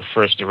one of the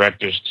first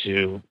directors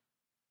to,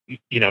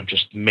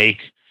 just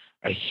make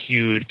a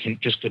huge,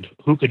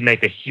 who could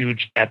make a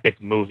huge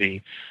epic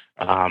movie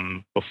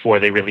before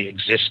they really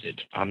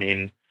existed. I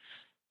mean,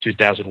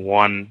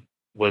 2001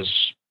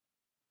 was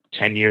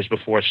 10 years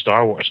before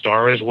Star Wars.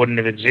 Star Wars wouldn't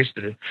have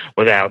existed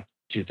without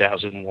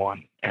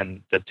 2001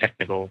 and the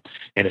technical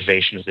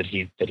innovations that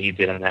he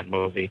did in that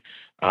movie.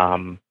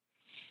 The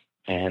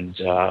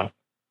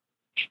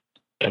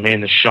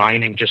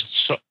Shining, just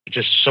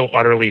so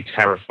utterly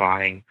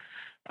terrifying.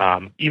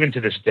 Even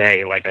to this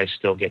day, like I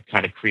still get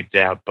kind of creeped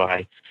out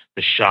by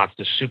the shots,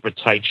 the super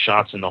tight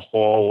shots in the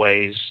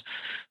hallways,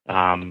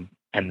 and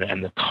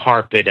the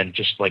carpet, and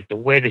just like the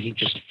way that he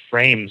just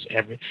frames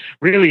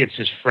really it's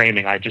his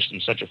framing. I just am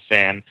such a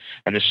fan,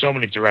 and there's so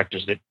many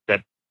directors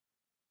that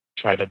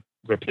try to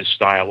rip his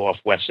style off,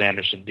 Wes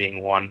Anderson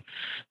being one,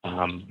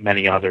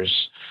 many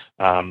others.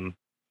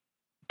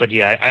 But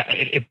yeah,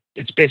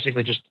 it's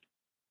basically just,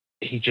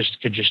 he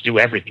just could just do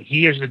everything.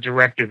 He is the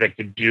director that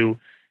could do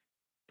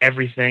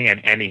everything and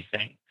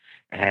anything.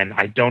 And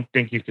I don't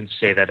think you can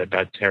say that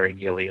about Terry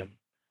Gilliam.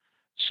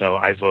 So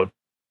I vote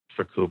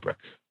for Kubrick.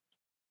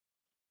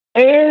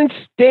 And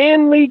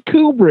Stanley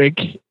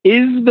Kubrick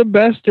is the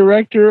best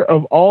director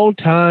of all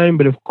time.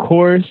 But of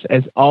course,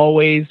 as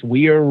always,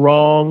 we are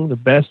wrong. The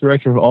best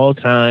director of all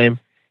time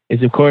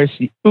is, of course,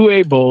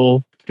 Uwe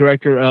Boll,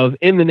 director of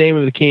In the Name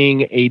of the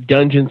King, a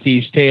Dungeon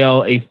Siege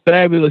Tale, a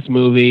fabulous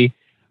movie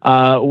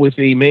with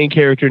the main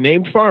character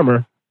named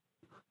Farmer.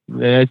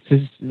 That's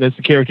the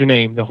character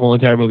name, the whole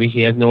entire movie.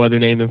 He has no other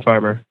name than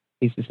Farmer.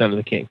 He's the son of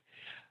the king.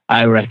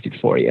 I wrecked it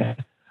for you.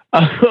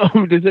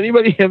 Does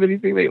anybody have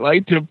anything they'd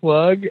like to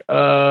plug?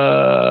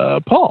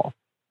 Paul?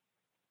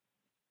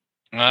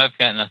 Well, I've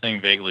got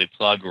nothing vaguely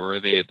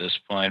plug-worthy at this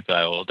point, but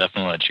I will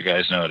definitely let you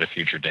guys know at a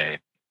future date.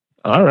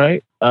 All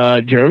right.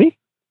 Jeremy?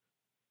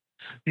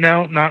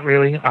 No, not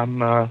really. I'm,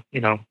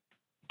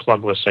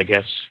 plugless, I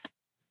guess.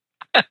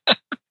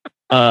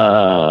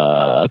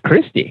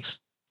 Christy?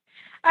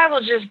 I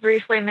will just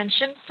briefly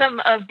mention some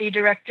of the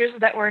directors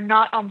that were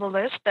not on the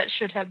list that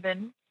should have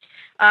been.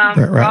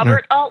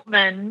 Robert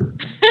Altman,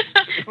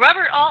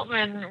 Robert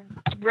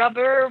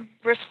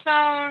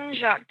Bresson,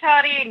 Jacques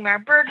Tati,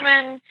 Ingmar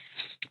Bergman.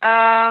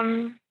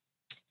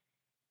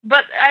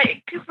 But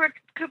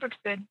Kubrick's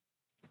good.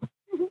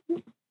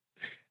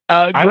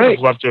 I would have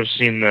loved to have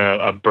seen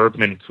the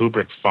Bergman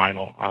Kubrick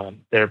final.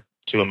 They're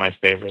two of my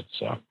favorites.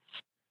 So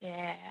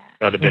yeah,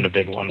 that would have been a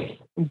big one.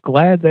 I'm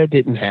glad that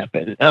didn't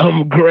happen.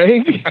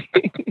 Greg?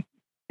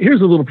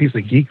 Here's a little piece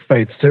of geek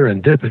fight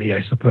serendipity,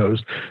 I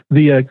suppose.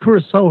 The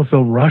Kurosawa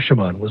film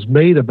Rashomon was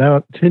made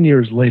about 10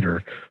 years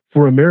later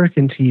for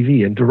American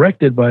TV and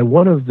directed by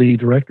one of the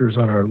directors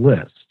on our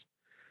list.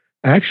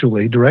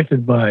 Actually,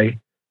 directed by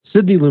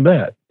Sidney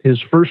Lumet,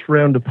 his first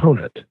round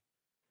opponent.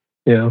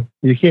 You know,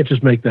 you can't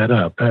just make that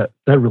up. That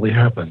really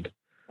happened.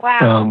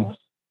 Wow.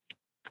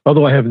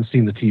 Although I haven't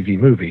seen the TV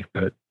movie,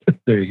 but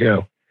there you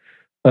go.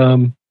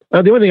 The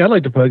only thing I'd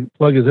like to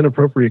plug is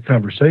Inappropriate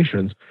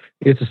Conversations.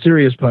 It's a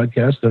serious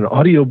podcast in an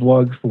audio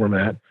blog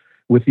format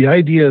with the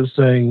idea of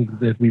saying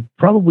that we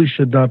probably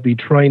should not be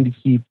trying to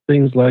keep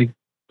things like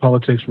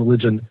politics,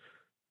 religion,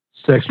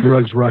 sex,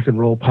 drugs, rock and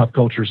roll, pop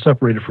culture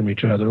separated from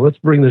each other. Let's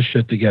bring this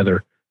shit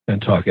together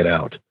and talk it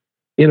out.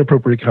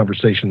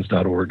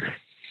 Inappropriateconversations.org.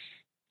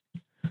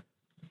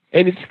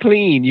 And it's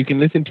clean. You can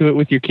listen to it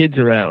with your kids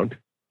around.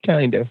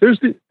 Kind of. There's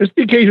the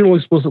occasional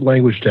explicit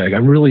language tag.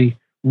 I'm really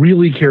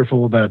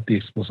careful about the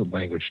explicit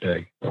language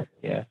tag.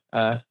 Yeah.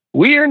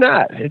 We are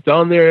not. It's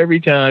on there every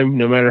time,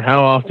 no matter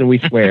how often we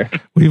swear.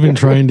 We've been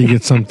trying to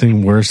get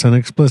something worse than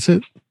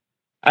explicit.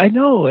 I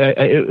know.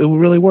 It will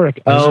really work.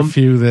 There's a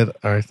few that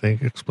I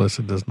think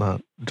explicit does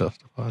not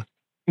justify.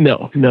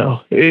 No.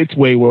 It's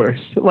way worse.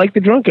 Like the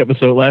drunk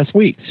episode last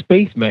week,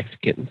 Space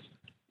Mexicans.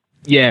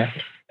 Yeah.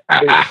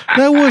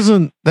 That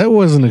wasn't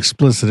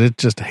explicit.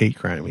 It's just hate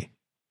crimey.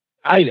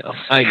 I know.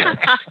 Hate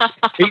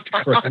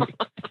crimey.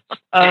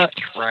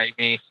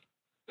 Crimey.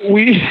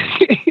 We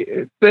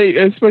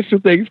say special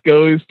thanks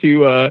goes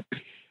to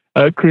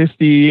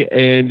Christy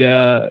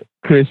and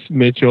Chris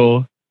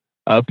Mitchell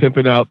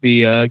pimping out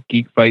the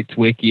Geek Fights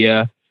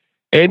Wikia,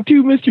 and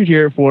to Mr.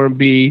 Jarrett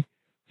Formby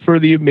for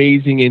the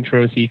amazing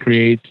intros he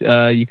creates.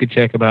 You can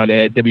check him out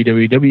at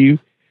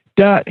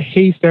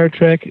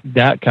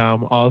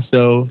www.heystartrek.com.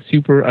 Also,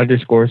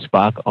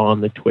 super_Spock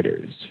on the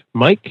Twitters.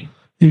 Mike?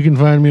 You can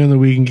find me on the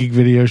Week in Geek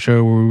video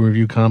show where we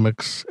review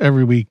comics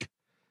every week.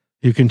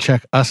 You can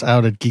check us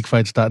out at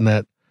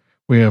geekfights.net.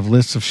 We have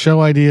lists of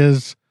show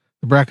ideas,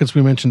 the brackets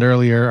we mentioned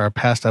earlier, our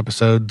past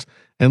episodes,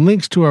 and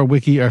links to our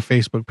wiki, our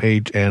Facebook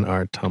page, and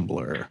our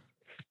Tumblr.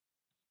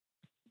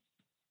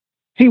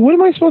 Hey, what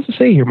am I supposed to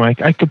say here,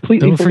 Mike? I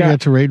completely Don't forget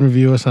to rate and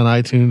review us on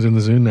iTunes and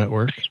the Zune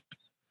Network.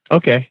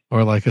 Okay.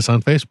 Or like us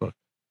on Facebook.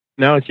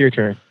 Now it's your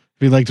turn.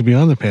 If you'd like to be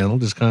on the panel,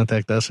 just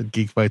contact us at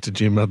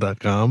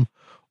geekfights@gmail.com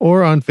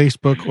or on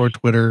Facebook or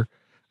Twitter.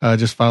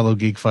 Just follow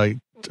Geek Fight,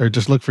 or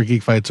just look for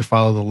Geek Fights or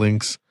follow the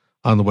links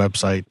on the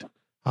website.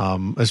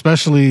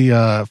 Especially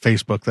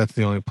Facebook. That's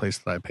the only place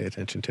that I pay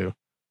attention to.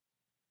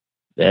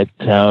 That's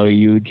how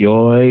you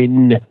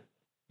join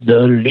the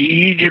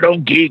Legion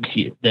of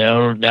Geeks.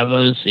 They'll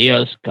never see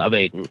us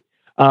coming.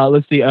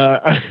 Let's see.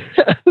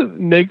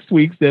 Next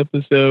week's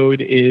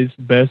episode is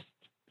Best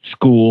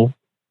School.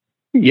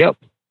 Yep,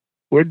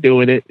 we're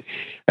doing it.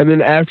 And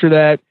then after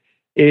that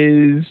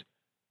is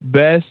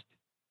Best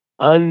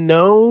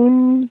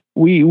Unknown.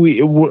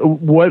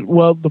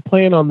 Well, the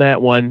plan on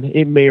that one,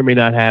 it may or may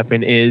not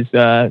happen, is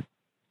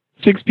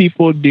 6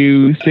 people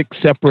do 6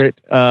 separate.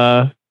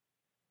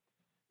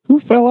 Who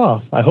fell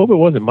off? I hope it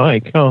wasn't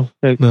Mike. Oh,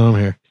 no, I'm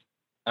here.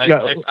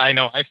 I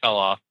know I fell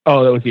off.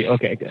 Oh, that was you.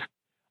 Okay, good.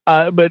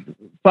 But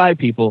 5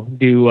 people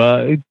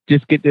do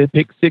just get to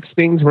pick 6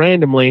 things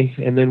randomly,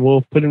 and then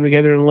we'll put them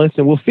together in a list,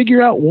 and we'll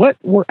figure out what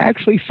we're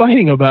actually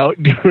fighting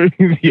about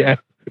during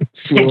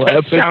Little That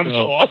episode. sounds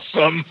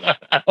awesome.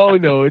 Oh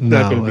no, it's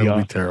not going to be it'll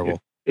awesome. be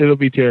terrible. It'll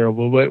be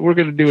terrible, but we're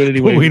going to do it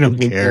anyway. But we don't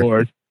because we're care.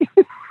 bored.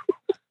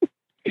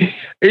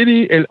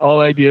 Any and all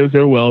ideas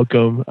are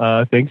welcome.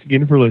 Thanks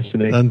again for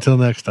listening. Until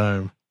next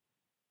time.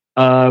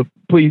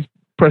 Please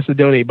press the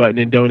donate button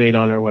and donate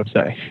on our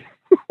website.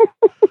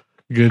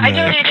 Good I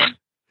night.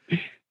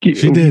 donated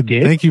She did.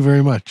 Thank you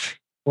very much.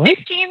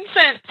 15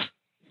 cents.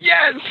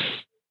 Yes.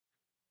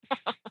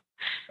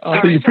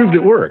 So you proved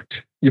it worked.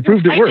 You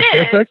proved it I worked.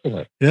 did. That's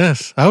excellent.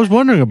 Yes, I was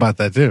wondering about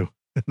that too.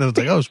 And I was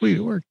like, "Oh, sweet,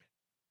 it worked."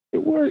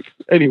 It works.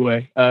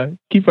 Anyway,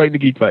 keep fighting the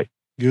geek fight.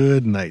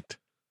 Good night.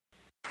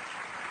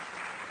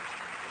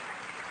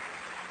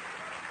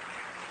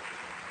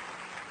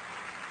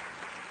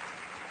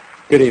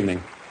 Good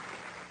evening.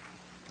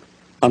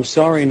 I'm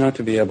sorry not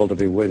to be able to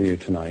be with you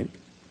tonight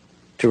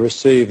to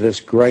receive this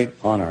great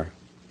honor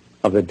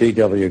of the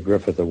D.W.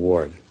 Griffith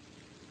Award.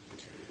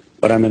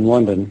 But I'm in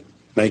London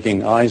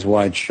making Eyes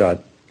Wide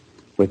Shut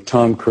with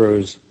Tom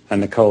Cruise and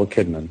Nicole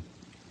Kidman.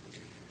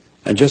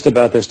 And just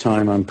about this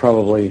time, I'm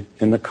probably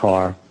in the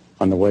car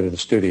on the way to the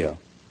studio,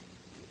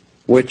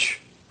 which,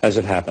 as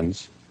it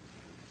happens,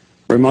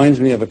 reminds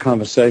me of a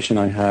conversation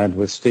I had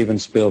with Steven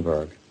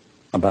Spielberg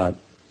about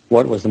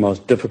what was the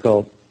most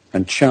difficult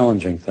and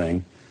challenging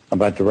thing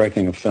about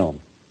directing a film.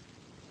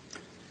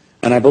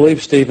 And I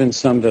believe Steven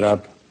summed it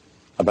up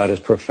about as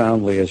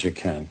profoundly as you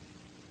can.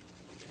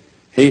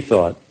 He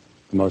thought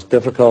the most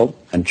difficult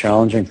and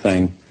challenging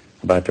thing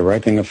about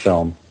directing a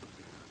film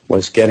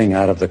was getting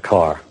out of the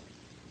car.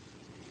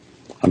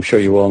 I'm sure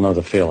you all know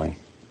the feeling.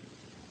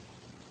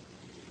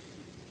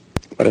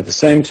 But at the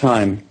same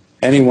time,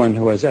 anyone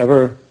who has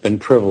ever been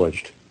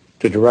privileged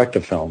to direct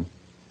a film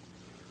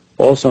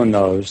also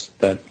knows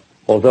that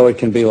although it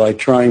can be like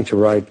trying to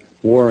write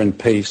War and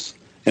Peace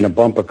in a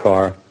bumper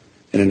car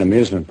in an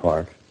amusement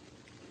park,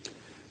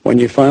 when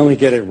you finally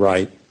get it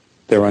right,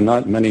 there are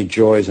not many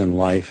joys in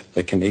life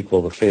that can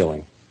equal the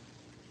feeling.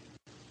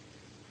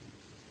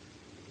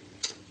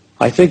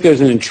 I think there's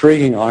an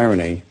intriguing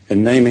irony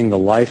in naming the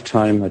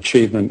Lifetime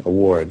Achievement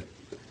Award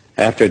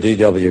after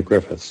D.W.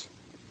 Griffiths,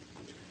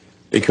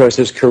 because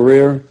his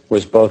career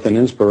was both an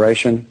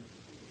inspiration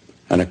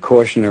and a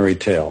cautionary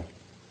tale.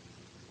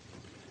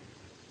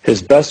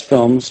 His best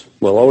films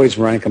will always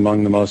rank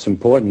among the most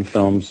important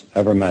films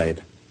ever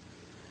made,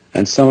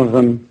 and some of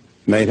them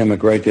made him a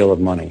great deal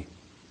of money.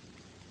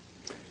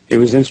 He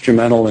was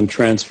instrumental in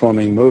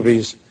transforming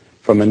movies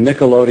from a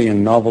Nickelodeon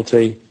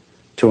novelty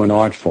to an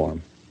art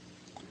form,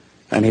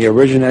 and he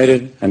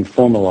originated and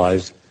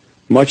formalized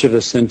much of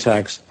the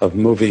syntax of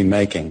movie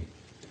making,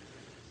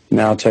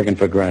 now taken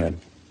for granted.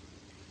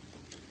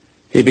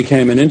 He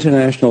became an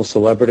international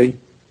celebrity,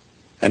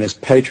 and his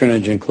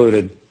patronage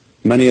included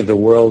many of the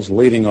world's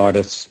leading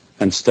artists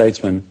and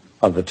statesmen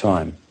of the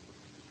time.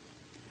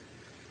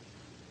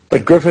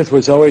 But Griffith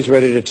was always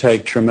ready to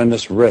take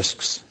tremendous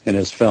risks in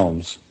his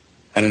films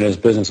and in his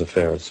business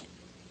affairs.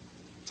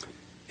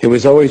 He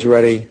was always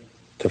ready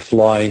to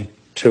fly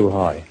too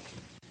high.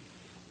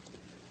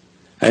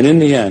 And in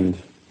the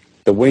end,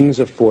 the wings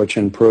of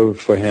fortune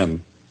proved for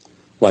him,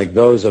 like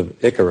those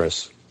of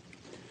Icarus,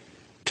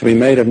 to be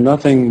made of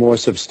nothing more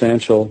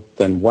substantial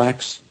than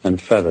wax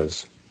and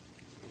feathers.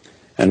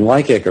 And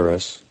like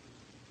Icarus,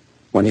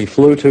 when he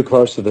flew too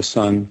close to the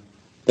sun,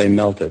 they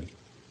melted.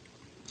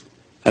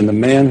 And the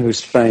man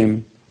whose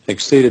fame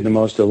exceeded the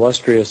most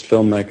illustrious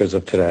filmmakers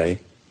of today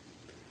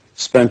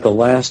spent the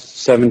last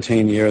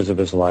 17 years of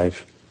his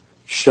life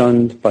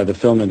shunned by the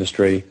film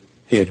industry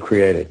he had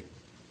created.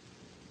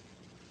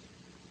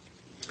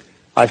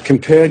 I've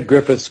compared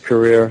Griffith's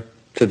career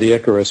to the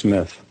Icarus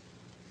myth,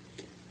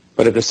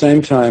 but at the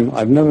same time,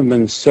 I've never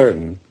been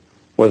certain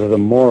whether the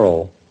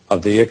moral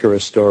of the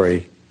Icarus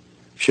story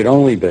should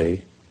only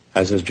be,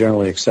 as is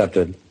generally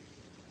accepted,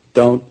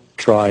 don't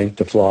try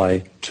to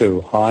fly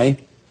too high,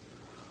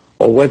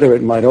 or whether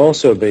it might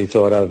also be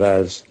thought of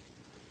as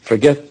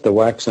forget the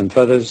wax and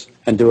feathers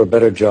and do a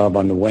better job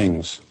on the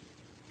wings.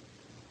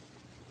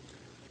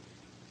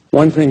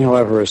 One thing,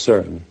 however, is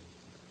certain.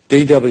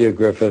 D.W.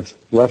 Griffith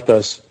left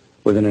us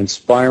with an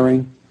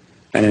inspiring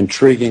and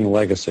intriguing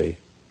legacy,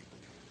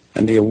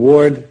 and the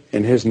award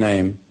in his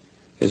name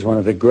is one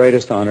of the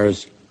greatest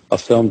honors a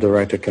film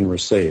director can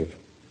receive,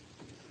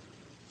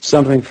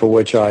 something for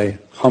which I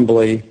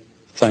humbly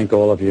thank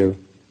all of you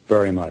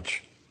very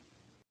much.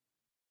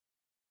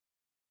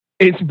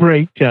 It's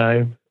break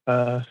time.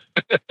 If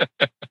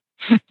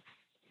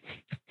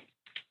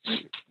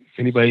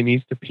anybody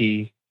needs to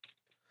pee,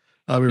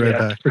 I'll be right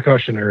back.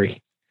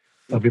 Precautionary.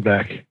 I'll be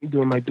back. I'm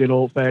doing my good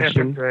old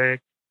fashioned.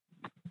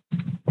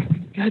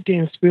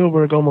 Goddamn,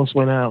 Spielberg almost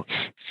went out.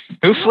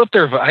 Who flipped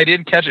their vote? I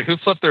didn't catch it. Who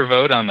flipped their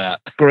vote on that?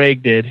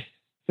 Greg did.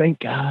 Thank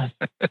God.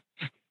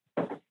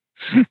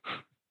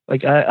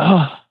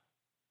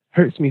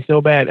 Hurts me so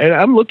bad. And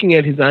I'm looking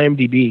at his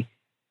IMDb.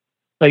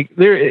 Like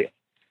there's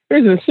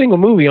a single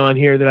movie on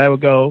here that I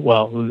would go,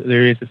 well,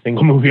 there is a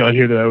single movie on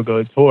here that I would go,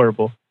 it's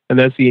horrible. And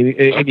that's the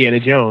Indiana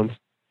Jones.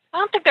 I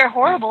don't think they're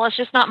horrible. It's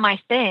just not my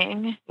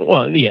thing.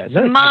 Well, yeah.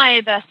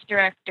 My best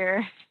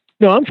director.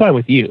 No, I'm fine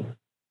with you.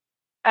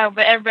 Oh,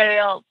 but everybody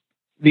else.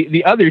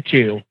 The other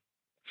two,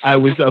 I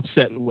was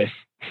upset with.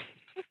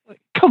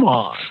 Come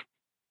on.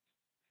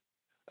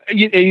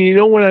 You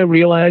know when I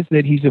realized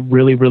that he's a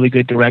really, really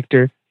good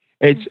director?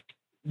 It's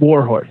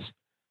Warhorse.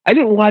 I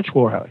didn't watch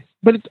Warhorse,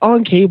 but it's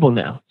on cable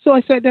now. So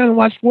I sat down and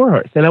watched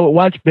Warhorse, and I would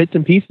watch bits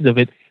and pieces of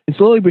it, and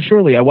slowly but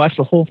surely I watched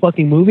the whole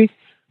fucking movie.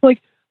 I'm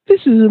like,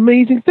 this is an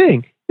amazing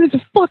thing. It's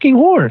a fucking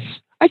horse.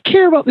 I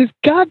care about this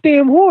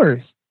goddamn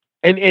horse.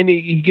 And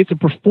he gets a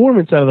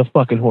performance out of the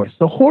fucking horse.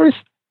 The horse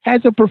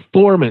has a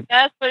performance.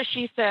 That's what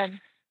she said.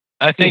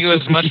 I think it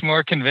was much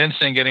more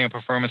convincing getting a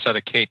performance out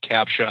of Kate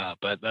Capshaw,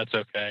 but that's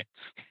okay.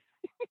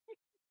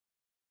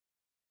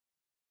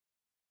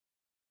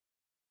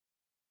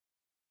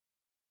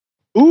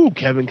 Ooh,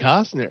 Kevin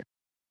Costner.